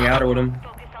morons playing outer with him.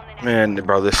 Man,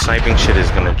 bro, this sniping shit is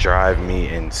gonna drive me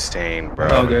insane, bro.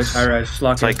 Oh, good. Alright, it's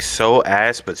like so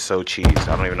ass, but so cheese.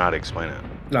 I don't even know how to explain it.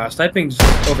 Nah, sniping's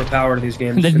overpowered in these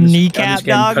games. The kneecap,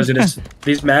 dog. Because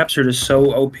these maps are just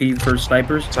so OP for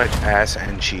snipers. It's like ass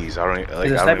and cheese. I don't even, like.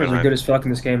 The snipers are good as fuck in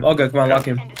this game. Oh, good. Come on, lock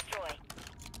him.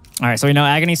 All right, so we know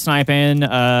Agony sniping.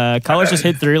 Colors just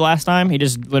hit through last time. He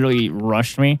just literally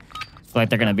rushed me. I feel like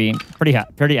they're gonna be pretty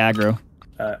aggro.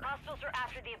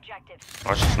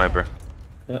 Watch the sniper.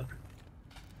 Yep.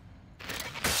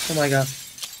 Oh my god.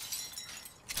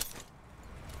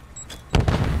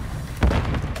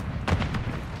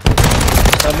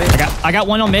 I got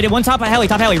one on mid. One top of heli.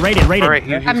 Rated. Alright,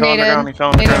 he fell on the ground. He fell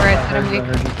on the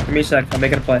ground. Give me a sec. I'm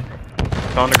making a play.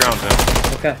 Fell on the ground, too.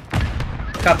 Okay.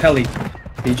 Top heli.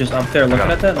 He just up there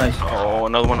looking at that. Nice. Oh,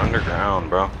 another one underground,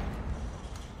 bro.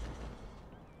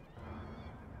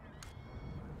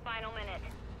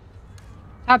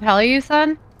 Top heli, you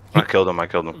said? I killed him.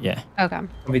 Yeah. Okay.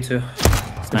 Me too.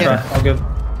 Okay, all good.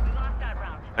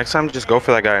 Next time, just go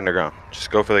for that guy underground. Just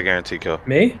go for the guarantee kill.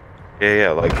 Me?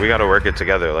 Yeah. Like we gotta work it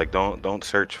together. Like don't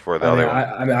search for the other one.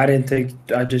 I mean, I didn't think.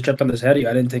 I just jumped on this heady.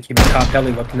 I didn't think he was top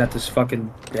heli looking at this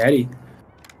fucking heady.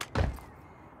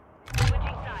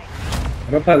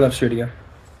 I'm gonna play left street again.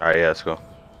 All right, yeah, let's go.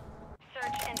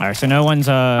 All right, so no one's.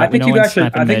 I think you guys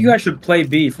should. I think you guys should play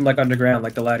B from like underground,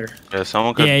 like the ladder. Yeah,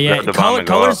 someone could. Yeah. grab the bomb and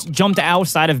go Colors up. jumped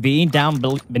outside of B, down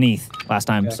beneath last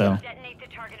time. Yeah, so.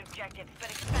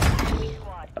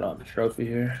 I don't have a trophy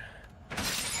here.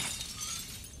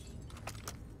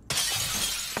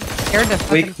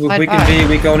 Weak in B.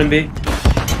 Weak going in B.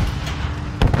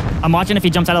 I'm watching if he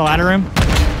jumps out of the ladder room.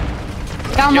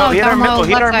 Down low, down low,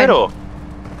 He hit our middle.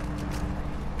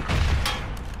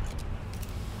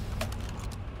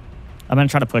 I'm gonna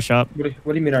try to push up.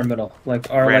 What do you mean our middle? Like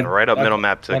our Ran like right up like, middle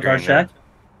map to like green. our shack?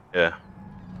 Yeah.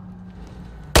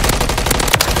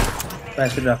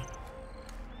 Nice, good job.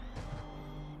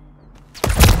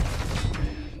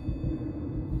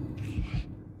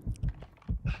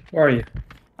 Where are you?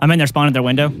 I'm in there, spawn at their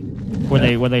window.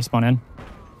 Where they spawn in.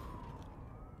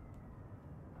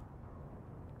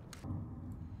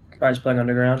 Guys playing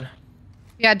underground.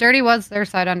 Yeah, Dirty was their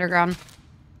side underground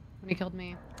when he killed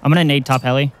me. I'm gonna nade top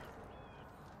heli.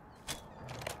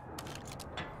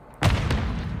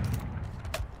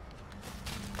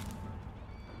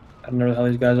 I don't know where the hell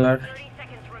these guys are.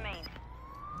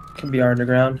 Could be our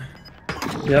underground.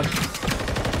 Yep.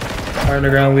 Our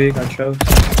underground weak. I choked.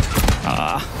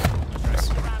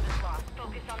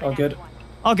 All good.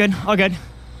 All good.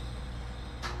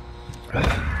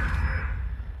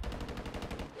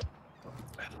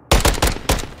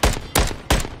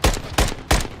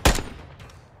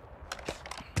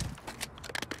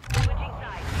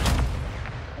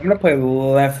 I'm gonna play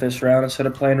left this round instead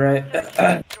of playing right.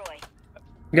 I'm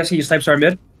guessing you snipes our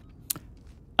mid.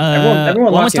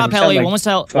 Everyone one was lock in. top heli, Sound one was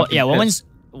fucking yeah, pissed.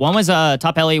 one was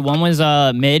top heli, one was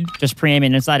mid, just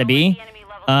pre-aiming inside of B.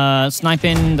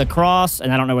 Sniping the cross,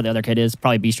 and I don't know where the other kid is.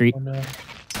 Probably B Street. Oh, no.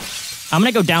 I'm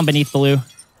gonna go down beneath blue.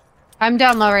 I'm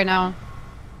down low right now.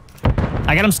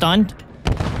 I got him stunned.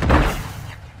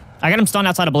 I got him stunned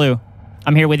outside of blue.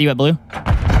 I'm here with you at blue.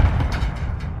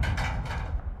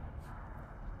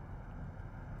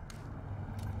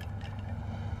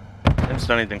 Didn't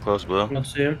stun anything close, blue. Don't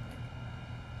see him.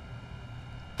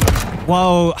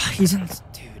 Whoa, he's in. Dude.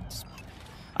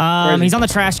 He's on the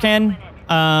trash can.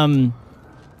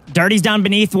 Dirty's down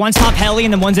beneath. One's top heli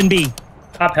and then one's in B.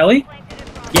 Top heli?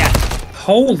 Yeah.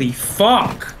 Holy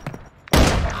fuck.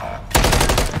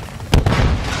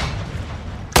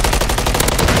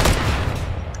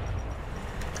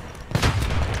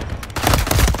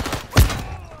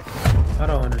 I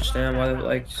don't understand why they're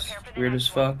like weird as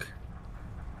fuck.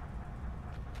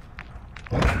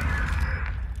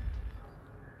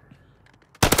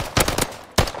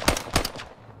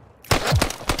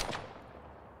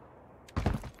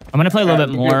 I'm gonna play a little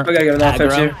bit more. I gotta get an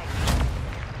offense here.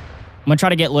 I'm gonna try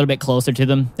to get a little bit closer to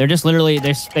them. They're just literally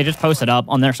they just posted up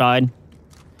on their side.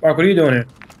 Mark, what are you doing here?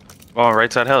 Well,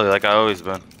 right side heli, like I always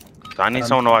been. So I need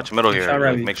someone to watch middle here.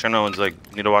 right. Like, make sure no one's like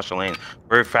need to watch the lane.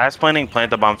 We're fast planning, plant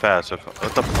the bomb fast.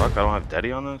 What the fuck? I don't have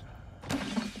Daddy on this.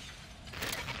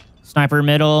 Sniper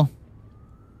middle.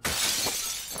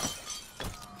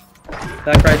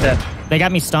 Back right there. They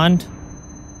got me stunned.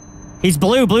 He's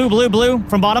blue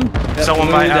from bottom. Yep, Someone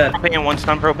literally by dead. propane, one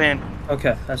stun propane.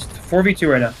 Okay, that's 4v2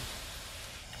 right now.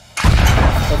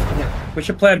 We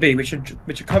should plan B. We should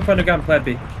come from underground and plan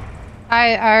B.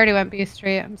 I already went B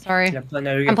Street. I'm sorry. Yeah,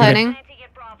 I'm planning.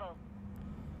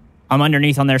 I'm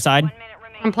underneath on their side.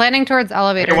 I'm planning towards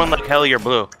elevator. One like heli or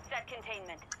blue.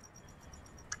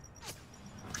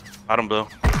 Bottom blue.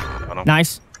 Bottom.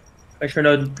 Nice. Make sure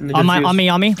no on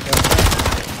me.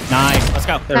 Nice. Let's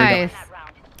go. There we go. Nice.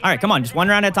 All right, come on. Just one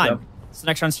round at a time. Yep. This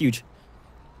next round's huge.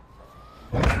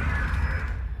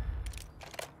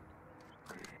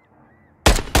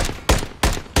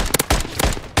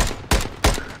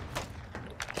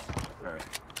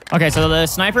 Okay, so the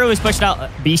sniper was pushed out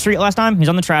B Street last time. He's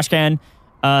on the trash can.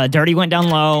 Dirty went down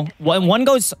low. One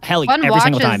goes heli One every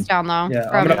single watches time. down low. Yeah,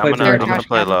 from I'm gonna play their I'm gonna trash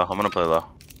play can. low. I'm gonna play low.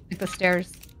 Like the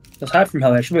stairs. Let's hide from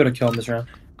heli. I should be able to kill him this round.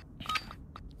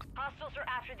 Hostiles are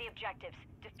after the objectives.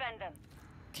 Defend them.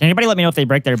 Can anybody let me know if they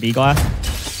break their B glass?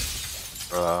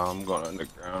 I'm going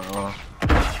underground.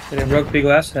 They broke B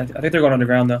glass. I think they're going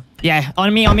underground though. Yeah,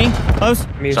 on me. Close.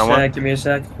 Give me a sec. Give me a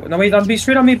sec. No, wait, on B.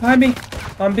 Straight on me. Behind me.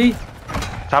 On B.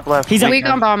 Top left. He's Weak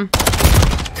on bomb.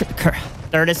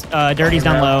 Dirty's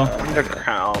down low.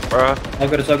 Underground, bro. All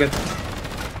good. It's all good.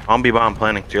 On B bomb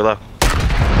planning to your left.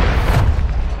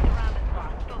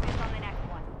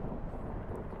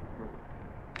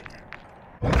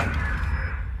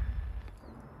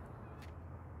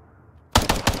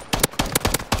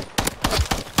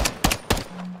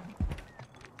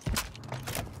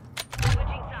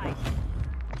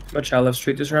 Much out left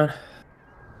street this round.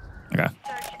 Okay.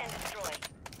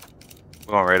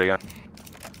 We're going right again.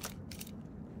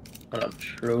 On a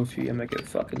trophy. I'm gonna get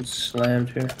fucking slammed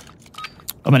here.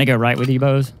 I'm gonna go right with you,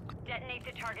 Bose. Detonate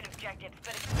the target objectives,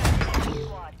 but it's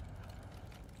squad.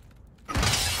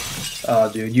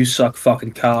 Oh, dude, you suck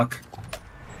fucking cock.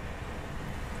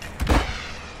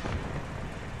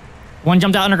 One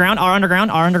jumped out underground. R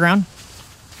underground.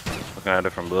 Looking at it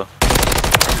from blue.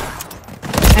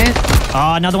 Nice.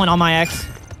 Oh, another one on my X.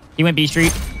 He went B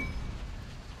Street.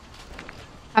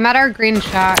 I'm at our green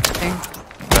shack, I think.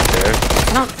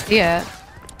 I don't see it.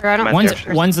 Or I don't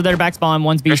One's their back spawn,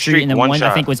 one's B Street, and then one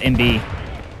I think was in B.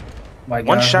 My God.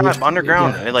 One shot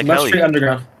underground. Yeah. Like Left heli. street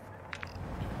underground.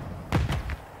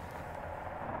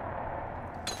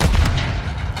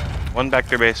 One back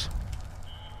to base.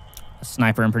 A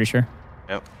sniper, I'm pretty sure.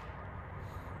 Yep.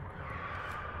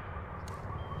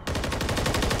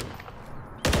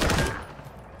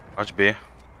 Watch B.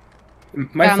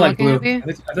 Might Yeah, I'm flank looking blue. at B. I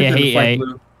think Yeah, they're he- flank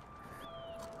blue.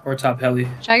 Or top heli.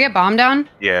 Should I get bomb down?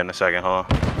 Yeah, in a second. Hold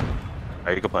on.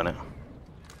 Alright, you can plan it.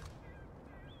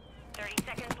 30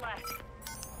 seconds left.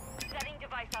 Setting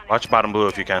device on Watch bottom blue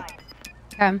if you can.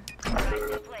 Okay.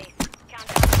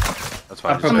 That's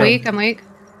fine. I'm weak.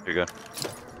 You're good.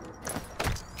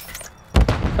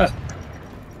 I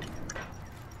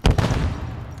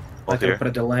Both could here. put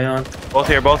a delay on. Both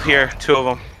here. Two of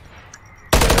them.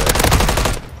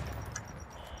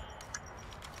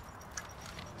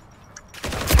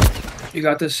 You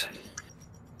got this.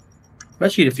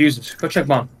 Bet you defuses. Go check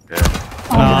bomb.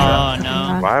 Oh,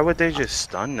 no. Why would they just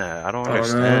stun that? I don't I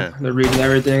don't know. understand. They're reading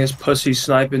everything. It's pussy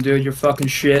sniping, dude. You're fucking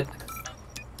shit.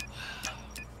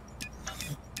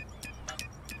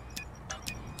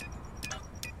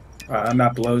 Alright,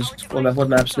 map blows. What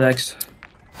map's next?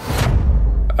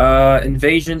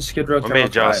 Invasion, Skid Row. What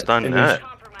made y'all stun that?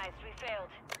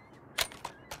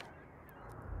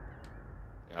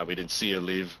 Yeah, we didn't see you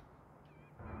leave.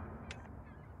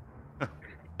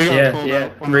 Yeah.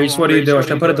 Reese, what are you doing?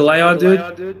 Should I put a delay on,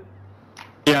 dude?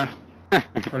 Yeah.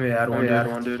 Let me add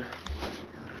one, dude.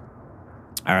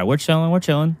 All right, we're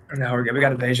chilling. Now we're good. We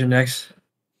got Invasion next.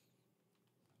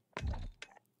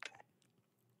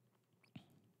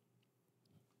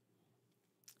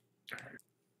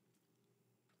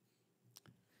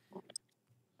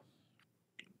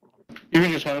 You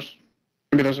can just host.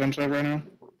 Maybe that's inside right now.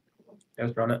 Yeah,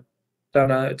 let's run it.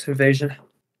 It's Invasion.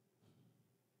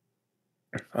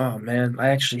 Oh man, I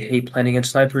actually hate playing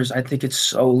against snipers. I think it's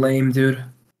so lame, dude.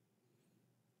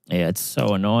 Yeah, it's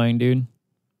so annoying, dude.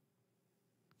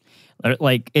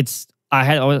 Like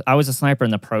I was a sniper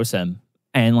in the pro sim,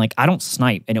 and like I don't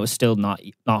snipe, and it was still not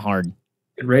hard.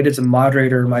 Rated a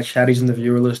moderator. My chatties in the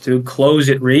viewer list, dude. Close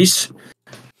it, Reese.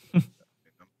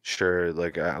 Sure,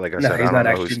 like I No, said, he's I not don't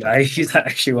know actually. He's not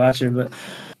actually watching, but.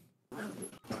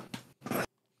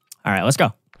 All right, let's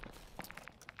go.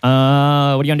 What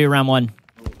are you gonna do round one?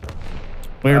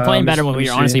 We were playing better when we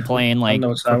were honestly playing like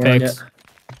for picks.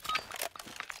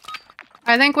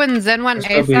 I think when Zen went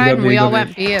Let's go A B, side go and B, we go all B.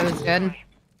 went B, it was good.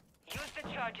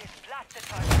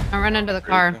 I run into the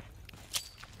car.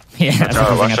 Yeah, that's the watch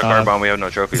thing I the thought. car bomb. We have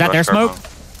no trophies. Is that their Watch car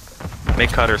smoke? bomb. Mid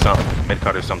cut or something. Mid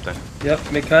cut or something.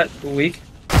 Yep, mid cut. Weak.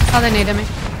 Oh, they needed me.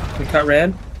 Mid cut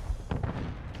ran.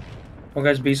 One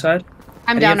guy's B side.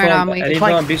 I'm down right now. I'm weak. Any info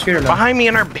on B street or no? Behind me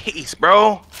in our base,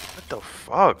 bro. What the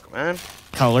fuck, man?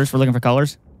 Colors. We're looking for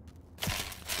colors.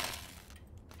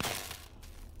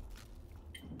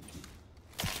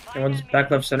 And one's back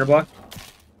left center block.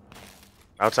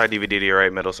 Outside DVD to your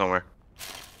right, middle somewhere.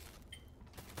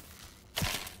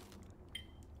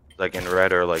 Like in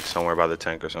red or like somewhere by the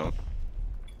tank or something.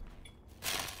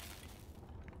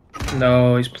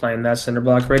 No, he's playing that center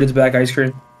block. Rated's back ice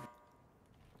cream.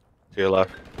 To your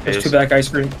left. There's Is two back ice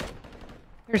cream.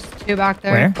 There's two back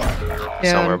there. Where?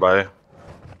 Dude. somewhere by you.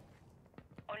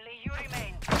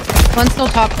 One's still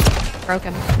top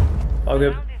broken. All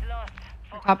good.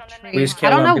 Top tree. We just I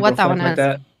can't don't let know people what that flank one like is.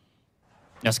 that.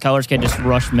 Yes, colors can just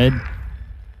rush mid.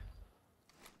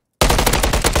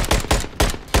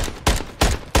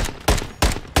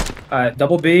 Alright,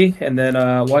 double B, and then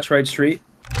watch right street.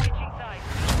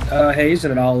 Hayes,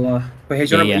 and then I'll. Wait,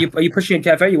 Hayes, Yeah. are you pushing in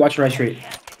cafe? Or you watching right street?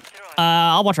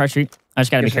 I'll watch right street. I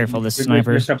just gotta be careful of this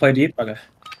sniper. You're just gonna play deep? Okay.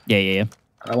 Yeah.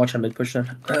 I'll watch him mid push then.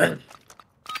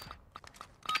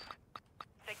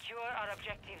 Secure our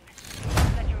objectives.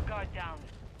 Let your guard down.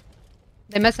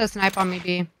 They missed a snipe on me,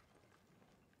 B.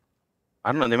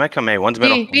 I don't know. They might come A. One's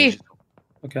middle. B.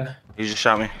 Okay. He just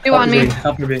shot me. Two on me.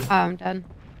 Help me B. Oh, I'm dead.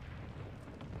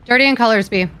 Dirty and colors,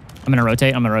 B. I'm gonna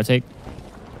rotate.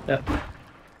 Yep.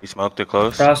 He smoked it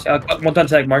close. Cross. One done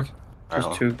tag, Mark. There's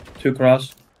Alright. two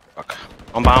cross. Fuck.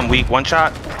 I'm bomb weak. One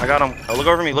shot. I got him. Oh, look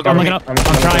over me. Look I'm over looking me. up. I'm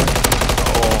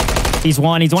trying. He's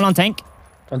one on tank.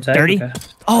 On tag. Dirty. Okay.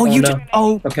 Oh, you. no.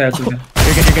 Oh. Okay, that's okay.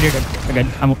 You're good. You're good.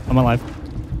 I'm alive.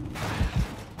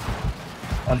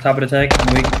 On top of the tank.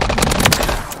 I'm weak.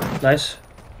 Nice.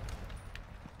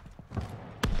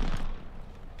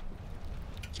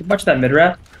 Keep watching that mid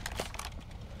wrap.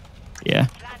 Yeah.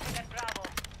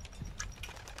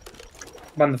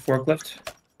 I'm on the forklift.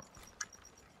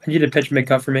 I need to pitch mid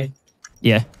cut for me.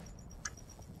 Yeah.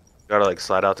 You gotta like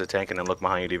slide out the tank and then look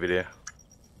behind your DVD.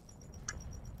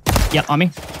 Yep, on me.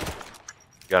 You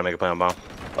gotta make a play on bomb.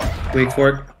 Weak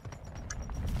fork.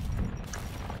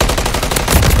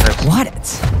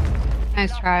 What?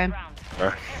 Nice try.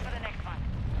 Alright.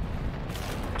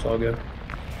 It's all good.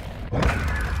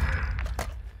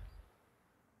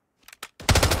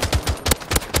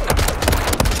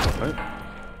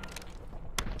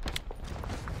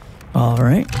 All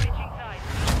right.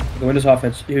 Go in this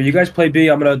offense. Here, you guys play B.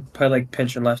 I'm gonna play like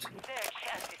pinch and left.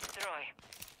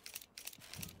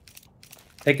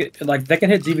 They can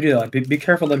hit DVD though. Like, be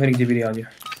careful of them hitting DVD on you.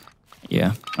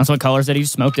 Yeah. That's what colors did. He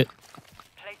just smoked it.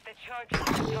 Place the charge on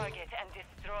the target and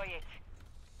destroy it.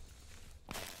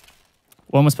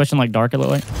 One was pushing like dark, it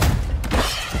looked like. I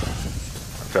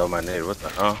failed my nade. What the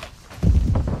hell?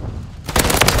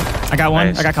 I got one.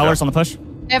 Nice. I got colors on the push.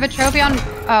 They have a trophy on.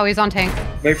 Oh, he's on tank.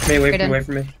 Wait for me. Wait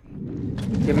for me.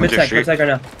 Yeah, mid tech right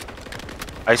now.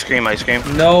 Ice cream.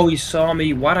 No, he saw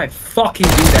me. Why'd I fucking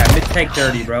do that? Mid tank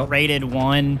dirty, bro. Rated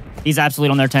one. He's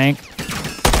absolute on their tank.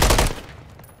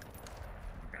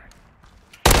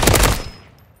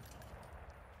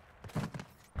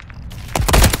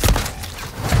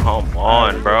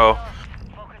 bro.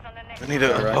 We need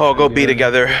to all go be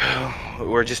together.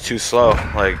 We're just too slow.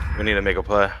 Like, we need to make a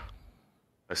play.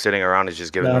 Sitting around is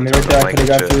just giving them time to blank and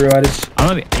shit. I'm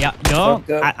gonna be, yeah, yo,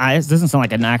 this doesn't sound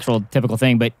like an actual typical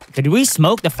thing, but could we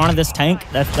smoke the front of this tank?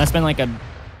 That's been like a...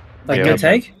 Like the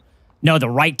tank? No, the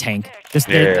right tank.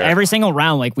 Every single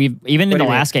round, like even in the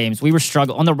last games, we were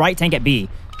struggling on the right tank at B.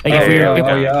 Like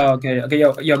okay,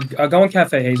 yo, go in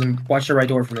cafe, Hayes, and watch the right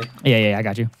door for me. Yeah, I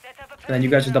got you. And then you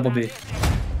guys are double B.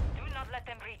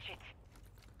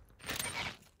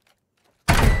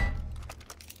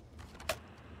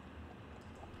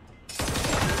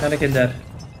 Anakin dead.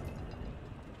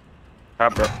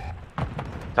 Top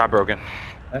broken.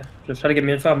 Okay. Just try to get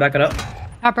me info. I'm backing up.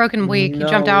 Top broken weak. He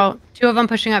jumped out. 2 of them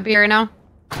pushing up B right now.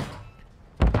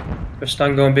 They're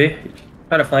stun going B.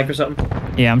 Try to flank or something.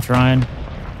 Yeah, I'm trying.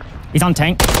 He's on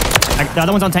tank. The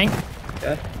other one's on tank.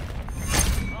 Okay.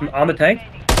 On the tank.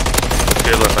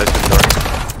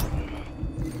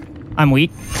 I'm weak.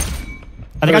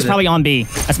 I think I was probably on B.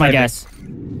 That's my guess.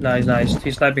 Nice.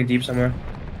 He's sniping deep somewhere.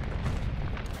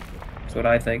 That's what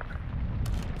I think.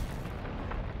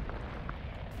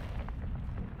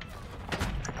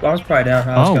 Bomb's probably down.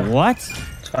 Oh, what?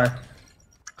 It's fine.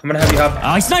 I'm gonna have you hop.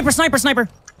 Oh, sniper!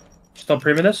 Still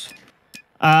pre-mid this?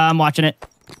 I'm watching it.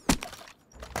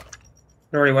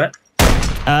 Where he went?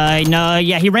 No,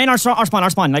 yeah, he ran our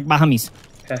spawn, like by hummies.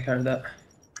 Okay, I heard that.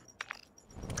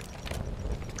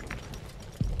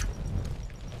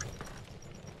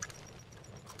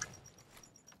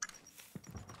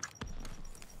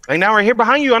 Like now we're here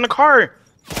behind you on the car.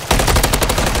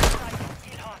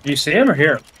 Do you see him or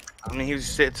hear him? I mean,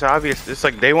 it's obvious. It's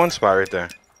like day 1 spot right there.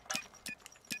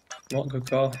 Well, good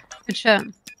call. Good shit.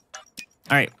 All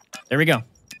right, there we go.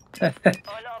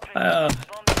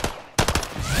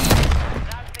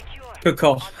 Good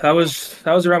call. That was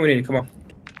the round we needed. Come on.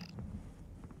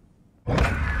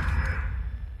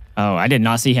 Oh, I did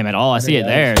not see him at all. I see it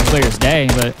there. It's clear as day,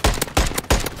 but...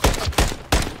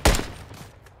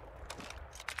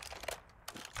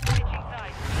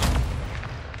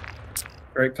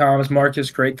 Great comms, Marcus.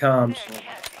 Great comms.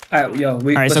 All right, yo. All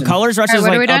right, so colors rushes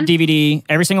like up DVD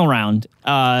every single round.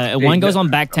 One goes on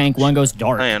back tank, one goes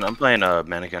dark. I'm playing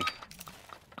mannequin.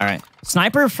 All right,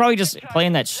 sniper probably just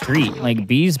playing that street. Like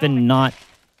B's been not.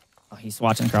 Oh, he's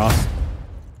watching cross.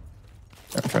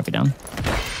 Throw a trophy down.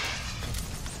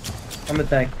 On the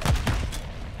tank.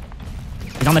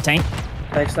 He's on the tank.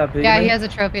 Tank stop. Yeah, he has a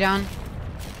trophy down.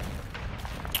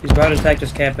 He's behind the tank,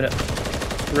 just camping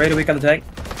it. Ready to weak on the tank.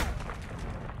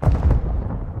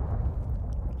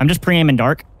 I'm just pre-aiming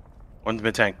dark. One's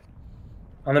mid tank.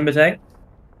 On the mid tank.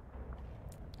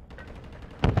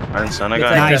 Iron Sun, I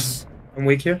got. Nice. I'm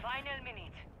weak here.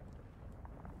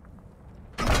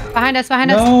 Behind us.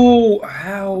 No,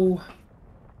 how?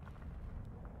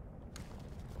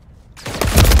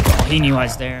 Oh, he knew I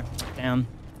was there. Damn.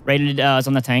 Rated is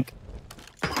on the tank.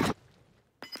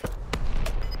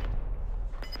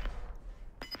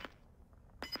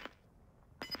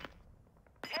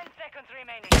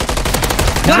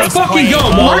 Let's fucking go,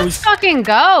 Mark! Let's fucking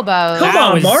go, Bo. Come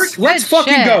on, Mark. Let's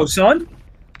fucking go, son.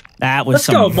 That was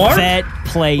some vet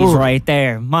plays right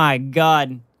there. My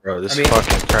God. Bro, this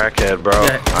fucking crackhead, bro.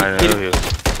 Yeah, I know you.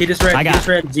 He just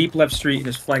ran deep left street and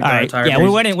just flanked our entire yeah,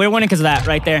 base. we're winning because of that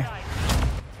right there.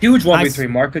 Huge 1v3,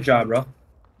 Mark. Good job, bro.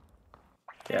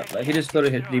 Yeah, like he just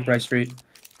literally hit deep right street.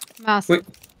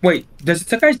 Wait. Does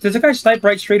the guy snipe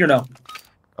right street or no?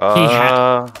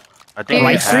 I think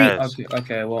right street.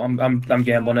 Okay. Well, I'm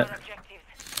gambling it.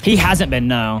 He hasn't been,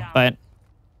 no, but.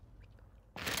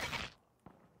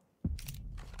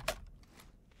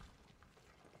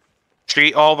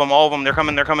 Street, all of them. They're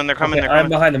coming. I'm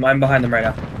behind them right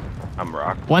now. I'm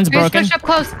rocked. One's broken. Push up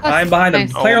close. I'm behind them.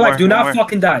 Player life, do not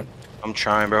fucking die. I'm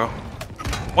trying, bro.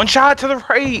 One shot to the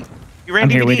right. You ran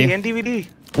DVD and DVD.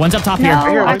 One's up top here.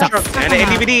 And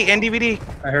DVD.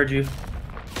 I heard you.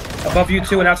 Above you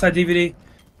two and outside DVD.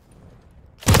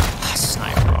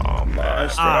 Sniper. Oh my! You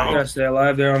gotta stay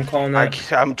alive there. I'm calling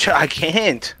that. I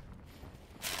can't.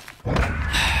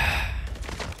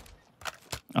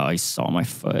 Oh, he saw my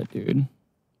foot, dude.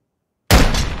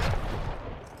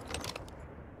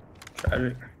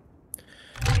 Tragic.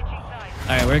 All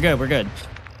right, we're good.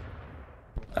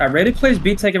 All right, Rated plays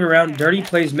B tank every round. Dirty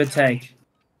plays mid tank.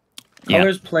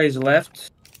 Colors plays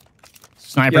left.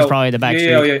 Sniper's probably the back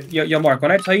street. Yo, Mark.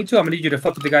 When I tell you to, I'm gonna need you to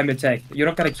fuck with the guy mid tank. You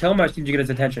don't gotta kill him. I just need you to get his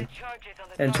attention.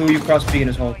 And 2 of you cross B in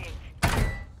his hole.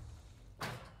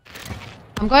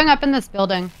 I'm going up in this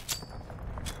building.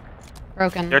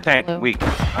 Broken. They're tank. Weak.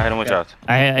 I hit him with shots.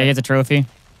 I hit the trophy.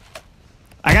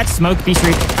 I got smoke B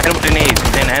street. I hit him with a nade.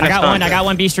 I got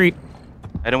one B street.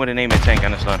 I hit him with a nade mid tank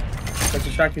and a stun. Like,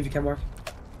 distract me if you can, Mark.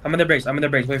 I'm in their base.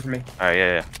 Wait for me. Alright,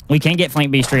 yeah. We can't get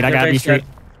flank B Street. I got B base, Street.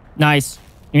 Nice.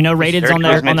 You know, Rated's on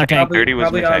their tank. Dirty was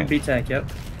probably on mid-tank. B tank. Yep.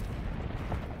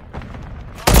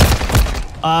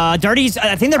 Dirty's.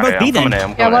 I think they're both B then.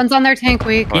 Yeah, one's on their tank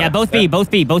weak. Yeah, both B. Both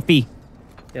B. Both B.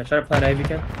 Yeah, try to plan A if you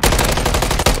can.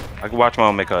 I can watch my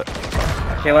own make cut.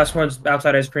 Okay, last one's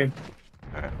outside ice cream.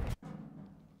 Alright.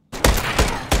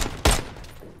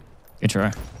 Good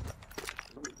try.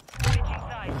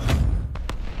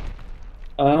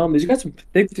 These guys,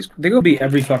 they go B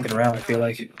every fucking round. I feel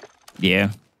like.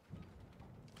 Yeah.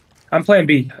 I'm playing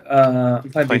B. I'm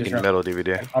playing B Flank this in round. middle,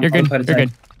 DVD. You're good. You're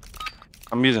good.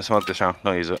 I'm using smoke this round.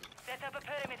 Don't use it. Set up a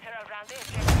perimeter around the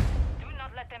objective. Do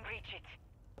not let them reach it.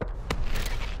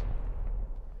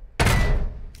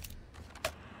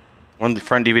 One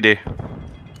front DVD.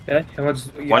 Okay, and what's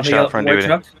One shot front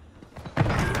DVD.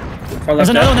 There's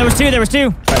another one. There was two. There was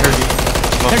two. I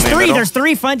heard you. There's three. There's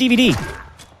three front DVD.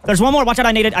 There's one more. Watch out!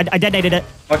 I naded. I detonated it.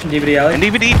 Watching DVD, Ali. And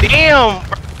DVD. Damn.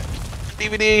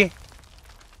 DVD.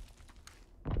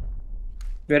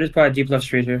 Red is probably deep left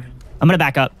street here. I'm gonna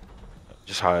back up.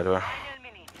 Just hide, bro.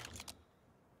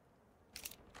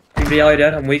 DVD, Ali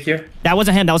dead. I'm weak here. That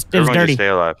wasn't him. It was Everyone Dirty. Just stay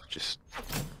alive. Just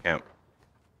camp.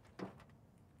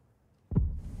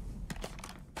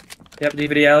 Yep,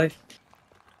 DVD, Ali.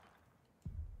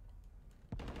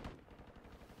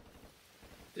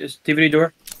 There's DVD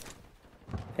door.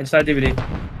 Inside DVD.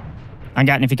 I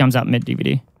got it if he comes out mid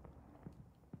DVD.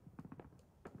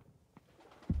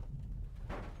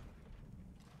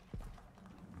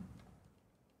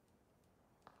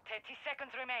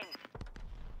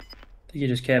 I think you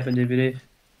just camping DVD.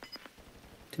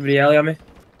 DVD, Ali on me.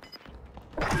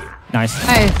 Nice.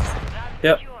 Nice.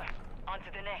 Yep.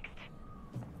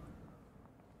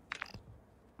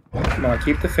 Come on,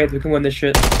 keep the faith. We can win this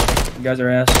shit. You guys are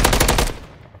ass.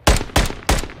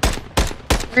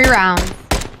 3 rounds.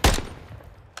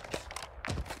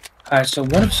 Alright, so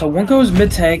one goes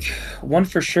mid tank, one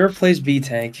for sure plays B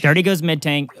tank. Dirty goes mid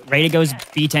tank. Rated goes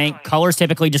B tank. Colors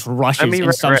typically just rushes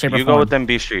in some shape or form. You go with them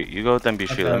B Street. You go with them B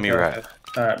Street. Let me rat.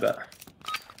 Alright, bet.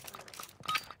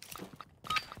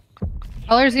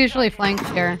 Colors usually flank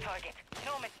here.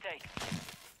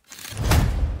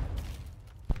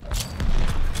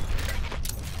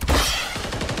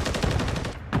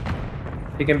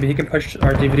 He can push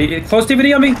our DVD. Close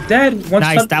DVD on me. Dead. One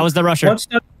Nice. That was the rusher. One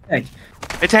stun tank.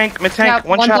 Mid tank. Yeah,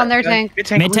 One one's shot. on their tank. Mid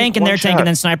tank and their tank, and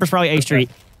then sniper's probably A Street.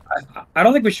 I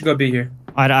don't think we should go B here.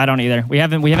 I don't either. We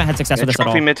haven't had success with this at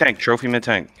all. Trophy mid tank. Trophy mid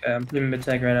tank. I'm putting mid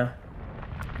tank right now.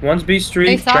 One's B Street.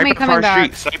 They saw me coming far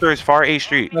back. Street. Sniper is far A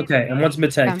Street. Okay, and one's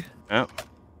mid tank. Yep.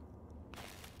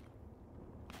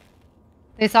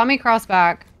 They saw me cross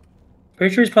back.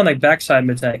 Pretty sure he's playing like backside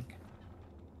mid tank.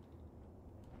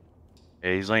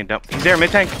 Yeah, he's laying down. He's there,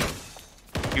 mid tank.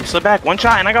 You slip back, one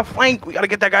shot, and I got flank. We gotta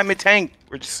get that guy mid tank.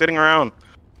 We're just sitting around.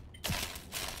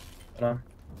 Hold on.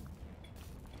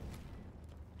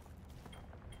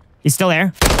 He's still there.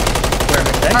 Where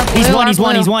mid tank? He's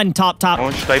one. Top.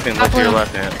 One stipend left to your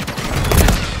left hand.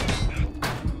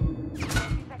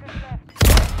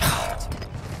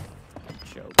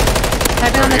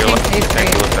 I've been on the Your tank left- A tank,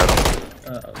 Street. look at him.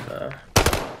 Oh no.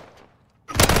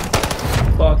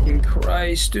 Fucking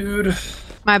Christ, dude.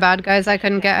 My bad, guys. I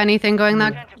couldn't get anything going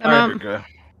that Alright, amount. we're good.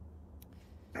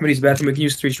 Somebody's bathroom. We can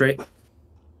use 3 straight.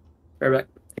 Right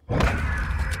back.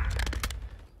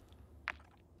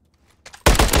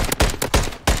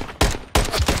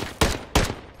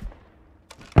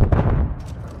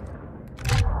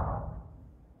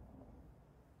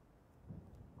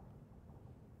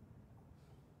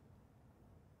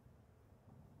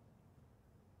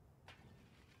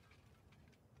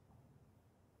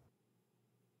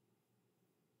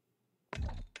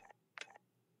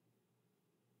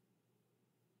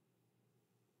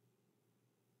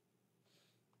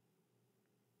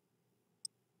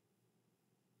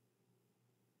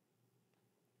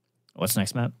 What's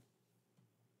next map?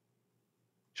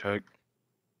 Check.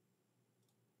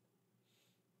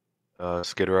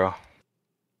 Skid Row.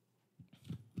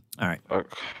 All right.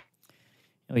 Fuck.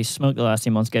 We smoked the last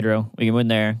team on Skid Row. We can win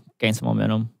there, gain some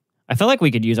momentum. I feel like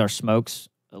we could use our smokes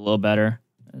a little better.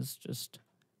 It's just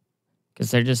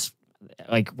because they're just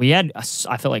like we had. I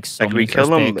feel like so Like many we kill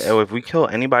them. picks. If we kill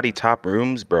anybody top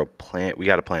rooms, bro, plant. We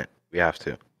gotta plant. We have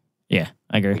to. Yeah,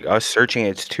 I agree. Like, us searching,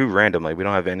 it's too random. Like we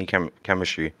don't have any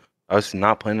chemistry. Us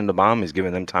not planting the bomb is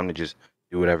giving them time to just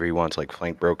do whatever he wants, like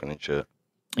flank broken and shit.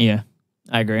 Yeah,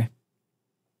 I agree.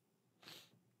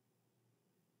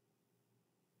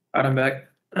 Alright, I'm back.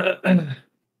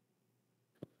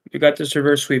 You got this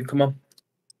reverse sweep. Come on.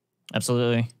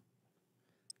 Absolutely.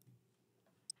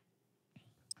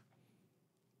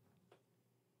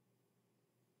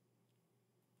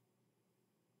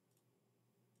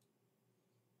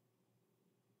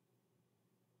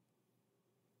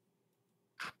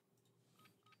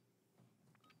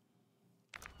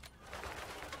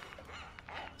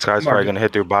 This guy's probably gonna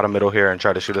hit through bottom middle here and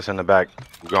try to shoot us in the back.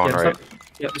 We're going right.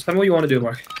 Yeah, just tell me what you want to do,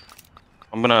 Mark.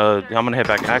 I'm gonna hit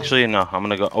back. Actually, no. I'm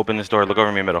gonna go open this door. Look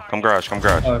over me middle. Come garage. Come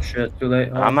garage. Oh shit, too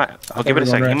late. I'm not. I'll give it a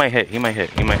second. He might hit. He might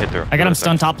hit through. I got him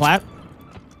stunned top plat.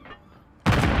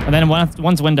 And then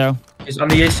one's window. He's on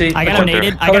the AC. I got him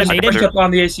naded. I got him naded. Up on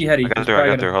the AC heady. I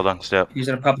got through. Hold on. Step. He's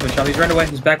gonna pop up a shot. He's running away.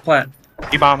 He's back plat.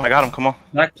 E-bomb. I got him. Come on.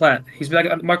 Back plat. He's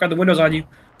back. Mark on the windows on you.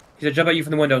 He's gonna jump at you from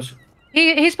the windows.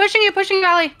 He's pushing you,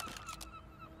 alley.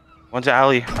 One's an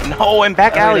alley. No, and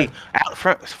back alley.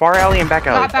 Far alley and back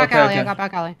alley. I got back alley. I got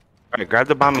back alley. All right, grab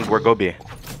the bomb and go B.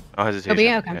 No hesitation. Go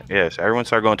B? Okay. Yeah, so everyone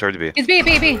start going towards B. It's B.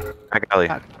 Back alley.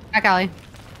 Back alley.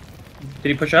 Did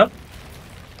he push up?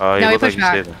 Oh, no, he pushed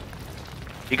back.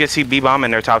 You can see B bomb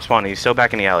in their top spawn. He's still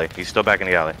back in the alley.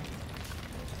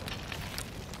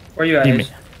 Where are you at?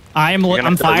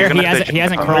 I'm fire. He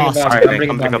hasn't crossed. All right, then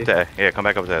come back up to A. Yeah, come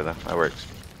back up to A then. That works.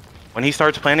 When he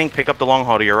starts planning, pick up the long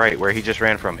haul to your right, where he just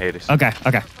ran from, Hades. Okay.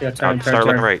 Yeah, start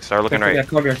looking right. Start looking right. Yeah,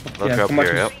 come here. Look up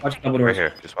here. Yep. Watch double doors. Right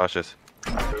here. Just watch this.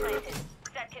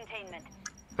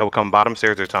 Go come bottom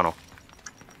stairs or tunnel.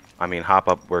 I mean, hop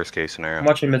up. Worst case scenario. I'm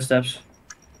watching mid steps.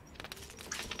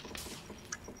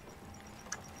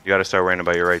 You gotta start worrying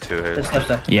about your right too. Hades.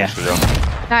 Step. Yeah.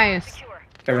 Nice.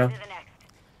 Okay, bro.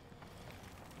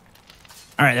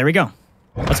 All right, there we go.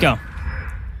 Let's go.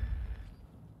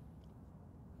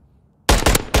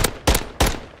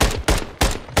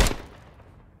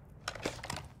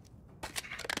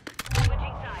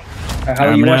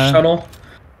 How do you watch tunnel?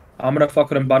 I'm gonna fuck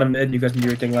with him bottom mid. You guys can do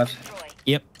everything left.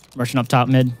 Yep. Rushing up top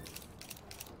mid.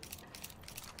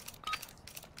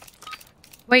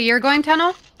 Wait, you're going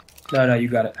tunnel? No, you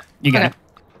got it. You got it.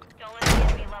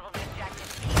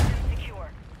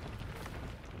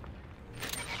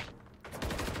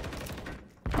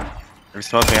 He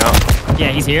smoked me out. Yeah,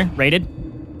 he's here. Rated.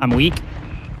 I'm weak.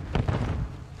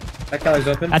 That guy's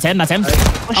open. That's him.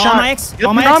 One shot. My ex. He's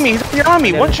on me. He's on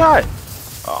me. One shot.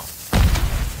 Oh.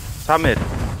 Top mid.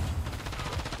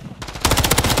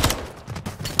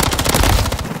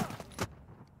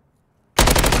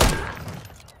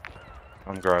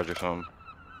 I'm garage or something.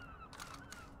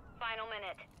 Final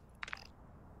minute.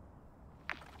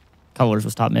 Colors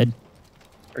was top mid.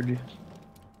 Heard you.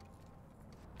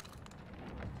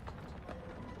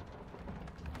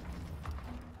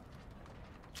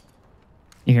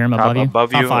 You hear him above you?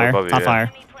 Above you. Top fire. Above you, Top yeah.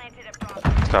 fire.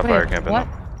 Top fire camping. What?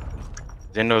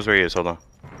 Zen knows where he is. Hold on.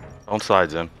 Don't slide,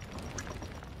 Zen.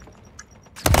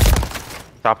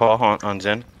 Top hall on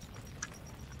Zen.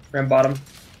 Ran bottom.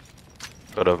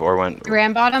 Could have or went.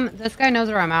 Ram bottom. This guy knows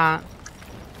where I'm at.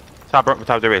 Top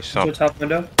their base. So. Top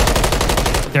window.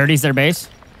 Dirty's their base.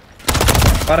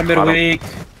 Bottom mid weak.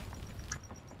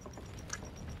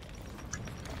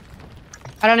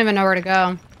 I don't even know where to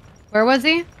go. Where was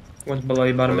he? One's below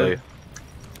you, bottom mid.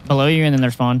 Below you, and then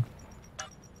there's spawn.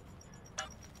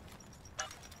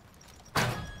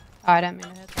 Oh, I didn't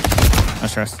mean to hit. No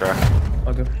stress. Okay.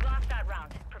 We lost that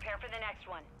round. Prepare for the next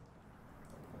one.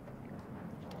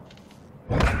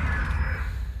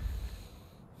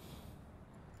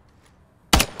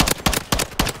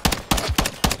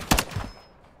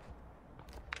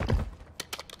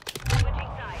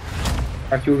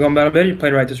 Alright, you going bottom mid? You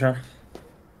played right this round.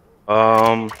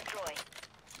 I'm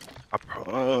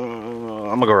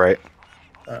gonna go right.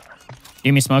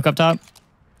 Give me smoke up top.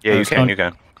 Yeah, you can. You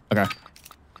can. Okay.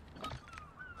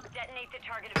 Detonate the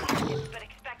target objectives, but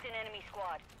expect an enemy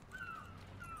squad.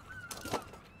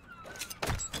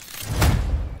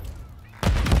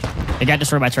 They got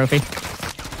destroyed by trophy.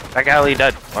 Back alley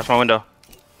dead. Watch my window.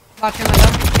 Watch your window.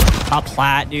 Top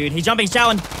plat, dude. He's jumping. He's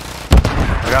shouting.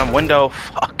 I got him window.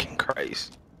 Fucking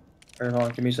Christ. Alright, hold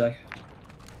on. Give me a sec.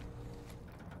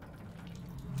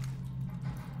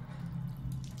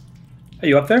 Are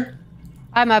you up there?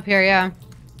 I'm up here, yeah.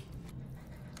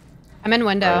 I'm in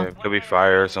window. Could be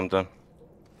fire or something.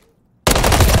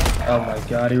 Oh my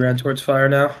god, he ran towards fire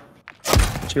now.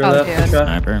 To your left, dude.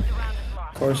 Sniper.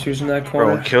 Of course, using that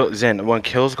Bro, corner. when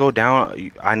kills go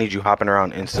down, I need you hopping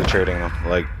around insta trading them.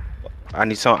 Like, I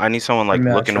need someone like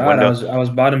look in the window. I was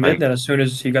bottom mid. Then as soon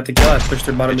as he got the kill, I pushed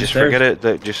their bottom mid. Just forget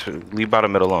it. Just leave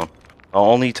bottom mid alone. The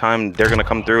only time they're gonna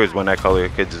come through is when that color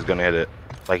kids is gonna hit it.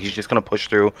 Like he's just gonna push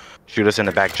through, shoot us in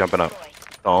the back, jumping up.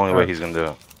 The only way he's gonna do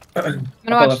it. I'm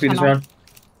gonna watch this round.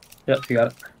 Yep, you got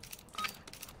it.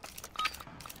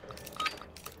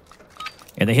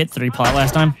 Yeah, they hit 3 plot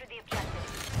last time.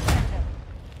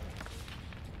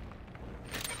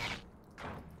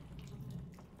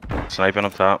 Sniping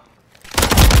up top.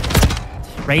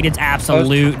 Rated's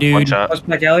absolute, dude. One shot. Post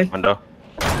back alley. Window.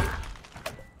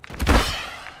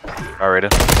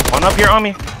 Alright. One up here on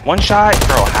me. One shot,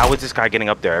 bro. How is this guy getting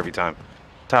up there every time?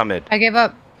 Top mid. I gave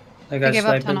up. I I gave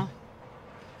up tunnel.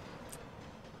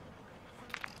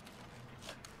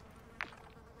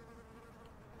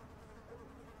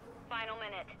 Final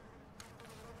minute.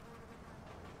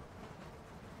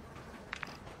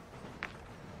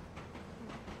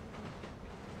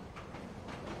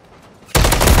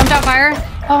 Jumped out fire.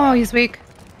 Oh, he's weak.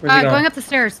 Where's he Going up the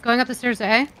stairs. Going up the stairs to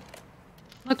A.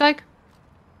 Looked like.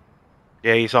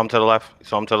 Yeah, you saw him to the left. You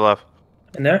saw him to the left.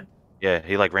 In there? Yeah,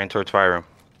 he like ran towards fire room.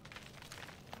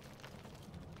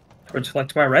 Towards like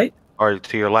to my right? Or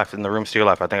to your left, in the rooms to your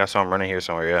left. I think I saw him running here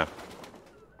somewhere, yeah.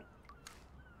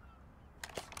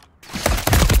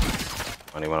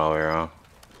 And he went all the way around.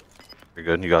 You're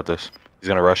good, you got this. He's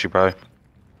gonna rush you probably.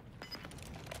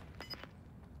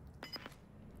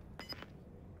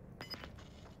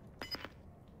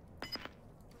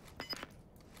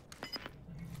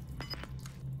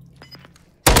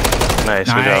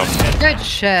 Nice, good job. Good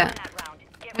shit.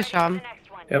 Good job.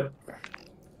 Yep.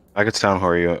 I could sound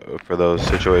whore you for those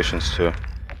situations too.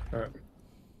 Alright.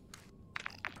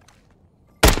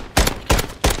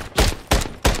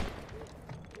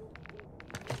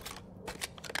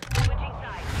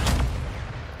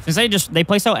 Since they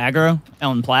play so aggro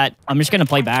on plat, I'm just gonna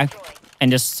play back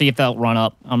and just see if they'll run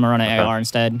up. I'm gonna run an AR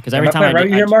instead because every time right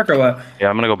here, Mark, or what? Yeah,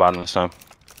 I'm gonna go bottom this time.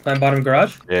 Playing bottom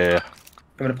garage? Yeah.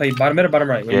 I'm gonna play bottom mid or bottom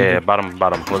right? Yeah, bottom.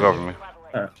 Look over me.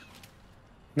 Alright.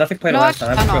 Nothing played last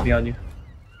time. I'm just behind you.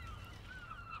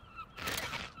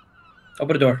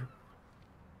 Open the door.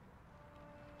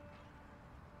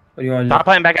 What do you want to do? Top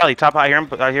plat and back alley. Top plat. I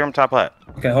hear him top plat.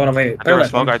 Okay, hold on, wait. I threw a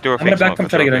smoke. I threw a I'm gonna fake back smoke. come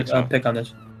try to get a pick on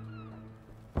this.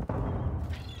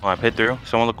 Oh, I hit through.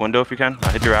 Someone look window if you can.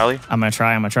 I hit through alley. I'm gonna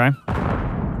try.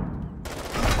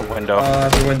 Window.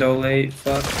 The window late.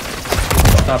 Fuck.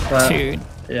 Top plat. Dude.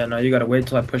 Yeah, no, you gotta wait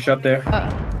till I push up there.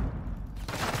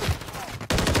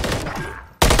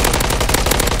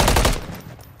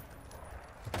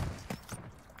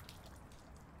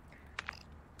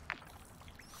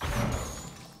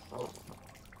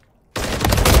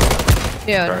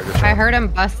 Dude, I heard him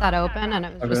bust that open and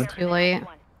it was just too late.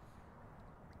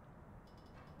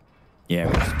 Yeah,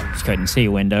 we just couldn't see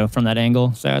window from that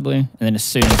angle, sadly. And then as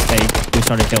soon as we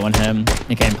started killing him,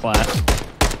 he came plat.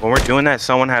 When we're doing that,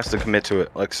 someone has to commit to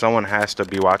it. Like someone has to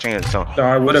be watching it. So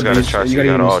I would have gotta trust. You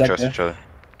gotta all trust each other.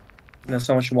 And then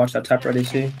someone should watch that top right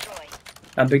AC.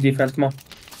 That big defense. Come on.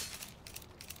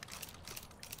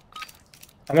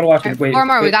 I'm gonna watch it. Wait. Four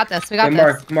more. We got this. We got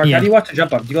this. Mark, how do you watch the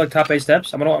jump up? Do you like top A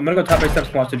steps? I'm gonna go top A steps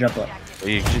and watch the jump up.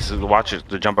 You just watch it,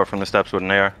 the jump up from the steps with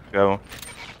an AR. Go.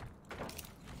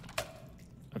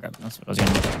 Okay, that's what I was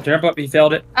gonna do. Jump up. He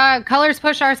failed it. Colors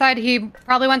push our side. He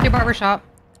probably went through barbershop.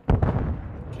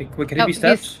 Wait, can he be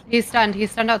steps? He's stunned. He's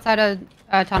stunned outside a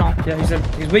tunnel. Yeah,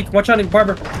 he's weak. Watch out in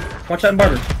barber. Watch out in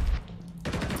barber.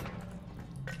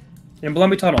 In below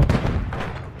me tunnel.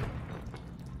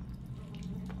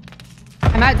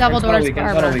 I'm at double doors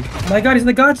barber. Oh my god, he's in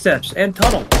the god steps and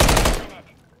tunnel.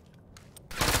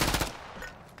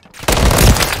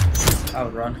 I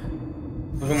would run.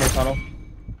 There's one more tunnel.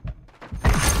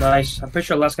 Nice. I'm pretty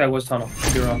sure the last guy was tunnel.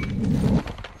 Could be wrong.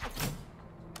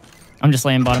 I'm just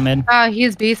laying bottom mid.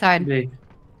 He's B side. B. You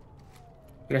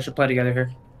guys should play together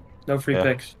here. No free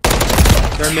picks.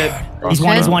 They're mid. He's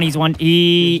one.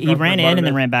 He ran in and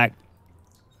then ran back.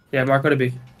 Yeah, Mark, go to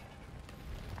B.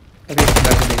 Maybe come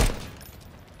back to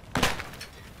B.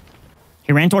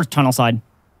 He ran towards tunnel side.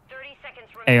 30 seconds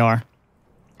remaining. AR.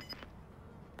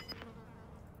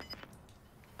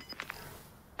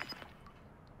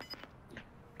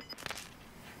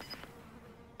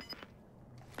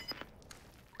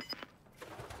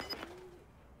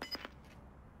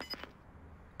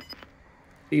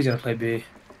 He's gonna play B.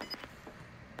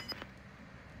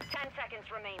 10 seconds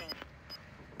remaining.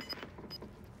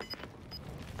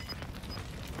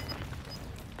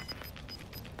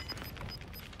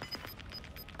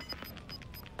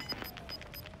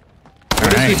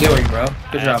 What is he doing, bro?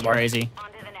 Good job, Mark. Crazy.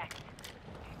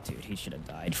 Dude, he should have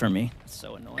died for me. It's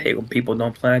so annoying. I hate when people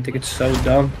don't play. I think it's so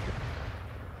dumb.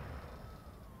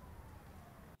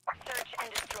 Search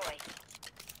and destroy.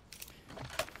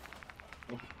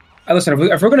 Hey, listen,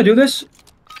 if we're gonna do this,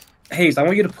 Hayes, I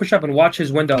want you to push up and watch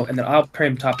his window, and then I'll pray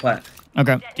him top plat.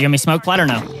 Okay. Do you want me smoke plat or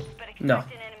no? No.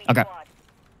 Okay.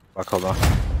 Fuck, hold on.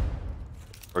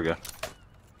 We're good.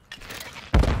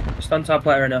 Stun top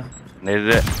plat right now. Needed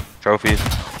it. Trophies.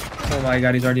 Oh my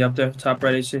god, he's already up there. Top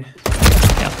right AC. He's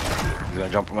gonna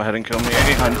jump on my head and kill me.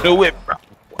 I knew it, bro.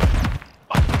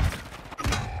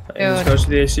 He just goes to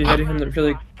the AC heady. I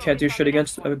really can't do shit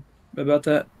against about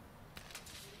that.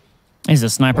 He's a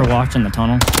sniper watching the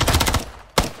tunnel.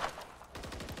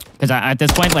 Because at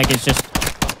this point, like, it's just...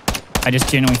 I just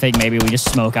genuinely think maybe we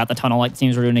just smoke out the tunnel like the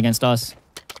teams were doing against us.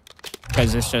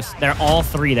 Because it's just... They're all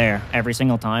three there every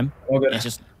single time. Okay. It's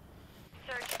just...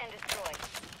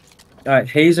 Alright,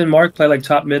 Hayes and Mark play like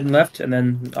top, mid, and left, and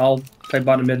then I'll play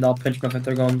bottom mid and I'll pinch them if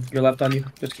they're going your left on you.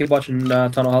 Just keep watching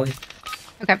tunnel, Holly.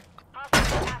 Okay.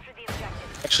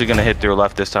 Actually gonna hit through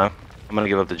left this time. I'm gonna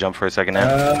give up the jump for a second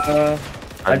now.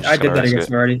 I did that against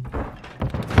him already.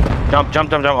 Jump.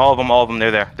 All of them. They're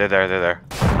there.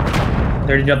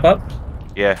 30 jump up?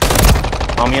 Yeah.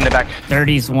 On me in the back.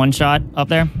 30's one shot up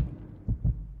there.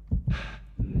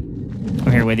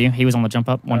 I'm here with you. He was on the jump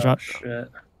up. One shot.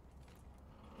 Shit.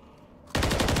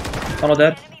 Tunnel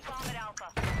dead.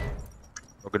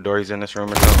 Broken door, he's in this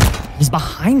room or something. He's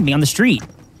behind me on the street.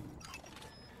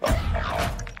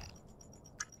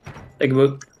 Take a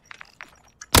boot.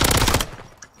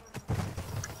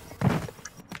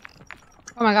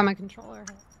 Oh my god, my controller hurt.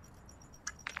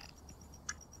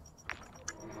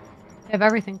 I have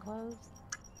everything closed.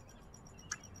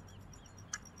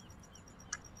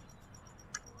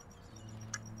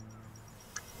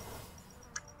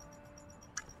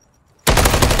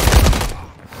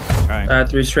 Alright.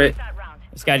 3 straight.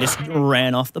 This guy just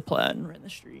ran off the plat and ran the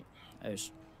street. I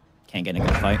just can't get in a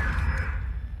good fight.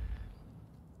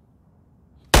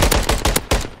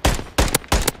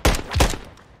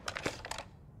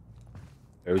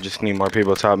 Yeah, we just need more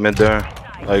people top mid there.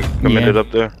 Like, committed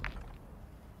up there.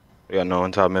 We got no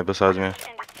one top mid besides me.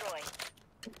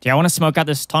 Do y'all want to smoke out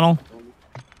this tunnel?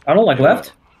 I don't like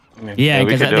left. Yeah,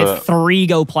 because the 3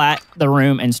 go plat the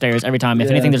room and stairs every time.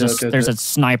 If Yeah, anything, there's a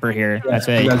sniper here. Yeah, That's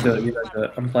it. You guys do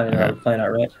it. I'm playing out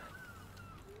right.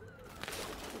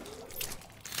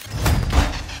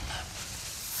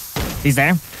 He's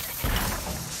there.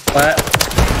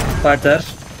 Plat dead.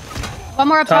 One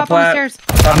more up top on the stairs.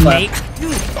 Top plat. Mate.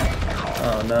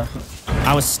 Oh no.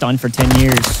 I was stunned for 10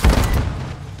 years.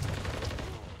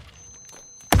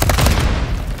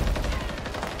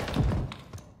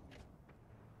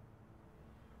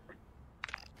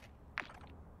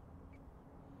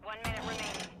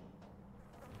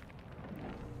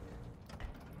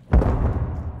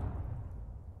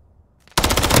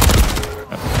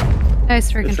 Nice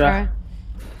freaking try.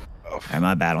 Alright,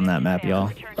 my bad on that map,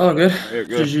 y'all. Oh, good.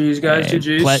 GG's, guys.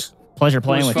 GG's. Pleasure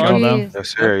playing with y'all, though. Yes,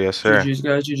 sir. GG's,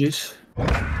 guys. GG's.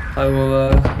 I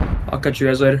will, I'll catch you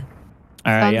guys later.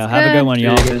 Alright, yeah. Have a good one,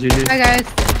 y'all. Bye, guys.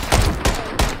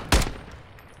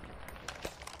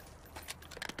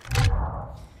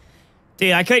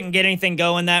 Dude, I couldn't get anything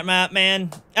going that map,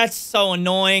 man. That's so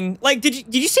annoying. Like,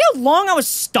 did you see how long I was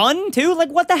stunned, too?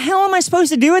 Like, what the hell am I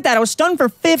supposed to do with that? I was stunned for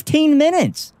 15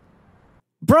 minutes.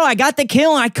 Bro, I got the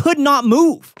kill and I could not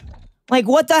move. Like,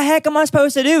 what the heck am I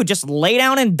supposed to do? Just lay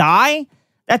down and die?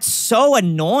 That's so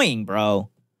annoying, bro.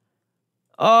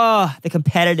 Oh, the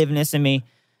competitiveness in me.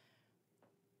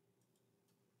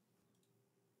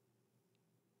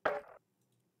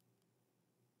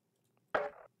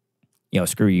 Yo,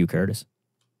 screw you, Curtis.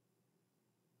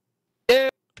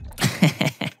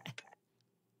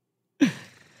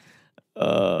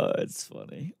 It's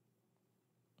funny.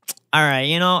 All right,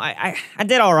 you know, I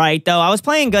did all right, though. I was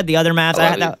playing good the other maps.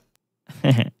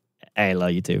 Hey, I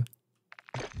love you, too.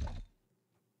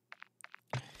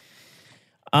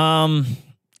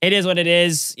 It is what it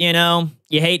is, you know.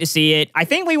 You hate to see it. I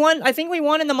think we won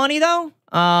in the money, though.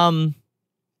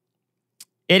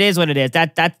 It is what it is.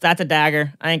 That's a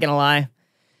dagger. I ain't gonna lie.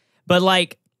 But,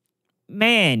 like,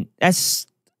 man, it's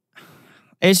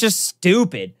just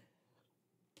stupid.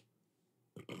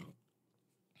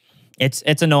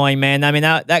 It's annoying, man. I mean,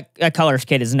 that colors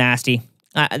kit is nasty.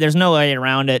 There's no way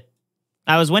around it.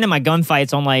 I was winning my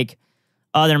gunfights on, like,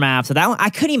 other maps. So that one,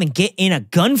 I couldn't even get in a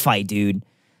gunfight, dude.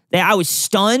 I was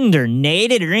stunned or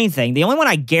naded or anything. The only one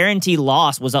I guarantee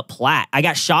lost was up plat. I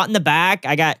got shot in the back.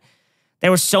 There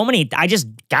were so many. I just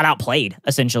got outplayed,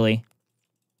 essentially.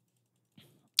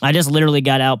 I just literally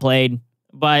got outplayed.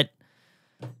 But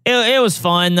it was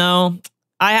fun, though.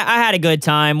 I had a good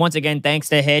time. Once again, thanks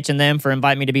to Hitch and them for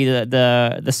inviting me to be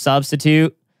the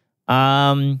substitute.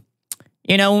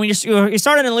 You know, when you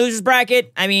started in a loser's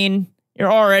bracket, I mean,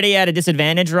 you're already at a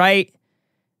disadvantage, right?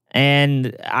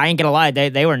 And I ain't gonna lie,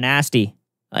 they were nasty.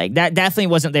 Like, that definitely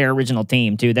wasn't their original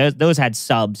team, too. Those had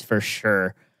subs for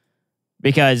sure.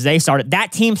 Because that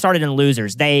team started in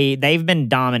losers. They've been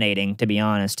dominating, to be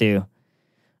honest, too.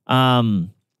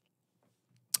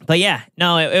 But yeah,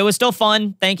 no, it was still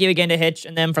fun. Thank you again to Hitch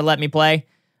and them for letting me play.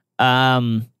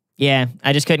 Yeah,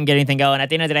 I just couldn't get anything going. At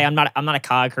the end of the day, I'm not a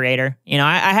COD creator. You know,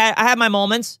 I had my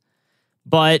moments,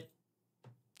 but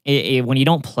when you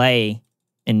don't play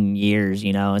in years,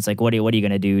 you know, it's like, what are you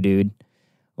gonna do, dude?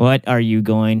 What are you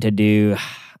going to do?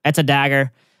 That's a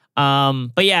dagger.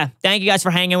 But yeah, thank you guys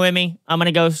for hanging with me. I'm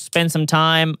gonna go spend some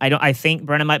time. I think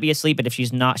Brenna might be asleep, but if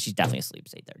she's not, she's definitely asleep.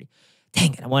 It's 8:30.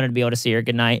 Dang it, I wanted to be able to see her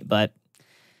good night, but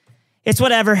it's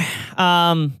whatever.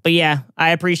 But yeah, I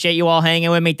appreciate you all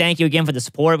hanging with me. Thank you again for the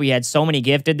support. We had so many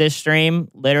gifted this stream,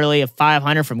 literally a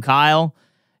 500 from Kyle.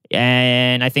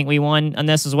 And I think we won on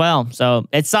this as well. So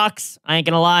it sucks. I ain't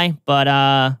gonna lie.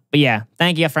 But yeah,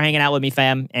 thank you for hanging out with me,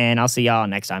 fam. And I'll see y'all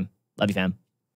next time. Love you, fam.